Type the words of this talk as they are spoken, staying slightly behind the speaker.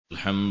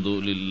الحمد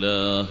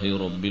لله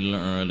رب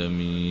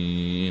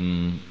العالمين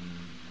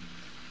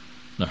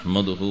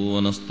نحمده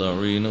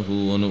ونستعينه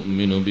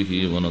ونؤمن به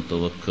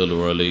ونتوكل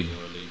عليه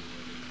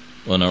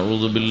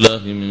ونعوذ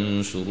بالله من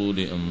شرور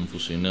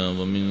أنفسنا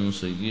ومن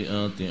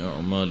سيئات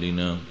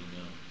أعمالنا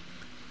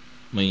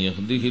من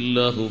يهده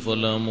الله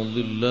فلا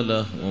مضل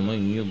له ومن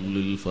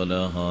يضلل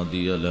فلا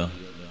هادي له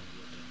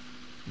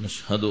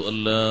نشهد أن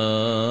لا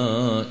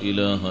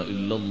إله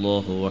إلا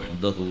الله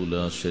وحده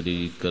لا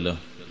شريك له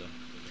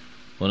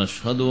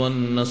ونشهد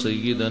أن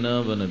سيدنا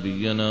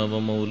ونبينا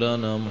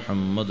ومولانا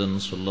محمدا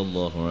صلى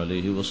الله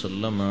عليه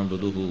وسلم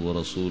عبده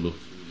ورسوله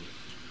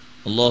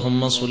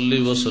اللهم صل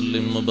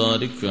وسلم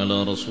وبارك على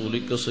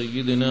رسولك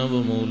سيدنا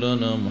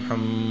ومولانا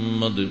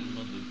محمد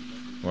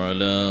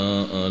وعلى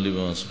آل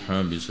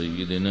وأصحاب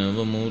سيدنا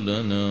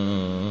ومولانا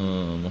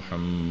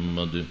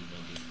محمد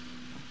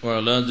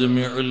وعلى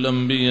جميع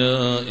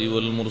الأنبياء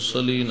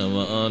والمرسلين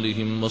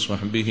وآلهم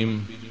وصحبهم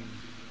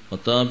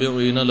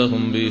وتابعين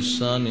لهم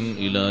بإحسان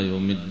إلى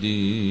يوم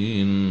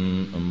الدين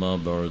أما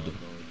بعد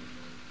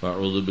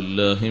فأعوذ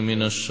بالله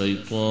من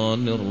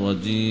الشيطان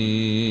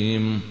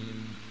الرجيم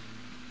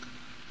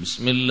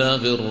بسم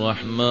الله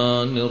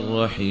الرحمن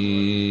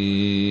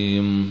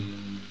الرحيم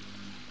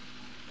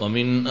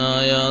ومن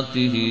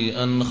آياته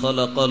أن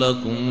خلق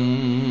لكم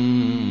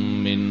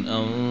من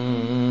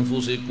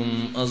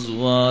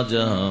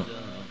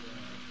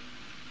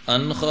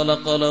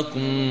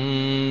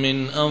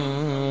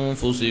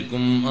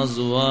أنفسكم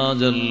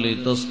أزواجا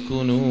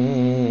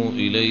لتسكنوا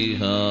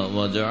إليها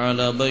وجعل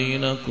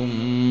بينكم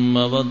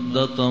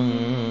مودة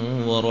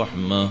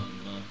ورحمة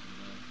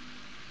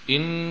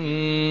إن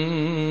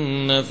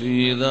في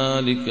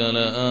ذلك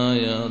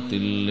لآيات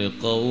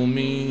لقوم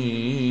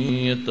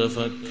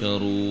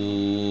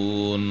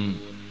يتفكرون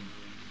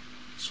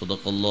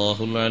صدق الله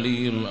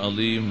العلي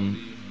العظيم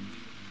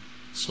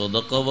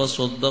صدق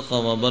وصدق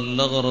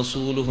وبلغ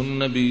رسوله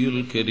النبي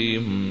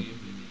الكريم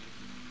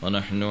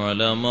ونحن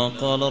على ما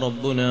قال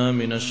ربنا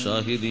من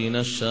الشاهدين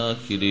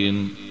الشاكرين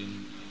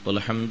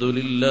والحمد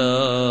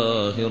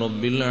لله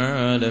رب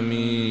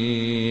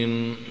العالمين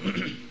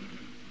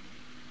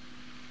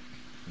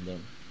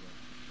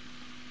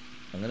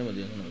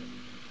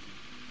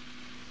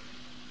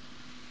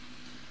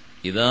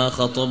إذا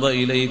خطب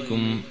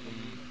إليكم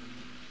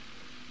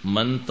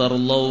من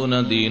ترضون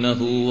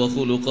دينه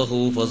وخلقه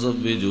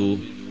فزوجوه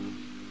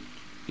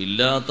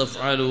إلا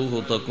تفعلوه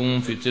تكن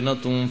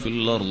فتنة في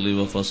الأرض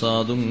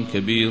وفساد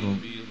كبير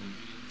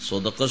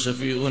صدق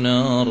شفيعنا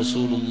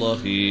رسول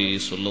الله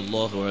صلى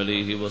الله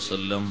عليه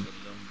وسلم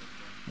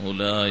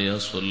مولاي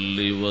صل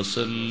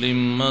وسلم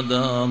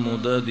مدى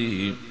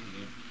مددي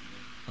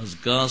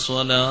أزكى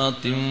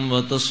صلاة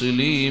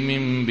وتسليم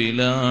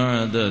بلا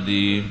عدد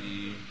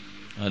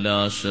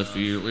على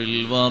شفيع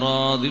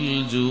الورى ذي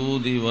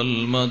الجود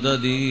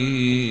والمدد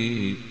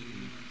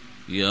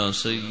يا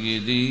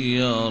سيدي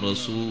يا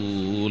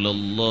رسول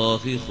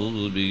الله خذ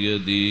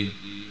بيدي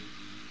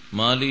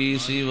ما لي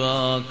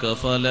سواك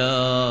فلا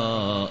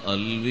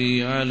ألوي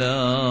على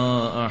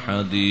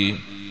أحد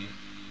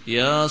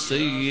يا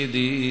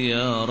سيدي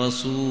يا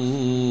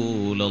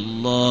رسول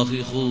الله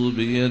خذ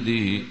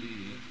بيدي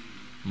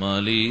ما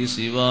لي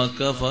سواك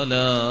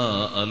فلا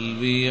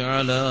ألوي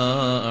على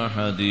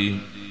أحد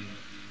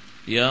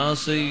يا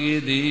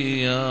سيدي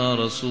يا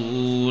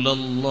رسول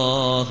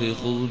الله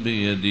خذ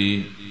بيدي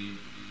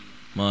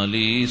ما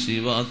لي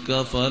سواك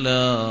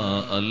فلا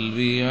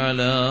ألوي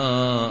على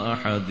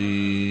أحد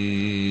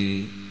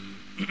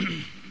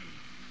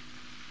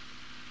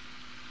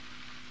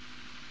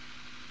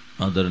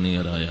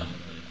ആദരണീയരായ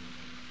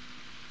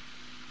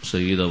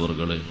സയ്യിദ്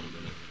അവർകളെ,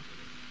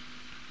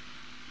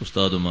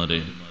 ഉസ്താദുമാരെ,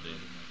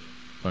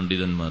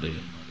 പണ്ഡിതന്മാരെ,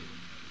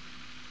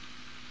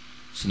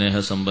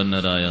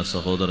 സ്നേഹസമ്പന്നരായ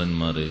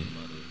സഹോദരന്മാരെ,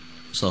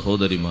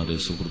 സഹോദരിമാരെ,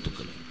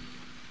 സുഹൃത്തുക്കളെ,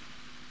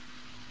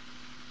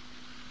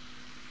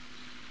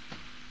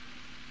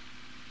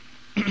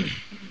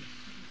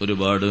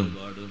 ഒരുപാട്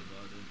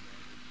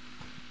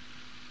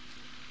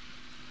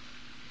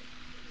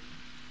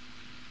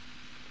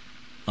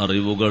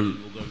അറിവുകൾ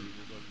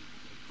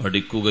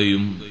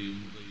പഠിക്കുകയും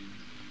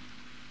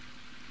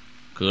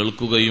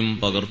കേൾക്കുകയും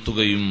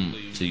പകർത്തുകയും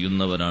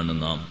ചെയ്യുന്നവരാണ്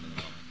നാം.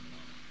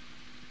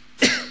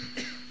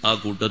 ആ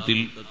കൂട്ടത്തിൽ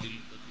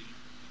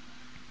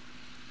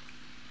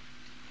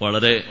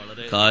വളരെ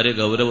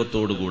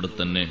കാര്യഗൗരവത്തോടുകൂടെ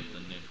തന്നെ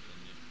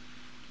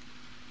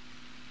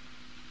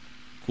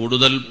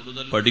കൂടുതൽ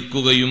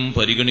പഠിക്കുകയും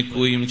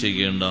പരിഗണിക്കുകയും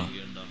ചെയ്യേണ്ട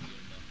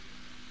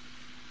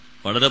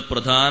വളരെ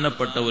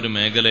പ്രധാനപ്പെട്ട ഒരു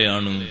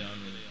മേഖലയാണ്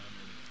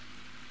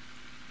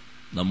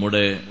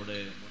നമ്മുടെ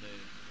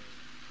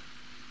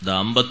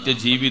ദാമ്പത്യ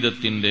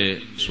ജീവിതത്തിന്റെ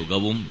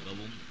സുഖവും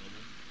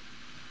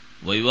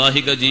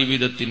വൈവാഹിക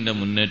ജീവിതത്തിന്റെ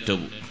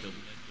മുന്നേറ്റവും.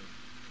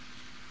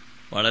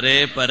 വളരെ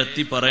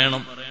പരത്തി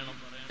പറയണം,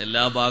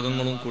 എല്ലാ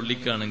ഭാഗങ്ങളും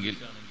കൊള്ളിക്കുകയാണെങ്കിൽ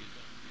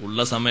ഉള്ള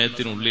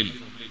സമയത്തിനുള്ളിൽ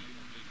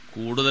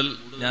കൂടുതൽ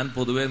ഞാൻ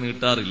പൊതുവെ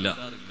നീട്ടാറില്ല.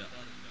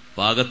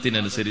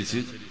 പാകത്തിനനുസരിച്ച്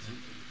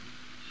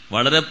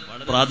വളരെ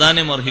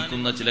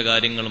പ്രാധാന്യമർഹിക്കുന്ന ചില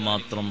കാര്യങ്ങൾ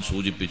മാത്രം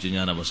സൂചിപ്പിച്ച്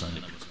ഞാൻ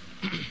അവസാനിപ്പിക്കും.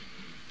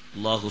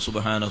 അല്ലാഹു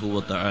സുബ്ഹാനഹു വ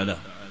തആല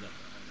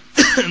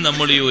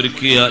നമ്മൾ ഈ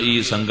ഒരുക്കിയ ഈ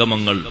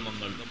സംഗമങ്ങൾ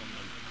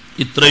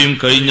ഇത്രയും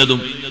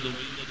കഴിഞ്ഞതും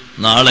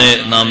നാളെ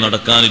നാം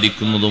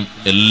നടക്കാനിരിക്കുന്നതും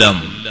എല്ലാം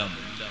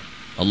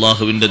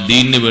അള്ളാഹുവിന്റെ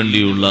ദീനിന്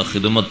വേണ്ടിയുള്ള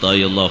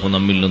ഖിദ്മത്തായി അള്ളാഹു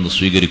നമ്മിൽ നിന്ന്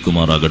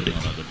സ്വീകരിക്കുമാറാകട്ടെ.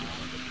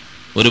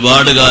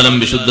 ഒരുപാട് കാലം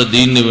വിശുദ്ധ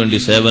ദീനിന് വേണ്ടി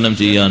സേവനം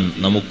ചെയ്യാൻ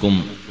നമുക്കും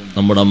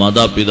നമ്മുടെ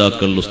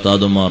മാതാപിതാക്കൾ,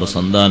 ഉസ്താദുമാർ,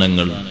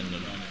 സന്താനങ്ങൾ,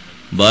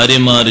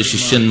 ഭാര്യമാര്,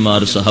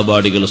 ശിഷ്യന്മാർ,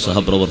 സഹപാഠികൾ,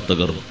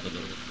 സഹപ്രവർത്തകർ,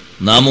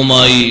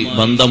 നാമുമായി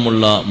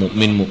ബന്ധമുള്ള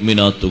മുഅ്മിൻ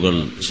മുഅ്മിനാത്തുകൾ,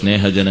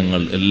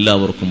 സ്നേഹജനങ്ങൾ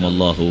എല്ലാവർക്കും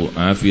അല്ലാഹു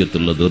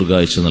ആഫിയത്തുള്ള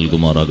ദീർഘായുസ്സ്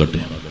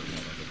നൽകുമാറാകട്ടെ.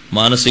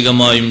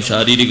 മാനസികമായും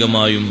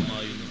ശാരീരികമായും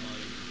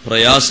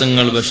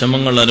പ്രയാസങ്ങൾ,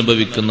 വിഷമങ്ങൾ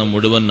അനുഭവിക്കുന്ന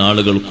മുഴുവൻ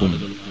ആളുകൾക്കും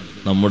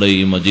നമ്മുടെ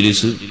ഈ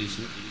മജ്ലിസ്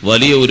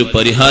വലിയ ഒരു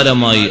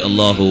പരിഹാരമായി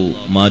അല്ലാഹു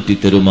മാറ്റി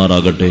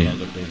തരുമാറാകട്ടെ.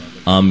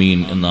 ആമീൻ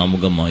എന്ന്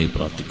ആമുഖമായി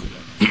പ്രാർത്ഥിക്കുന്നു.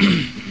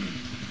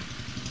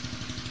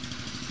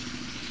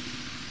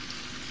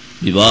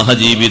 വിവാഹ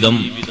ജീവിതം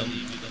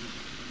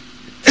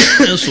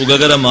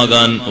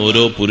സുഖകരമാകാൻ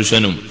ഓരോ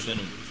പുരുഷനും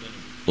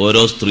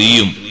ഓരോ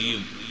സ്ത്രീയും,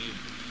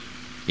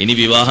 ഇനി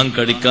വിവാഹം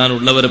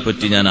കഴിക്കാനുള്ളവരെ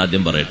പറ്റി ഞാൻ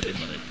ആദ്യം പറയട്ടെ.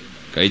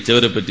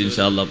 കഴിച്ചവരെ പറ്റി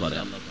ഇൻഷാ അല്ലാഹ്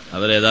പറയാം.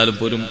 അവരേതായാലും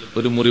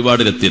ഒരു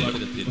മുറിപാടിലെത്തില്ല.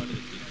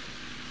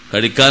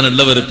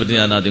 കഴിക്കാനുള്ളവരെ പറ്റി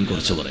ഞാൻ ആദ്യം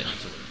കുറച്ച് പറയാം.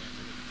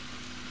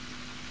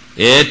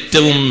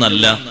 ഏറ്റവും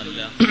നല്ല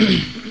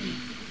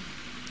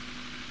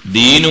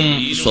ദീനും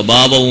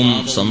സ്വഭാവവും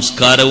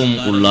സംസ്കാരവും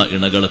ഉള്ള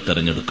ഇണകളെ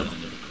തെരഞ്ഞെടുക്കണം.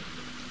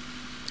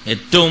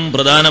 ഏറ്റവും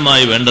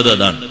പ്രധാനമായി വേണ്ടത്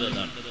അതാണ്.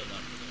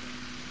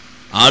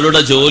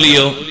 ആളുടെ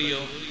ജോലിയോ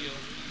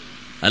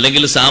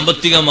അല്ലെങ്കിൽ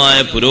സാമ്പത്തികമായ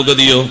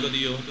പുരോഗതിയോ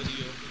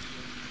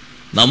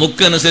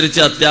നമുക്കനുസരിച്ച്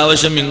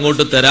അത്യാവശ്യം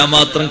ഇങ്ങോട്ട് തരാൻ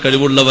മാത്രം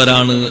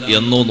കഴിവുള്ളവരാണ്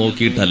എന്നോ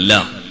നോക്കിയിട്ടല്ല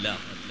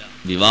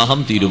വിവാഹം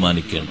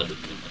തീരുമാനിക്കേണ്ടത്.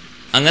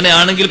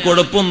 അങ്ങനെയാണെങ്കിൽ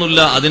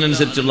കുഴപ്പമൊന്നുമില്ല,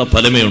 അതിനനുസരിച്ചുള്ള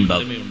ഫലമേ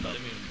ഉണ്ടാകും.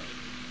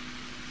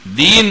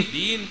 ദീൻ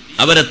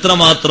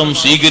അവരെത്രമാത്രം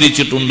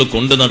സ്വീകരിച്ചിട്ടുണ്ട്,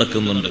 കൊണ്ടു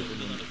നടക്കുന്നുണ്ട്,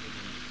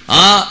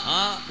 ആ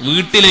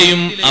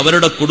വീട്ടിലെയും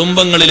അവരുടെ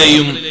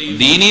കുടുംബങ്ങളിലെയും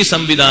ദീനീ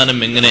സംവിധാനം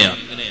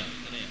എങ്ങനെയാണ്,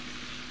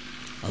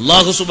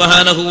 അല്ലാഹു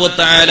സുബ്ഹാനഹു വ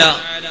തആല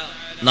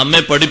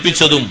നമ്മെ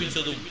പഠിപ്പിച്ചതും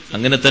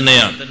അങ്ങനെ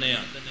തന്നെയാണ്.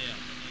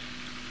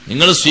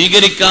 നിങ്ങൾ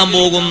സ്വീകരിക്കാൻ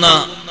പോകുന്ന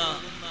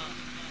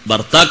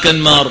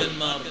ഭർത്താക്കന്മാർ,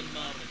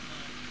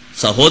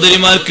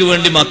 സഹോദരിമാർക്ക്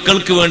വേണ്ടി,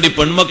 മക്കൾക്ക് വേണ്ടി,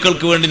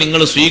 പെൺമക്കൾക്ക് വേണ്ടി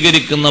നിങ്ങൾ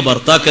സ്വീകരിക്കുന്ന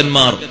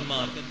ഭർത്താക്കന്മാർ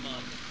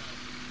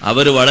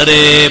അവര്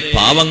വളരെ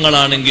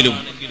പാവങ്ങളാണെങ്കിലും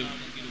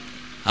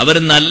അവർ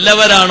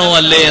നല്ലവരാണോ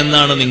അല്ലേ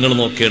എന്നാണ് നിങ്ങൾ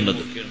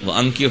നോക്കേണ്ടത്.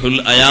 അൻകിഹുൽ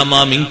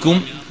അയാമ മിൻകും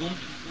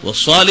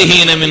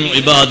വസ്സാലിഹീന മിൻ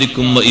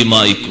ഇബാദിക്കും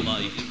വഇമായിക്കും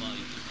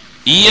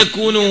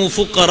ഇയകൂനു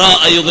ഫുഖറാ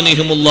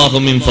യുഗ്നിഹിമുല്ലാഹു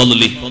മിൻ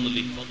ഫദ്ലിഹി.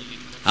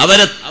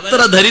 അവരെത്ര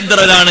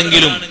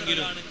ദരിദ്രരാണെങ്കിലും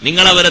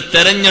നിങ്ങൾ അവരെ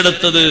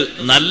തെരഞ്ഞെടുത്തത്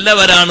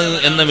നല്ലവരാണ്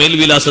എന്ന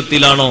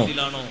മേൽവിലാസത്തിലാണോ?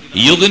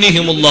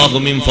 യുഗ്നിഹിമുല്ലാഹു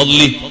മിൻ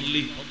ഫദ്ലിഹി,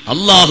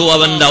 അല്ലാഹു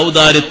അവന്റെ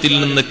ഔദാര്യത്തിൽ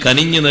നിന്ന്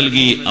കനിഞ്ഞു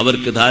നൽകി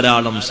അവർക്ക്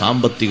ധാരാളം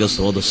സാമ്പത്തിക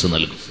സ്രോതസ്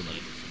നൽകും.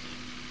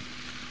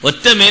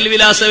 ഒറ്റ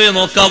മേൽവിലാസമേ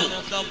നോക്കാവൂ.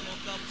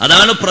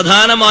 അതാണ്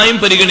പ്രധാനമായും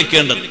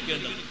പരിഗണിക്കേണ്ടത്.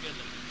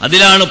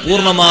 അതിലാണ്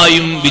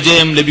പൂർണ്ണമായും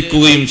വിജയം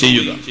ലഭിക്കുകയും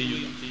ചെയ്യുക.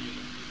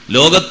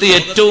 ലോകത്ത്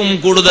ഏറ്റവും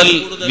കൂടുതൽ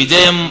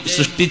വിജയം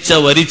സൃഷ്ടിച്ച,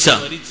 വരിച്ച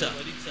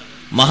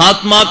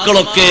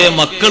മഹാത്മാക്കളൊക്കെ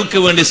മക്കൾക്ക്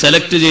വേണ്ടി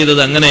സെലക്ട്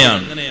ചെയ്തത്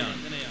അങ്ങനെയാണ്.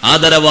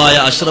 ആദരവായ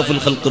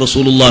അഷ്റഫുൽ ഖൽഖ്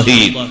റസൂലുള്ളാഹി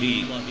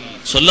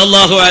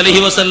സ്വല്ലല്ലാഹു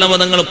അലൈഹി വസല്ലം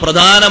തങ്ങൾ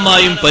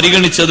പ്രധാനമായും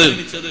പരിഗണിച്ചത്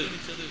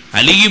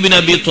അലി ഇബ്നു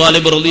അബി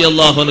ത്വാലിബ്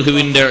റളിയല്ലാഹു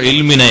അൻഹുവിന്റെ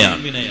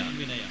ഇൽമിനെയാണ്.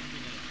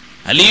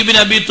 അലി ഇബ്നു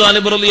അബി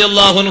ത്വാലിബ്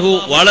റളിയല്ലാഹു അൻഹു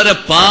വളരെ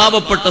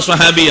പാവപ്പെട്ട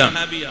സ്വഹാബിയാണ്.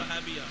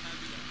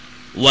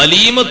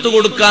 വലീമത്ത്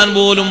കൊടുക്കാൻ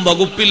പോലും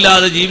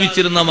വകുപ്പില്ലാതെ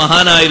ജീവിച്ചിരുന്ന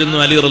മഹാനായിരുന്നു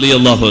അലി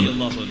റളിയല്ലാഹു അൻഹു.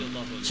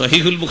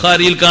 സ്വഹീഹുൽ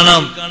ബുഖാരിയിൽ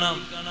കാണാം,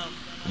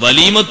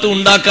 വലീമത്ത്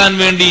ഉണ്ടാക്കാൻ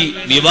വേണ്ടി,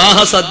 വിവാഹ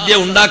സദ്യ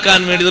ഉണ്ടാക്കാൻ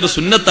വേണ്ടി, ഇതൊരു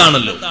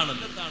സുന്നത്താണല്ലോ,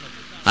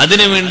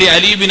 അതിനുവേണ്ടി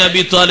അലി ഇബ്നു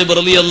അബി ത്വാലിബ്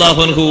റളിയല്ലാഹു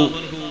അൻഹു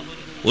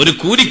ഒരു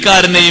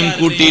കൂലിക്കാരനെയും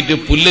കൂട്ടിയിട്ട്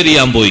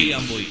പുല്ലരിയാൻ പോയി.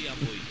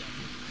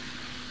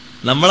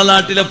 നമ്മളെ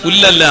നാട്ടിലെ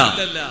പുല്ലല്ല,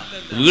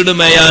 വീട്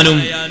മേയാനും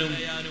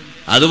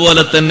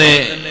അതുപോലെ തന്നെ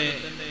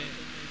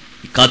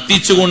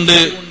കത്തിച്ചുകൊണ്ട്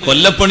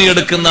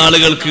കൊല്ലപ്പണിയെടുക്കുന്ന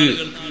ആളുകൾക്ക്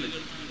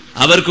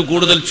അവർക്ക്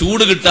കൂടുതൽ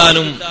ചൂട്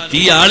കിട്ടാനും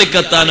തീ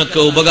ആളിക്കത്താനൊക്കെ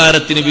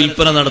ഉപകാരത്തിന്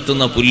വിൽപ്പന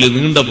നടത്തുന്ന പുല്ല്,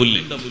 നീണ്ട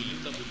പുല്ല്,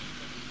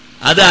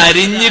 അത്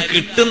അരിഞ്ഞ്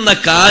കിട്ടുന്ന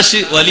കാശ്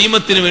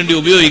വലീമത്തിന് വേണ്ടി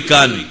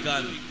ഉപയോഗിക്കാൻ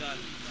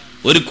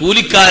ഒരു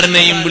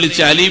കൂലിക്കാരനെയും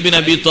വിളിച്ച് അലി ഇബ്നു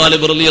അബി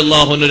ത്വാലിബ്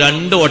റളിയല്ലാഹു അൻഹു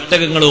 2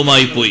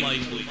 ഒട്ടകങ്ങളുമായി പോയി.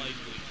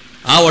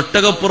 ആ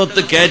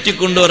ഒട്ടകപ്പുറത്ത്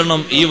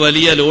കയറ്റിക്കൊണ്ടുവരണം ഈ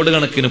വലിയ ലോഡ്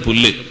കണക്കിന്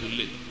പുല്ല്.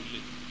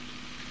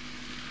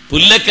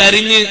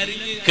 പുല്ലക്കരിഞ്ഞ്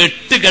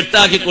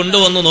കെട്ടാക്കി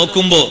കൊണ്ടുവന്ന്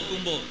നോക്കുമ്പോ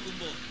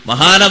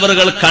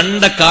മഹാനവറുകൾ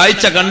കണ്ട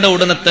കാഴ്ച കണ്ട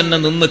ഉടനെ തന്നെ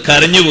നിന്ന്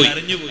കരഞ്ഞുപോയി.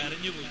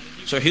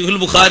 സ്വഹീഹുൽ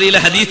ബുഖാരിയിലെ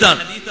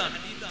ഹദീസാണ്.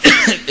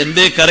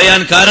 എന്തേ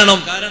കരയാൻ കാരണം?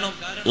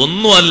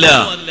 ഒന്നുമല്ല,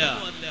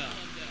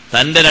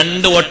 തന്റെ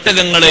 2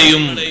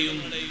 ഒട്ടകങ്ങളെയും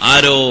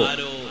ആരോ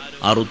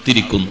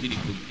അറുത്തിരിക്കുന്നു.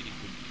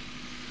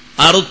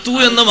 അറുത്തു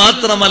എന്ന്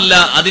മാത്രമല്ല,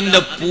 അതിന്റെ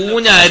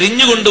പൂഞ്ഞ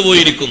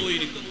അരിഞ്ഞുകൊണ്ടുപോയിരിക്കുന്നു.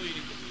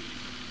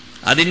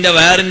 അതിന്റെ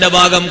വയറിന്റെ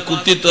ഭാഗം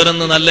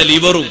കുത്തിത്തുറന്ന് നല്ല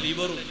ലിവറും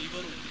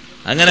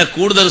അങ്ങനെ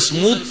കൂടുതൽ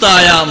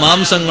സ്മൂത്തായ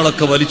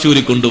മാംസങ്ങളൊക്കെ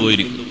വലിച്ചൂരി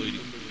കൊണ്ടുപോയിരിക്കുന്നു.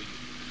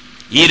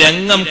 ഈ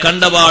രംഗം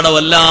കണ്ടപാടെ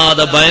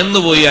വല്ലാതെ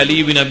ഭയന്നുപോയി അലി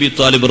ഇബ്നു അബീ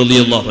ത്വാലിബ്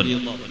റളിയല്ലാഹു അൻഹു.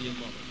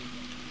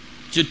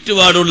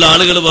 ചുറ്റുപാടുള്ള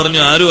ആളുകൾ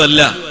പറഞ്ഞു,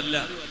 ആരുമല്ല,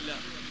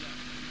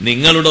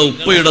 നിങ്ങളുടെ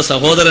ഉപ്പയുടെ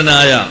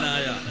സഹോദരനായ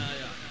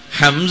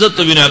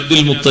ഹംസത്ത് ബിൻ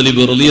അബ്ദുൽ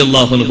മുത്തലിബ്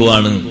റളിയല്ലാഹു അൻഹു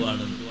ആണ്.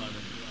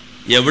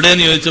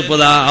 എവിടെയെന്ന് ചോദിച്ചപ്പോ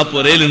ആ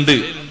പുരയിലുണ്ട്.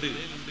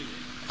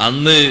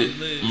 അന്ന്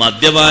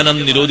മദ്യപാനം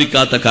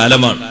നിരോധിക്കാത്ത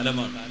കാലമാണ്.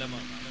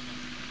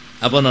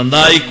 അപ്പൊ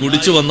നന്നായി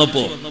കുടിച്ചു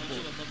വന്നപ്പോ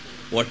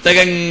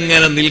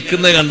ഒട്ടകങ്ങനെ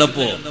നിൽക്കുന്നത്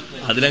കണ്ടപ്പോ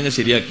അതിലങ്ങ്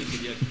ശരിയാക്കി.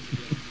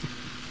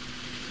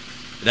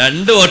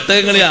 2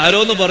 ഒട്ടകങ്ങളെ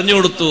ആരോന്ന് പറഞ്ഞു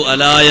കൊടുത്തു,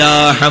 അലായാ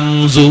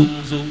ഹംസു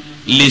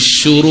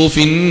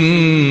ലിശ്ശുറുഫിൻ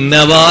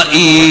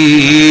നവാഇ.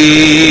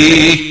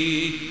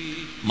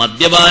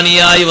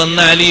 മദ്യപാനിയായി വന്ന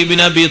അലി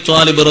ഇബ്നു അബീ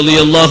ത്വാലിബ്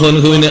റളിയല്ലാഹു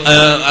അൻഹുവിന്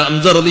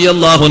ഹംസ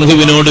റളിയല്ലാഹു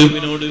അൻഹുവിനോട്,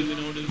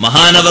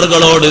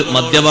 മഹാനവർകളോട്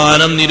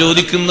മദ്യപാനം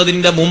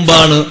നിരോധിക്കുന്നതിന്റെ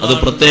മുമ്പാണ്, അത്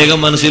പ്രത്യേകം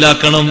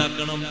മനസ്സിലാക്കണം.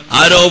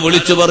 ആരോ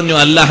വിളിച്ചു പറഞ്ഞു,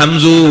 അല്ല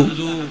ഹംസു,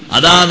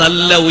 അതാ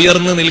നല്ല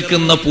ഉയർന്നു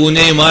നിൽക്കുന്ന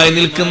പൂഞ്ഞയുമായി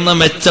നിൽക്കുന്ന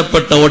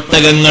മെച്ചപ്പെട്ട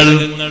ഒട്ടകങ്ങൾ,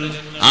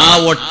 ആ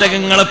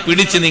ഒട്ടകങ്ങളെ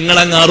പിടിച്ച്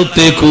നിങ്ങളങ്ങ്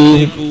അറുത്തേക്കൂ.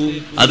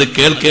 അത്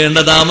കേൾക്കേണ്ട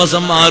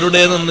താമസം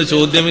ആരുടേതെന്ന്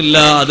ചോദ്യമില്ല.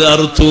 അത്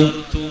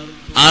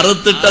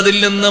അറുത്തിട്ടതിൽ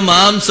നിന്ന്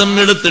മാംസം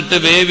എടുത്തിട്ട്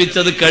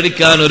വേവിച്ചത്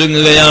കഴിക്കാൻ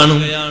ഒരുങ്ങുകയാണ്.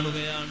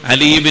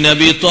 അലി ഇബ്നു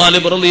അബീ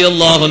ത്വാലിബ്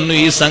റളിയല്ലാഹു അൻഹു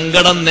ഈ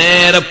സങ്കടം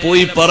നേരെ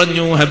പോയി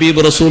പറഞ്ഞു ഹബീബ്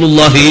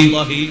റസൂലുള്ളാഹി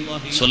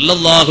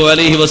സ്വല്ലല്ലാഹു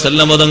അലൈഹി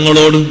വസല്ലം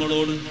തങ്ങളോട്.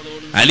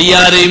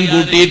 അലിയാരെയും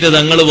കൂട്ടിയിട്ട്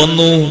തങ്ങൾ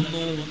വന്നു.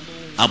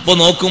 അപ്പൊ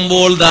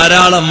നോക്കുമ്പോൾ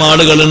ധാരാളം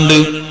ആളുകളുണ്ട്.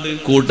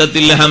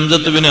 കൂട്ടത്തിൽ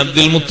ഹംസത്ത് ബിൻ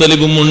അബ്ദുൽ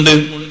മുത്തലിബും ഉണ്ട്.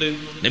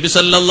 നബി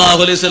സല്ലല്ലാഹു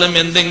അലൈഹി വസല്ലം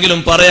എന്തെങ്കിലും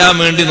പറയാൻ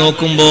വേണ്ടി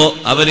നോക്കുമ്പോ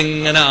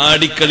അവരിങ്ങനെ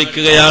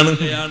ആടിക്കളിക്കുകയാണ്.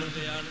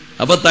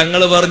 അപ്പൊ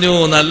തങ്ങൾ പറഞ്ഞു,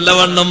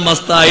 നല്ലവണ്ണം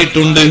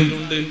മസ്തായിട്ടുണ്ട്.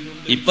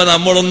 ഇപ്പൊ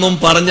നമ്മളൊന്നും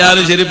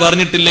പറഞ്ഞാലും ശരി,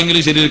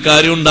 പറഞ്ഞിട്ടില്ലെങ്കിലും ശരി, ഒരു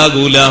കാര്യം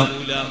ഉണ്ടാകൂല.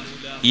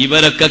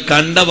 ഇവരൊക്കെ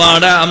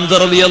കണ്ടപാടെ ഹംസ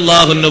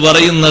റളിയല്ലാഹു അൻഹു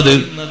പറയുന്നത്,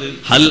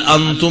 ഹൽ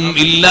അൻതും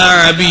ഇല്ലാ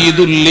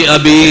അബീദുൽ ലി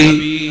അബീ,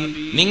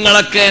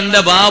 നിങ്ങളൊക്കെ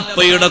എന്റെ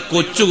ബാപ്പയുടെ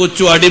കൊച്ചു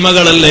കൊച്ചു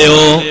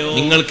അടിമകളല്ലയോ,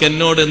 നിങ്ങൾക്ക്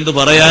എന്നോട് എന്ത്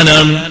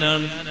പറയാനാണ്?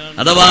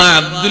 അഥവാ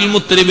അബ്ദുൽ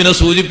മുത്തലിബിനെ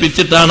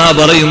സൂചിപ്പിച്ചിട്ടാണ്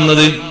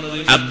പറയുന്നത്.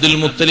 അബ്ദുൽ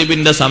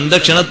മുത്തലിബിന്റെ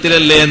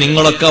സംരക്ഷണത്തിലല്ലേ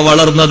നിങ്ങളൊക്കെ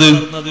വളർന്നത്.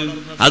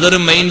 അതൊരു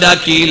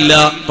മൈൻഡാക്കിയില്ല.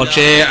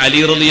 പക്ഷേ അലി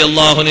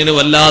റളിയല്ലാഹു അൻഹു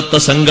വല്ലാത്ത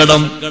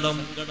സങ്കടം.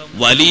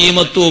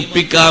 വലീമത്ത്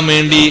ഒപ്പിക്കാൻ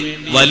വേണ്ടി,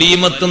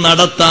 വലീമത്ത്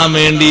നടത്താൻ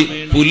വേണ്ടി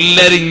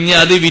പുല്ലരിഞ്ഞ്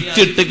അത്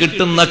വിറ്റിട്ട്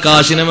കിട്ടുന്ന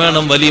കാശിന്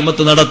വേണം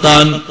വലീമത്ത്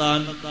നടത്താൻ.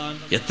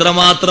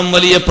 എത്രമാത്രം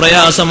വലിയ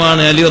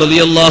പ്രയാസമാണ് അലി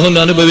റളിയല്ലാഹു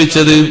അൻഹു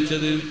അനുഭവിച്ചത്.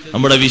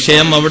 നമ്മുടെ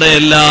വിഷയം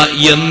അവിടെയല്ല.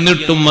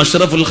 എന്നിട്ടും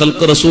അഷ്റഫുൽ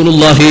ഖൽഖ്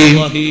റസൂലുള്ളാഹി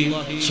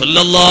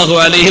സ്വല്ലല്ലാഹു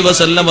അലൈഹി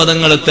വസല്ലം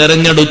തങ്ങൾ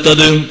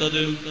തെരഞ്ഞെടുത്തത്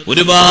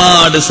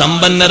ഒരുപാട്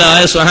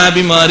സമ്പന്നരായ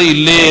സ്വഹാബിമാര്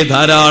ഇല്ലേ,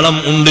 ധാരാളം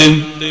ഉണ്ട്.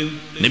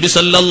 നബി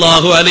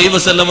സല്ലല്ലാഹു അലൈഹി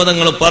വസല്ലം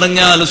തങ്ങൾ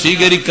പറഞ്ഞാൽ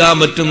സ്വീകരിക്കാൻ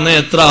പറ്റുന്ന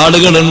എത്ര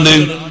ആളുകളുണ്ട്,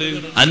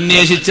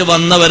 അന്വേഷിച്ച്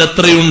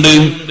വന്നവരെത്രയുണ്ട്.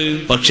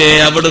 പക്ഷേ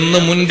അവിടുന്ന്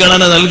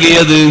മുൻഗണന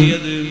നൽകിയത്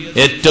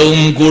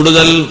ഏറ്റവും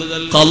കൂടുതൽ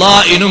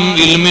ഖലാഇനും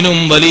ഇൽമിനും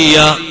വലിയ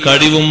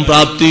കഴിവും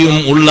പ്രാപ്തിയും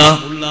ഉള്ള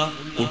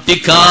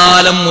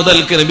കുട്ടിക്കാലം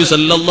മുതൽക്ക് നബി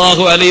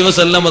സല്ലല്ലാഹു അലൈഹി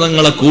വസല്ലം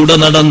തങ്ങളെ കൂടെ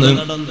നടന്ന്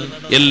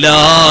എല്ലാ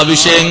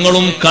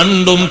വിഷയങ്ങളും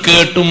കണ്ടും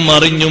കേട്ടും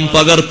അറിഞ്ഞും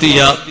പകർത്തിയ,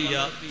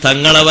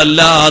 തങ്ങളെ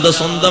വല്ലാതെ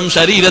സ്വന്തം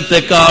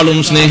ശരീരത്തെക്കാളും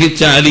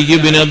സ്നേഹിച്ച അലി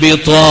ഇബ്നു അബീ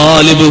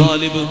ത്വാലിബ്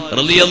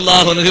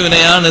റളിയല്ലാഹു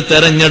അൻഹുവിനെയാണ്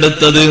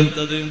തെരഞ്ഞെടുത്തത്.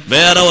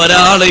 വേറെ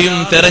ഒരാളെയും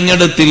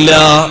തെരഞ്ഞെടുത്തില്ല.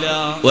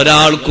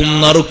 ഒരാൾക്കും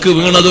നറുക്ക്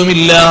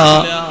വീണതുമില്ല.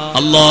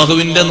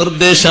 അള്ളാഹുവിന്റെ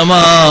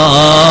നിർദ്ദേശമാണ്.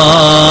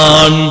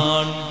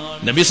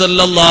 നബി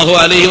സല്ലല്ലാഹു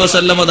അലൈഹി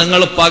വസല്ലം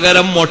തങ്ങൾ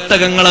പകരം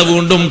ഒട്ടകങ്ങളെ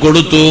വീണ്ടും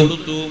കൊടുത്തു.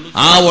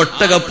 ആ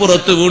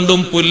ഒട്ടകപ്പുറത്ത് വീണ്ടും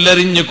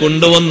പുല്ലരിഞ്ഞ്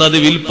കൊണ്ടുവന്നത്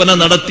വിൽപ്പന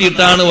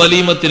നടത്തിയിട്ടാണ്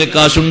വലീമത്തിന്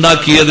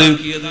കാശുണ്ടാക്കിയത്.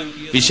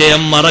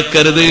 വിഷയം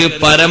മറക്കരുത്.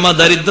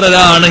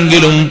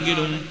 പരമദരിദ്രരാണെങ്കിലും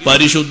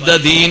പരിശുദ്ധ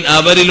ദീൻ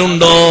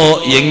അവരിലുണ്ടോ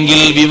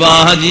എങ്കിൽ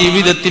വിവാഹ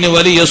ജീവിതത്തിന്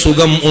വലിയ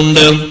സുഖം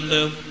ഉണ്ട്.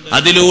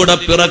 അതിലൂടെ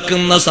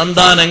പിറക്കുന്ന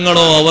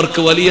സന്താനങ്ങളോ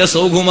അവർക്ക് വലിയ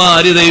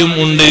സൗകുമാര്യതയും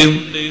ഉണ്ട്.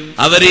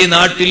 അവരീ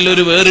നാട്ടിൽ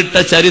ഒരു വേറിട്ട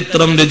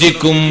ചരിത്രം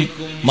രചിക്കും.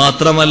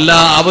 മാത്രമല്ല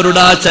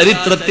അവരുടെ ആ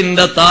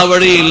ചരിത്രത്തിന്റെ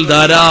താവഴിയിൽ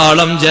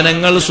ധാരാളം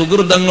ജനങ്ങൾ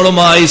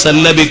സുഹൃതങ്ങളുമായി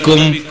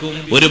സല്ലപിക്കും.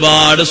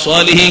 ഒരുപാട്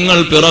സ്വാലിഹീങ്ങൾ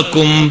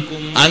പിറക്കും.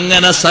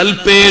 അങ്ങനെ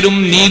സൽപ്പേരും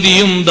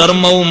നീതിയും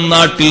ധർമ്മവും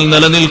നാട്ടിൽ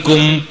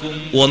നിലനിൽക്കും.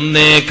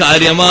 ഒന്നേ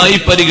കാര്യമായി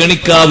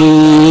പരിഗണിക്കാവൂ,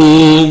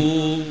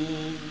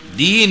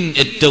 ദീൻ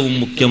ഏറ്റവും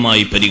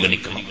മുഖ്യമായി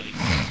പരിഗണിക്കണം.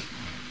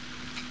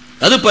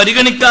 അത്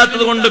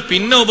പരിഗണിക്കാത്തത് കൊണ്ട്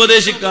പിന്നെ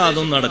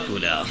ഉപദേശിക്കാതൊന്നും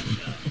നടക്കൂല.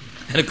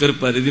 എനിക്കൊരു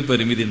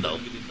പരിമിതി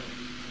ഉണ്ടാവും.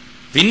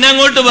 പിന്നെ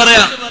അങ്ങോട്ട്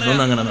പറയാ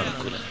അതൊന്നും അങ്ങനെ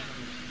നടക്കൂല.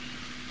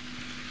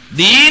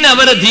 ദീൻ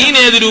അവരെ ദീൻ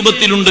ഏത്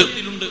രൂപത്തിലുണ്ട്.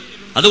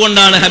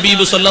 അതുകൊണ്ടാണ്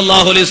ഹബീബ്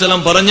സല്ലല്ലാഹു അലൈഹി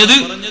വസല്ലം പറഞ്ഞത്,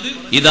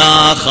 ഇദാ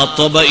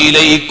ഖതബ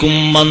ഇലൈക്കും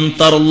മൻ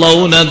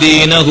തർലൗന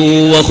ദീനഹു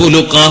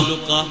വഖുലുഖഹു,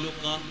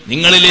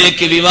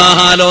 നിങ്ങളിലേക്ക്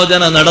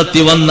വിവാഹാലോചന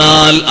നടത്തി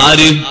വന്നാൽ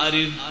ആര്?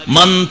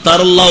 മൻ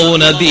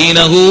തർലൗന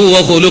ദീനഹു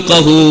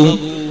വഖുലുഖഹു,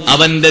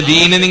 അവന്റെ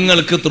ദീന്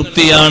നിങ്ങൾക്ക്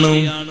തൃപ്തിയാണ്,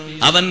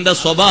 അവന്റെ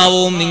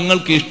സ്വഭാവവും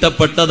നിങ്ങൾക്ക്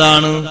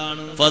ഇഷ്ടപ്പെട്ടതാണ്.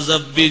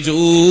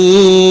 ഫസബ്ബിജൂ,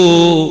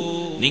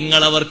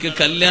 നിങ്ങൾ അവർക്ക്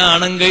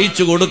കല്യാണം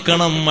കഴിച്ചു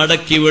കൊടുക്കണം,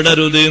 മടക്കി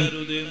വിടരുത്.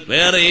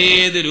 വേറെ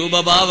ഏത്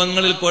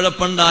രൂപഭാവങ്ങളിൽ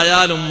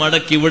കുഴപ്പമുണ്ടായാലും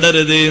മടക്കി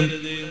വിടരുത്.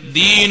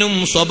 ദീനും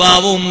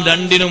സ്വഭാവവും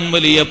രണ്ടിനും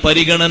വലിയ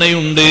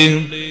പരിഗണനയുണ്ട്.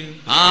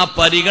 ആ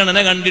പരിഗണന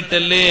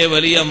കണ്ടിട്ടല്ലേ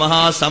വലിയ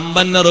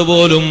മഹാസമ്പന്നർ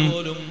പോലും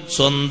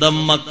സ്വന്തം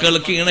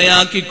മക്കൾക്ക്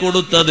ഇണയാക്കി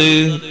കൊടുത്തത്.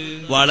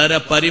 വളരെ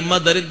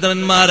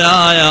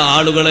പരിമദരിദ്രന്മാരായ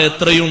ആളുകൾ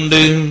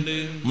എത്രയുണ്ട്.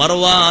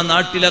 മർവാ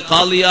നാട്ടിലെ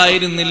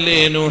ഖാളിയായിരുന്നില്ലേ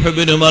നൂഹ്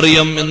ഇബ്നു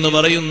മറിയം എന്ന്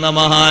പറയുന്ന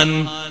മഹാൻ?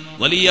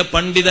 വലിയ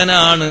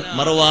പണ്ഡിതനാണ്,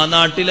 മർവാ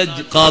നാട്ടിലെ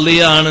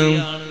ഖാളിയാണ്.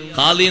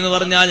 ഖാളി എന്ന്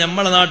പറഞ്ഞാൽ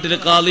നമ്മളെ നാട്ടിലെ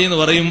ഖാളി എന്ന്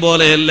പറയും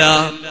പോലെയല്ല.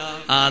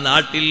 ആ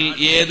നാട്ടിൽ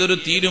ഏതൊരു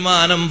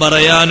തീരുമാനം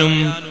പറയാനും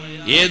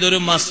ഏതൊരു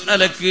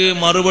മസ്അലക്ക്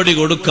മറുപടി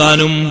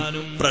കൊടുക്കാനും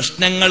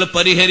പ്രശ്നങ്ങൾ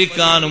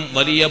പരിഹരിക്കാനും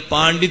വലിയ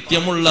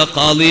പാണ്ഡിത്യമുള്ള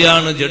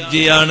ഖാളിയാണ്,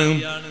 ജഡ്ജിയാണ്.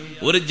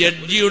 ഒരു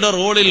ജഡ്ജിയുടെ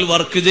റോളിൽ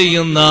വർക്ക്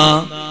ചെയ്യുന്ന,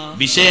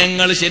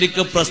 വിഷയങ്ങൾ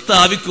ശരിക്ക്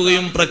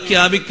പ്രസ്താവിക്കുകയും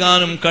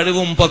പ്രഖ്യാപിക്കാനും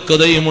കഴിവും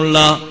പക്വതയുമുള്ള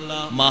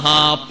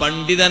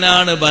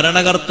മഹാപണ്ഡിതനാണ്,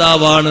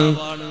 ഭരണകർത്താവാണ്.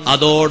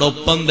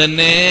 അതോടൊപ്പം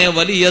തന്നെ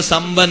വലിയ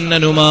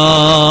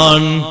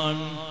സമ്പന്നനുമാണ്.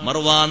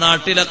 മർവാ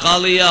നാട്ടിലെ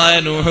ഖാളിയായ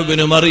നൂഹ്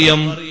ഇബ്നു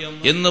മറിയം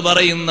എന്ന്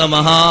പറയുന്ന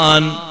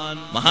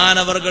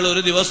മഹാനവർകൾ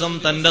ഒരു ദിവസം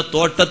തന്റെ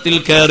തോട്ടത്തിൽ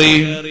കയറി.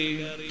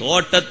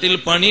 തോട്ടത്തിൽ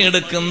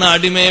പണിയെടുക്കുന്ന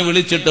അടിമയെ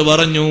വിളിച്ചിട്ട്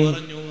പറഞ്ഞു,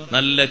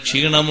 നല്ല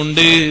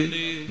ക്ഷീണമുണ്ട്,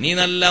 നീ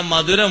നല്ല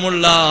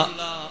മധുരമുള്ള,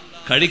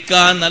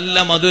 കഴിക്കാൻ നല്ല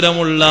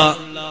മധുരമുള്ള,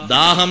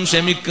 ദാഹം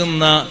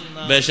ശമിക്കുന്ന,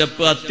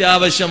 വിശപ്പ്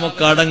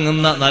അത്യാവശ്യമൊക്കെ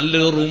അടങ്ങുന്ന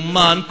നല്ലൊരു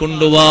റുമ്മാൻ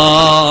കൊണ്ടുവാ.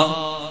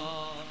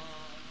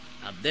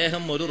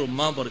 അദ്ദേഹം ഒരു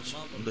റുമ്മാൻ പറിച്ചു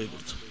കൊണ്ടുപോയി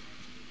കൊടുത്തു.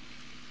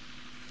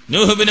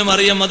 നൂഹ് ഇബ്നു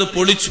മറിയം അത്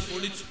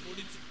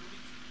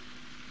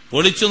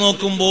പൊളിച്ചു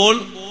നോക്കുമ്പോൾ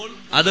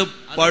അത്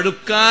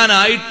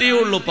പഴുക്കാനായിട്ടേ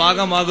ഉള്ളൂ,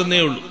 പാകമാകുന്നേ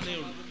ഉള്ളൂ.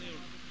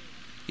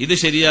 ഇത്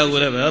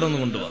ശരിയാകൂല, വേറൊന്ന്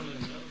കൊണ്ടുപോവാ.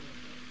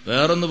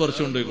 വേറൊന്ന്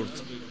പറിച്ചു കൊണ്ടുപോയി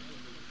കൊടുത്തു.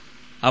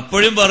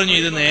 അപ്പോഴും പറഞ്ഞു,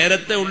 ഇത്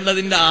നേരത്തെ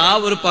ഉള്ളതിന്റെ ആ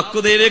ഒരു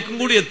പക്വതയിലേക്കും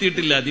കൂടി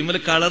എത്തിയിട്ടില്ല. അതിമേൽ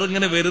കളർ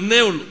ഇങ്ങനെ വരുന്നേ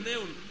ഉള്ളൂ.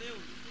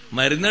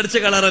 മരുന്നടിച്ച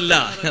കളറല്ല,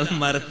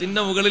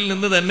 മരത്തിന്റെ മുകളിൽ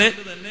നിന്ന് തന്നെ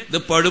ഇത്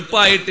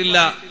പഴുപ്പായിട്ടില്ല.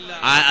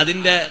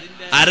 അതിന്റെ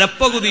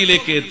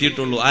അരപ്പകുതിയിലേക്ക്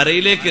എത്തിയിട്ടുള്ളൂ,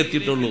 അരയിലേക്ക്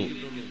എത്തിയിട്ടുള്ളൂ.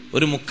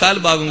 ഒരു മുക്കാൽ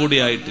ഭാഗം കൂടി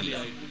ആയിട്ടില്ല.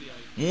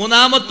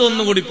 മൂന്നാമത്തെ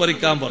ഒന്നുകൂടി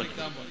പറിക്കാൻ പറഞ്ഞു.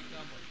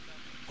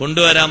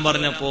 കൊണ്ടുവരാൻ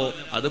പറഞ്ഞപ്പോ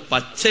അത്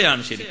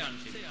പച്ചയാണ്. ശരി,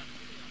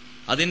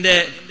 അതിന്റെ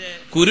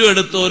കുരു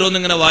എടുത്ത്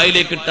ഓരോന്നിങ്ങനെ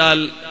വായിലേക്കിട്ടാൽ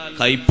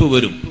കയ്പ്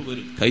വരും,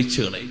 കഴിച്ചു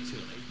കളയും.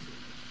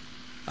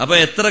 അപ്പൊ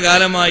എത്ര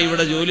കാലമായി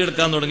ഇവിടെ ജോലി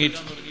എടുക്കാൻ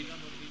തുടങ്ങിയിട്ട്?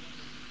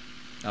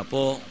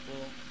 അപ്പോ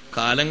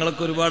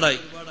കാലങ്ങളൊക്കെ ഒരുപാടായി.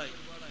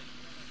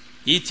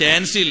 ഈ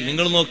ചാൻസിൽ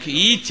നിങ്ങൾ നോക്കി,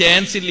 ഈ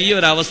ചാൻസിൽ, ഈ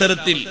ഒരു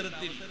അവസരത്തിൽ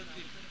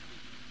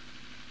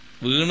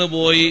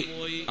വീണുപോയി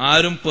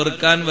ആരും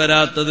പെറുക്കാൻ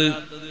വരാത്തത്,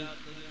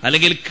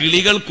 അല്ലെങ്കിൽ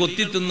കിളികൾ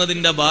കൊത്തി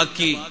തിന്നതിന്റെ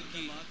ബാക്കി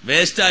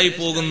വേസ്റ്റായി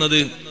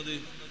പോകുന്നത്,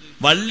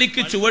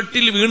 വള്ളിക്ക്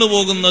ചുവട്ടിൽ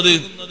വീണുപോകുന്നത്,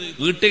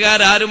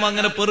 വീട്ടുകാരും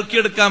അങ്ങനെ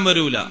പെറുക്കിയെടുക്കാൻ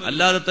വരൂല,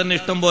 അല്ലാതെ തന്നെ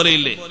ഇഷ്ടം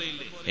പോലെയില്ലേ.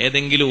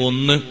 ഏതെങ്കിലും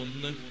ഒന്ന്,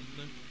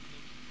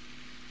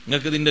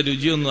 നിങ്ങൾക്ക് ഇതിന്റെ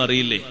രുചിയൊന്നും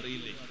അറിയില്ലേ,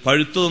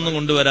 പഴുത്തതൊന്നും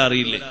കൊണ്ടുവരാൻ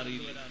അറിയില്ലേ.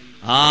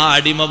 ആ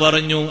അടിമ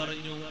പറഞ്ഞു,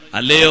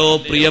 അല്ലയോ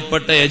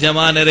പ്രിയപ്പെട്ട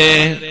യജമാനരെ,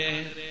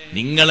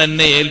 നിങ്ങൾ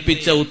എന്നെ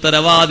ഏൽപ്പിച്ച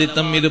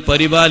ഉത്തരവാദിത്തം ഇത്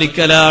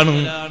പരിപാലിക്കലാണ്.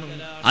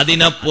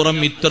 അതിനപ്പുറം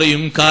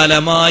ഇത്രയും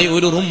കാലമായി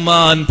ഒരു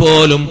റുമ്മാൻ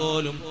പോലും,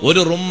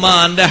 ഒരു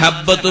റുമ്മാന്റെ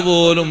ഹബ്ബത്ത്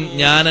പോലും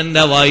ഞാൻ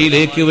എന്റെ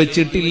വായിലേക്ക്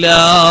വെച്ചിട്ടില്ല.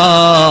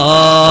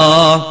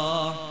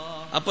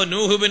 അപ്പൊ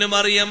നൂഹ് ഇബ്നു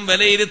മറിയം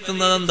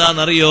വിലയിരുത്തുന്നത്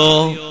എന്താണെന്നറിയോ?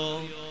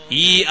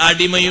 ഈ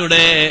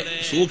അടിമയുടെ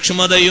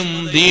സൂക്ഷ്മതയും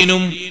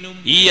ദീനും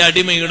ഈ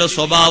അടിമയുടെ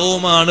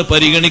സ്വഭാവവുമാണ്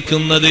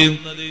പരിഗണിക്കുന്നത്.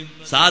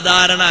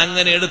 സാധാരണ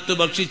അങ്ങനെ എടുത്തു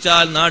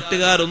ഭക്ഷിച്ചാൽ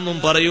നാട്ടുകാരൊന്നും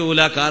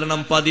പറയൂല, കാരണം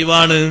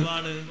പതിവാണ്,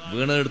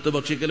 വീണെടുത്ത്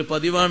ഭക്ഷിക്കൽ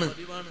പതിവാണ്.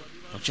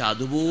 പക്ഷെ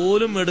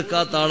അതുപോലും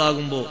എടുക്കാത്ത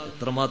ആളാകുമ്പോ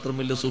എത്രമാത്രം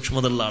വലിയ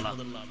സൂക്ഷ്മത ഉള്ള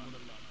ആളാണ്.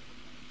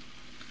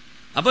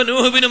 അപ്പൊ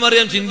നൂഹ് ഇബ്നു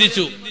മറിയം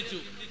ചിന്തിച്ചു,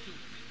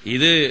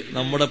 ഇത്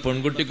നമ്മുടെ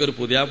പെൺകുട്ടിക്ക് ഒരു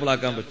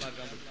പുതിയാപ്പിളാക്കാൻ പറ്റും.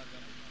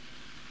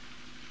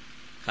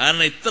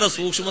 കാരണം ഇത്ര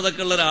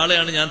സൂക്ഷ്മതക്കുള്ള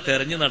ഒരാളെയാണ് ഞാൻ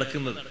തെരഞ്ഞു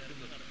നടക്കുന്നത്.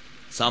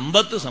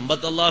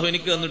 സമ്പത്ത് അല്ലാഹു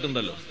എനിക്ക്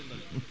തന്നിട്ടുണ്ടല്ലോ.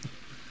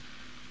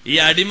 ഈ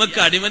അടിമക്ക്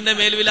അടിമന്റെ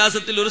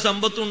മേൽവിലാസത്തിൽ ഒരു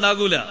സമ്പത്തും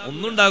ഉണ്ടാകൂല,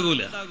 ഒന്നും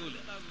ഉണ്ടാകൂല.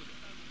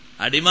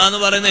 അടിമ എന്ന്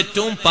പറയുന്ന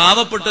ഏറ്റവും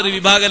പാവപ്പെട്ട ഒരു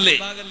വിഭാഗല്ലേ.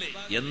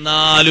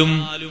 എന്നാലും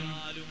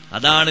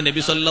അതാണ്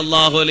നബി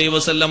സല്ലല്ലാഹു അലൈഹി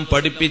വസല്ലം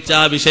പഠിപ്പിച്ച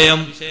ആ വിഷയം.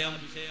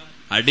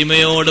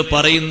 അടിമയോട്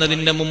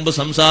പറയുന്നതിന്റെ മുമ്പ്,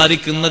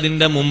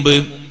 സംസാരിക്കുന്നതിന്റെ മുമ്പ്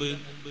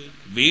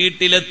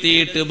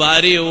വീട്ടിലെത്തിയിട്ട്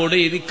ഭാര്യയോട്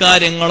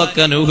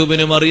ഇക്കാര്യങ്ങളൊക്കെ നൂഹ്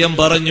ഇബ്നു മറിയം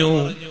പറഞ്ഞു.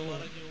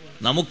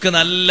 നമുക്ക്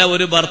നല്ല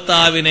ഒരു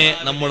ഭർത്താവിനെ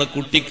നമ്മുടെ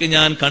കുട്ടിക്ക്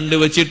ഞാൻ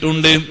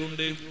കണ്ടുവച്ചിട്ടുണ്ട്.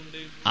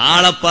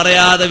 ആളെ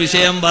പറയാതെ,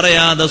 വിഷയം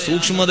പറയാതെ,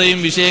 സൂക്ഷ്മതയും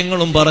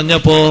വിഷയങ്ങളും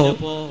പറഞ്ഞപ്പോ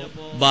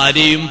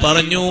ഭാര്യയും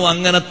പറഞ്ഞു,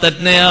 അങ്ങനെ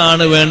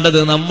തന്നെയാണ് വേണ്ടത്,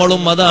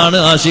 നമ്മളും അതാണ്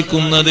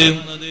ആശിക്കുന്നത്.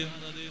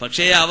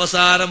 പക്ഷേ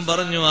അവസാനം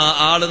പറഞ്ഞു, ആ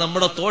ആള്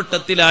നമ്മുടെ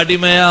തോട്ടത്തിൽ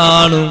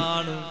അടിമയാണ്.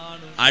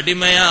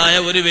 അടിമയായ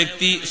ഒരു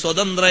വ്യക്തി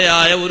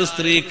സ്വതന്ത്രയായ ഒരു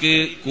സ്ത്രീക്ക്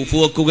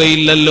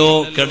കുഫുവെക്കുകയില്ലല്ലോ,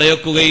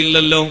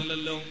 കിടയൊക്കുകയില്ലല്ലോ.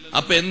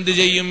 അപ്പൊ എന്തു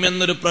ചെയ്യും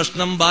എന്നൊരു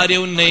പ്രശ്നം ഭാര്യ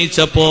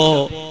ഉന്നയിച്ചപ്പോ,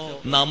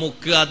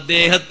 നമുക്ക്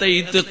അദ്ദേഹത്തെ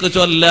ഇത്ക്ക്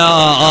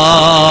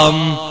ചൊല്ലാം,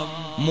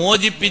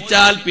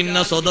 മോചിപ്പിച്ചാൽ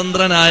പിന്നെ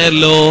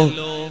സ്വതന്ത്രനായല്ലോ.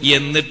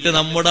 എന്നിട്ട്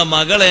നമ്മുടെ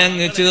മകളെ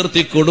അങ്ങ്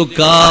ചേർത്തി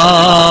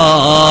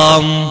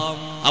കൊടുക്കാം.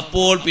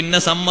 അപ്പോൾ പിന്നെ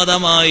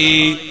സമ്മതമായി.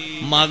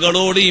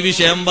 മകളോട് ഈ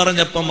വിഷയം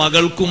പറഞ്ഞപ്പോ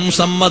മകൾക്കും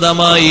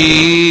സമ്മതമായി.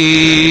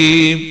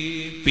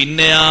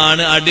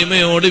 പിന്നെയാണ്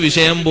അടിമയോട്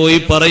വിഷയം പോയി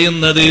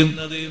പറയുന്നത്.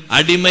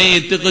 അടിമയെ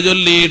ഇത്ത്ഖ്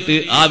ചൊല്ലിയിട്ട്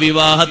ആ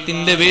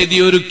വിവാഹത്തിന്റെ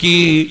വേദിയൊരുക്കി.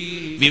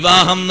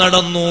 വിവാഹം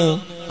നടന്നു.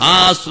 ആ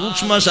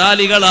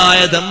സൂക്ഷ്മശാലികളായ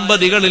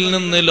ദമ്പതികളിൽ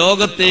നിന്ന്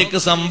ലോകത്തേക്ക്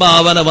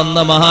സംഭാവന വന്ന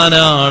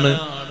മഹാനാണ്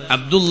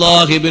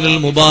അബ്ദുല്ലാഹി ഇബ്നുൽ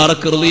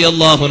മുബാറക്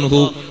റളിയല്ലാഹു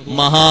അൻഹു.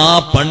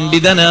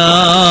 മഹാപണ്ഡിതനാണ്.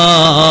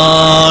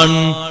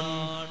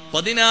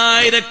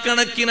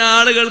 10,000-കണക്കിന്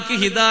ആളുകൾക്ക്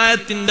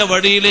ഹിദായത്തിന്റെ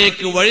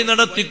വഴിയിലേക്ക് വഴി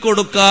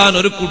നടത്തിക്കൊടുക്കാൻ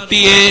ഒരു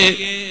കുട്ടിയെ,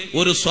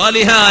 ഒരു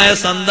സ്വാലിഹായ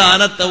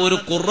സന്താനത്തെ, ഒരു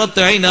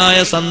ഖുർറത്ത് ഐനായ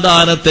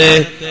സന്താനത്തെ,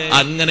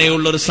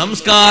 അങ്ങനെയുള്ള ഒരു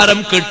സംസ്കാരം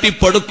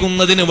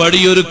കെട്ടിപ്പടുക്കുന്നതിന്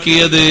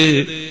വഴിയൊരുക്കിയത്.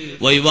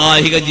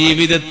 വൈവാഹിക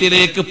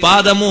ജീവിതത്തിലേക്ക്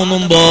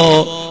പാദമൂന്നുമ്പോ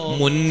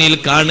മുന്നിൽ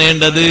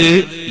കാണേണ്ടത്,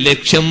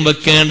 ലക്ഷ്യം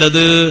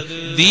വെക്കേണ്ടത്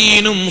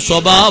ദീനും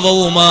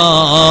സ്വഭാവവുമാണ്.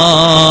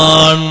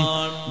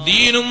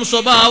 ദീനും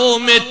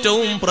സ്വഭാവവും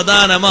ഏറ്റവും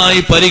പ്രധാനമായി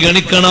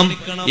പരിഗണിക്കണം.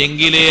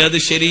 എങ്കിലേ അത്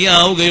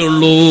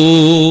ശരിയാവുകയുള്ളൂ,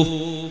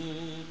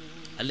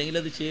 അല്ലെങ്കിൽ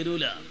അത്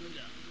ചേരൂല.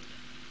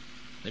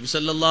 നബി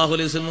സല്ലല്ലാഹു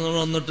അലൈഹി വസല്ലം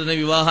വന്നിട്ട്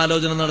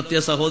വിവാഹാലോചന നടത്തിയ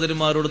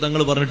സഹോദരിമാരോട്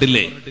തങ്ങൾ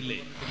പറഞ്ഞിട്ടില്ലേ?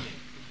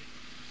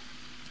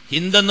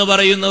 ഹിന്ദെന്ന്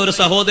പറയുന്ന ഒരു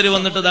സഹോദരി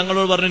വന്നിട്ട്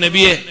തങ്ങളോട് പറഞ്ഞു,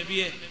 നബിയെ,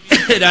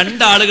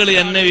 2 ആളുകൾ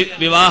എന്നെ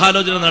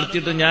വിവാഹാലോചന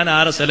നടത്തിയിട്ട് ഞാൻ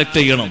ആരെ സെലക്ട്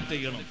ചെയ്യണം?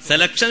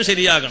 സെലക്ഷൻ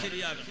ശരിയാകണം.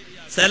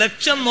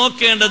 സെലക്ഷൻ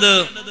നോക്കേണ്ടത്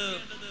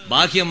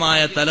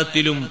ബാഹ്യമായ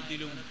തലത്തിലും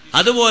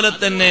അതുപോലെ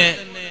തന്നെ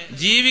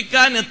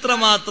ജീവിക്കാൻ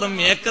എത്രമാത്രം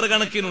ഏക്കർ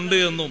കണക്കിനുണ്ട്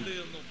എന്നും,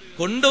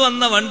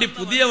 കൊണ്ടുവന്ന വണ്ടി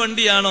പുതിയ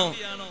വണ്ടിയാണോ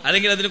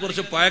അല്ലെങ്കിൽ അതിന്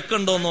കുറച്ച്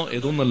പഴക്കമുണ്ടോന്നോ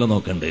ഇതൊന്നല്ല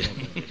നോക്കണ്ടേ.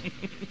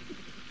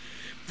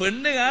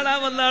 പെണ്ണ് കാണാൻ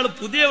വന്ന ആള്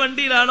പുതിയ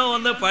വണ്ടിയിലാണോ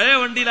വന്ന് പഴയ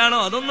വണ്ടിയിലാണോ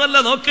അതൊന്നുമല്ല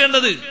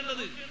നോക്കേണ്ടത്.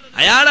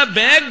 അയാളെ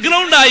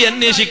ബാക്ക്ഗ്രൗണ്ടായി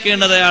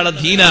അന്വേഷിക്കേണ്ടത് അയാളെ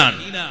ദീനാണ്.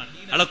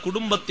 അയാളെ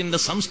കുടുംബത്തിന്റെ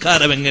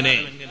സംസ്കാരം എങ്ങനെ,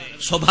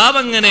 സ്വഭാവം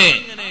എങ്ങനെ,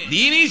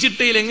 ദീനീ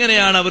ചിട്ടയിൽ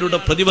എങ്ങനെയാണ് അവരുടെ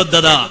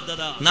പ്രതിബദ്ധത,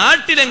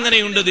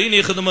 നാട്ടിലെങ്ങനെയുണ്ട് ദീനീ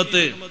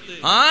ഖിദ്മത്ത്.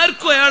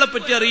 ആർക്കും അയാളെ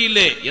പറ്റി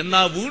അറിയില്ലേ,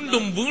 എന്നാ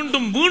വീണ്ടും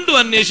വീണ്ടും വീണ്ടും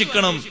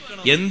അന്വേഷിക്കണം.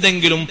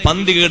 എന്തെങ്കിലും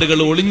പന്തികേടുകൾ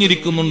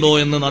ഒളിഞ്ഞിരിക്കുന്നുണ്ടോ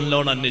എന്ന്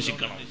നല്ലോണം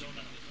അന്വേഷിക്കണം.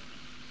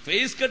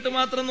 ഫേസ് കട്ട്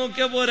മാത്രം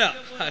നോക്കിയാ പോരാ.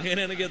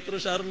 അങ്ങനെയാണെങ്കിൽ എത്ര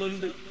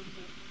ഷാറുകളുണ്ട്.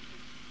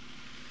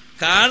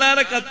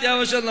 കാണാനൊക്കെ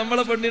അത്യാവശ്യം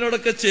നമ്മളെ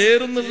പെണ്ണിനോടൊക്കെ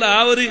ചേരുന്നുള്ള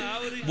ആ ഒരു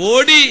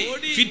ബോഡി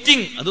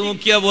ഫിറ്റിംഗ് അത്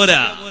നോക്കിയാ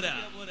പോരാ.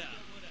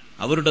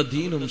 അവരുടെ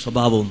ദീനും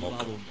സ്വഭാവവും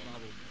നോക്കും.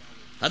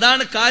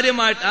 അതാണ്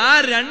കാര്യമായിട്ട്. ആ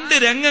 2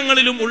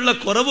 രംഗങ്ങളിലും ഉള്ള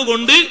കുറവ്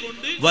കൊണ്ട്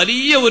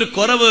വലിയ ഒരു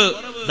കുറവ്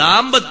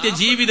ദാമ്പത്യ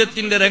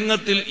ജീവിതത്തിന്റെ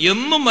രംഗത്തിൽ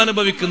എന്നും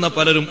അനുഭവിക്കുന്ന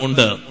പലരും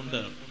ഉണ്ട്.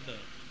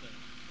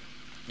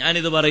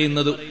 ഞാനിത്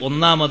പറയുന്നത്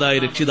ഒന്നാമതായി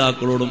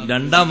രക്ഷിതാക്കളോടും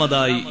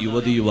രണ്ടാമതായി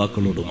യുവതി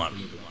യുവാക്കളോടുമാണ്.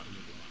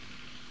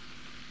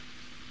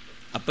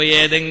 അപ്പൊ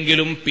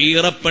ഏതെങ്കിലും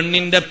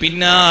പീറപ്പെണ്ണിന്റെ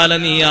പിന്നാലെ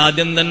നീ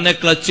ആദ്യം തന്നെ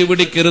ക്ലച്ച്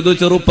പിടിക്കരുത്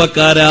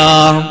ചെറുപ്പക്കാരാ.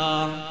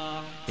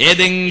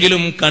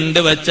 ഏതെങ്കിലും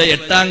കണ്ടുവച്ച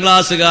 8ാം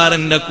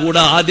ക്ലാസ്സുകാരന്റെ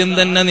കൂടെ ആദ്യം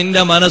തന്നെ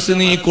നിന്റെ മനസ്സ്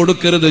നീ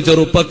കൊടുക്കരുത്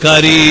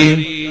ചെറുപ്പക്കാരി.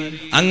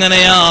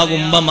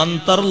 അങ്ങനെയാകുമ്പോ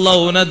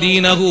മന്തർലൗന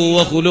ദീനഹു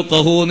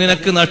വഖുലുഖഹു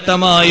നിനക്ക്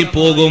നഷ്ടമായി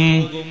പോകും.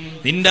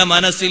 നിന്റെ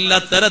മനസ്സിൽ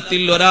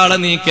അത്തരത്തിൽ ഒരാളെ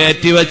നീ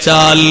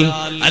കയറ്റിവെച്ചാൽ,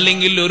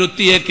 അല്ലെങ്കിൽ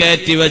ഒരുത്തിയെ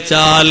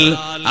കയറ്റിവെച്ചാൽ,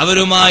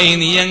 അവരുമായി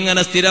നീ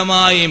എങ്ങനെ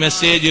സ്ഥിരമായി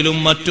മെസ്സേജിലും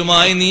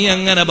മറ്റുമായി നീ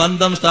എങ്ങനെ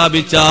ബന്ധം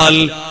സ്ഥാപിച്ചാൽ,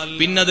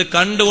 പിന്നത്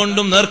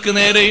കണ്ടുകൊണ്ടും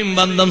നേർക്കുനേരെയും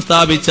ബന്ധം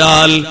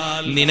സ്ഥാപിച്ചാൽ,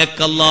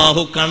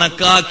 നിനക്കല്ലാഹു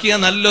കണക്കാക്കിയ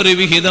നല്ലൊരു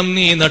വിഹിതം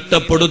നീ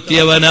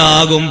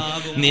നഷ്ടപ്പെടുത്തിയവനാകും.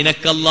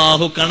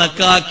 നിനക്കല്ലാഹു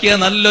കണക്കാക്കിയ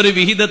നല്ലൊരു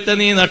വിഹിതത്തെ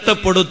നീ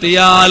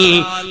നഷ്ടപ്പെടുത്തിയാൽ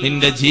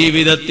നിന്റെ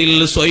ജീവിതത്തിൽ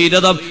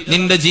സ്വൈരത,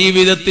 നിന്റെ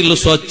ജീവിതത്തിൽ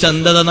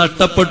സ്വച്ഛന്തത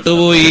നഷ്ടപ്പെട്ടുപോയി.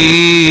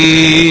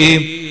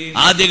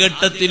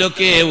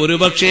 ആദ്യഘട്ടത്തിലൊക്കെ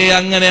ഒരുപക്ഷെ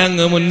അങ്ങനെ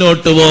അങ്ങ്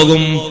മുന്നോട്ടു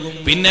പോകും.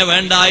 പിന്നെ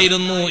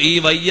വേണ്ടായിരുന്നു ഈ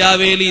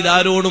വയ്യാവേലി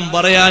ഇതാരോടും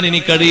പറയാൻ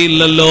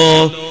എനിക്കറിയില്ലല്ലോ.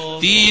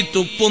 തീ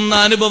തുപ്പുന്ന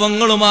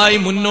അനുഭവങ്ങളുമായി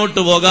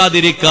മുന്നോട്ടു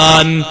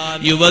പോകാതിരിക്കാൻ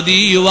യുവതീ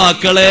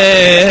യുവാക്കളെ,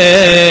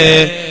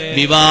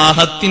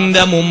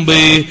 വിവാഹത്തിന്റെ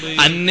മുമ്പ്,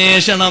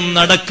 അന്വേഷണം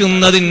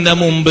നടക്കുന്നതിന്റെ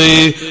മുമ്പ്,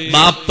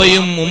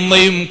 ബാപ്പയും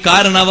ഉമ്മയും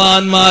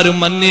കാരണവാന്മാരും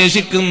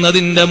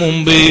അന്വേഷിക്കുന്നതിന്റെ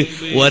മുമ്പ്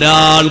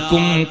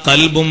ഒരാൾക്കും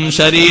കൽബും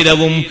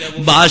ശരീരവും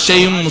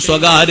ഭാഷയും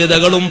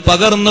സ്വകാര്യതകളും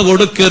പകർന്നു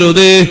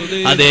കൊടുക്കരുത്.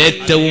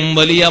 അതേറ്റവും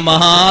വലിയ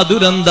മഹാദുരന്തമാണ്.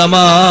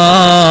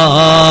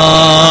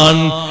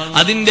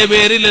 അതിന്റെ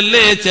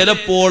പേരിലല്ലേ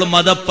ചിലപ്പോൾ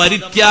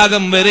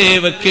മതപരിത്യാഗം വരെ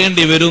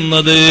വെക്കേണ്ടി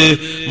വരുന്നത്.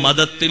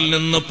 മതത്തിൽ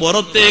നിന്ന്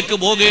പുറത്തേക്ക്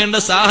പോകേണ്ട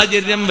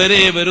സാഹചര്യം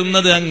വരെ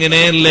വരുന്നത്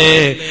അങ്ങനെയല്ലേ.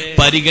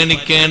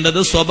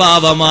 പരിഗണിക്കേണ്ടത്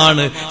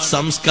സ്വഭാവമാണ്,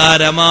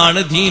 സംസ്കാരമാണ്,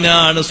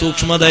 ദീനാണ്,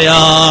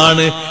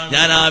 സൂക്ഷ്മതയാണ്.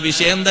 ഞാൻ ആ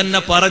വിഷയം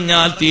തന്നെ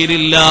പറഞ്ഞാൽ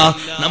തീരില്ല.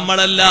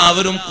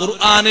 നമ്മളെല്ലാവരും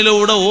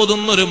ഖുർആനിലൂടെ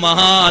ഓതുന്നൊരു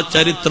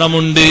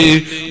മഹാചരിത്രമുണ്ട്.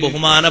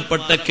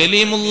 ബഹുമാനപ്പെട്ട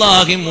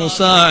കലീമുല്ലാഹി മൂസ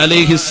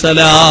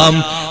അലൈഹിസ്സലാം.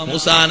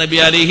 മൂസാ നബി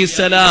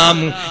അലൈഹിസ്സലാം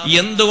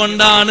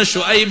എന്തുകൊണ്ടാണ്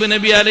ശുഐബ്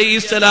നബി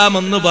അലൈഹിസ്സലാം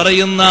എന്ന്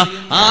പറയുന്ന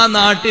ആ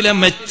നാട്ടിലെ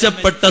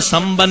മെച്ചപ്പെട്ട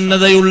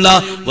സമ്പന്നതയുള്ള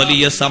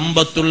വലിയ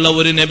സമ്പത്തുള്ള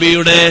ഒരു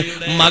നബിയുടെ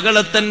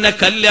മകളെ തന്നെ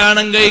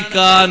കല്യാണം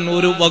കഴിക്കാൻ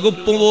ഒരു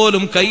വകുപ്പ്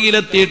പോലും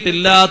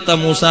കയ്യിലെത്തിയിട്ടില്ലാത്ത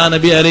മൂസാ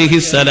നബി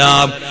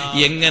അലൈഹിസ്സലാം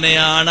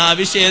എങ്ങനെയാണ് ആ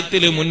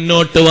വിഷയത്തിൽ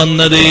മുന്നോട്ട്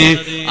വന്നത്?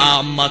 ആ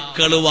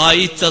മക്കള്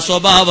വായിച്ച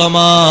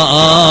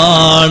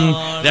സ്വഭാവമാണ്.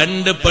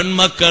 രണ്ട്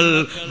പെൺമക്കൾ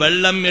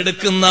വെള്ളം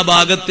എടുക്കുന്ന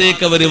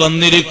ഭാഗത്തേക്ക് അവർ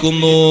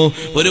വന്നിരിക്കുന്നു.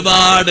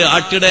 ഒരുപാട്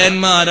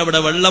ആട്ടിടയന്മാർ അവിടെ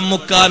വെള്ളം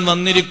മുക്കാൻ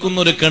വന്നിരിക്കുന്ന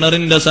ഒരു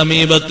കിണറിന്റെ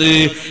സമീപത്ത്.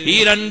 ഈ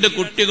രണ്ട്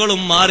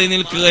കുട്ടികളും മാറി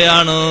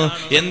നിൽക്കുകയാണ്.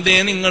 എന്തേ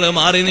നിങ്ങൾ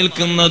മാറി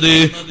നിൽക്കുന്നത്?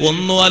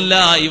 ഒന്നുമല്ല,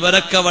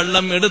 ഇവരൊക്കെ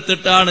വെള്ളം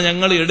എടുത്തിട്ടാണ്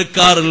ഞങ്ങൾ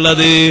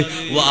എടുക്കാറുള്ളത്.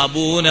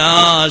 വഅബൂനാ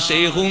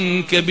ശൈഖുൻ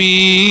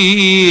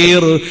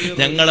കബീർ,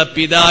 ഞങ്ങളെ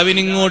പിതാവിന്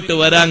ഇങ്ങോട്ട്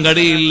വരാൻ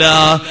കഴിയില്ല,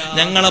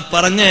 ഞങ്ങളെ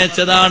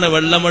പറഞ്ഞയച്ചതാണ്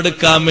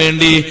വെള്ളമെടുക്കാൻ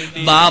വേണ്ടി.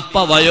 ബാപ്പ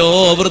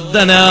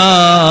വയോവൃദ്ധനാണ്.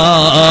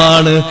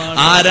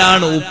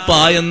 ആരാണ് ഉപ്പ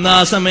എന്ന ആ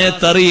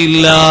സമയത്ത്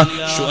അറിയില്ല.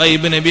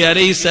 ശുഐബ് നബി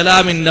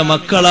അലൈഹിസ്സലാമിന്റെ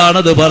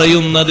മക്കളാണത്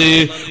പറയുന്നത്.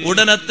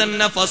 ഉടനെ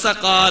തന്നെ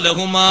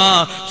ഫസഖാലഹുമാ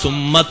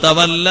സുമ്മ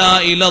തവല്ലാ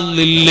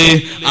ഇലല്ലില്,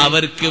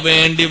 അവർക്ക്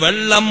വേണ്ടി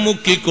വെള്ളം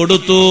മുക്കി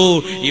കൊടുത്തു.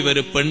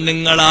 ഇവര്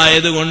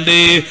പെണ്ണുങ്ങളായതുകൊണ്ട്,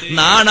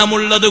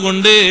 നാണമുള്ളത്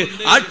കൊണ്ട്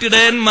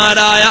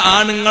ആട്ടിടയന്മാരായ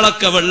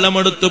ആണുങ്ങളൊക്കെ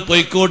വെള്ളമെടുത്ത്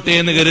പൊയ്ക്കോട്ടെ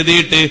എന്ന്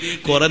കരുതിയിട്ട്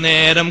കുറെ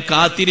നേരം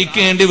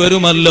കാത്തിരിക്കേണ്ടി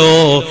വരുമല്ലോ.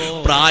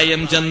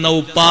 പ്രായം ചെന്ന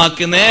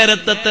ഉപ്പാക്ക്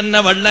നേരത്തെ തന്നെ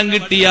വെള്ളം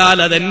കിട്ടിയാൽ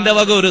അതെന്റെ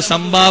വക ഒരു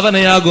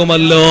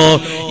സംഭാവനയാകുമല്ലോ.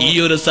 ഈ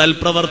ഒരു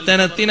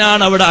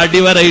സൽപ്രവർത്തനത്തിനാണ് അവിടെ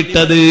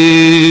അടിവരയിട്ടത്.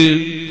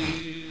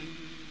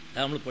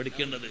 നമ്മൾ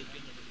പഠിക്കേണ്ടത്.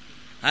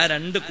 ആ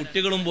രണ്ട്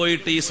കുട്ടികളും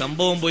പോയിട്ട് ഈ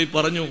സംഭവം പോയി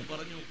പറഞ്ഞു.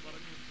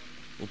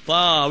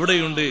 ഉപ്പാ,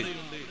 അവിടെയുണ്ട്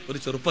ഒരു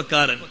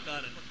ചെറുപ്പക്കാരൻ.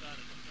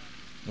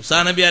 മൂസാ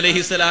നബി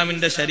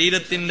അലൈഹിസ്സലാമിന്റെ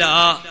ശരീരത്തിന്റെ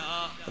ആ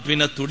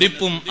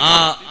തുടിപ്പും ആ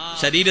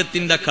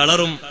ശരീരത്തിന്റെ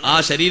കളറും ആ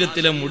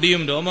ശരീരത്തിലെ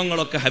മുടിയും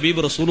രോമങ്ങളൊക്കെ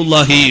ഹബീബ്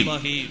റസൂലുള്ളാഹി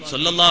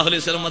സ്വല്ലല്ലാഹു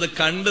അലൈഹി വസല്ലം അത്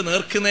കണ്ട്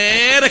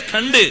നേരെ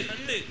കണ്ട്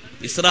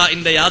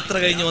ഇസ്രാഇന്റെ യാത്ര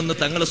കഴിഞ്ഞ് വന്ന്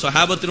തങ്ങൾ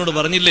സ്വഹാബത്തിനോട്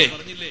പറഞ്ഞില്ലേ,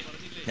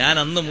 ഞാൻ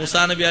അന്ന്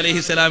മൂസാ നബി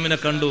അലൈഹിസ്സലാമിനെ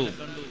കണ്ടു.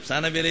 മൂസാ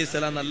നബി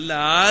അലൈഹിസ്സലാം നല്ല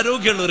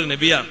ആരോഗ്യമുള്ള ഒരു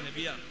നബിയാണ്.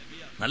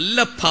 നല്ല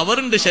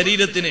പവറുണ്ട്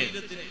ശരീരത്തിന്,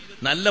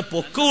 നല്ല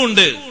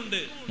പൊക്കമുണ്ട്.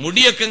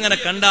 മുടിയൊക്കെ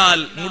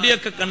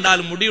കണ്ടാൽ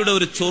മുടിയുടെ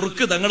ഒരു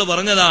ചൊറുക്ക് തങ്ങൾ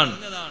പറഞ്ഞതാണ്.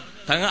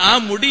 ആ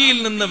മുടിയിൽ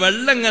നിന്ന്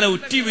വെള്ളം ഇങ്ങനെ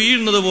ഉറ്റി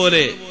വീഴുന്നത്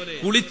പോലെ,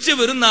 കുളിച്ചു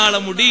വരുന്ന ആളെ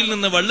മുടിയിൽ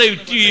നിന്ന് വെള്ളം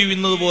ഉറ്റി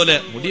വീഴുന്നത് പോലെ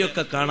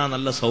മുടിയൊക്കെ കാണാൻ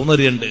നല്ല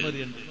സൗന്ദര്യമുണ്ട്.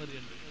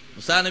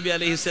 മൂസാ നബി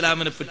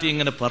അലൈഹിസ്സലാമിനെ പറ്റി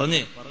ഇങ്ങനെ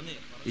പറഞ്ഞ്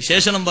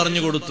വിശേഷണം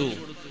പറഞ്ഞു കൊടുത്തു.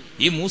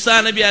 ഈ മൂസാ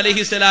നബി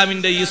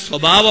അലൈഹിസ്സലാമിന്റെ ഈ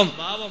സ്വഭാവം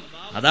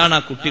അതാണ് ആ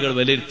കുട്ടികൾ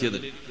വിലയിരുത്തിയത്.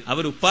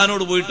 അവർ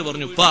ഉപ്പാനോട് പോയിട്ട്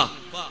പറഞ്ഞു, ഉപ്പാ,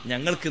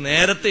 ഞങ്ങൾക്ക്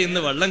നേരത്തെ ഇന്ന്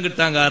വെള്ളം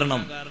കിട്ടാൻ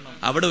കാരണം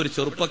അവിടെ ഒരു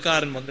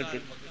ചെറുപ്പക്കാരൻ വന്നിട്ട്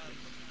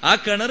ആ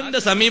കിണറിന്റെ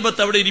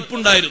സമീപത്ത് അവിടെ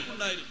ഇരിപ്പുണ്ടായിരുന്നു.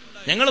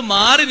 ഞങ്ങൾ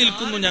മാറി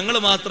നിൽക്കുന്നു, ഞങ്ങൾ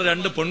മാത്രം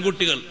രണ്ട്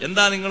പെൺകുട്ടികൾ.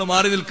 എന്താ നിങ്ങൾ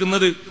മാറി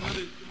നിൽക്കുന്നത്?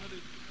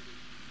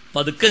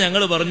 പതുക്കെ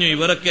ഞങ്ങൾ പറഞ്ഞു,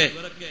 ഇവരൊക്കെ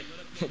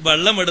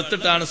വെള്ളം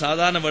എടുത്തിട്ടാണ്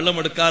സാധാരണ വെള്ളം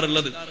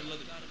എടുക്കാറുള്ളത്.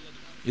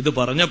 ഇത്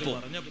പറഞ്ഞപ്പോ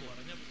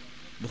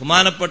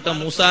ബഹുമാനപ്പെട്ട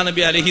മൂസാ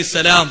നബി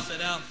അലൈഹിസ്സലാം,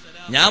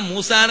 ഞാൻ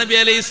മൂസാ നബി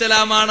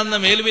അലൈഹിസ്സലാമാണെന്ന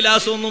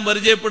മേൽവിലാസമൊന്നും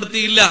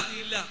പരിചയപ്പെടുത്തിയില്ല.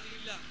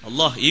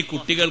 അല്ലാഹ്, ഈ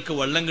കുട്ടികൾക്ക്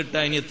വെള്ളം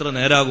കിട്ടാൻ ഇനി എത്ര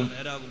നേരാകും?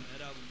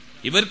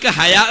 ഇവർക്ക്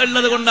ഹയാ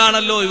ഉള്ളത്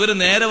കൊണ്ടാണല്ലോ ഇവര്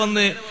നേരെ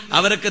വന്ന്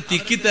അവരൊക്കെ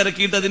തിക്കി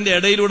തിരക്കിയിട്ട് അതിന്റെ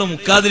ഇടയിലൂടെ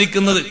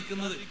മുക്കാതിരിക്കുന്നത്.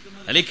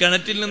 അല്ലെങ്കിൽ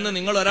കിണറ്റിൽ നിന്ന്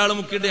നിങ്ങൾ ഒരാൾ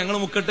മുക്കിയിട്ട് ഞങ്ങൾ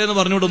മുക്കട്ടെ എന്ന്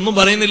പറഞ്ഞുകൊണ്ട് ഒന്നും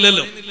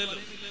പറയുന്നില്ലല്ലോ.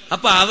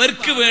 അപ്പൊ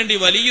അവർക്ക് വേണ്ടി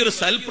വലിയൊരു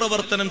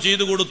സൽപ്രവർത്തനം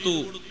ചെയ്തു കൊടുത്തു.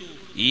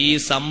 ഈ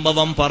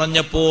സംഭവം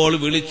പറഞ്ഞപ്പോൾ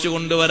വിളിച്ചു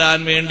കൊണ്ടുവരാൻ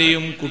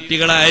വേണ്ടിയും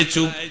കുട്ടികളെ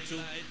അയച്ചു.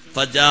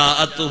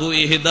 ഫജാഅതുഹു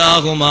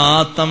ഇഹ്ദാഹുമാ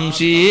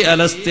തംശി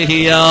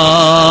അലസ്തിഹിയാ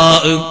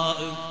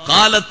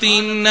قالت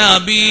إن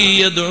أبي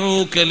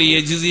يدعوك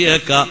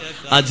ليجزيك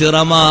أجر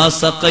ما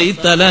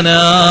سقيت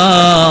لنا.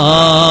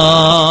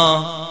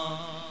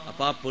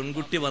 അപ്പൊ ആ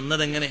പെൺകുട്ടി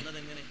വന്നതെങ്ങനെ?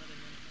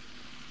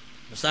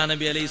 മൂസാ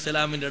നബി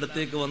അലൈഹിസ്സലാമിന്റെ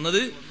അടുത്തേക്ക്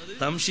വന്നത്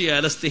തംശി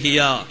അലസ്തിഹിയ.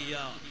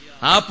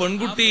 ആ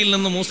പെൺകുട്ടിയിൽ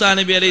നിന്ന് മൂസാ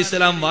നബി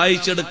അലൈഹിസ്സലാം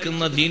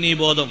വായിച്ചെടുക്കുന്ന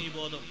ദീനീബോധം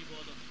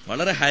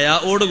വളരെ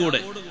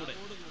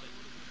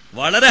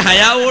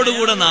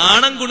ഹയാവോടുകൂടെ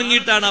നാണം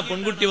കുണുങ്ങിയിട്ടാണ് ആ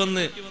പെൺകുട്ടി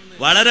വന്ന്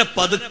വളരെ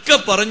പതുക്കെ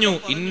പറഞ്ഞു,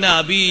 ഇന്ന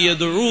അബീ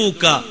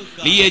യദ്ഊക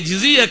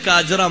ലിയജ്സിയക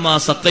അജ്റ മാ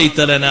സഖൈത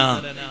ലനാ,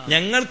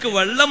 ഞങ്ങൾക്ക്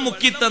വെള്ളം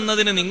മുക്കി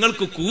തന്നതിന്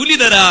നിങ്ങൾക്ക് കൂലി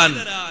തരാൻ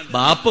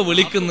ബാപ്പ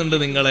വിളിക്കുന്നുണ്ട്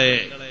നിങ്ങളെ.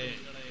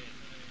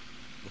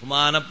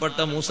 ബഹുമാനപ്പെട്ട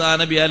മൂസാ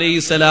നബി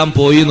അലൈഹിസ്സലാം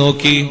പോയി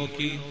നോക്കി.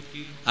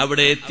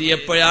 അവിടെ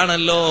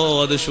എത്തിയപ്പോഴാണല്ലോ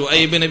അത്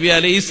ശുഐബ് നബി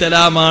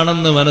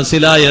അലൈഹിസ്സലാമാണെന്ന്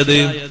മനസ്സിലായത്.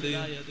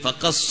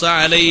 ഫഖസ്സ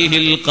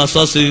അലൈഹിൽ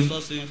ഖസസ്,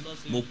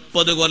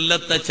 30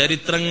 കൊല്ലത്തെ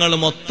ചരിത്രങ്ങൾ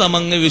മൊത്തം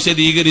അങ്ങ്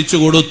വിശദീകരിച്ചു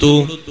കൊടുത്തു.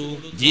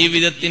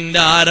 ജീവിതത്തിന്റെ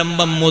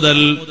ആരംഭം മുതൽ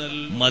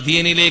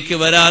മദീനയിലേക്ക്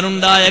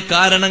വരാനുണ്ടായ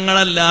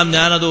കാരണങ്ങളെല്ലാം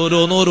ഞാനത്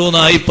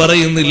ഓരോന്നോരോന്നായി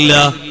പറയുന്നില്ല.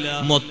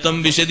 മൊത്തം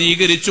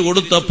വിശദീകരിച്ചു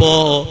കൊടുത്തപ്പോ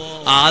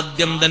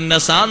ആദ്യം തന്നെ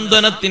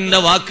സാന്ത്വനത്തിന്റെ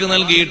വാക്ക്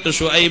നൽകിയിട്ട്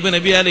ശുഐബ്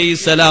നബി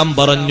അലൈഹിസ്സലാം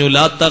പറഞ്ഞു,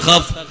 ലാ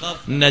തഖഫ്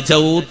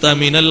നജൗത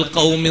മിനൽ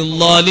ഖൗമിൽ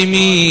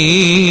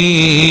ളാലിമീൻ,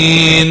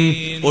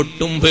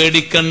 ഒട്ടും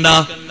പേടിക്കണ്ട,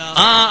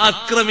 ആ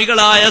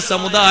അക്രമികളായ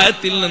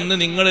സമുദായത്തിൽ നിന്ന്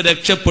നിങ്ങൾ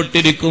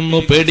രക്ഷപ്പെട്ടിരിക്കുന്നു,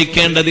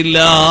 പേടിക്കേണ്ടതില്ല.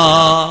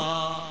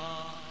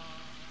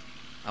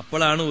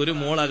 അപ്പോഴാണ് ഒരു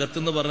മോൾ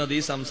അകത്തുനിന്ന് പറഞ്ഞത്,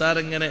 ഈ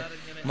സംസാരം ഇങ്ങനെ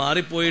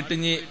മാറിപ്പോയിട്ട്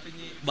ഇനി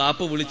ബാപ്പ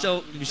വിളിച്ച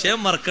വിഷയം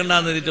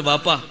മറക്കണ്ടെന്ന് പറഞ്ഞിട്ട്,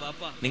 ബാപ്പ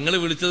നിങ്ങൾ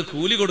വിളിച്ചത്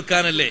കൂലി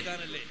കൊടുക്കാനല്ലേ,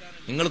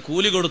 നിങ്ങൾ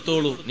കൂലി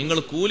കൊടുത്തോളൂ. നിങ്ങൾ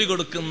കൂലി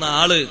കൊടുക്കുന്ന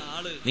ആള്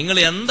നിങ്ങൾ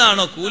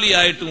എന്താണോ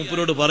കൂലിയായിട്ട്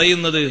മുപ്പരോട്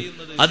പറയുന്നത്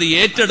അത്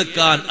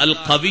ഏറ്റെടുക്കാൻ അൽ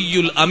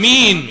ഖവിയുൽ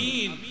അമീൻ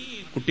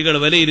കുട്ടികൾ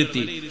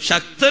വിലയിരുത്തി.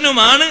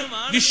 ശക്തനുമാണ്,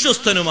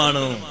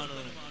 വിശ്വസ്തനുമാണ്.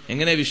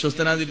 എങ്ങനെ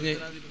വിശ്വസ്തനാ തിരിഞ്ഞ്?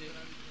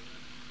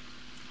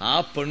 ആ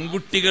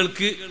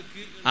പെൺകുട്ടികൾക്ക്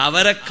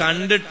അവരെ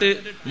കണ്ടിട്ട്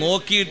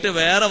നോക്കിയിട്ട്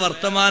വേറെ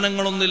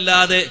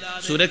വർത്തമാനങ്ങളൊന്നുമില്ലാതെ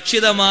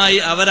സുരക്ഷിതമായി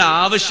അവരെ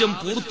ആവശ്യം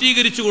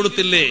പൂർത്തീകരിച്ചു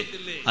കൊടുത്തില്ലേ?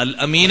 അൽ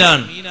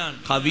അമീനാണ്,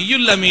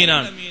 ഖവിയുൽ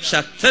അമീനാണ്,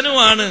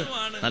 ശക്തനുമാണ്,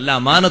 നല്ല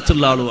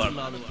അമാനത്തുള്ള ആളുമാണ്.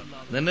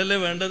 ഇതന്നല്ലേ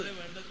വേണ്ടത്.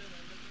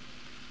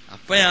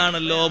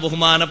 അപ്പോഴാണല്ലോ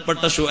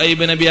ബഹുമാനപ്പെട്ട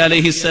ശുഐബ് നബി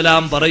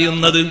അലൈഹിസ്സലാം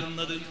പറയുന്നത്,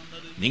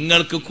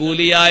 നിങ്ങൾക്ക്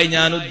കൂലിയായി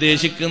ഞാൻ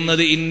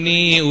ഉദ്ദേശിക്കുന്നത്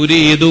ഇന്നി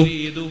ഉരീദു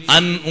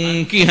അൻ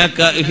ഉൻകിഹക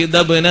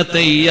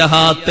ഇഹ്ദബ്നതയ്യ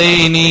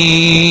ഹാതൈനി,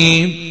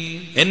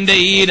 എന്റെ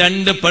ഈ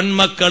രണ്ട്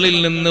പെൺമക്കളിൽ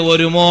നിന്ന്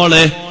ഒരു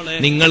മോളെ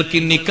നിങ്ങൾക്ക്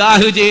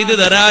നിക്കാഹ് ചെയ്തു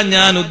തരാൻ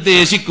ഞാൻ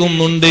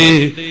ഉദ്ദേശിക്കുന്നുണ്ട്.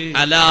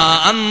 അലാ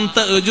അൻത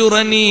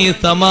ഉജുറനി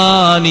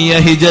സമാനിയ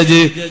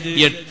ഹിജജ്,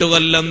 8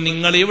 കൊല്ലം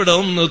നിങ്ങൾ ഇവിടെ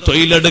ഒന്ന്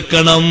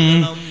തൊഴിലെടുക്കണം.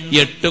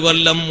 8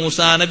 കൊല്ലം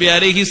മൂസാ നബി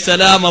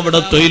അലൈഹിസ്സലാം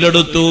അവിടെ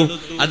തൊഴിലെടുത്തു.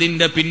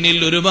 അതിന്റെ പിന്നിൽ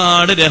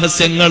ഒരുപാട്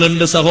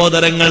രഹസ്യങ്ങളുണ്ട്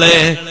സഹോദരങ്ങളെ.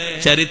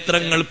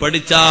 ചരിത്രങ്ങൾ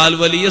പഠിച്ചാൽ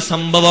വലിയ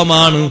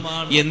സംഭവമാണ്.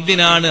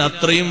 എന്തിനാണ്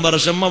അത്രയും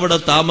വർഷം അവിടെ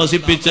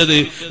താമസിപ്പിച്ചത്?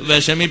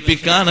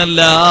 വിഷമിപ്പിക്കാനല്ല.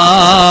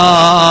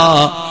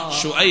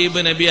 ശുഐബ്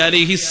നബി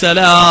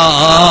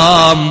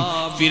അലൈഹിസ്സലാം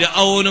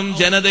ഫിർഔനും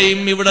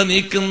ജനതയും ഇവിടെ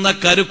നീക്കുന്ന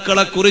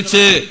കരുക്കളെ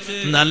കുറിച്ച്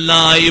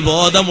നന്നായി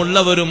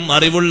ബോധമുള്ളവരും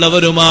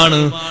അറിവുള്ളവരുമാണ്.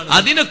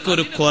 അതിനൊക്കെ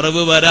ഒരു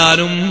കുറവ്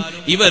വരാനും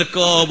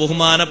ഇവർക്കോ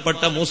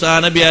ബഹുമാനപ്പെട്ട മൂസാ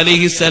നബി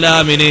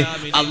അലൈഹിസ്സലാമിന്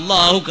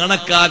അള്ളാഹു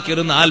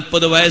കണക്കാക്കിയൊരു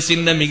 40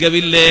 വയസ്സിന്റെ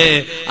മികവില്ലേ?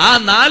 ആ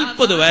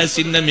 40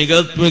 വയസ്സിന്റെ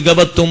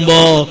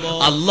മികവെത്തുമ്പോ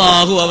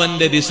അള്ളാഹു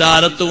അവന്റെ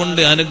റിസാലത്ത്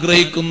കൊണ്ട്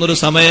അനുഗ്രഹിക്കുന്നൊരു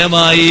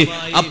സമയമായി.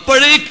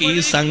 അപ്പോഴേക്ക് ഈ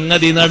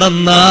സംഗതി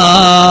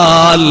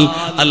നടന്നാൽ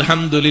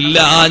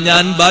അൽഹംദുലില്ലാഹ്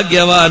ഞാൻ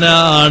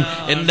ഭാഗ്യവാനാണ്,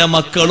 എന്റെ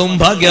മക്കളും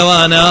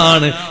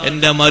ഭാഗ്യവാനാണ്,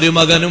 എന്റെ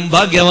മരുമകനും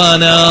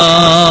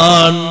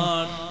ഭാഗ്യവാനാണ്.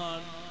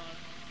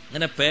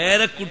 അങ്ങനെ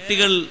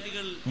പേരക്കുട്ടികൾ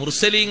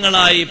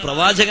മുർസലീങ്ങളായി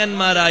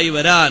പ്രവാചകന്മാരായി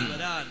വരാൻ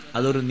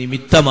അതൊരു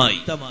നിമിത്തമായി.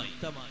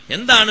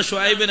 എന്താണ്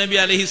ശുഐബ് നബി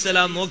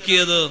അലൈഹിസ്സലാം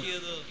നോക്കിയത്?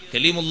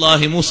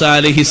 കലീമുല്ലാഹി മൂസ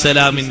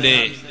അലൈഹിസ്സലാമിന്റെ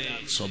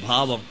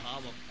സ്വഭാവം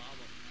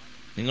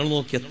നിങ്ങൾ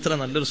നോക്കി, എത്ര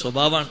നല്ലൊരു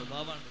സ്വഭാവമാണ്.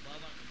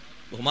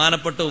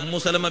 ബഹുമാനപ്പെട്ട ഉമ്മു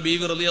സലമ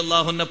ബീവി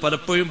റളിയല്ലാഹു അൻഹ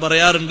പലപ്പോഴും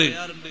പറയാറുണ്ട്,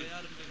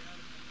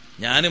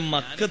 ഞാൻ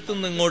മക്കത്ത്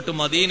നിന്ന് ഇങ്ങോട്ട്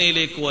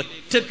മദീനയിലേക്ക്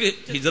ഒറ്റക്ക്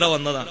ഹിജ്റ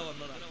വന്നതാണ്.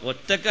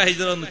 ഒറ്റക്ക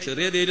ഹിജ്റ വന്ന്,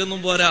 ചെറിയ ധൈര്യമൊന്നും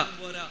പോരാ.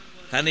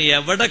 കാരണം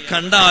എവിടെ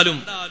കണ്ടാലും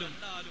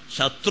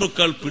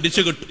ശത്രുക്കൾ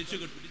പിടിച്ചു കിട്ടും.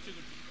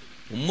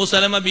 ഉമ്മു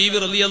സലമ ബീവി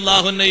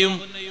റളിയല്ലാഹു അൻഹയും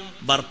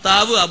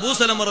ഭർത്താവ് അബൂ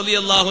സലമ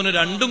റളിയല്ലാഹു അൻഹു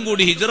രണ്ടും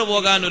കൂടി ഹിജ്റ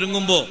പോകാൻ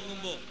ഒരുങ്ങുമ്പോ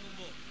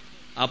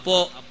അപ്പോ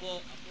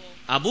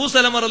അബൂ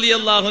സലമ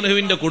റളിയല്ലാഹു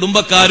അൻഹുവിന്റെ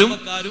കുടുംബക്കാരും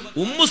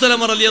ഉമ്മു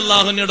സലമ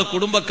റളിയല്ലാഹു അൻഹയുടെ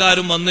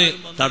കുടുംബക്കാരും വന്ന്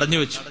തടഞ്ഞു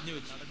വെച്ചു.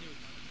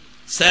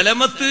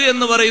 സലമത്ത്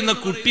എന്ന് പറയുന്ന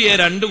കുട്ടിയെ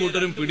രണ്ടു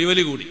കൂട്ടരും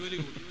പിടിവലി കൂടി.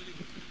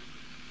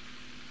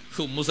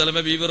 ഉമ്മു സലമ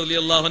ബീവി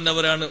റളിയല്ലാഹു അൻഹ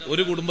അവരാണ്,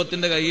 ഒരു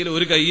കുടുംബത്തിന്റെ കയ്യിൽ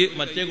ഒരു കൈ,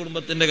 മറ്റേ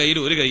കുടുംബത്തിന്റെ കയ്യിൽ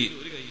ഒരു കൈ.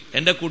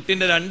 എന്റെ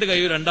കുട്ടിന്റെ 2 കൈ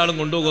രണ്ടാളും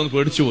കൊണ്ടുപോകുമെന്ന്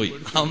പേടിച്ചുപോയി.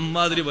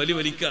 അമ്മാതിരി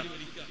വലിക്കാൻ.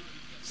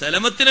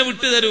 സലമത്തിനെ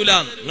വിട്ടു തരൂല,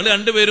 നിങ്ങൾ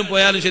രണ്ടുപേരും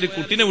പോയാലും ശരി,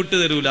 കുട്ടിനെ വിട്ടു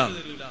തരൂല.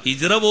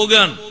 ഹിജ്റ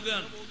പോകാൻ.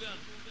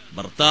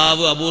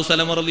 ഭർത്താവ് അബൂ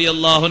സലമ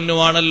റളിയല്ലാഹു അൻഹു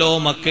ആണല്ലോ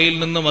മക്കയിൽ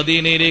നിന്ന്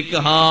മദീനയിലേക്ക്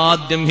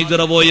ആദ്യം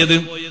ഹിജ്റ പോയത്.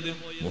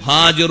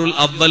 മുഹാജിറുൽ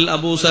അവ്വൽ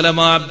അബൂ സലമ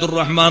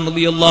അബ്ദുറഹ്മാൻ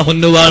റളിയല്ലാഹു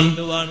അൻഹുവാൻ.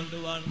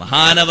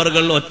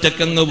 മഹാനവർകൾ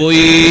ഒറ്റക്കങ്ങ്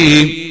പോയി.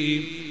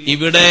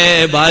 ഇവിടെ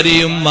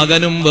ഭാര്യയും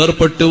മകനും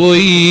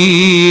വേർപെട്ടുപോയി.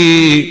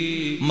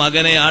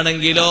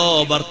 മകനെയാണെങ്കിലോ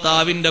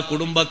ഭർത്താവിന്റെ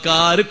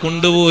കുടുംബക്കാർ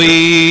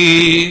കൊണ്ടുപോയി.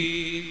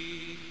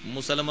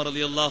 ഉമ്മു സലമ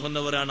റളിയല്ലാഹു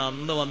അൻഹവരാണ്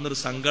അന്ന് വന്നൊരു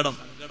സങ്കടം.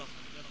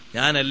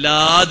 ഞാൻ എല്ലാ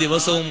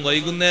ദിവസവും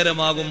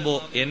വൈകുന്നേരമാകുമ്പോ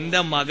എന്റെ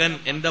മകൻ,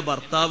 എന്റെ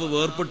ഭർത്താവ്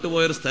വേർപെട്ടു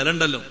പോയൊരു സ്ഥലം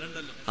ഉണ്ടല്ലോ,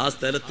 ആ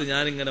സ്ഥലത്ത്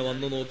ഞാൻ ഇങ്ങനെ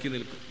വന്നു നോക്കി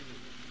നിൽക്കും,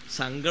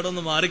 സങ്കടം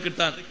ഒന്ന്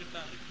മാറിക്കിട്ടാൻ.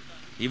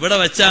 ഇവിടെ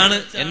വെച്ചാണ്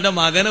എന്റെ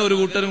മകനെ ഒരു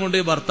കൂട്ടരും കൊണ്ട്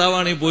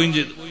ഭർത്താവാണ് ഈ പോയും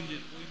ചെയ്തു.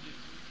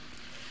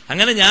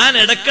 അങ്ങനെ ഞാൻ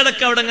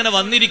ഇടക്കിടക്ക് അവിടെ ഇങ്ങനെ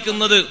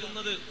വന്നിരിക്കുന്നത്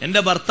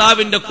എന്റെ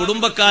ഭർത്താവിന്റെ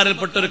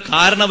കുടുംബക്കാരിൽപ്പെട്ട ഒരു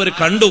കാരണം അവർ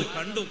കണ്ടു.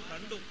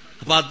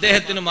 അപ്പൊ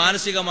അദ്ദേഹത്തിന്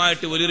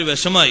മാനസികമായിട്ട് വലിയൊരു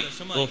വിഷമായി.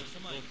 ഓ,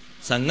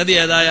 സംഗതി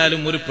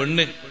ഏതായാലും ഒരു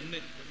പെണ്ണ്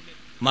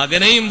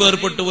മകനെയും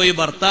വേർപെട്ടു പോയി,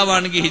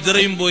 ഭർത്താവാണെങ്കിൽ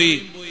ഹിജ്റയും പോയി,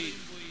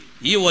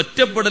 ഈ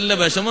ഒറ്റപ്പെടലിന്റെ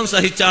വിഷമം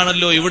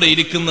സഹിച്ചാണല്ലോ ഇവിടെ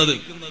ഇരിക്കുന്നത്.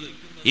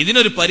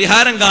 ഇതിനൊരു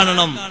പരിഹാരം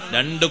കാണണം.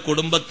 2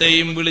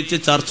 കുടുംബത്തെയും വിളിച്ച്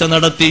ചർച്ച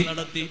നടത്തി.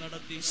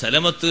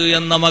 സലമത്ത്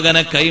എന്ന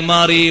മകനെ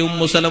കൈമാറി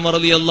ഉമ്മു സലമ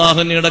റളിയല്ലാഹു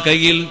അൻഹയുടെ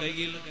കയ്യിൽ.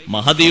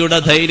 മഹദിയുടെ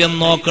ധൈര്യം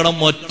നോക്കണം.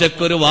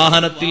 ഒറ്റക്കൊരു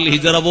വാഹനത്തിൽ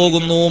ഹിജ്റ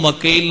പോകുന്നു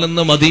മക്കയിൽ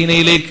നിന്ന്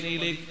മദീനയിലേക്ക്.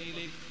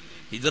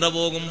 ഹിജ്റ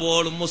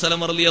പോകുമ്പോൾ ഉമ്മു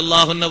സലമ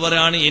റളിയല്ലാഹു അൻഹ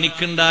പറയാണ്,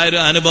 എനിക്കുണ്ടായൊരു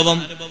അനുഭവം.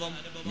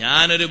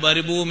 ഞാനൊരു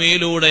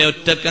മരുഭൂമിയിലൂടെ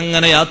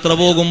ഒറ്റക്കങ്ങനെ യാത്ര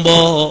പോകുമ്പോ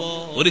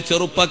ഒരു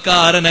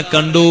ചെറുപ്പക്കാരനെ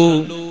കണ്ടു.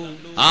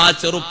 ആ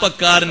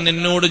ചെറുപ്പക്കാരൻ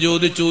എന്നോട്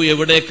ചോദിച്ചു,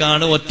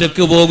 എവിടേക്കാണ്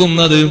ഒറ്റക്ക്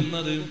പോകുന്നത്?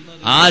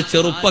 ആ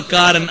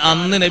ചെറുപ്പക്കാരൻ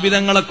അന്ന് നബി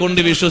തങ്ങളെ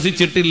കൊണ്ട്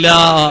വിശ്വസിച്ചിട്ടില്ല.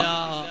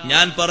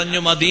 ഞാൻ പറഞ്ഞു,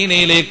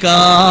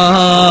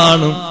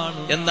 മദീനയിലേക്കാണ്.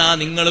 എന്നാ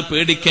നിങ്ങൾ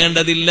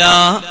പേടിക്കേണ്ടതില്ല,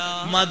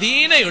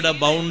 മദീനയുടെ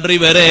ബൗണ്ടറി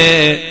വരെ,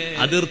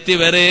 അതിർത്തി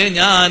വരെ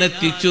ഞാൻ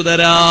എത്തിച്ചു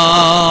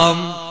തരാം.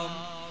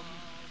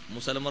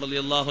 മുസലമ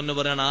റളിയല്ലാഹു അൻഹു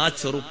പറയാണ്, ആ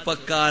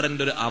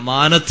ചെറുപ്പക്കാരന്റെ ഒരു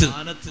അമാനത്ത്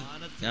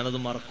ഞാനത്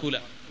മറക്കൂല.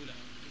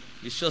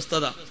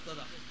 വിശ്വസ്തത.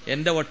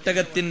 എന്റെ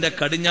ഒട്ടകത്തിന്റെ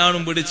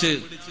കടിഞ്ഞാണും പിടിച്ച്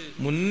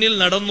മുന്നിൽ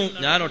നടന്നു.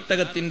 ഞാൻ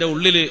ഒട്ടകത്തിന്റെ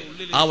ഉള്ളില്,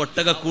 ആ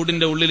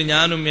ഒട്ടകക്കൂടിന്റെ ഉള്ളിൽ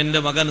ഞാനും എന്റെ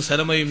മകൻ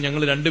സലമയും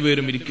ഞങ്ങൾ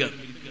രണ്ടുപേരും ഇരിക്കുക.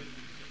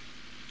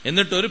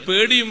 എന്നിട്ട് ഒരു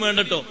പേടിയും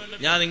വേണ്ടട്ടോ,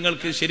 ഞാൻ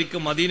നിങ്ങൾക്ക്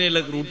ശരിക്കും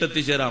മദീനയിലേക്ക് റൂട്ട്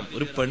എത്തിച്ചേരാം.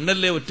 ഒരു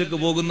പെണ്ണല്ലേ ഒറ്റക്ക്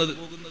പോകുന്നത്.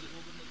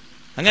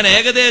 അങ്ങനെ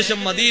ഏകദേശം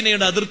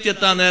മദീനയുടെ അതിർത്തി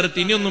എത്താൻ നേരത്തെ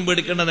ഇനിയൊന്നും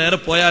പേടിക്കേണ്ട, നേരെ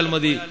പോയാൽ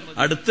മതി,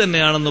 അടുത്ത്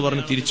തന്നെയാണെന്ന്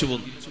പറഞ്ഞ് തിരിച്ചു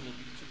പോന്നു.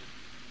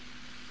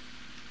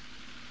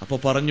 അപ്പൊ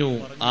പറഞ്ഞു,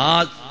 ആ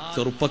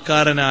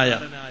ചെറുപ്പക്കാരനായ,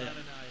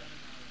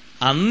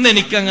 അന്ന്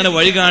എനിക്കങ്ങനെ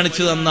വഴി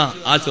കാണിച്ചു തന്ന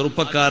ആ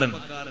ചെറുപ്പക്കാരൻ,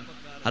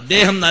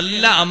 അദ്ദേഹം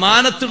നല്ല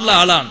അമാനത്തുള്ള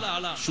ആളാണ്,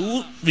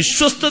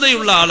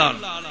 വിശ്വസ്തതയുള്ള ആളാണ്.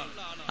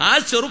 ആ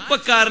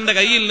ചെറുപ്പക്കാരന്റെ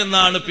കയ്യിൽ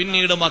നിന്നാണ്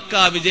പിന്നീട് മക്ക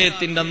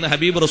വിജയത്തിന്റെ അന്ന്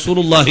ഹബീബ്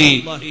റസൂലുള്ളാഹി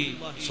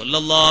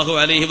സ്വല്ലല്ലാഹു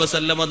അലൈഹി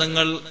വസല്ലമ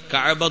തങ്ങൾ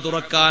കഅബ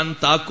തുറക്കാൻ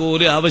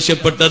താക്കോല്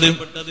ആവശ്യപ്പെട്ടത്.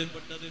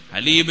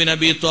 അലി ഇബ്നു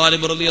അബീ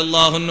ത്വാലിബ്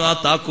റളിയല്ലാഹു അൻഹു ആ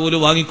താക്കോല്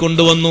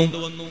വാങ്ങിക്കൊണ്ടുവന്നു.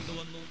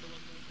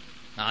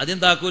 ആദ്യം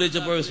താക്കോല്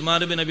വെച്ചപ്പോൾ ഉസ്മാൻ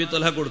ഇബ്നു അബീ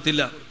ത്വൽഹ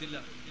കൊടുത്തില്ല.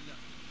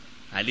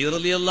 അലി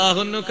റളിയല്ലാഹു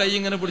അൻഹു കൈ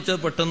ഇങ്ങനെ പിടിച്ചത്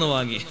പെട്ടെന്ന്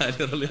വാങ്ങി.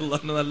 അലി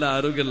റളിയല്ലാഹു അൻഹു നല്ല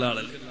ആരോഗ്യമുള്ള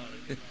ആളല്ലേ,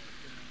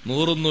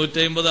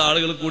 100-150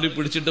 ആളുകൾ കൂടി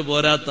പിടിച്ചിട്ട്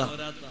പോരാത്ത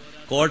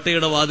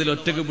കോട്ടയുടെ വാതിൽ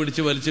ഒറ്റക്ക്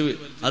പിടിച്ച് വലിച്ച്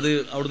അത്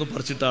അവിടുന്ന്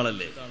പറിച്ചിട്ട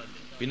ആളല്ലേ.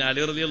 പിന്നെ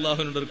അലി റളിയല്ലാഹു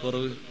അൻഹുവിന്റെ ഒരു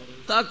കുറവ്,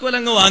 താക്കോൽ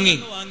അങ്ങ് വാങ്ങി.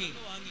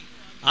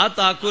 ആ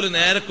താക്കോല്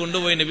നേരെ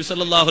കൊണ്ടുപോയി നബി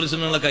സല്ലല്ലാഹു അലൈഹി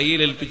വസല്ലമയുടെ കയ്യിൽ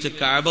ഏൽപ്പിച്ച്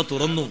കഅബ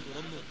തുറന്നു.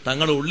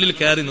 തങ്ങളുടെ ഉള്ളിൽ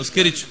കയറി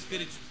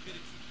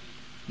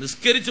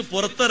നിസ്കരിച്ചു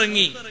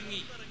പുറത്തിറങ്ങി.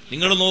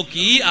 നിങ്ങൾ നോക്കി,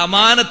 ഈ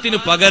അമാനത്തിന്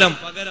പകരം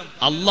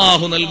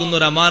അള്ളാഹു നൽകുന്ന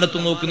ഒരു അമാനത്ത്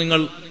നോക്ക്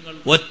നിങ്ങൾ.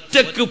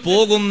 ഒറ്റക്ക്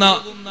പോകുന്ന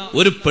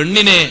ഒരു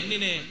പെണ്ണിനെ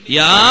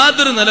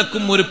യാതൊരു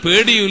നിലക്കും ഒരു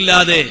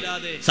പേടിയില്ലാതെ,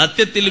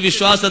 സത്യത്തിൽ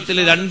വിശ്വാസത്തിൽ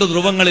 2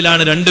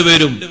 ധ്രുവങ്ങളിലാണ്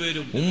രണ്ടുപേരും.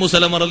 ഉമ്മു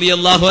സലമ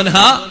റളിയല്ലാഹു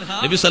അൻഹാ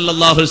നബി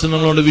സല്ലല്ലാഹു അലൈഹി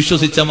വസല്ലമയോട്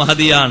വിശ്വസിച്ച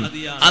മഹദിയാണ്.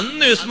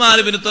 അന്ന് ഉസ്മാൻ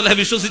ഇബ്നു ത്വൽഹ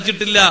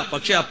വിശ്വസിച്ചിട്ടില്ല.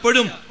 പക്ഷെ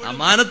അപ്പോഴും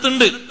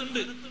അമാനത്തുണ്ട്,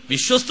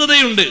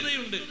 വിശ്വസ്തതയുണ്ട്,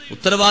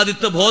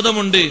 ഉത്തരവാദിത്വ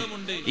ബോധമുണ്ട്.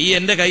 ഈ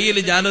എന്റെ കയ്യിൽ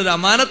ഞാനൊരു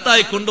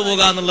അമാനത്തായി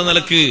കൊണ്ടുപോകാന്നുള്ള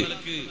നിലക്ക്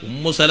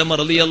ഉമ്മു സലമ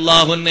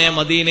റളിയല്ലാഹു അൻഹയെ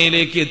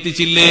മദീനയിലേക്ക്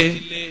എത്തിച്ചില്ലേ.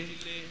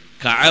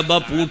 കഅബ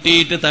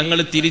പൂട്ടിയിട്ട് തങ്ങൾ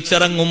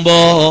തിരിച്ചിറങ്ങുമ്പോ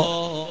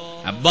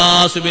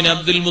അബ്ബാസ് ബിൻ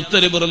അബ്ദുൽ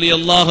മുത്തലിബ്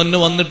റളിയല്ലാഹു അൻഹു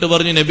വന്നിട്ട്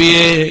പറഞ്ഞു,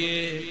 നബിയേ,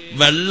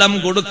 വെള്ളം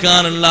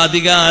കൊടുക്കാനുള്ള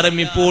അധികാരം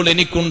ഇപ്പോൾ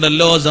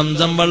എനിക്കുണ്ടല്ലോ,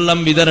 സംസം വെള്ളം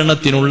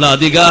വിതരണത്തിനുള്ള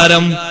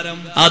അധികാരം.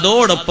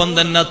 അതോടൊപ്പം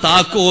തന്നെ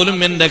താക്കോലും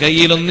എന്റെ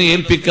കയ്യിലൊന്ന്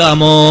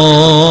ഏൽപ്പിക്കാമോ?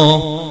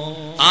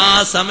 ആ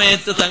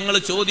സമയത്ത് തങ്ങൾ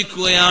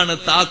ചോദിക്കുകയാണ്,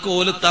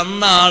 താക്കോല്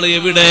തന്ന ആള്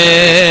എവിടെ?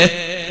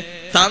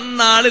 തന്ന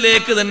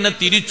ആളിലേക്ക് തന്നെ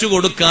തിരിച്ചു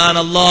കൊടുക്കാൻ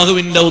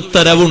അല്ലാഹുവിന്റെ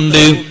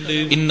ഉത്തരവുണ്ട്.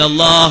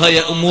 ഇന്നല്ലാഹ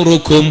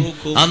യഅ്മുറുക്കും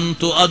അൻ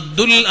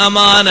തുഅദ്ദുൽ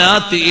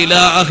അമാനാതി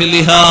ഇലാ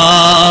അഹ്ലിഹാ.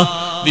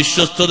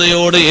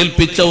 വിശ്വസ്തയോടെ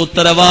ഏൽപ്പിച്ച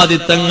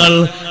ഉത്തരവാദിത്തങ്ങൾ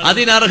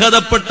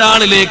അതിനർഹതപ്പെട്ട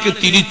ആളിലേക്ക്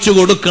തിരിച്ചു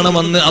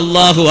കൊടുക്കണമെന്ന്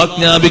അള്ളാഹു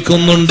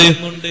ആജ്ഞാപിക്കുന്നുണ്ട്.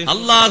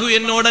 അള്ളാഹു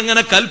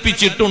എന്നോടങ്ങനെ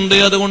കൽപ്പിച്ചിട്ടുണ്ട്.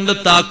 അതുകൊണ്ട്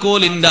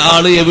താക്കോലിന്റെ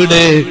ആള്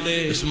എവിടെ?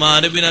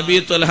 ഉസ്മാൻ ഇബ്നു അബീ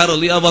ത്വൽഹ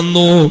റളിയല്ലാഹു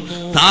വന്നു.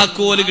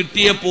 താക്കോല്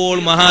കിട്ടിയപ്പോൾ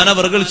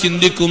മഹാനവർകൾ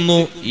ചിന്തിക്കുന്നു,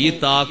 ഈ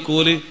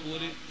താക്കോല്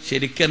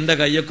ശരിക്കും എന്റെ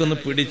കൈയൊക്കെ ഒന്ന്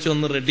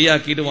പിടിച്ചൊന്ന്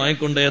റെഡിയാക്കിയിട്ട്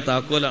വാങ്ങിക്കൊണ്ടേ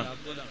താക്കോലാണ്.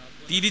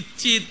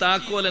 തിരിച്ച് ഈ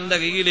താക്കോൽ എന്റെ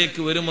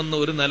കയ്യിലേക്ക് വരുമെന്ന്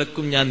ഒരു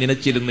നിലക്കും ഞാൻ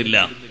നനച്ചിരുന്നില്ല.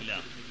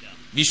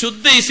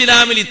 വിശുദ്ധ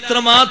ഇസ്ലാമിൽ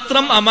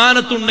ഇത്രമാത്രം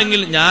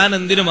അമാനത്തുണ്ടെങ്കിൽ ഞാൻ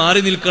എന്തിനു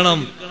മാറി നിൽക്കണം?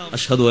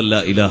 അഷ്ഹദു അല്ലാ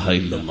ഇലാഹ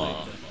ഇല്ലല്ലാഹ്.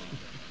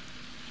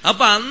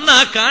 അപ്പൊ അന്ന്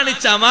ആ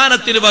കാണിച്ച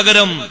അമാനത്തിന്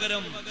പകരം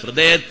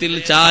ഹൃദയത്തിൽ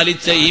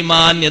ചാലിച്ച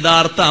ഈമാൻ,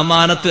 യഥാർത്ഥ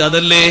അമാനത്ത്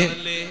അതല്ലേ?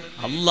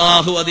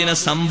 അള്ളാഹു അതിനെ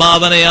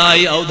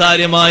സംഭാവനയായി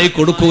ഔദാര്യമായി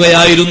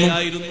കൊടുക്കുകയായിരുന്നു.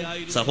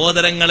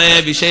 സഹോദരങ്ങളെ,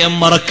 വിഷയം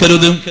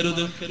മറക്കരുത്.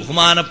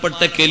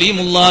 ബഹുമാനപ്പെട്ട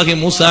കലീമുല്ലാഹി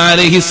മൂസാ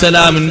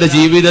അലൈഹിസ്സലാമിന്റെ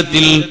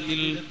ജീവിതത്തിൽ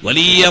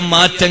വലിയ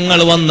മാറ്റങ്ങൾ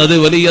വന്നത്,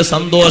 വലിയ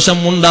സന്തോഷം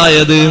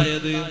ഉണ്ടായത്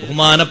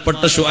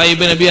ബഹുമാനപ്പെട്ട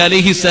ശുഐബ് നബി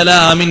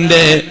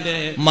അലൈഹിസ്സലാമിന്റെ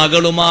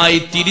മകളുമായി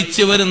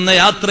തിരിച്ചു വരുന്ന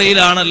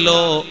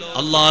യാത്രയിലാണല്ലോ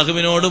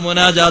അള്ളാഹുവിനോട്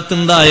മുനാജാത്ത്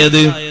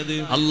ഉണ്ടായത്,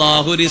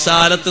 അള്ളാഹു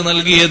റിസാലത്ത്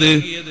നൽകിയത്.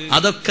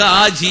 അതൊക്കെ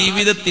ആ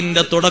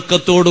ജീവിതത്തിന്റെ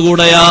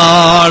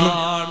തുടക്കത്തോടുകൂടെയാണ്.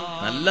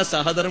 നല്ല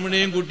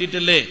സഹധർമ്മിണിയും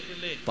കൂട്ടിയിട്ടല്ലേ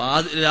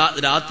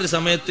രാത്രി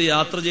സമയത്ത്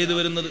യാത്ര ചെയ്തു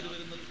വരുന്നത്.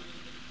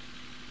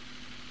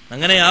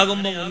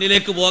 അങ്ങനെയാകുമ്പോ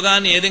മുന്നിലേക്ക്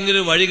പോകാൻ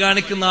ഏതെങ്കിലും വഴി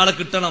കാണിക്കുന്ന ആളെ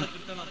കിട്ടണം,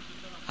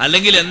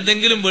 അല്ലെങ്കിൽ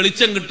എന്തെങ്കിലും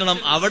വെളിച്ചം കിട്ടണം.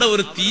 അവിടെ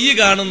ഒരു തീ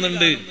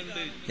കാണുന്നുണ്ട്,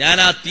 ഞാൻ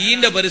ആ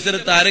തീന്റെ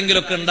പരിസരത്ത് ആരെങ്കിലും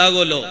ഒക്കെ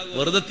ഉണ്ടാകുമല്ലോ,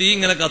 വെറുതെ തീ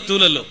ഇങ്ങനെ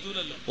കത്തൂലല്ലോ.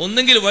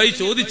 ഒന്നെങ്കിൽ വഴി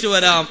ചോദിച്ചു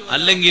വരാം,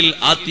 അല്ലെങ്കിൽ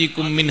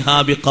ആതീകും മിൻഹാ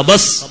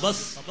ബിഖബസ്,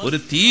 ഒരു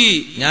തീ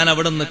ഞാൻ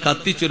അവിടെ നിന്ന്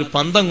കത്തിച്ചൊരു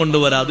പന്തം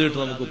കൊണ്ടുവരാം, അത് ഇട്ട്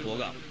നമുക്ക്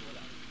പോകാം.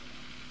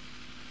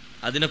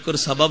 അതിനൊക്കെ ഒരു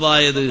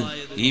സബബായത്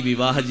ഈ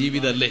വിവാഹ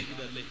ജീവിതല്ലേ.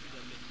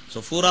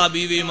 സഫൂറ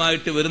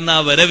ബീവിയുമായിട്ട് വരുന്ന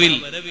ആ വരവിൽ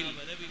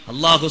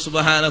അല്ലാഹു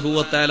സുബ്ഹാനഹു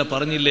വ തആല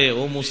പറഞ്ഞില്ലേ,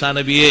 ഓ മൂസാ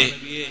നബിയേ,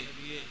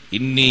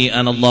 ഇന്നി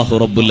അനല്ലാഹു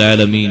റബ്ബുൽ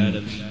ആലമീൻ.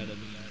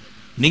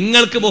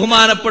 നിങ്ങൾക്ക്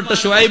ബഹുമാനപ്പെട്ട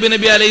ശുഐബ്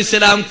നബി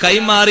അലൈഹിസ്സലാം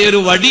കൈമാറിയ ഒരു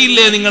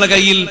വടിയില്ലേ നിങ്ങളുടെ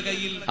കയ്യിൽ,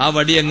 ആ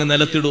വടി അങ്ങ്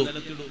നിലത്തിടൂ.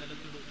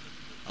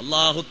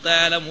 അല്ലാഹു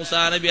തആല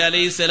മൂസാ നബി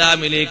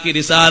അലൈഹിസ്സലാമിലേക്ക്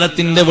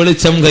റിസാലത്തിന്റെ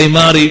വെളിച്ചം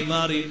കൈമാറി.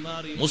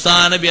 മൂസാ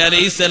നബി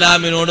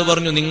അലൈഹിസ്സലാമിനോട്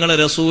പറഞ്ഞു, നിങ്ങളെ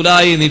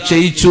റസൂലായി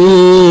നിശ്ചയിച്ചു,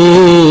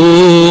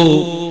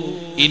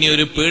 ഇനി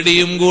ഒരു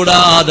പേടിയും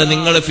കൂടാതെ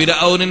നിങ്ങൾ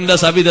ഫിർഔനിന്റെ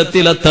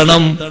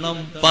സവിധത്തിലെത്തണം.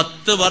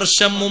 10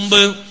 വർഷം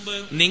മുമ്പ്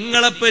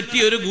നിങ്ങളെപ്പറ്റി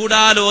ഒരു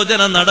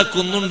ഗൂഢാലോചന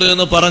നടക്കുന്നുണ്ട്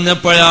എന്ന്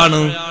പറഞ്ഞപ്പോഴാണ്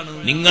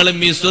നിങ്ങൾ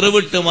മിസ്ർ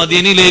വിട്ട്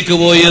മദീനയിലേക്ക്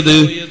പോയത്.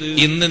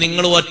 ഇന്ന്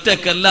നിങ്ങൾ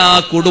ഒറ്റക്കല്ല,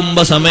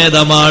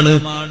 കുടുംബസമേതമാണ്.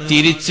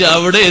 തിരിച്ച്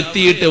അവിടെ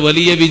എത്തിയിട്ട്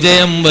വലിയ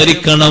വിജയം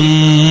വരിക്കണം.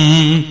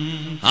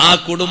 ആ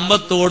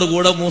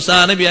കുടുംബത്തോടുകൂടെ മൂസാ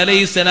നബി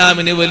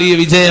അലൈഹിസ്സലാമിന് വലിയ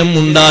വിജയം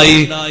ഉണ്ടായി.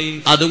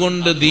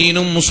 അതുകൊണ്ട്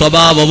ദീനും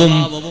സ്വഭാവവും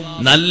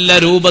നല്ല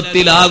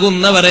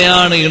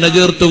രൂപത്തിലാകുന്നവരെയാണ്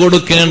ഇണചേർത്തു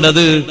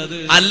കൊടുക്കേണ്ടത്.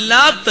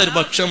 അല്ലാത്തൊരു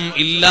പക്ഷം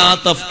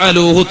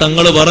ഇല്ലാത്തഫ്അലൂഹു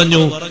തങ്ങൾ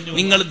പറഞ്ഞു,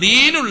 നിങ്ങൾ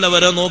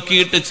ദീനുള്ളവരെ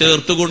നോക്കിയിട്ട്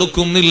ചേർത്ത്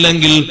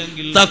കൊടുക്കുന്നില്ലെങ്കിൽ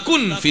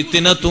തകുൻ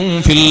ഫിത്നതുൻ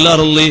ഫിൽ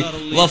അർളി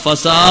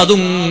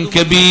വഫസാദുൻ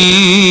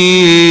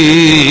കബീർ,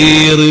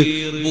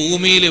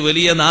 ഭൂമിയിൽ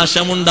വലിയ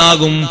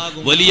നാശമുണ്ടാകും,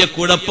 വലിയ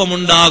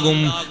കുഴപ്പമുണ്ടാകും,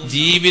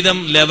 ജീവിതം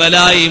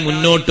ലെവലായി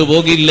മുന്നോട്ട്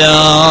പോകില്ല.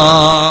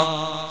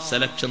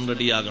 സെലക്ഷൻ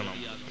റെഡിയാകണം,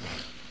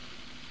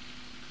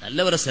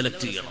 നല്ലവരെ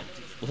സെലക്ട് ചെയ്യണം.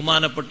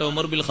 ബഹുമാനപ്പെട്ട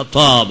ഉമർ ബിൻ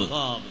ഖത്താബ്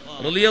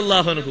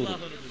റളിയല്ലാഹു അൻഹു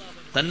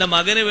തന്റെ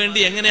മകന് വേണ്ടി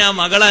എങ്ങനെയാ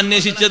മകളെ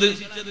അന്വേഷിച്ചത്?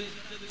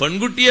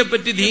 പെൺകുട്ടിയെ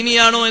പറ്റി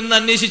ദീനിയാണോ എന്ന്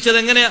അന്വേഷിച്ചത്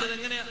എങ്ങനെയാ?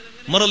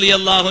 ഉമർ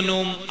റളിയല്ലാഹു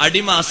അൻഹുവും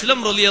അടിമ അസ്ലം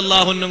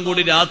റളിയല്ലാഹു അൻഹുവും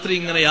കൂടി രാത്രി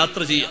ഇങ്ങനെ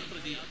യാത്ര ചെയ്യാം.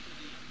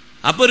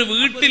 അപ്പൊ ഒരു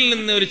വീട്ടിൽ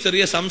നിന്ന് ഒരു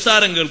ചെറിയ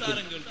സംസാരം കേൾക്കും.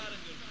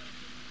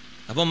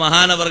 അപ്പൊ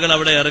മഹാനവർകൾ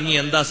അവിടെ ഇറങ്ങി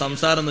എന്താ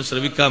സംസാരം എന്ന്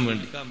ശ്രവിക്കാൻ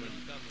വേണ്ടി.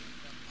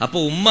 അപ്പൊ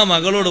ഉമ്മ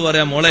മകളോട്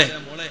പറയാം, മോളെ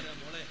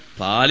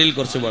പാലിൽ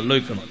കുറച്ച് വെള്ളം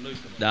ഒഴിക്കണം,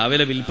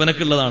 രാവിലെ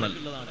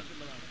വിൽപ്പനക്കുള്ളതാണല്ലോ.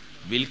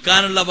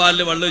 വിൽക്കാനുള്ള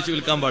പാലിൽ വെള്ളം ഒഴിച്ച്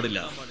വിൽക്കാൻ പാടില്ല,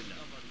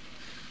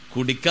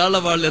 കുടിക്കാനുള്ള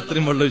പാലിൽ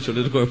എത്രയും വെള്ളം ഒഴിച്ചോളൂ,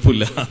 ഒരു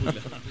കുഴപ്പമില്ല.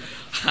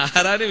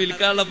 ആരാന്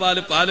വിൽക്കാനുള്ള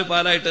പാല്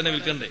പാലായിട്ട് തന്നെ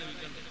വിൽക്കണ്ടേ,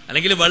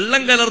 അല്ലെങ്കിൽ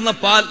വെള്ളം കലർന്ന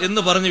പാൽ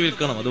എന്ന് പറഞ്ഞ്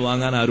വിൽക്കണം, അത്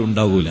വാങ്ങാൻ ആരും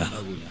ഉണ്ടാവൂല.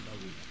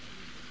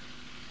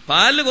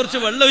 പാലില് കുറച്ച്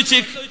വെള്ളം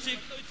ഒഴിച്ചേക്ക്.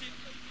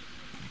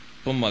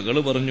 ഇപ്പം മകള്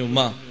പറഞ്ഞു, ഉമ്മ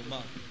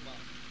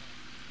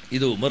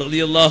ഇത് ഉമർ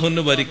റളിയല്ലാഹു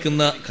അൻഹു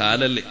ഭരിക്കുന്ന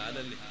കാലല്ലേ,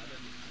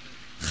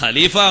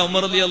 ഖലീഫ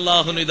ഉമർ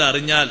റളിയല്ലാഹു അൻഹു ഇത്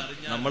അറിഞ്ഞാൽ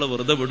നമ്മൾ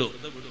വെറുതെ വിടും,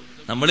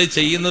 നമ്മൾ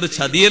ചെയ്യുന്നൊരു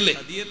ചതിയല്ലേ.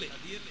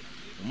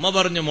 ഉമ്മ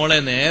പറഞ്ഞു, മോളെ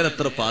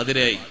നേരെത്ര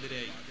പാതിരായി,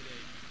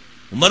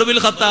 ഉമർ ബിൻ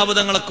ഖത്താബ്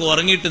തങ്ങളൊക്കെ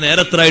ഉറങ്ങിയിട്ട്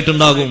നേരെത്ര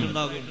ആയിട്ടുണ്ടാകും.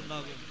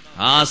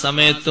 ആ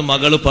സമയത്ത്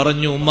മകള്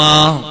പറഞ്ഞു, ഉമ്മ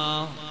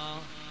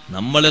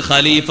നമ്മൾ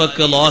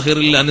ഖലീഫക്ക്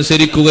ലാഹിറിൽ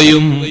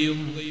അനുസരിക്കുകയും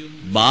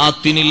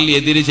ബാത്തിനിൽ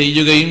എതിര്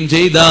ചെയ്യുകയും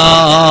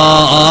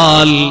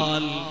ചെയ്താൽ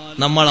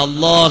നമ്മൾ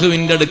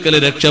അള്ളാഹുവിന്റെ അടുക്കൽ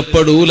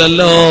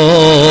രക്ഷപ്പെടൂലല്ലോ.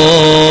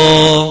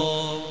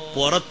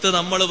 പുറത്ത്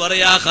നമ്മൾ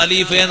പറയാ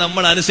ഖലീഫയെ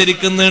നമ്മൾ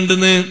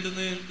അനുസരിക്കുന്നുണ്ടെന്ന്,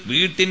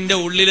 വീട്ടിന്റെ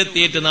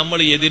ഉള്ളിലെത്തിയിട്ട് നമ്മൾ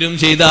എതിരും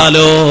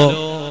ചെയ്താലോ?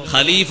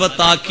 ഖലീഫ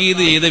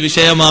താക്കീത് ചെയ്ത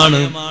വിഷയമാണ്.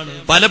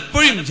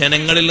 പലപ്പോഴും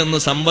ജനങ്ങളിൽ നിന്ന്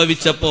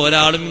സംഭവിച്ചപ്പോ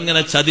ഒരാളും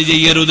ഇങ്ങനെ ചതി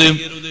ചെയ്യരുത്.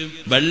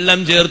 വെള്ളം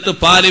ചേർത്ത്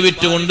പാല്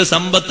വിറ്റുകൊണ്ട്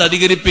സമ്പത്ത്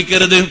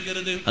അധികരിപ്പിക്കരുത്.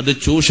 അത്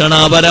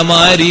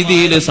ചൂഷണപരമായ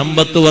രീതിയിൽ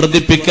സമ്പത്ത്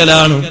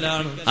വർദ്ധിപ്പിക്കലാണ്.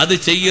 അത്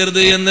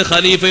ചെയ്യരുത് എന്ന്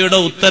ഖലീഫയുടെ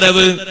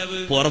ഉത്തരവ്.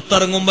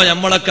 പുറത്തിറങ്ങുമ്പോ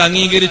നമ്മളൊക്കെ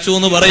അംഗീകരിച്ചു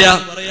എന്ന് പറയാ,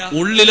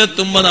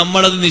 ഉള്ളിലെത്തുമ്പോ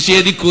നമ്മളത്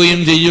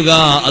നിഷേധിക്കുകയും ചെയ്യുക,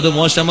 അത്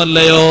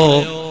മോശമല്ലയോ?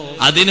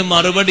 അതിന്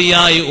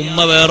മറുപടിയായി ഉമ്മ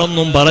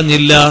വേറൊന്നും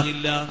പറഞ്ഞില്ല.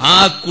 ആ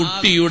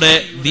കുട്ടിയുടെ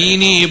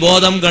ദീനീ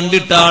ബോധം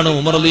കണ്ടിട്ടാണ്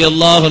ഉമർ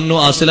റളിയല്ലാഹു അൻഹു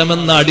അസ്ലം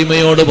എന്ന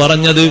അടിമയോട്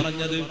പറഞ്ഞത്,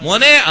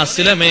 മോനെ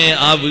അസ്ലമേ,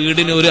 ആ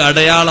വീടിന് ഒരു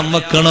അടയാളം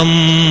വെക്കണം.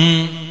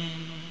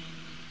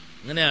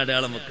 അങ്ങനെ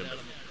അടയാളം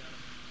വെക്കണം.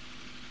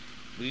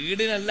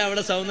 വീടിനല്ല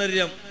അവിടെ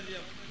സൗന്ദര്യം,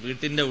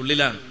 വീട്ടിന്റെ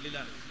ഉള്ളിലാണ്.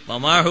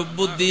 വമാ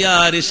ഹുബ്ബു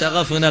ദിയാരി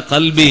ശഗഫുന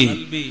ഖൽബി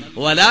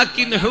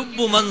വലാകിൻ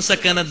ഹുബ്ബു മൻ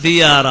സകന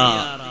ദിയാറ.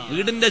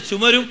 വീടിന്റെ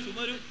ചുമരും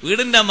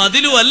വീടിന്റെ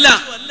മതിലും അല്ല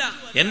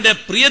എന്റെ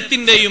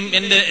പ്രിയത്തിന്റെയും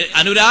എന്റെ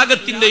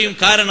അനുരാഗത്തിന്റെയും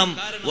കാരണം.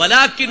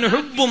 വലാകിൻ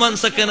ഹുബ്ബു മൻ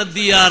സകന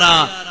ദിയാറ,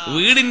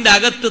 വീടിന്റെ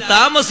അകത്ത്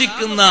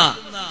താമസിക്കുന്ന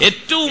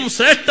ഏറ്റവും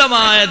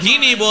ശ്രേഷ്ഠമായ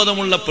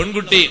ദീനീബോധമുള്ള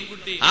പെൺകുട്ടി.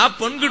 ആ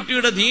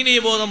പെൺകുട്ടിയുടെ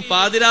ദീനീബോധം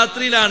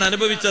പാതിരാത്രിയിലാണ്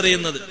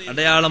അനുഭവിച്ചറിയുന്നത്.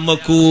 അടയാളം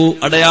വെക്കൂ,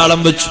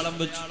 അടയാളം വെച്ചു.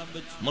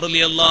 ഉമർ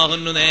റളിയല്ലാഹു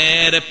അൻഹു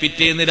നേരെ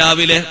പിറ്റേന്ന്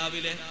രാവിലെ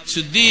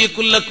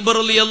സിദ്ദീഖുൽ അക്ബർ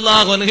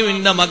റളിയല്ലാഹു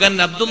അൻഹുവിന്റെ മകൻ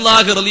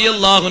അബ്ദുല്ലാഹ്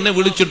റളിയല്ലാഹു അൻഹു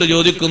വിളിച്ചിട്ട്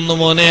ചോദിക്കുന്നു,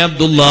 മോനെ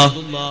അബ്ദുല്ലാഹ്,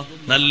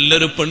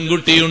 നല്ലൊരു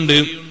പെൺകുട്ടിയുണ്ട്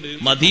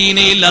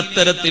മദീനയിൽ,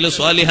 അത്തരത്തിൽ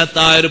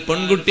സ്വാലിഹത്തായ ഒരു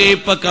പെൺകുട്ടിയെ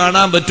ഇപ്പൊ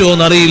കാണാൻ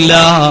പറ്റുമോന്നറിയില്ല,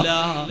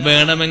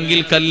 വേണമെങ്കിൽ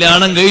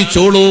കല്യാണം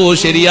കഴിച്ചോളൂ,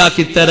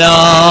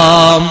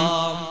 ശരിയാക്കിത്തരാം.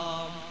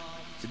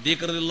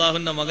 സിദ്ദീഖ്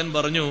റളിയല്ലാഹുവിന്റെ മകൻ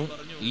പറഞ്ഞു,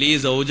 ലീ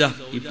സൗജ,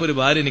 ഇപ്പൊ ഒരു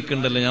ഭാര്യ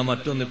എനിക്കുണ്ടല്ലോ, ഞാൻ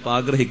മറ്റൊന്നും ഇപ്പൊ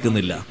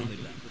ആഗ്രഹിക്കുന്നില്ല.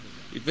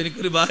 ഇപ്പൊ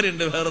എനിക്കൊരു ഭാര്യ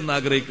ഉണ്ട്, വേറൊന്നും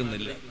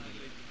ആഗ്രഹിക്കുന്നില്ല.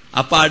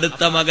 അപ്പൊ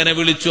അടുത്ത മകനെ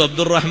വിളിച്ചു,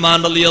 അബ്ദുറഹ്മാൻ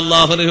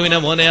റളിയല്ലാഹു അൻഹുവിനെ,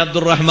 മോനെ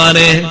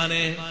അബ്ദുറഹ്മാനെ,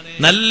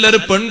 നല്ലൊരു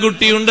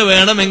പെൺകുട്ടിയുണ്ട്,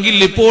 വേണമെങ്കിൽ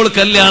ഇപ്പോൾ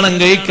കല്യാണം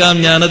കഴിക്കാം,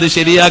 ഞാനത്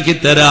ശരിയാക്കി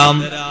തരാം.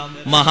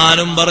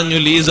 മഹാനും പറഞ്ഞു,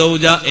 ലീ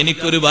സൗജ,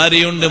 എനിക്കൊരു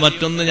ഭാര്യയുണ്ട്,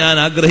 മറ്റൊന്ന് ഞാൻ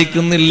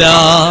ആഗ്രഹിക്കുന്നില്ല.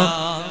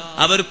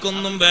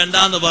 അവർക്കൊന്നും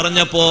വേണ്ടാന്ന്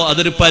പറഞ്ഞപ്പോ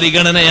അതൊരു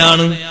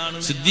പരിഗണനയാണ്.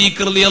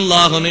 സിദ്ദീഖ്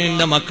റളിയല്ലാഹു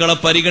അൻഹുവിന്റെ മക്കളെ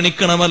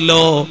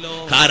പരിഗണിക്കണമല്ലോ.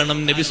 കാരണം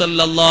നബി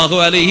സല്ലല്ലാഹു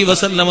അലൈഹി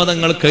വസല്ലമ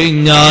തങ്ങൾ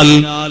കഴിഞ്ഞാൽ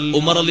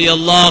ഉമർ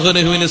റളിയല്ലാഹു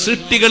അൻഹുവിന്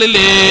സൃഷ്ടികളിൽ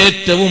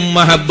ഏറ്റവും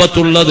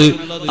മഹബ്ബത്തുള്ളത്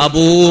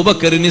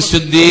അബൂബക്കറിന്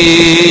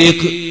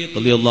സിദ്ദീഖ്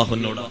റളിയല്ലാഹു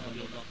അൻഹുവിനോട്.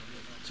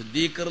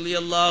 സിദ്ദീഖ്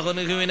റളിയല്ലാഹു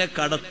അൻഹുവിനെ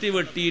കടത്തി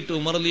വെട്ടിയിട്ട്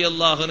ഉമർ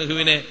റളിയല്ലാഹു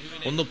അൻഹുവിനെ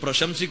ഒന്ന്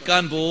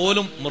പ്രശംസിക്കാൻ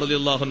പോലും ഉമർ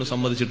റളിയല്ലാഹു അൻഹു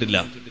സമ്മതിച്ചിട്ടില്ല.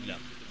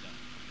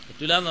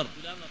 പറ്റില്ലാന്ന്.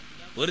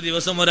 ഒരു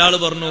ദിവസം ഒരാൾ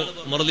പറഞ്ഞു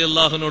ഉമർ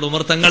റളിയല്ലാഹുവിനോട്,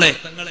 ഉമർ തങ്ങളെ,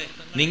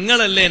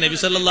 നിങ്ങളല്ലേ നബി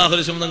സല്ലല്ലാഹു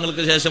അലൈഹി വസല്ലം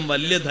തങ്ങൾക്ക് ശേഷം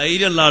വലിയ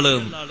ധൈര്യമുള്ള ആള്.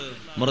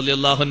 ഉമർ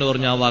റളിയല്ലാഹു അൻഹു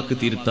പറഞ്ഞു, ആ വാക്ക്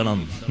തിരുത്തണം,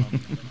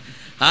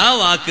 ആ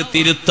വാക്ക്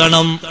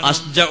തിരുത്തണം.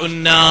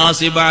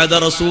 അസ്ജഉന്നാസി ബഅദ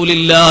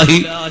റസൂലില്ലാഹി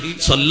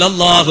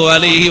സ്വല്ലല്ലാഹു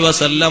അലൈഹി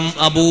വസല്ലം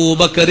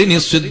അബൂബക്കറിൻ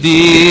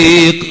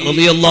സിദ്ദീഖ്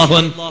റളിയല്ലാഹു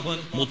അൻഹു.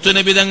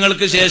 മുത്തുനബി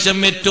തങ്ങൾക്ക് ശേഷം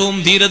ഏറ്റവും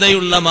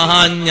ധീരതയുള്ള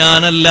മഹാൻ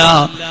ഞാനല്ല,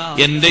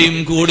 എന്റെയും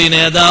കൂടി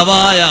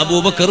നേതാവായ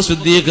അബൂബക്കർ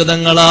സിദ്ദീഖ്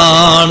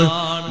തങ്ങളാണ്.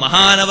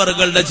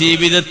 മഹാനവറുകളുടെ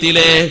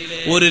ജീവിതത്തിലെ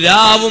ഒരു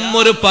രാവും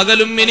ഒരു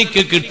പകലും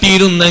എനിക്ക്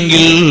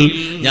കിട്ടിയിരുന്നെങ്കിൽ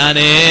ഞാൻ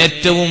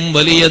ഏറ്റവും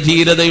വലിയ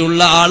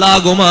ധീരതയുള്ള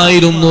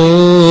ആളാകുമായിരുന്നു.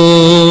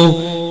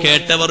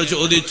 കേട്ടവർ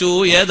ചോദിച്ചു,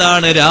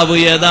 ഏതാണ് രാവ്,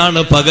 ഏതാണ്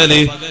പകല്?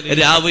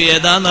 രാവ്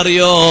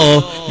ഏതാണെന്നറിയോ?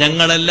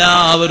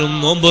 ഞങ്ങളെല്ലാവരും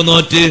നോമ്പ്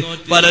നോറ്റ്,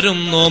 പലരും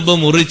നോമ്പ്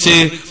മുറിച്ച്,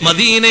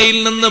 മദീനയിൽ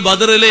നിന്ന്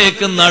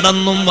ബദറിലേക്ക്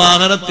നടന്നും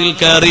വാഹനത്തിൽ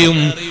കയറിയും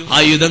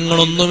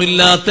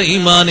ആയുധങ്ങളൊന്നുമില്ലാത്ത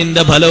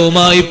ഈമാനിന്റെ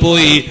ഫലവുമായി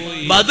പോയി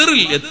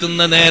ബദറിൽ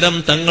എത്തുന്ന നേരം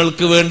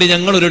തങ്ങൾക്ക് വേണ്ടി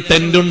ഞങ്ങളൊരു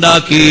ടെന്റ്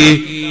ഉണ്ടാക്കി.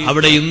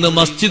 അവിടെ ഇന്ന്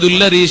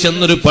മസ്ജിദുൽ അരീഷ്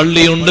എന്നൊരു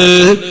പള്ളിയുണ്ട്.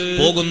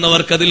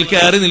 പോകുന്നവർക്ക് അതിൽ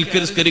കയറി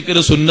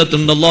നിസ്കരിക്കൊരു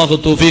സുന്നത്തുണ്ട്. അല്ലാഹു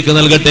തൗഫീഖ്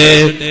നൽകട്ടെ.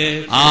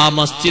 ആ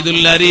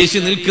മസ്ജിദുൽ അരീഷ്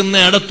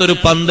നിൽക്കുന്ന അടുത്തൊരു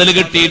പന്തൽ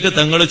കെട്ടിയിട്ട്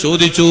തങ്ങൾ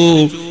ചോദിച്ചു,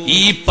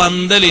 ഈ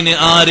പന്തലിന്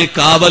ആര്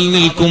കാവൽ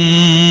നിൽക്കും?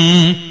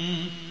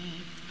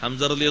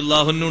 ഹംസ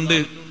റളിയല്ലാഹു അൻഹു ഉണ്ട്,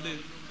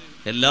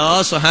 എല്ലാ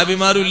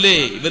സ്വഹാബിമാരും ഇല്ലേ?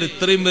 ഇവർ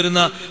ഇത്രയും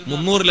വരുന്ന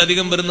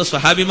 300-ലധികം വരുന്ന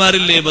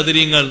സ്വഹാബിമാരില്ലേ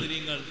ബദരീങ്ങൾ?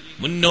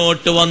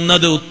 മുന്നോട്ട്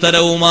വന്നത്,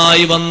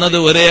 ഉത്തരവുമായി വന്നത്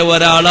ഒരേ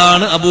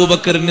ഒരാളാണ്,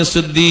 അബൂബക്കറിന്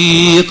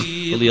സിദ്ദീഖ്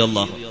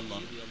റളിയല്ലാഹു അൻഹു.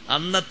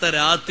 അന്നത്തെ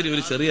രാത്രി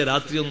ഒരു ചെറിയ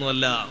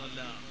രാത്രിയൊന്നുമല്ല.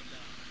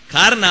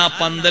 കാരണം ആ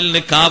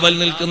പന്തലിന് കാവൽ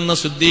നിൽക്കുന്ന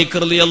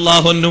സിദ്ദീഖ്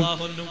റളിയല്ലാഹു അൻഹു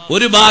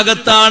ഒരു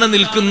ഭാഗത്താണ്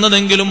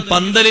നിൽക്കുന്നതെങ്കിലും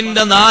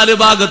പന്തലിന്റെ 4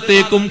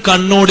 ഭാഗത്തേക്കും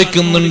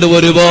കണ്ണോടിക്കുന്നുണ്ട്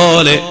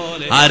ഒരുപോലെ.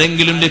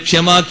 ആരെങ്കിലും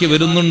ലക്ഷ്യമാക്കി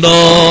വരുന്നുണ്ടോ?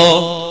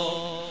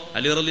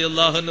 അലി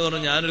റളിയല്ലാഹു അൻഹു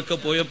പറഞ്ഞു, ഞാനൊക്കെ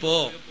പോയപ്പോ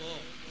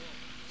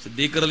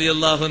സിദ്ദീഖ്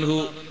റളിയല്ലാഹു അൻഹു,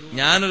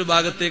 ഞാനൊരു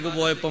ഭാഗത്തേക്ക്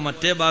പോയപ്പോ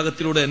മറ്റേ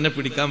ഭാഗത്തിലൂടെ എന്നെ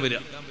പിടിക്കാൻ വരിക.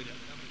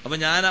 അപ്പൊ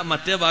ഞാൻ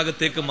മറ്റേ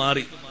ഭാഗത്തേക്ക്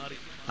മാറി.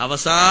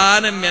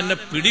 അവസാനം എന്നെ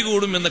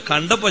പിടികൂടും എന്ന്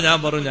കണ്ടപ്പോ ഞാൻ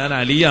പറഞ്ഞു, ഞാൻ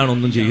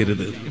അലിയാണൊന്നും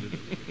ചെയ്യരുത്.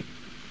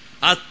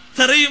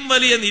 അത്രയും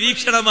വലിയ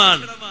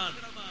നിരീക്ഷണമാണ്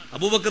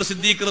അബൂബക്കർ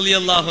സിദ്ദീഖ്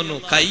റളിയല്ലാഹു അൻഹു.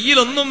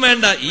 കയ്യിലൊന്നും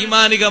വേണ്ട,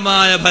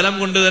 ഈമാനികമായ ഫലം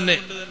കൊണ്ട് തന്നെ.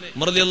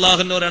 ഉമർ റളിയല്ലാഹു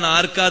അൻഹു പറയാണ്,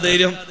 ആർക്കാ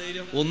ധൈര്യം?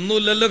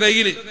 ഒന്നുമില്ലല്ലോ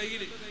കയ്യില്.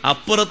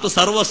 അപ്പുറത്ത്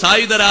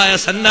സർവ്വസായുധരായ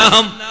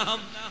സന്നാഹം,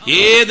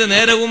 ഏത്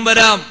നേരവും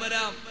വരാം,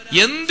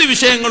 എന്ത്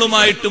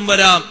വിഷയങ്ങളുമായിട്ടും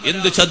വരാം,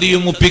 എന്ത്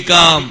ചതിയും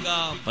ഒപ്പിക്കാം.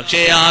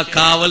 പക്ഷേ ആ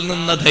കാവൽ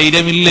നിന്ന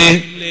ധൈര്യമില്ലേ?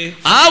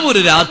 ആ ഒരു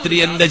രാത്രി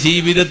എന്റെ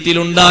ജീവിതത്തിൽ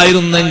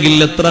ഉണ്ടായിരുന്നെങ്കിൽ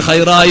എത്ര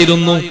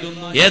ഹൈറായിരുന്നു.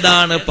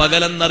 ഏതാണ്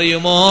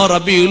പകലെന്നറിയുമോ?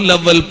 റബീഉൽ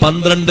അവ്വൽ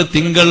 12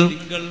 തിങ്കൾ.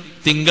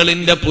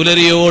 തിങ്കളിന്റെ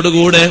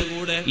പുലരിയോടുകൂടെ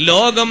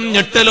ലോകം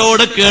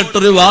ഞെട്ടലോടെ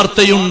കേട്ടൊരു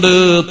വാർത്തയുണ്ട്,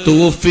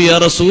 തൂഫിയ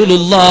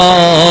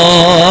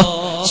റസൂലുള്ളാഹ്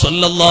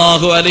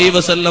സ്വല്ലല്ലാഹു അലൈഹി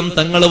വസല്ലം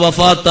തങ്ങൾ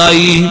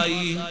വഫാത്തായി.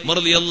 ഉമർ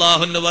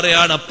റളിയല്ലാഹു അൻഹു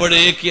പറയാണ്,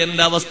 അപ്പോഴേക്ക്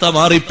എന്റെ അവസ്ഥ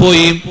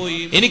മാറിപ്പോയി.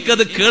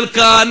 എനിക്കത്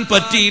കേൾക്കാൻ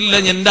പറ്റിയില്ല.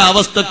 എന്റെ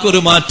അവസ്ഥക്കൊരു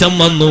മാറ്റം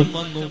വന്നു.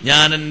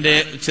 ഞാൻ എന്റെ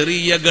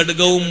ചെറിയ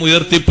ഘടകവും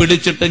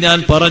ഉയർത്തിപ്പിടിച്ചിട്ട് ഞാൻ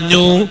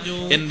പറഞ്ഞു,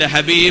 എന്റെ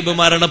ഹബീബ്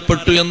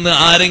മരണപ്പെട്ടു എന്ന്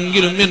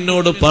ആരെങ്കിലും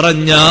എന്നോട്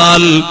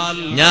പറഞ്ഞാൽ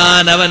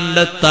ഞാൻ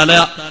അവന്റെ തല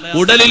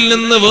ഉടലിൽ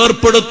നിന്ന്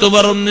വേർപ്പെടുത്തു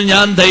പറഞ്ഞു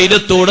ഞാൻ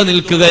ധൈര്യത്തോടെ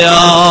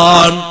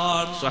നിൽക്കുകയാണ്.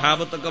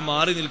 സ്വഹാബത്തൊക്കെ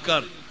മാറി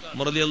നിൽക്കാൻ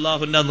ഉമർ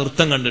റളിയല്ലാഹു അൻഹു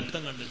നൃത്തം കണ്ടിട്ട്.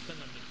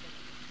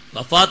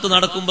 വഫാത്ത്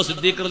നടക്കുമ്പോ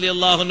സിദ്ദീഖ്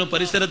റളിയല്ലാഹു അൻഹു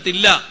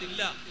പരിസരത്തില്ല.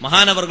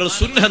 മഹാനവർകൾ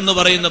സുന്നഹ് എന്ന്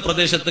പറയുന്ന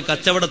പ്രദേശത്ത്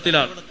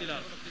കച്ചവടത്തിലാണ്.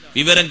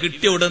 വിവരം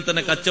കിട്ടിയ ഉടൻ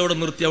തന്നെ കച്ചവടം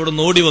നിർത്തി അവിടെ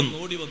ഓടി വന്നു.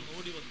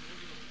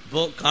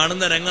 അപ്പോ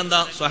കാണുന്ന രംഗന്താ,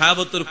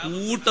 സ്വഹാബത്ത് ഒരു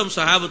കൂട്ടം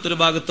സ്വഹാബത്ത് ഒരു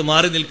ഭാഗത്ത്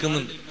മാറി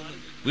നിൽക്കുന്നുണ്ട്.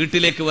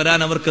 വീട്ടിലേക്ക് വരാൻ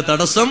അവർക്ക്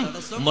തടസ്സം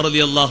ഉമർ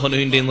റളിയല്ലാഹു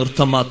അൻഹുവിന്റെ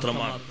നൃത്തം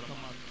മാത്രമാണ്.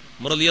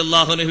 ഉമർ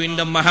റളിയല്ലാഹു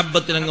അൻഹുവിന്റെ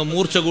മഹബ്ബത്തിനങ്ങ്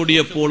മൂർച്ച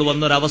കൂടിയപ്പോൾ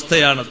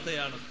വന്നൊരവസ്ഥയാണത്.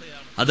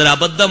 അതൊരു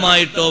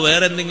അബദ്ധമായിട്ടോ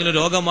വേറെ എന്തെങ്കിലും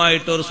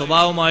രോഗമായിട്ടോ ഒരു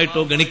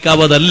സ്വഭാവമായിട്ടോ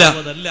ഗണിക്കാവതല്ല.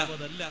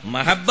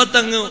 മഹബ്ബത്ത്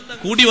അങ്ങ്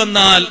കൂടി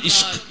വന്നാൽ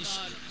ഇഷ്ക്,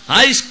 ആ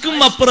ഇഷ്കും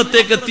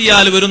അപ്പുറത്തേക്ക്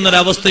എത്തിയാൽ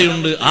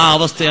വരുന്നൊരവസ്ഥയുണ്ട്. ആ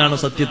അവസ്ഥയാണ്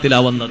സത്യത്തിൽ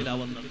ആവുന്നത്.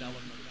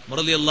 ഉമർ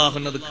റളിയല്ലാഹു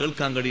അൻഹു അത്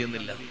കേൾക്കാൻ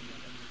കഴിയുന്നില്ല.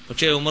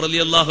 പക്ഷേ ഉമർ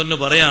റളിയല്ലാഹു അൻഹു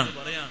പറയാണ്,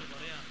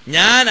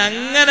 ഞാൻ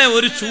അങ്ങനെ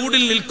ഒരു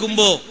ചൂടിൽ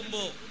നിൽക്കുമ്പോ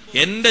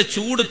എന്റെ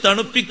ചൂട്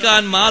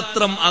തണുപ്പിക്കാൻ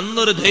മാത്രം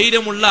അന്നൊരു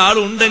ധൈര്യമുള്ള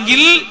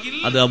ആളുണ്ടെങ്കിൽ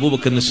അത്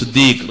അബൂബക്കർ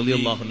സിദ്ദീഖ്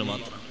റളിയല്ലാഹു അൻഹു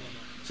മാത്രം.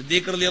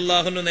 സിദ്ദീഖ്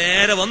റളിയല്ലാഹു അൻഹു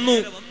നേരെ വന്നു,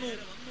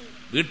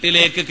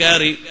 വീട്ടിലേക്ക്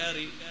കയറി.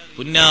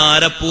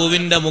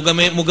 പുന്നാരപ്പൂവിന്റെ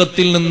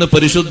മുഖത്തിൽ നിന്ന്,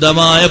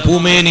 പരിശുദ്ധമായ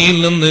പൂമേനിയിൽ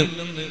നിന്ന്,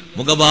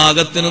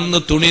 മുഖഭാഗത്ത് നിന്ന്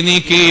തുണി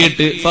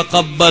നീക്കിയിട്ട്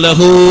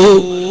ഫഖബ്ബലഹു,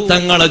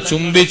 തങ്ങളെ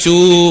ചുംബിച്ചു.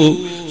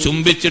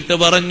 ചുംബിച്ചിട്ട്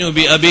പറഞ്ഞു,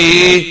 ബി അബീ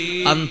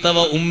അൻത വ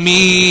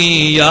ഉമ്മീ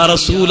യാ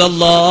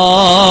റസൂലല്ലാഹ്,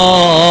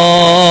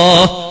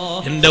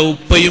 എന്റെ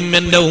ഉപ്പയും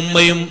എന്റെ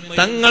ഉമ്മയും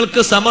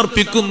തങ്ങൾക്ക്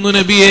സമർപ്പിക്കുന്നു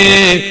നബിയേ,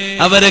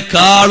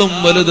 അവരെക്കാളും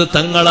വലുത്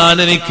തങ്ങളാണ്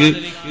എനിക്ക്.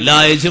 ലാ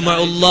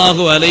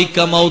യജ്മഉല്ലാഹു അലൈക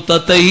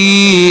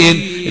മൗതതൈൻ,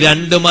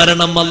 രണ്ട്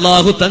മരണം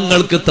അല്ലാഹു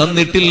തങ്ങൾക്ക്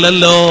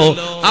തന്നിട്ടില്ലല്ലോ.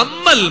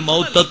 അമ്മൽ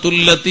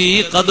മൗതത്തുല്ലതി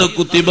ഖദ്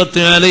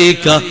കുതിബത്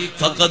അലൈക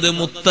ഫഖദ്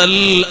മുത്തൽ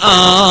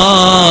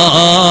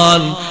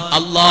ആൻ,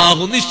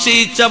 അല്ലാഹു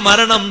നിശ്ചയിച്ച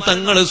മരണം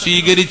തങ്ങൾ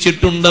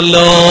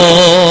സ്വീകരിച്ചിട്ടുണ്ടല്ലോ.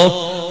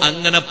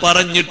 അങ്ങനെ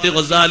പറഞ്ഞിട്ട്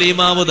ഗസാലി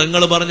ഇമാമ്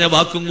തങ്ങൾ പറഞ്ഞ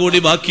വാക്കും കൂടി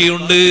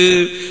ബാക്കിയുണ്ട്.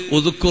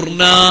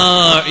 ഉദ്കുർനാ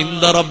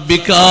ഇൻദ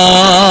റബ്ബിക,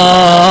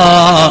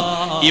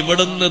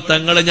 ഇവിടുന്ന്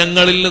തങ്ങൾ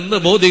ഞങ്ങളിൽ നിന്ന്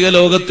ഭൗതിക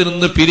ലോകത്തിൽ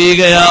നിന്ന്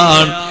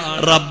പിരിയുകയാണ്.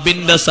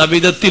 റബ്ബിന്റെ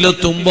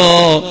സവിധത്തിലെത്തുമ്പോ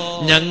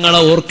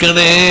ഞങ്ങളെ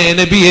ഓർക്കണേ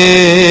നബിയേ,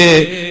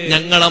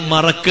 ഞങ്ങളെ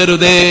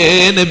മറക്കരുതേ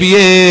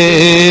നബിയേ.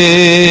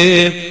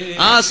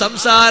 ആ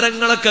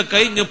സംസാരങ്ങളൊക്കെ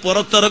കഴിഞ്ഞ്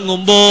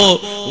പുറത്തിറങ്ങുമ്പോ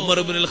ഉമർ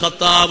ഇബ്നുൽ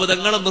ഖത്താബ്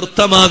തങ്ങളെ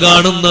നൃത്തമാ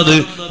കാണുന്നത്.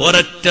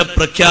 ഒരൊറ്റ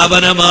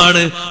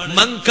പ്രഖ്യാപനമാണ്,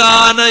 മൻ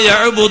കാന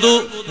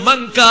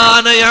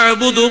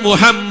യഅബുദു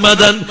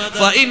മുഹമ്മദൻ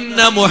ഫഇന്ന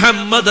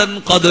മുഹമ്മദൻ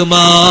ഖദ്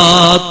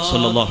മാത്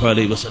സല്ലല്ലാഹു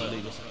അലൈഹി വസല്ലം.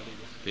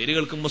 പേര്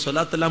കേൾക്കുമ്പോ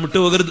സ്വലാത്തെല്ലാം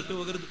വിട്ടുപോകരുത്.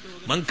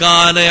 മൻ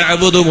കാന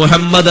യഅബുദു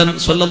മുഹമ്മദൻ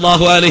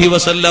സല്ലല്ലാഹു അലൈഹി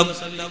വസല്ലം,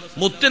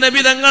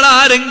 മുത്തുനബി തങ്ങൾ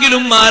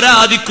ആരെങ്കിലും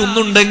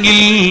ആരാധിക്കുന്നുണ്ടെങ്കിൽ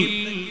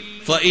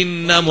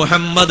ഫഇന്ന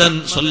മുഹമ്മദൻ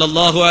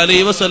സല്ലല്ലാഹു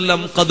അലൈഹി വസല്ലം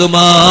ഖദ്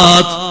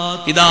മാത്,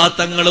 ഇദാ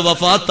തങ്ങൾ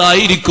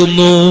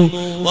വഫാത്തായിരിക്കുന്നു.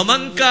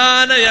 വമൻ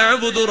കാന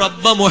യഅബുദു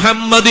റബ്ബ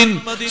മുഹമ്മദിൻ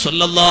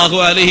സല്ലല്ലാഹു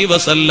അലൈഹി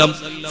വസല്ലം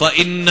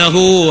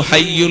ഫഇന്നഹു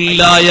ഹയ്യുൽ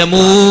ലാ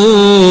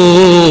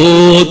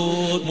യമൂത്,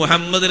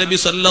 മുഹമ്മദ് നബി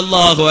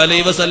സല്ലല്ലാഹു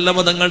അലൈഹി വസല്ലം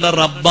തങ്ങളുടെ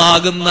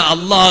റബ്ബാകുന്ന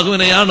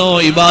അല്ലാഹുവിനെയാണോ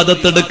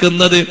ഇബാദത്ത്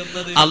എടുക്കുന്നത്?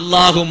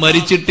 അല്ലാഹു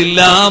മരിച്ചിട്ടില്ല,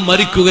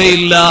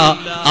 മരിക്കുകയില്ല.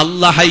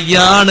 അല്ലാഹ്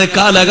ഹയ്യാണ്,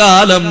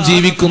 കാലകാലം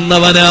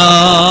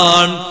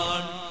ജീവിക്കുന്നവനാണ്.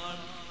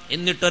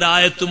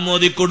 എന്നിട്ടൊരായത്തും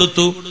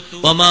ഓതിക്കൊടുത്തു,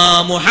 വമാ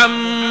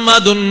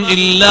മുഹമ്മദുൻ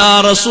ഇല്ലാ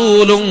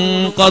റസൂലുൻ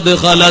ഖദ്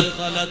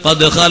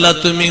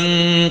ഖലത് മിൻ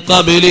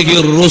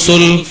ഖബ്ലിഹിർ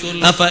റുസുൽ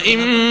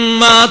അഫഇൻ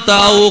മാത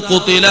ഔ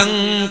ഖുതില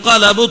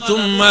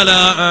ഖലബതും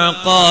അലാ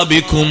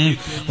അഖാബികും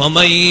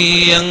വമൻ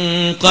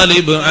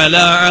യൻഖലിബ്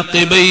അലാ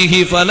അഖിബൈഹി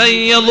ഫലൻ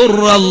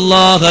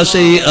യദുറല്ലാഹ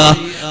ശൈഅ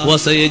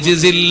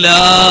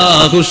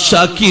വസയജ്സില്ലാഹു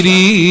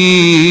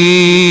ശാകിരീൻ.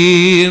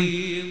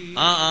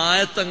 ആ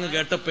ആയത്തങ്ങ്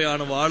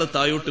കേട്ടപ്പോഴാണ് വാള്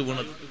തായോട്ട്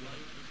വീണത്.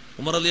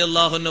 ഉമർ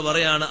റളിയല്ലാഹു അൻഹു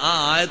പറയാണ്, ആ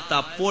ആയത്ത്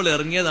അപ്പോൾ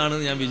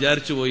ഇറങ്ങിയതാണെന്ന് ഞാൻ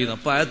വിചാരിച്ചു പോയി.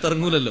 അപ്പൊ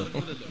ആയത്തിറങ്ങൂലല്ലോ,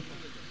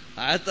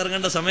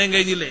 ആയത്തിറങ്ങേണ്ട സമയം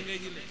കഴിഞ്ഞില്ലേ.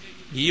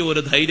 ഈ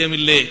ഒരു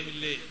ധൈര്യമില്ലേ,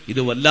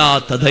 ഇത്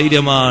വല്ലാത്ത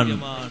ധൈര്യമാണ്.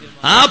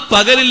 ആ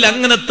പകലിൽ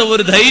അങ്ങനത്തെ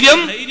ഒരു ധൈര്യം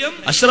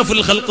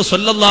അഷ്റഫുൽ ഖൽഖ്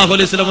സല്ലല്ലാഹു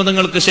അലൈഹി വസല്ലം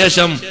തങ്ങൾക്ക്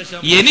ശേഷം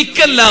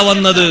എനിക്കല്ല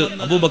വന്നത്,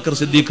 അബൂബക്കർ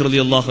സിദ്ദീഖ്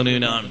റളിയല്ലാഹു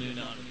അൻഹുവിനാണ്.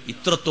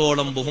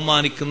 ഇത്രത്തോളം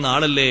ബഹുമാനിക്കുന്ന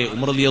ആളല്ലേ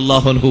ഉമർ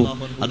റളിയല്ലാഹു അൻഹു.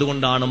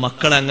 അതുകൊണ്ടാണ്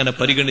മക്കളെ അങ്ങനെ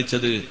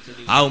പരിഗണിച്ചത്.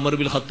 ആ ഉമർ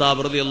ബിൻ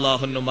ഖത്താബ്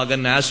റളിയല്ലാഹു അൻഹു മകൻ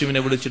ആസിമിനെ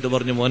വിളിച്ചിട്ട്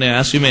പറഞ്ഞു, മോനെ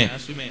ആസിമേ,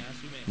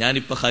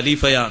 ഞാനിപ്പോ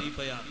ഖലീഫയാണ്.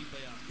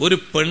 ഒരു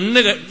പെണ്ണ്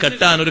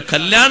കെട്ടാൻ, ഒരു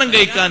കല്യാണം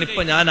കഴിക്കാൻ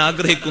ഇപ്പൊ ഞാൻ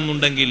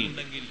ആഗ്രഹിക്കുന്നുണ്ടെങ്കിൽ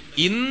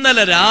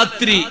ഇന്നലെ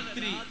രാത്രി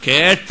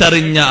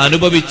കേട്ടറിഞ്ഞ,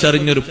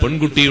 അനുഭവിച്ചറിഞ്ഞൊരു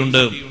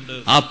പെൺകുട്ടിയുണ്ട്.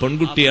 ആ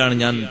പെൺകുട്ടിയാണ്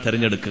ഞാൻ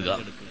തിരഞ്ഞെടുക്കുക.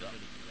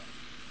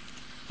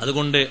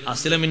 അതുകൊണ്ട്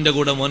അസ്ലമിന്റെ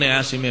കൂടെ മോനെ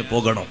ആസിമെ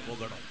പോകണം.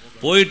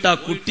 പോയിട്ട് ആ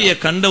കുട്ടിയെ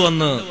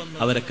കണ്ടുവന്ന്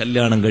അവരെ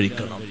കല്യാണം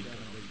കഴിക്കണം.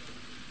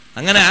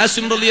 അങ്ങനെ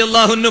ആസിം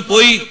റളിയല്ലാഹു അൻഹു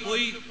പോയി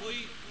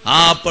ആ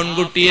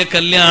പെൺകുട്ടിയെ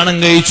കല്യാണം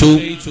കഴിച്ചു.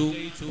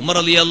 ഉമർ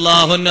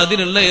റളിയല്ലാഹു അൻഹു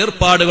അതിനുള്ള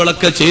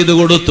ഏർപ്പാടുകളൊക്കെ ചെയ്തു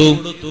കൊടുത്തു.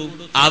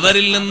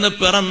 അവരിൽ നിന്ന്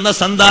പിറന്ന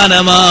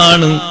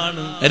സന്താനമാണ്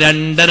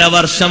 2.5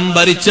 വർഷം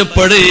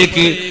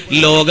ഭരിച്ചപ്പോഴേക്ക്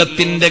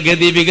ലോകത്തിന്റെ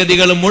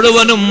ഗതിവിഗതികൾ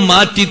മുഴുവനും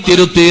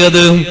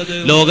മാറ്റിത്തിരുത്തിയത്,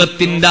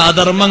 ലോകത്തിന്റെ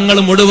അധർമ്മങ്ങൾ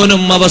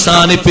മുഴുവനും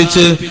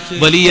അവസാനിപ്പിച്ച്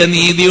വലിയ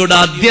നീതിയുടെ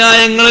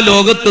അധ്യായങ്ങൾ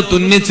ലോകത്ത്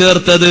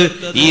തുന്നിച്ചേർത്തത്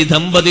ഈ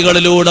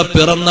ദമ്പതികളിലൂടെ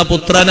പിറന്ന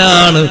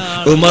പുത്രനാണ്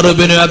ഉമർ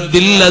ഇബ്നു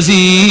അബ്ദുൽ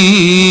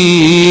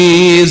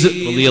അസീസ്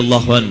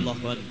റളിയല്ലാഹു അൻഹു.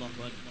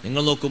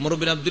 നിങ്ങൾ നോക്കൂ, ഉമർ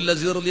ഇബ്നു അബ്ദുൽ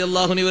അസീസ്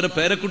റളിയല്ലാഹു അൻഹു ഇവരെ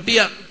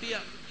പേരക്കുട്ടിയാണ്.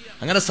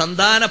 അങ്ങനെ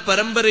സന്താന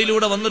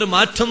പരമ്പരയിലൂടെ വന്നൊരു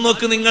മാറ്റം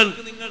നോക്ക് നിങ്ങൾ,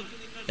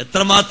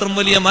 എത്രമാത്രം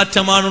വലിയ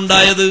മാറ്റമാണ്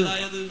ഉണ്ടായത്.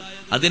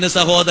 അതിന്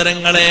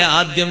സഹോദരങ്ങളെ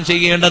ആദ്യം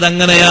ചെയ്യേണ്ടത്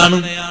അങ്ങനെയാണ്.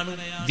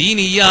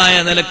 ദീനിയായ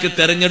നിലക്ക്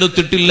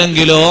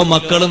തെരഞ്ഞെടുത്തിട്ടില്ലെങ്കിലോ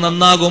മക്കള്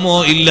നന്നാകുമോ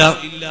ഇല്ല,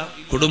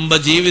 കുടുംബ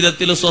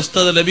ജീവിതത്തിൽ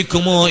സ്വസ്ഥത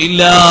ലഭിക്കുമോ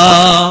ഇല്ല.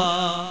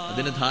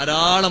 അതിന്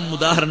ധാരാളം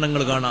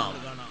ഉദാഹരണങ്ങൾ കാണാം.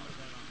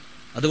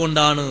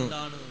 അതുകൊണ്ടാണ്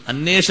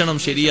അന്വേഷണം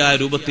ശരിയായ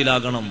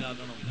രൂപത്തിലാകണം.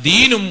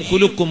 ദീനും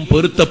ഖുലുഖും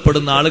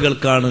പൊരുത്തപ്പെടുന്ന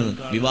ആളുകൾക്കാണ്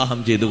വിവാഹം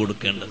ചെയ്തു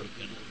കൊടുക്കേണ്ടത്.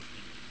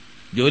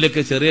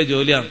 ജോലിയൊക്കെ ചെറിയ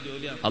ജോലിയാണ്,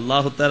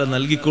 അല്ലാഹു തആല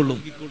നൽകിക്കൊള്ളും.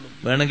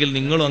 വേണമെങ്കിൽ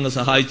നിങ്ങളും അങ്ങ്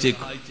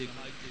സഹായിച്ചേക്കും.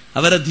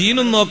 അവരെ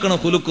ദീനും നോക്കണം,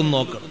 ഖുലുഖും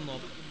നോക്കണം.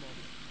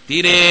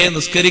 തീരെ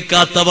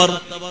നിസ്കരിക്കാത്തവർ,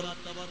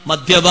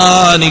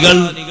 മദ്യപാനികൾ,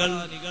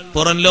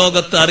 പുറം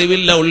ലോകത്ത്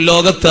അറിവില്ല,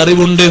 ഉൾലോകത്ത്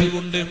അറിവുണ്ട്.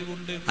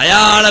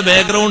 അയാളെ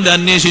ബാക്ക്ഗ്രൗണ്ട്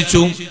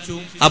അന്വേഷിച്ചു.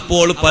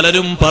 അപ്പോൾ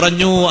പലരും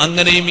പറഞ്ഞു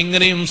അങ്ങനെയും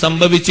ഇങ്ങനെയും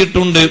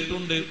സംഭവിച്ചിട്ടുണ്ട്.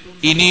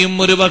 ഇനിയും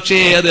ഒരു പക്ഷേ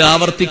അത്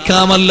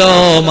ആവർത്തിക്കാമല്ലോ,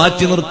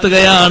 മാറ്റി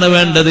നിർത്തുകയാണ്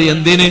വേണ്ടത്.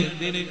 എന്തിന്?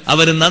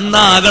 അവര്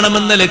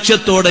നന്നാകണമെന്ന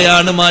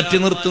ലക്ഷ്യത്തോടെയാണ് മാറ്റി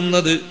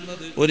നിർത്തുന്നത്,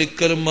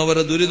 ഒരിക്കലും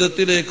അവരെ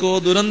ദുരിതത്തിലേക്കോ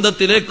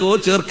ദുരന്തത്തിലേക്കോ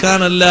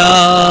ചേർക്കാനല്ല.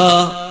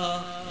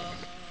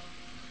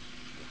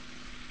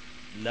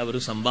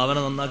 എല്ലാവരും സംഭാവന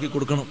നന്നാക്കി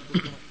കൊടുക്കണം.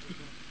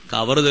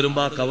 കവറ്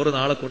തരുമ്പോ ആ കവറ്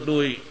നാളെ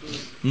കൊണ്ടുപോയി,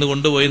 ഇന്ന്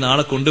കൊണ്ടുപോയി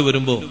നാളെ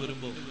കൊണ്ടുവരുമ്പോ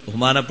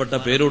ബഹുമാനപ്പെട്ട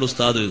പേരോട്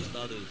ഉസ്താദ്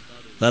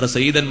വേറെ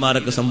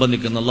സയ്യിദന്മാരൊക്കെ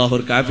സംബന്ധിക്കുന്ന, അള്ളാഹു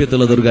ഒരു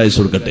കാഫിയത്തുള്ള ദീർഘായുസ്സ്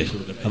കൊടുക്കട്ടെ,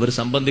 അവർ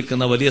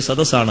സംബന്ധിക്കുന്ന വലിയ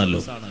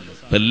സദസ്സാണല്ലോ.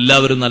 അപ്പൊ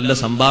എല്ലാവരും നല്ല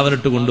സംഭാവന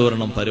ഇട്ട്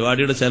കൊണ്ടുവരണം.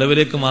 പരിപാടിയുടെ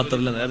ചെലവിലേക്ക്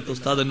മാത്രമല്ല, നേരത്തെ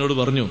ഉസ്താദ് എന്നോട്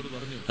പറഞ്ഞു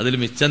അതിൽ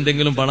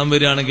മിച്ചെന്തെങ്കിലും പണം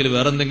വരികയാണെങ്കിൽ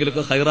വേറെ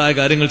എന്തെങ്കിലുമൊക്കെ ഹൈറായ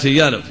കാര്യങ്ങൾ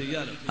ചെയ്യാലോ,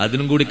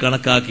 അതിനും കൂടി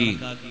കണക്കാക്കി.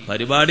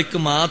 പരിപാടിക്ക്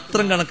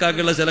മാത്രം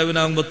കണക്കാക്കിയുള്ള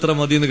ചെലവിനാകുമ്പോ ഇത്ര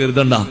മതി എന്ന്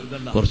കരുതണ്ട,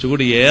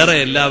 കുറച്ചുകൂടി ഏറെ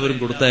എല്ലാവരും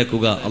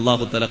കൊടുത്തയക്കുക.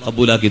 അള്ളാഹു തആല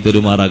കബൂലാക്കി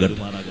തരുമാറാകട്ടെ.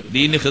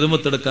 ദീന്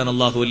ഖിദ്മത്തെടുക്കാൻ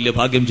അള്ളാഹു വലിയ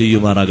ഭാഗ്യം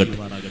ചെയ്യുമാറാകട്ടെ.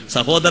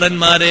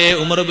 സഹോദരന്മാരെ,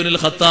 ഉമർ ഇബ്നുൽ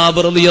ഖത്താബ്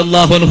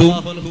റളിയല്ലാഹു അൻഹു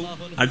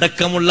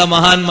അടക്കമുള്ള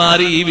മഹാന്മാർ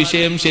ഈ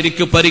വിഷയം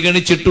ശരിക്ക്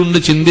പരിഗണിച്ചിട്ടുണ്ട്,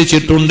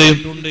 ചിന്തിച്ചിട്ടുണ്ട്.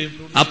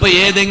 അപ്പൊ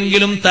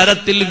ഏതെങ്കിലും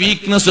തരത്തിൽ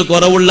വീക്ക്നെസ്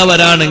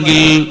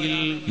കുറവുള്ളവരാണെങ്കിൽ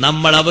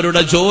നമ്മൾ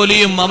അവരുടെ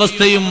ജോലിയും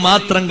അവസ്ഥയും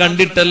മാത്രം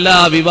കണ്ടിട്ടല്ല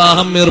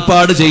വിവാഹം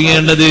ഏർപ്പാട്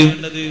ചെയ്യേണ്ടത്.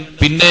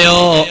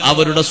 പിന്നെയോ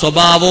അവരുടെ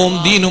സ്വഭാവവും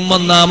ദീനും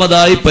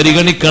ഒന്നാമതായി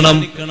പരിഗണിക്കണം.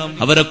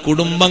 അവരെ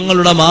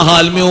കുടുംബങ്ങളുടെ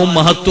മാഹാത്മ്യവും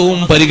മഹത്വവും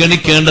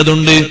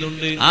പരിഗണിക്കേണ്ടതുണ്ട്.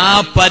 ആ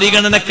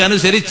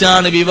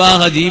പരിഗണനക്കനുസരിച്ചാണ്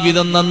വിവാഹ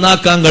ജീവിതം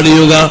നന്നാക്കാൻ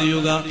കഴിയുക.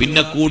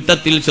 പിന്നെ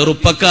കൂട്ടത്തിൽ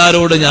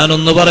ചെറുപ്പക്കാരോട്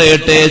ഞാനൊന്ന്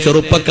പറയട്ടെ,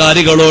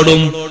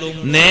 ചെറുപ്പക്കാരികളോടും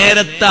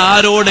നേരത്തെ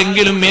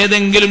ആരോടെങ്കിലും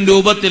ഏതെങ്കിലും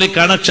രൂപത്തിൽ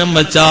കണക്ഷൻ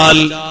വെച്ചാൽ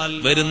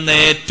വരുന്ന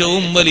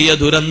ഏറ്റവും വലിയ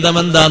ദുരന്തം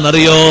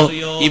എന്താണെന്നറിയോ?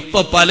 ഇപ്പൊ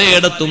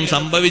പലയിടത്തും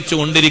സംഭവിച്ചു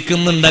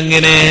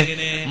കൊണ്ടിരിക്കുന്നുണ്ടങ്ങനെ.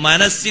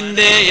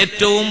 മനസ്സിന്റെ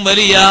ഏറ്റവും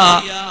വലിയ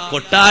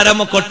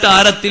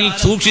കൊട്ടാരത്തിൽ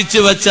സൂക്ഷിച്ചു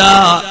വെച്ച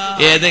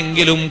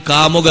ഏതെങ്കിലും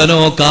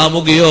കാമുകനോ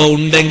കാമുകയോ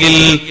ഉണ്ടെങ്കിൽ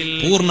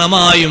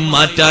പൂർണ്ണമായും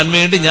മാറ്റാൻ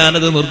വേണ്ടി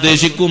ഞാനത്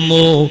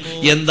നിർദ്ദേശിക്കുന്നു.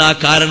 എന്താ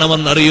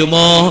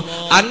കാരണമെന്നറിയുമോ?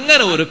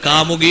 അങ്ങനെ ഒരു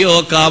കാമുകയോ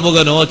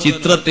കാമുകനോ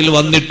ചിത്രത്തിൽ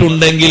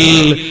വന്നിട്ടുണ്ടെങ്കിൽ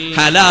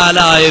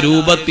ഹലാലായ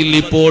രൂപത്തിൽ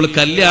ഇപ്പോൾ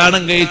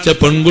കല്യാണം കഴിച്ച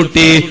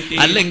പെൺകുട്ടി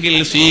അല്ലെങ്കിൽ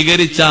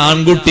സ്വീകരിച്ച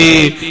ആൺകുട്ടി,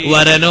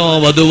 വരനോ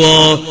വധുവോ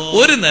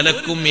ഒരു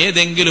നിലക്കും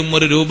ഏതെങ്കിലും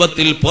ഒരു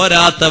രൂപത്തിൽ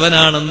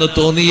പോരാത്തവനാണെന്ന്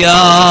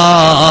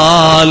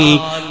തോന്നിയാൽ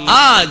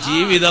ആ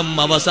ജീവിതം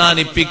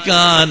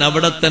അവസാനിപ്പിക്കാൻ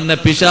അവിടെ തന്നെ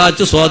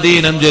പിശാച്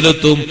സ്വാധീനം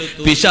ചെലുത്തും.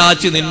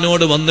 പിശാച്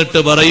നിന്നോട് വന്നിട്ട്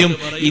പറയും,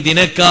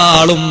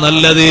 ഇതിനേക്കാളും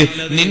നല്ലത്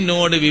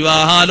നിന്നോട്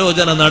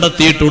വിവാഹാലോചന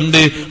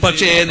നടത്തിയിട്ടുണ്ട്,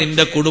 പക്ഷേ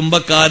നിന്റെ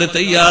കുടുംബക്കാര്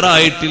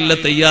തയ്യാറായിട്ടില്ല,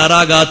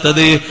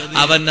 തയ്യാറാകാത്തത്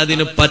അവൻ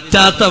അതിന്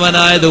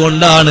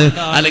പറ്റാത്തവനായതുകൊണ്ടാണ്,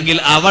 അല്ലെങ്കിൽ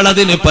അവൾ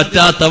അതിന്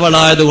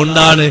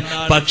പറ്റാത്തവളായതുകൊണ്ടാണ്.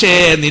 പക്ഷേ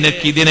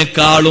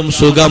നിനക്കിതിനേക്കാളും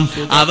സുഖം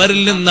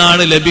അവരിൽ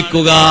നിന്നാണ്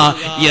ലഭിക്കുക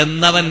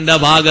എന്നവന്റെ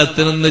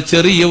ഭാഗത്ത് നിന്ന്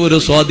ചെറിയ ഒരു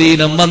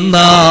സ്വാധീനം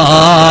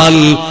വന്നാൽ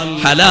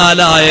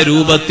ഹലാലായ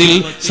രൂപത്തിൽ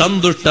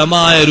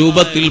സന്തുഷ്ടമായ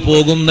രൂപത്തിൽ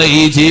പോകുന്ന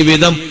ഈ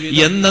ജീവിതം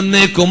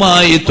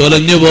എന്നേക്കുമായി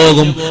തൊലഞ്ഞു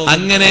പോകും.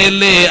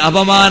 അങ്ങനെയല്ലേ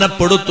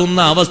അപമാനപ്പെടുത്തുന്ന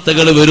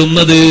അവസ്ഥകൾ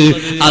വരുന്നത്.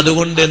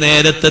 അതുകൊണ്ട്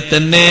നേരത്തെ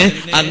തന്നെ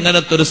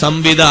അങ്ങനത്തെ ഒരു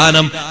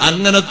സംവിധാനം,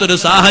 അങ്ങനത്തെ ഒരു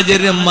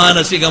സാഹചര്യം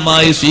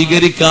മാനസികമായി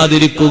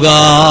സ്വീകരിക്കാതിരിക്കുക.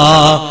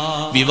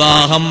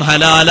 വിവാഹം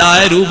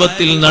ഹലാലായ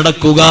രൂപത്തിൽ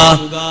നടക്കുക.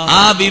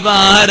 ആ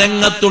വിവാഹ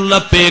രംഗത്തുള്ള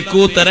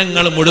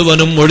പേക്കൂത്തരങ്ങൾ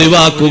മുഴുവനും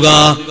ഒഴിവാക്കുക.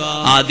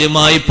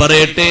 ആദ്യമായി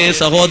പറയട്ടെ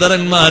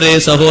സഹോദരന്മാരെ,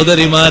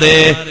 സഹോദരിമാരെ,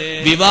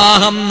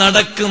 വിവാഹം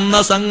നടക്കുന്ന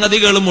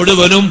സംഗതികൾ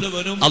മുഴുവനും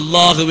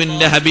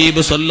അള്ളാഹുവിന്റെ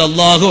ഹബീബ്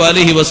സല്ലല്ലാഹു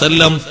അലൈഹി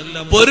വസല്ലം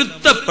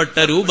പൊരുത്തപ്പെട്ട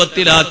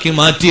രൂപത്തിലാക്കി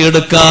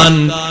മാറ്റിയെടുക്കാൻ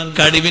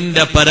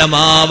കഴിവിന്റെ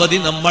പരമാവധി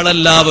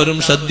നമ്മളെല്ലാവരും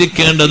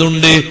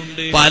ശ്രദ്ധിക്കേണ്ടതുണ്ട്.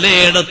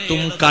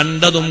 പലയിടത്തും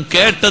കണ്ടതും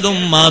കേട്ടതും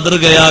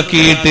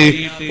മാതൃകയാക്കിയിട്ട്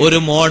ഒരു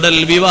മോഡൽ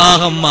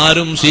വിവാഹം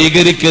ആരും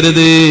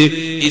സ്വീകരിക്കരുത്.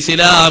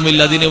 ഇസ്ലാമിൽ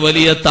അതിന്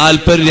വലിയ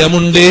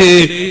താല്പര്യമുണ്ട്.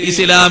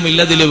 ഇസ്ലാമിൽ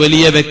അതിൽ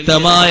വലിയ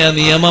വ്യക്തമായ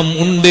നിയമം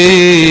ഉണ്ട്.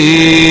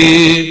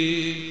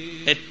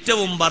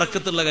 ഏറ്റവും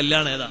ബറക്കത്തുള്ള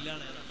കല്യാണം ഏതാ?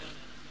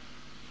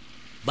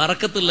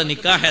 ബറക്കത്തുള്ള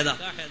നിക്കാഹ് ഏതാ?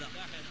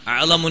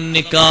 അഅ്ലമുൻ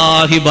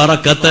നിക്കാഹി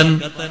ബറക്കതൻ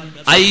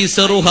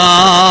ഐസറുഹാ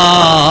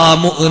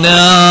മുഅ്നാ.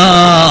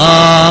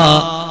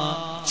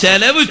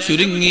 ചെലവ്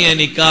ചുരുങ്ങിയ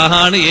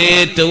നിക്കാഹാണ്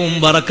ഏറ്റവും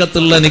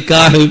ബറക്കത്തുള്ള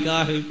നിക്കാഹ്.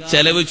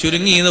 ചെലവ്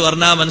ചുരുങ്ങി എന്ന്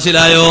പറഞ്ഞാൽ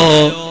മനസ്സിലായോ?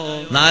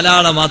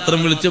 നാലാളെ മാത്രം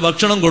വിളിച്ച്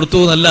ഭക്ഷണം കൊടുത്തു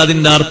എന്നല്ല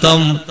അതിന്റെ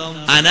അർത്ഥം.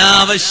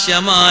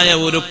 അനാവശ്യമായ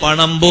ഒരു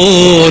പണം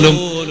പോലും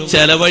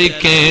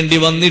ചെലവഴിക്കേണ്ടി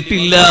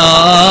വന്നിട്ടില്ല.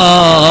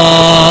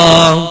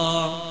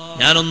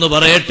 ഞാനൊന്ന്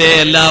പറയട്ടെ,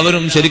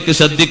 എല്ലാവരും ശരിക്ക്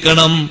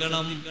ശ്രദ്ധിക്കണം.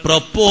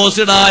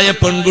 പ്രപ്പോസ്ഡായ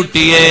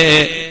പെൺകുട്ടിയെ,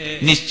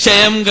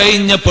 നിശ്ചയം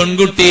കഴിഞ്ഞ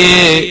പെൺകുട്ടിയെ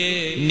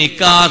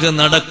നിക്കാഹ്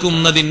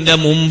നടക്കുന്നതിന്റെ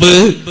മുമ്പ്,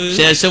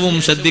 ശേഷവും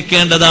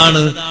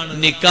ശ്രദ്ധിക്കേണ്ടതാണ്.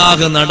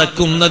 നിക്കാഹ്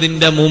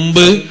നടക്കുന്നതിന്റെ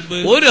മുമ്പ്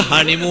ഒരു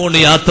ഹണിമൂൺ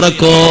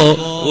യാത്രക്കോ,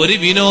 ഒരു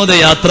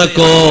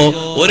വിനോദയാത്രക്കോ,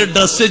 ഒരു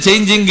ഡ്രസ്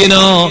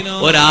ചേഞ്ചിങ്ങിനോ,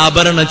 ഒരു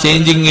ആഭരണ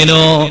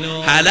ചേഞ്ചിങ്ങിനോ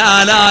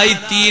ഹലാലായി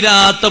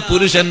തീരാത്ത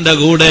പുരുഷന്റെ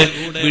കൂടെ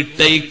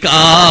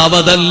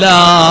വിട്ടയ്ക്കാവതല്ല.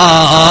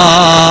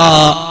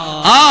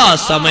 ആ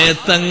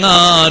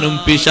സമയത്തെങ്ങാനും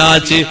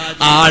പിശാച്ച്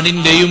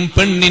ആണിന്റെയും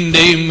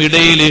പെണ്ണിന്റെയും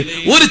ഇടയിൽ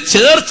ഒരു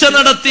ചേർച്ച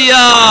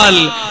നടത്തിയാൽ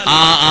ആ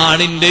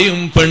ആണിന്റെയും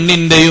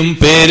പെണ്ണിന്റെയും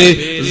പേര്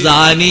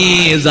സാനി,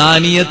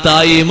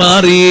 സാനിയത്തായി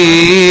മാറി.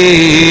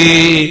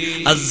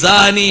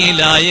 അസ്സാനി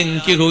ലാ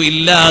യൻകിഹു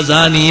ഇല്ലാ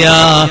സാനിയ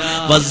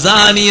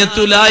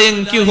വസ്സാനിയത്തു ലാ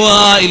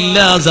യൻകിഹുഹാ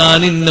ഇല്ലാ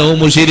സാനിൻ ഔ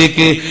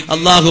മുശ്രിക്.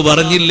 അല്ലാഹു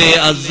പറഞ്ഞില്ലേ,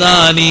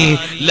 അസ്സാനി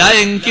ലാ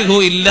യൻകിഹു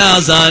ഇല്ലാ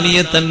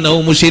സാനിയത്തൻ ഔ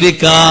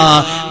മുശ്രിക.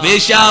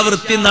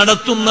 വേശ്യാവൃത്തി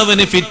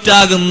നടത്തുന്നവന്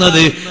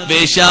ഫിറ്റാകുന്നത്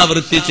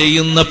വേശ്യാവൃത്തി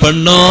ചെയ്യുന്ന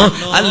പെണ്ണോ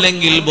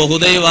അല്ലെങ്കിൽ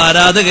ബഹുദൈവ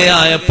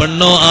ആരാധകയായ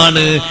പെണ്ണോ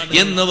ആണ്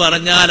എന്ന്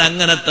പറഞ്ഞാൽ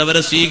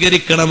അങ്ങനത്തവരെ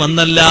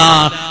സ്വീകരിക്കണമെന്നല്ല.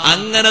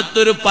 അങ്ങനത്തെ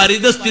ഒരു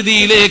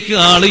പരിതസ്ഥിതിയിലേക്ക്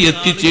ആള്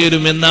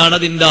എത്തിച്ചേരുമെന്നാണ്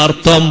അതിന്റെ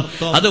അർത്ഥം.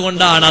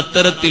 അതുകൊണ്ടാണ്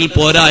അത്തരത്തിൽ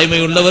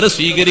പോരായ്മയുള്ളവരെ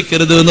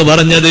സ്വീകരിക്കരുത് എന്ന്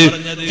പറഞ്ഞത്.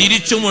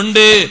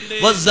 തിരിച്ചുമുണ്ട്,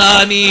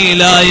 വസ്സാനി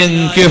ലാ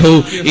യൻകിഹു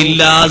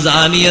ഇല്ലാ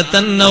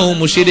സാനിയത്തൻ ഔ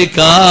മുശ്രിക.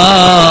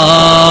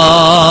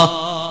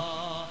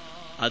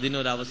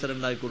 അതിനൊരവസരം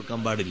ഉണ്ടാക്കി കൊടുക്കാൻ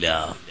പാടില്ല.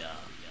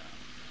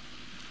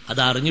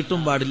 അത്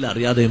അറിഞ്ഞിട്ടും പാടില്ല,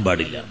 അറിയാതെയും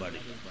പാടില്ല,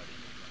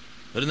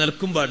 ഒരു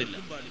നിലക്കും പാടില്ല.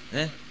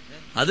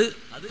 അത്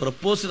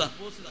പ്രപ്പോസ്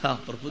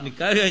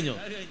നിക്കാഹ് കഴിഞ്ഞോ?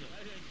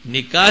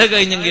 നിക്കാഹ്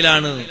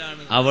കഴിഞ്ഞെങ്കിലാണ്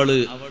അവള്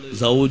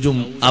സൗജും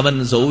അവൻ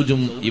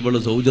സൗജും ഇവള്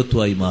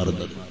സൗജത്വമായി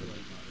മാറുന്നത്.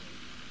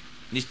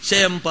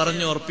 നിശ്ചയം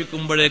പറഞ്ഞു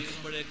ഉറപ്പിക്കുമ്പോഴേക്ക്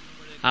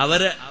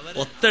അവരെ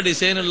ഒത്ത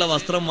ഡിസൈനുള്ള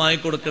വസ്ത്രം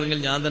വാങ്ങിക്കൊടുക്കണമെങ്കിൽ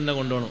ഞാൻ തന്നെ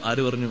കൊണ്ടുപോകണം.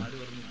 ആര് പറഞ്ഞു?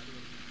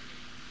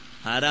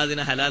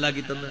 ആരാതിനെ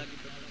ഹലാലാക്കി തന്നെ?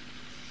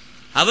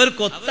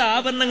 അവർക്കൊത്ത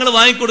ആഭരണങ്ങൾ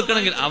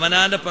വാങ്ങിക്കൊടുക്കണമെങ്കിൽ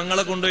അവനാന്റെ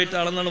പെങ്ങളെ കൊണ്ടുപോയിട്ട്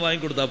അളന്നാണ്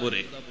വാങ്ങിക്കൊടുത്താ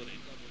പോരെ?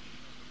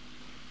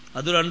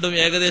 അത് രണ്ടും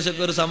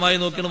ഏകദേശം ഒരു സമായി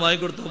നോക്കിയാണ്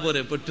വാങ്ങിക്കൊടുത്താ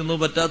പോരെ? പറ്റുന്നു,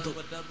 പറ്റാത്തു,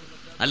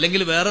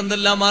 അല്ലെങ്കിൽ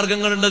വേറെന്തെല്ലാം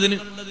മാർഗങ്ങളുണ്ട് അതിന്.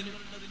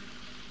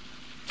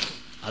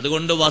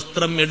 അതുകൊണ്ട്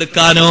വസ്ത്രം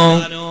എടുക്കാനോ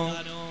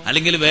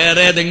അല്ലെങ്കിൽ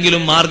വേറെ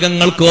ഏതെങ്കിലും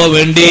മാർഗങ്ങൾക്കോ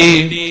വേണ്ടി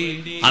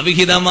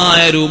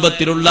അവിഹിതമായ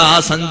രൂപത്തിലുള്ള ആ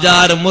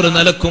സഞ്ചാരം ഒരു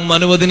നിലക്കും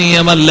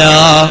അനുവദനീയമല്ല.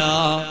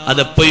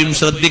 അതെപ്പോഴും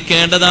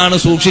ശ്രദ്ധിക്കേണ്ടതാണ്,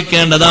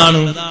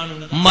 സൂക്ഷിക്കേണ്ടതാണ്.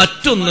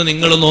 മറ്റൊന്ന്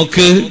നിങ്ങൾ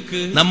നോക്ക്,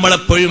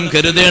 നമ്മളെപ്പോഴും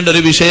കരുതേണ്ട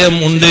ഒരു വിഷയം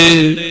ഉണ്ട്.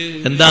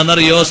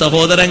 എന്താണെന്നറിയോ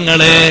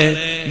സഹോദരങ്ങളെ?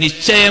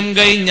 നിശ്ചയം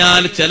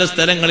കഴിഞ്ഞാൽ ചില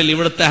സ്ഥലങ്ങളിൽ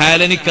ഇവിടുത്തെ ഹാൽ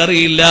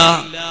എനിക്കറിയില്ല.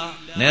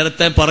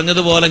 നേരത്തെ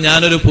പറഞ്ഞതുപോലെ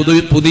ഞാനൊരു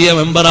പുതിയ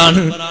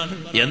മെമ്പറാണ്.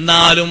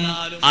 എന്നാലും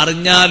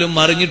അറിഞ്ഞാലും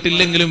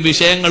അറിഞ്ഞിട്ടില്ലെങ്കിലും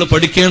വിഷയങ്ങൾ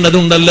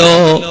പഠിക്കേണ്ടതുണ്ടല്ലോ.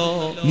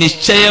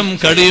 നിശ്ചയം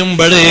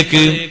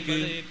കഴിയുമ്പോഴേക്ക്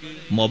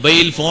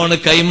മൊബൈൽ ഫോൺ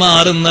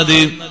കൈമാറുന്നത്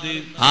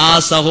ആ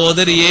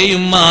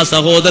സഹോദരിയെയും ആ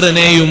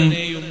സഹോദരനെയും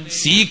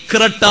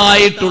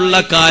സീക്രട്ടായിട്ടുള്ള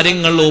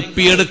കാര്യങ്ങൾ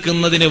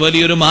ഒപ്പിയെടുക്കുന്നതിന്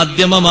വലിയൊരു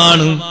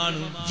മാധ്യമമാണ്.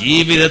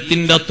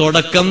 ജീവിതത്തിന്റെ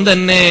തുടക്കം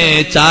തന്നെ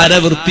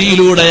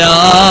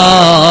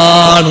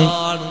ചാരവൃത്തിയിലൂടെയാണ്.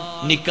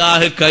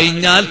 നിക്കാഹ്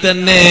കഴിഞ്ഞാൽ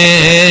തന്നെ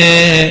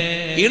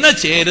ഇണ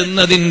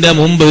ചേരുന്നതിന്റെ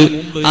മുമ്പ്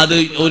അത്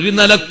ഒരു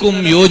നിലക്കും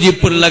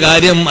യോജിപ്പുള്ള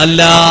കാര്യം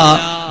അല്ല.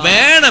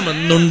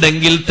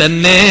 വേണമെന്നുണ്ടെങ്കിൽ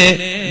തന്നെ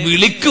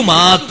വിളിക്ക്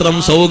മാത്രം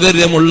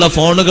സൗകര്യമുള്ള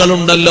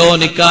ഫോണുകളുണ്ടല്ലോ.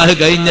 നിക്കാഹ്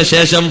കഴിഞ്ഞ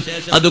ശേഷം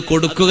അത്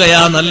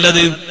കൊടുക്കുകയാ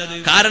നല്ലത്.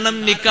 കാരണം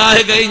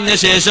നിക്കാഹ് കഴിഞ്ഞ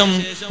ശേഷം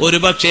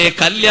ഒരുപക്ഷെ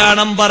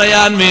കല്യാണം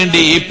പറയാൻ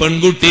വേണ്ടി ഈ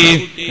പെൺകുട്ടി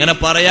ഇങ്ങനെ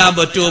പറയാൻ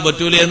പറ്റുമോ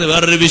പറ്റൂലേ എന്ന്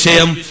വേറൊരു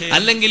വിഷയം.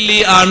 അല്ലെങ്കിൽ ഈ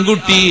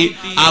ആൺകുട്ടി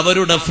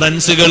അവരുടെ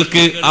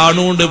ഫ്രണ്ട്സുകൾക്ക്,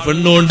 ആണുണ്ട്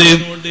പെണ്ണുണ്ട്,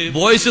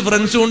 ബോയ്സ്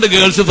ഫ്രണ്ട്സും ഉണ്ട്,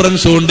 ഗേൾസ്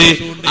ഫ്രണ്ട്സും ഉണ്ട്,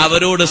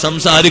 അവരോട്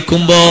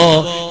സംസാരിക്കുമ്പോ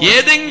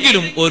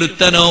ഏതെങ്കിലും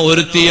ഒരുത്തനോ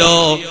ഒരുത്തിയോ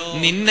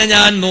നിന്നെ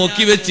ഞാൻ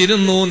നോക്കി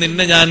വെച്ചിരുന്നു,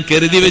 നിന്നെ ഞാൻ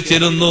കരുതി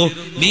വെച്ചിരുന്നു,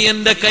 നീ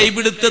എന്റെ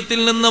കൈപിടുത്തത്തിൽ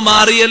നിന്ന്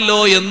മാറിയല്ലോ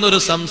എന്നൊരു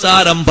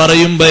സംസാരം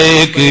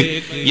പറയുമ്പോഴേക്ക്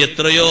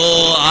എത്രയോ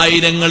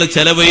ആയിരങ്ങൾ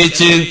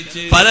ചെലവഴിച്ച്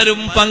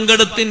പലരും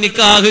പങ്കെടുത്ത്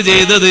നിക്കാഹ്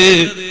ചെയ്തത്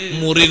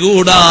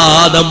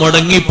മുറികൂടാതെ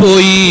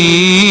മുടങ്ങിപ്പോയി.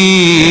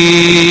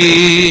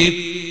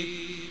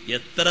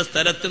 എത്ര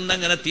സ്ഥലത്തുണ്ട്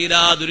അങ്ങനെ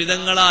തീരാ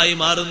ദുരിതങ്ങളായി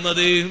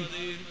മാറുന്നത്.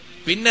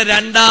 പിന്നെ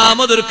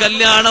രണ്ടാമതൊരു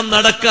കല്യാണം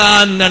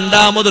നടക്കാൻ,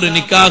 രണ്ടാമതൊരു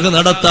നിക്കാഹ്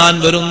നടത്താൻ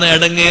വരുന്ന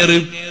ഇടങ്ങേറ്.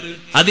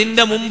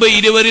 അതിന്റെ മുമ്പ്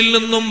ഇരുവരിൽ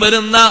നിന്നും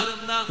വരുന്ന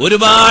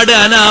ഒരുപാട്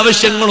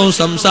അനാവശ്യങ്ങളും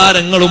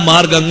സംസാരങ്ങളും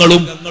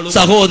മാർഗങ്ങളും.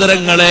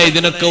 സഹോദരങ്ങളെ,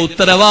 ഇതിനൊക്കെ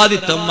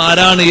ഉത്തരവാദിത്തം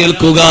ആരാണ്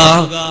ഏൽക്കുക?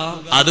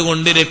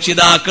 അതുകൊണ്ട്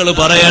രക്ഷിതാക്കൾ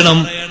പറയണം,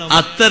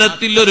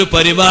 അത്തരത്തിലൊരു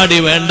പരിപാടി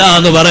വേണ്ട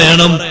എന്ന്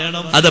പറയണം.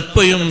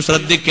 അതെപ്പോഴും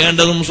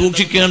ശ്രദ്ധിക്കേണ്ടതും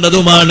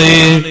സൂക്ഷിക്കേണ്ടതുമാണ്.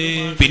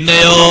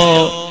 പിന്നെയോ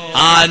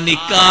ആ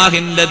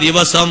നിക്കാഹിന്റെ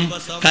ദിവസം,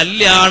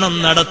 കല്യാണം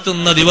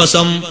നടത്തുന്ന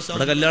ദിവസം,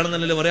 ഇവിടെ കല്യാണം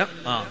തന്നെയല്ലേ പറയാം,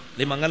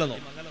 മംഗലം,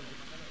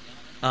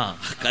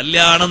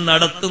 കല്യാണം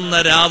നടത്തുന്ന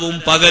രാവും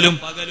പകലും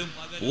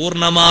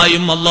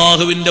പൂർണ്ണമായും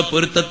അള്ളാഹുവിന്റെ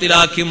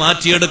പൊരുത്തത്തിലാക്കി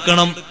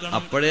മാറ്റിയെടുക്കണം.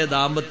 അപ്പോഴേ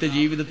ദാമ്പത്യ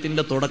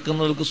ജീവിതത്തിന്റെ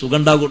തുടക്കങ്ങൾക്ക്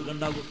സുഖമുണ്ടാകും.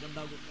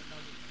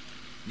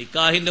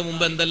 നിക്കാഹിന്റെ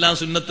മുമ്പ് എന്തെല്ലാം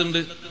സുന്നത്തുണ്ട്,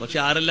 പക്ഷെ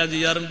ആരെല്ലാം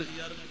ചെയ്യാറുണ്ട്?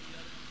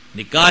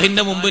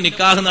 നിക്കാഹിന്റെ മുമ്പ്,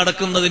 നിക്കാഹ്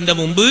നടക്കുന്നതിന്റെ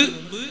മുമ്പ്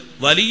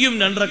വലിയും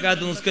 2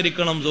 റക്അത്ത്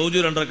നിസ്കരിക്കണം, സൗജു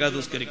 2 റക്അത്ത്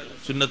നിസ്കരിക്കണം,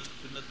 സുന്നത്ത്.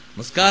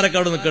 നിസ്കാരൊക്കെ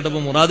അവിടെ നിൽക്കട്ടപ്പോ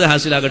മുറാദ്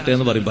ഹാസിലാകട്ടെ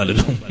എന്ന് പറയും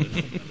പലരും.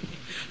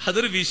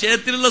 അതൊരു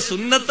വിഷയത്തിലുള്ള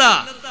സുന്നത്താ.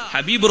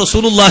 ഹബീബ്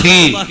റസൂലുള്ളാഹി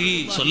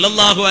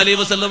സ്വല്ലല്ലാഹു അലൈഹി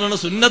വസല്ലമയുടെ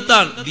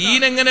സുന്നത്താണ്.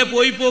 ദീൻ എങ്ങനെ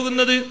പോയി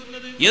പോകുന്നത്?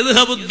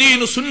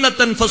 യദ്ഹബുദ്ദീനു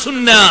സുന്നത്തൻ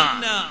ഫസുന്ന.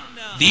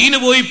 ദീന്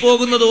പോയി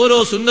പോകുന്നത് ഓരോ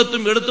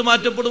സുന്നത്തും എടുത്തു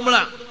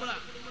മാറ്റപ്പെടുമ്പോഴാണ്.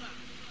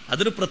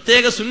 അതൊരു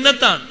പ്രത്യേക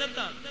സുന്നത്താണ്.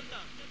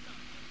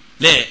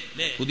 അല്ലേ?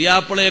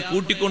 പുതിയാപ്പിളയെ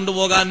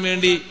കൂട്ടിക്കൊണ്ടുപോകാൻ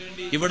വേണ്ടി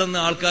ഇവിടുന്ന്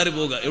ആൾക്കാർ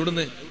പോകുക.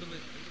 എവിടുന്ന്?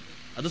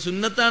 അത്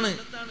സുന്നത്താണ്.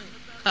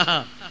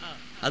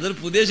 അതൊരു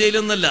പുതിയ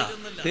ശൈലിയൊന്നല്ല.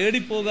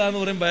 തേടിപ്പോക എന്ന്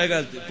പറയും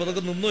പഴയകാലത്ത്. ഇപ്പൊ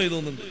അതൊക്കെ നിന്നോ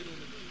തോന്നുന്നുണ്ട്.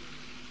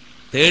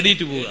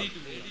 തേടിയിട്ട് പോവുക.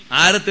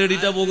 ആരെ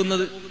തേടിയിട്ടാ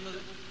പോകുന്നത്?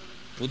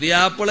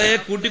 പുതിയാപ്പിളയെ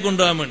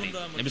കൂട്ടിക്കൊണ്ടുപോകാൻ വേണ്ടി.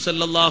 നബി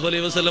സല്ലല്ലാഹു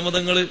അലൈഹി വസല്ലം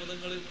തങ്ങള്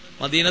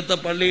മദീനത്തെ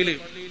പള്ളിയിൽ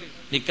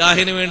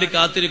നിക്കാഹിന് വേണ്ടി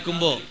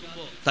കാത്തിരിക്കുമ്പോ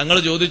തങ്ങൾ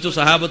ചോദിച്ചു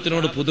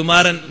സഹാബത്തിനോട്,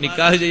 പുതുമാരൻ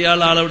നിക്കാഹ്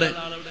ചെയ്യാനുള്ള ആളവിടെ?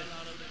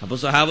 അപ്പൊ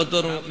സഹാബത്ത്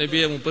പറഞ്ഞു,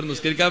 നബിയെ മുപ്പര്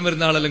നിസ്കരിക്കാൻ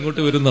വരുന്ന ആളല്ല,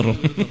 ഇങ്ങോട്ട് വരുന്നു.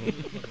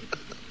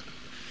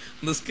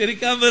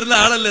 നിസ്കരിക്കാൻ വരുന്ന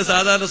ആളല്ലേ,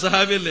 സാധാരണ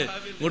സഹാബിയല്ലേ,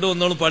 ഇങ്ങോട്ട്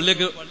വന്നോളും,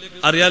 പള്ളിയൊക്കെ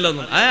അറിയാലോ.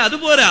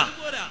 അതുപോരാ,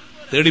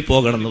 തേടി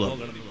പോകണം എന്ന്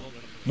പറഞ്ഞു.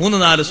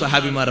 3-4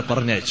 സഹാബിമാരെ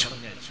പറഞ്ഞയച്ചു.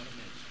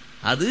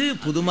 അത്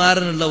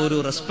പുതുമാരനുള്ള ഒരു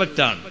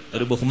റെസ്പെക്റ്റ് ആണ്,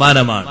 ഒരു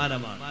ബഹുമാനമാണ്,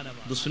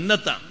 അത്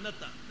സുന്നത്താണ്.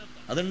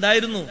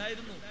 അതുണ്ടായിരുന്നു.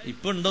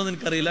 ഇപ്പൊ ഉണ്ടോന്ന്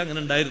എനിക്കറിയില്ല. അങ്ങനെ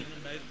ഉണ്ടായിരുന്നു.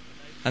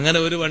 അങ്ങനെ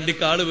ഒരു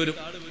വണ്ടിക്ക് ആള് വരും.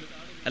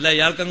 അല്ല,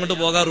 ഇയാൾക്ക് അങ്ങോട്ട്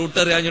പോകാൻ റൂട്ട്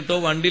അറിയാഞ്ഞിട്ടോ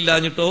വണ്ടി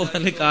ഇല്ലാഞ്ഞിട്ടോ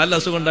അല്ലെങ്കിൽ കാലിൽ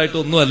അസുഖം ഉണ്ടായിട്ടോ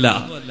ഒന്നുമല്ല.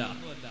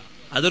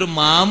 അതൊരു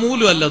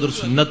മാമൂലും അല്ല, അതൊരു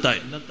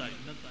സുന്നത്തായി.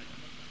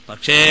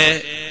 പക്ഷേ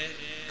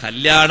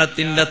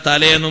കല്യാണത്തിന്റെ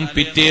തലേന്നും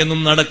പിറ്റേന്നും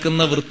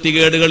നടക്കുന്ന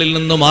വൃത്തികേടുകളിൽ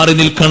നിന്ന് മാറി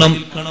നിൽക്കണം.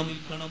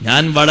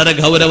 ഞാൻ വളരെ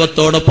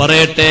ഗൗരവത്തോടെ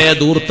പറയട്ടെ,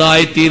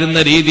 ദൂർത്തായിത്തീരുന്ന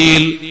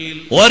രീതിയിൽ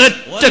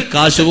ഒരൊറ്റ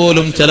കാശ്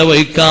പോലും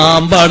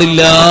ചെലവഴിക്കാൻ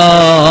പാടില്ല.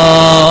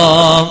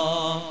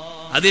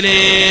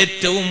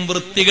 അതിലേറ്റവും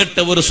വൃത്തികെട്ട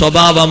ഒരു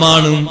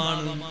സ്വഭാവമാണ്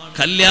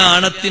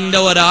കല്യാണത്തിന്റെ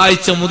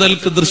ഒരാഴ്ച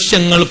മുതൽക്ക്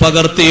ദൃശ്യങ്ങൾ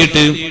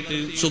പകർത്തിയിട്ട്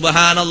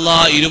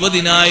സുബ്ഹാനല്ലാഹ്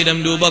 20,000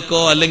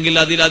 രൂപക്കോ അല്ലെങ്കിൽ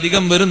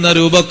അതിലധികം വരുന്ന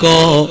രൂപക്കോ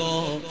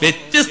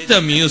വ്യത്യസ്ത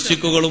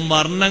മ്യൂസിക്കുകളും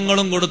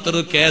വർണ്ണങ്ങളും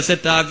കൊടുത്തൊരു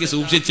കാസറ്റാക്കി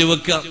സൂക്ഷിച്ചു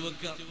വെക്കുക.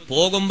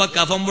 പോകുമ്പോ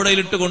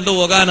കഫംപുടയിലിട്ട്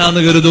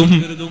കൊണ്ടുപോകാനാന്ന് കരുതും.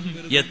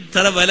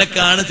 എത്ര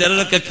വിലക്കാണ്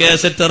ചിലരൊക്കെ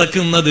കാസറ്റ്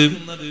ഇറക്കുന്നത്.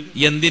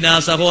 എന്തിനാ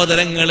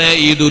സഹോദരങ്ങളെ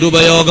ഈ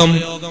ദുരുപയോഗം?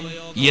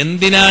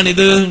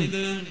 എന്തിനാണിത്?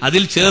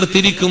 അതിൽ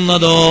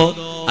ചേർത്തിരിക്കുന്നതോ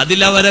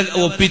അതിലവരെ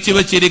ഒപ്പിച്ചു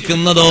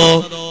വെച്ചിരിക്കുന്നതോ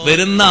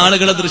വരുന്ന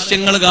ആളുകളെ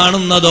ദൃശ്യങ്ങൾ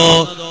കാണുന്നതോ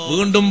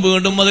വീണ്ടും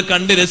വീണ്ടും അത്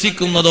കണ്ട്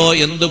രസിക്കുന്നതോ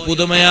എന്ത്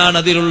പുതുമയാണ്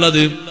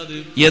അതിലുള്ളത്?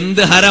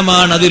 എന്ത്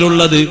ഹരമാണ്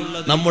അതിലുള്ളത്?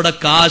 നമ്മുടെ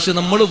കാശ്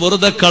നമ്മൾ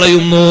വെറുതെ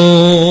കളയുന്നു.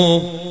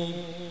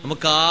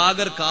 നമുക്ക്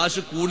ആകെ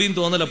കാശ് കൂടിയും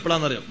തോന്നൽ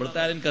എപ്പോഴാണെന്നറിയാം. ഇവിടുത്തെ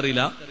ആരും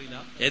എനിക്കറിയില്ല.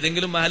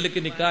 ഏതെങ്കിലും മഹല്ലിക്ക്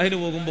നിക്കാഹിന്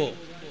പോകുമ്പോ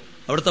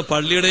അവിടുത്തെ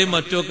പള്ളിയുടെയും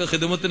മറ്റുമൊക്കെ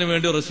ഖിദ്മത്തിന്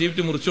വേണ്ടി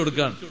റെസീപ്റ്റ് മുറിച്ചു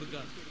കൊടുക്കാൻ.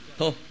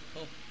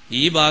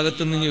 ഈ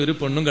ഭാഗത്ത് നിന്ന് ഒരു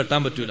പെണ്ണും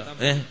കെട്ടാൻ പറ്റൂല.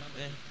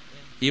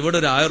 ഇവിടെ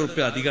ഒരു 1000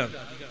 റുപ്യ അധികമാണ്.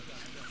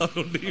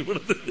 അതുകൊണ്ട്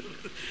ഇവിടുത്തെ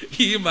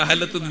ഈ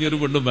മഹല്ലത്ത് നിന്ന് ഒരു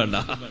പെണ്ണും വേണ്ട.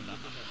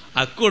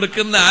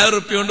 അക്കൊടുക്കുന്ന 1000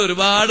 റുപ്യ കൊണ്ട്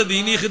ഒരുപാട്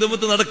ദീനീ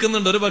ഖിദ്മത്ത്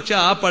നടക്കുന്നുണ്ട്. ഒരു പക്ഷെ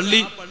ആ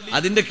പള്ളി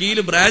അതിന്റെ കീഴിൽ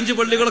ബ്രാഞ്ച്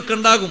പള്ളികളൊക്കെ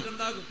ഉണ്ടാകും.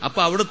 അപ്പൊ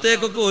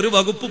അവിടത്തേക്കൊക്കെ ഒരു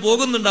വകുപ്പ്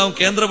പോകുന്നുണ്ടാവും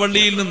കേന്ദ്ര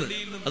പള്ളിയിൽ നിന്ന്.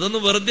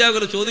 അതൊന്നും വെറുതെ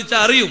ആകുമല്ലോ, ചോദിച്ചാൽ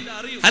അറിയും.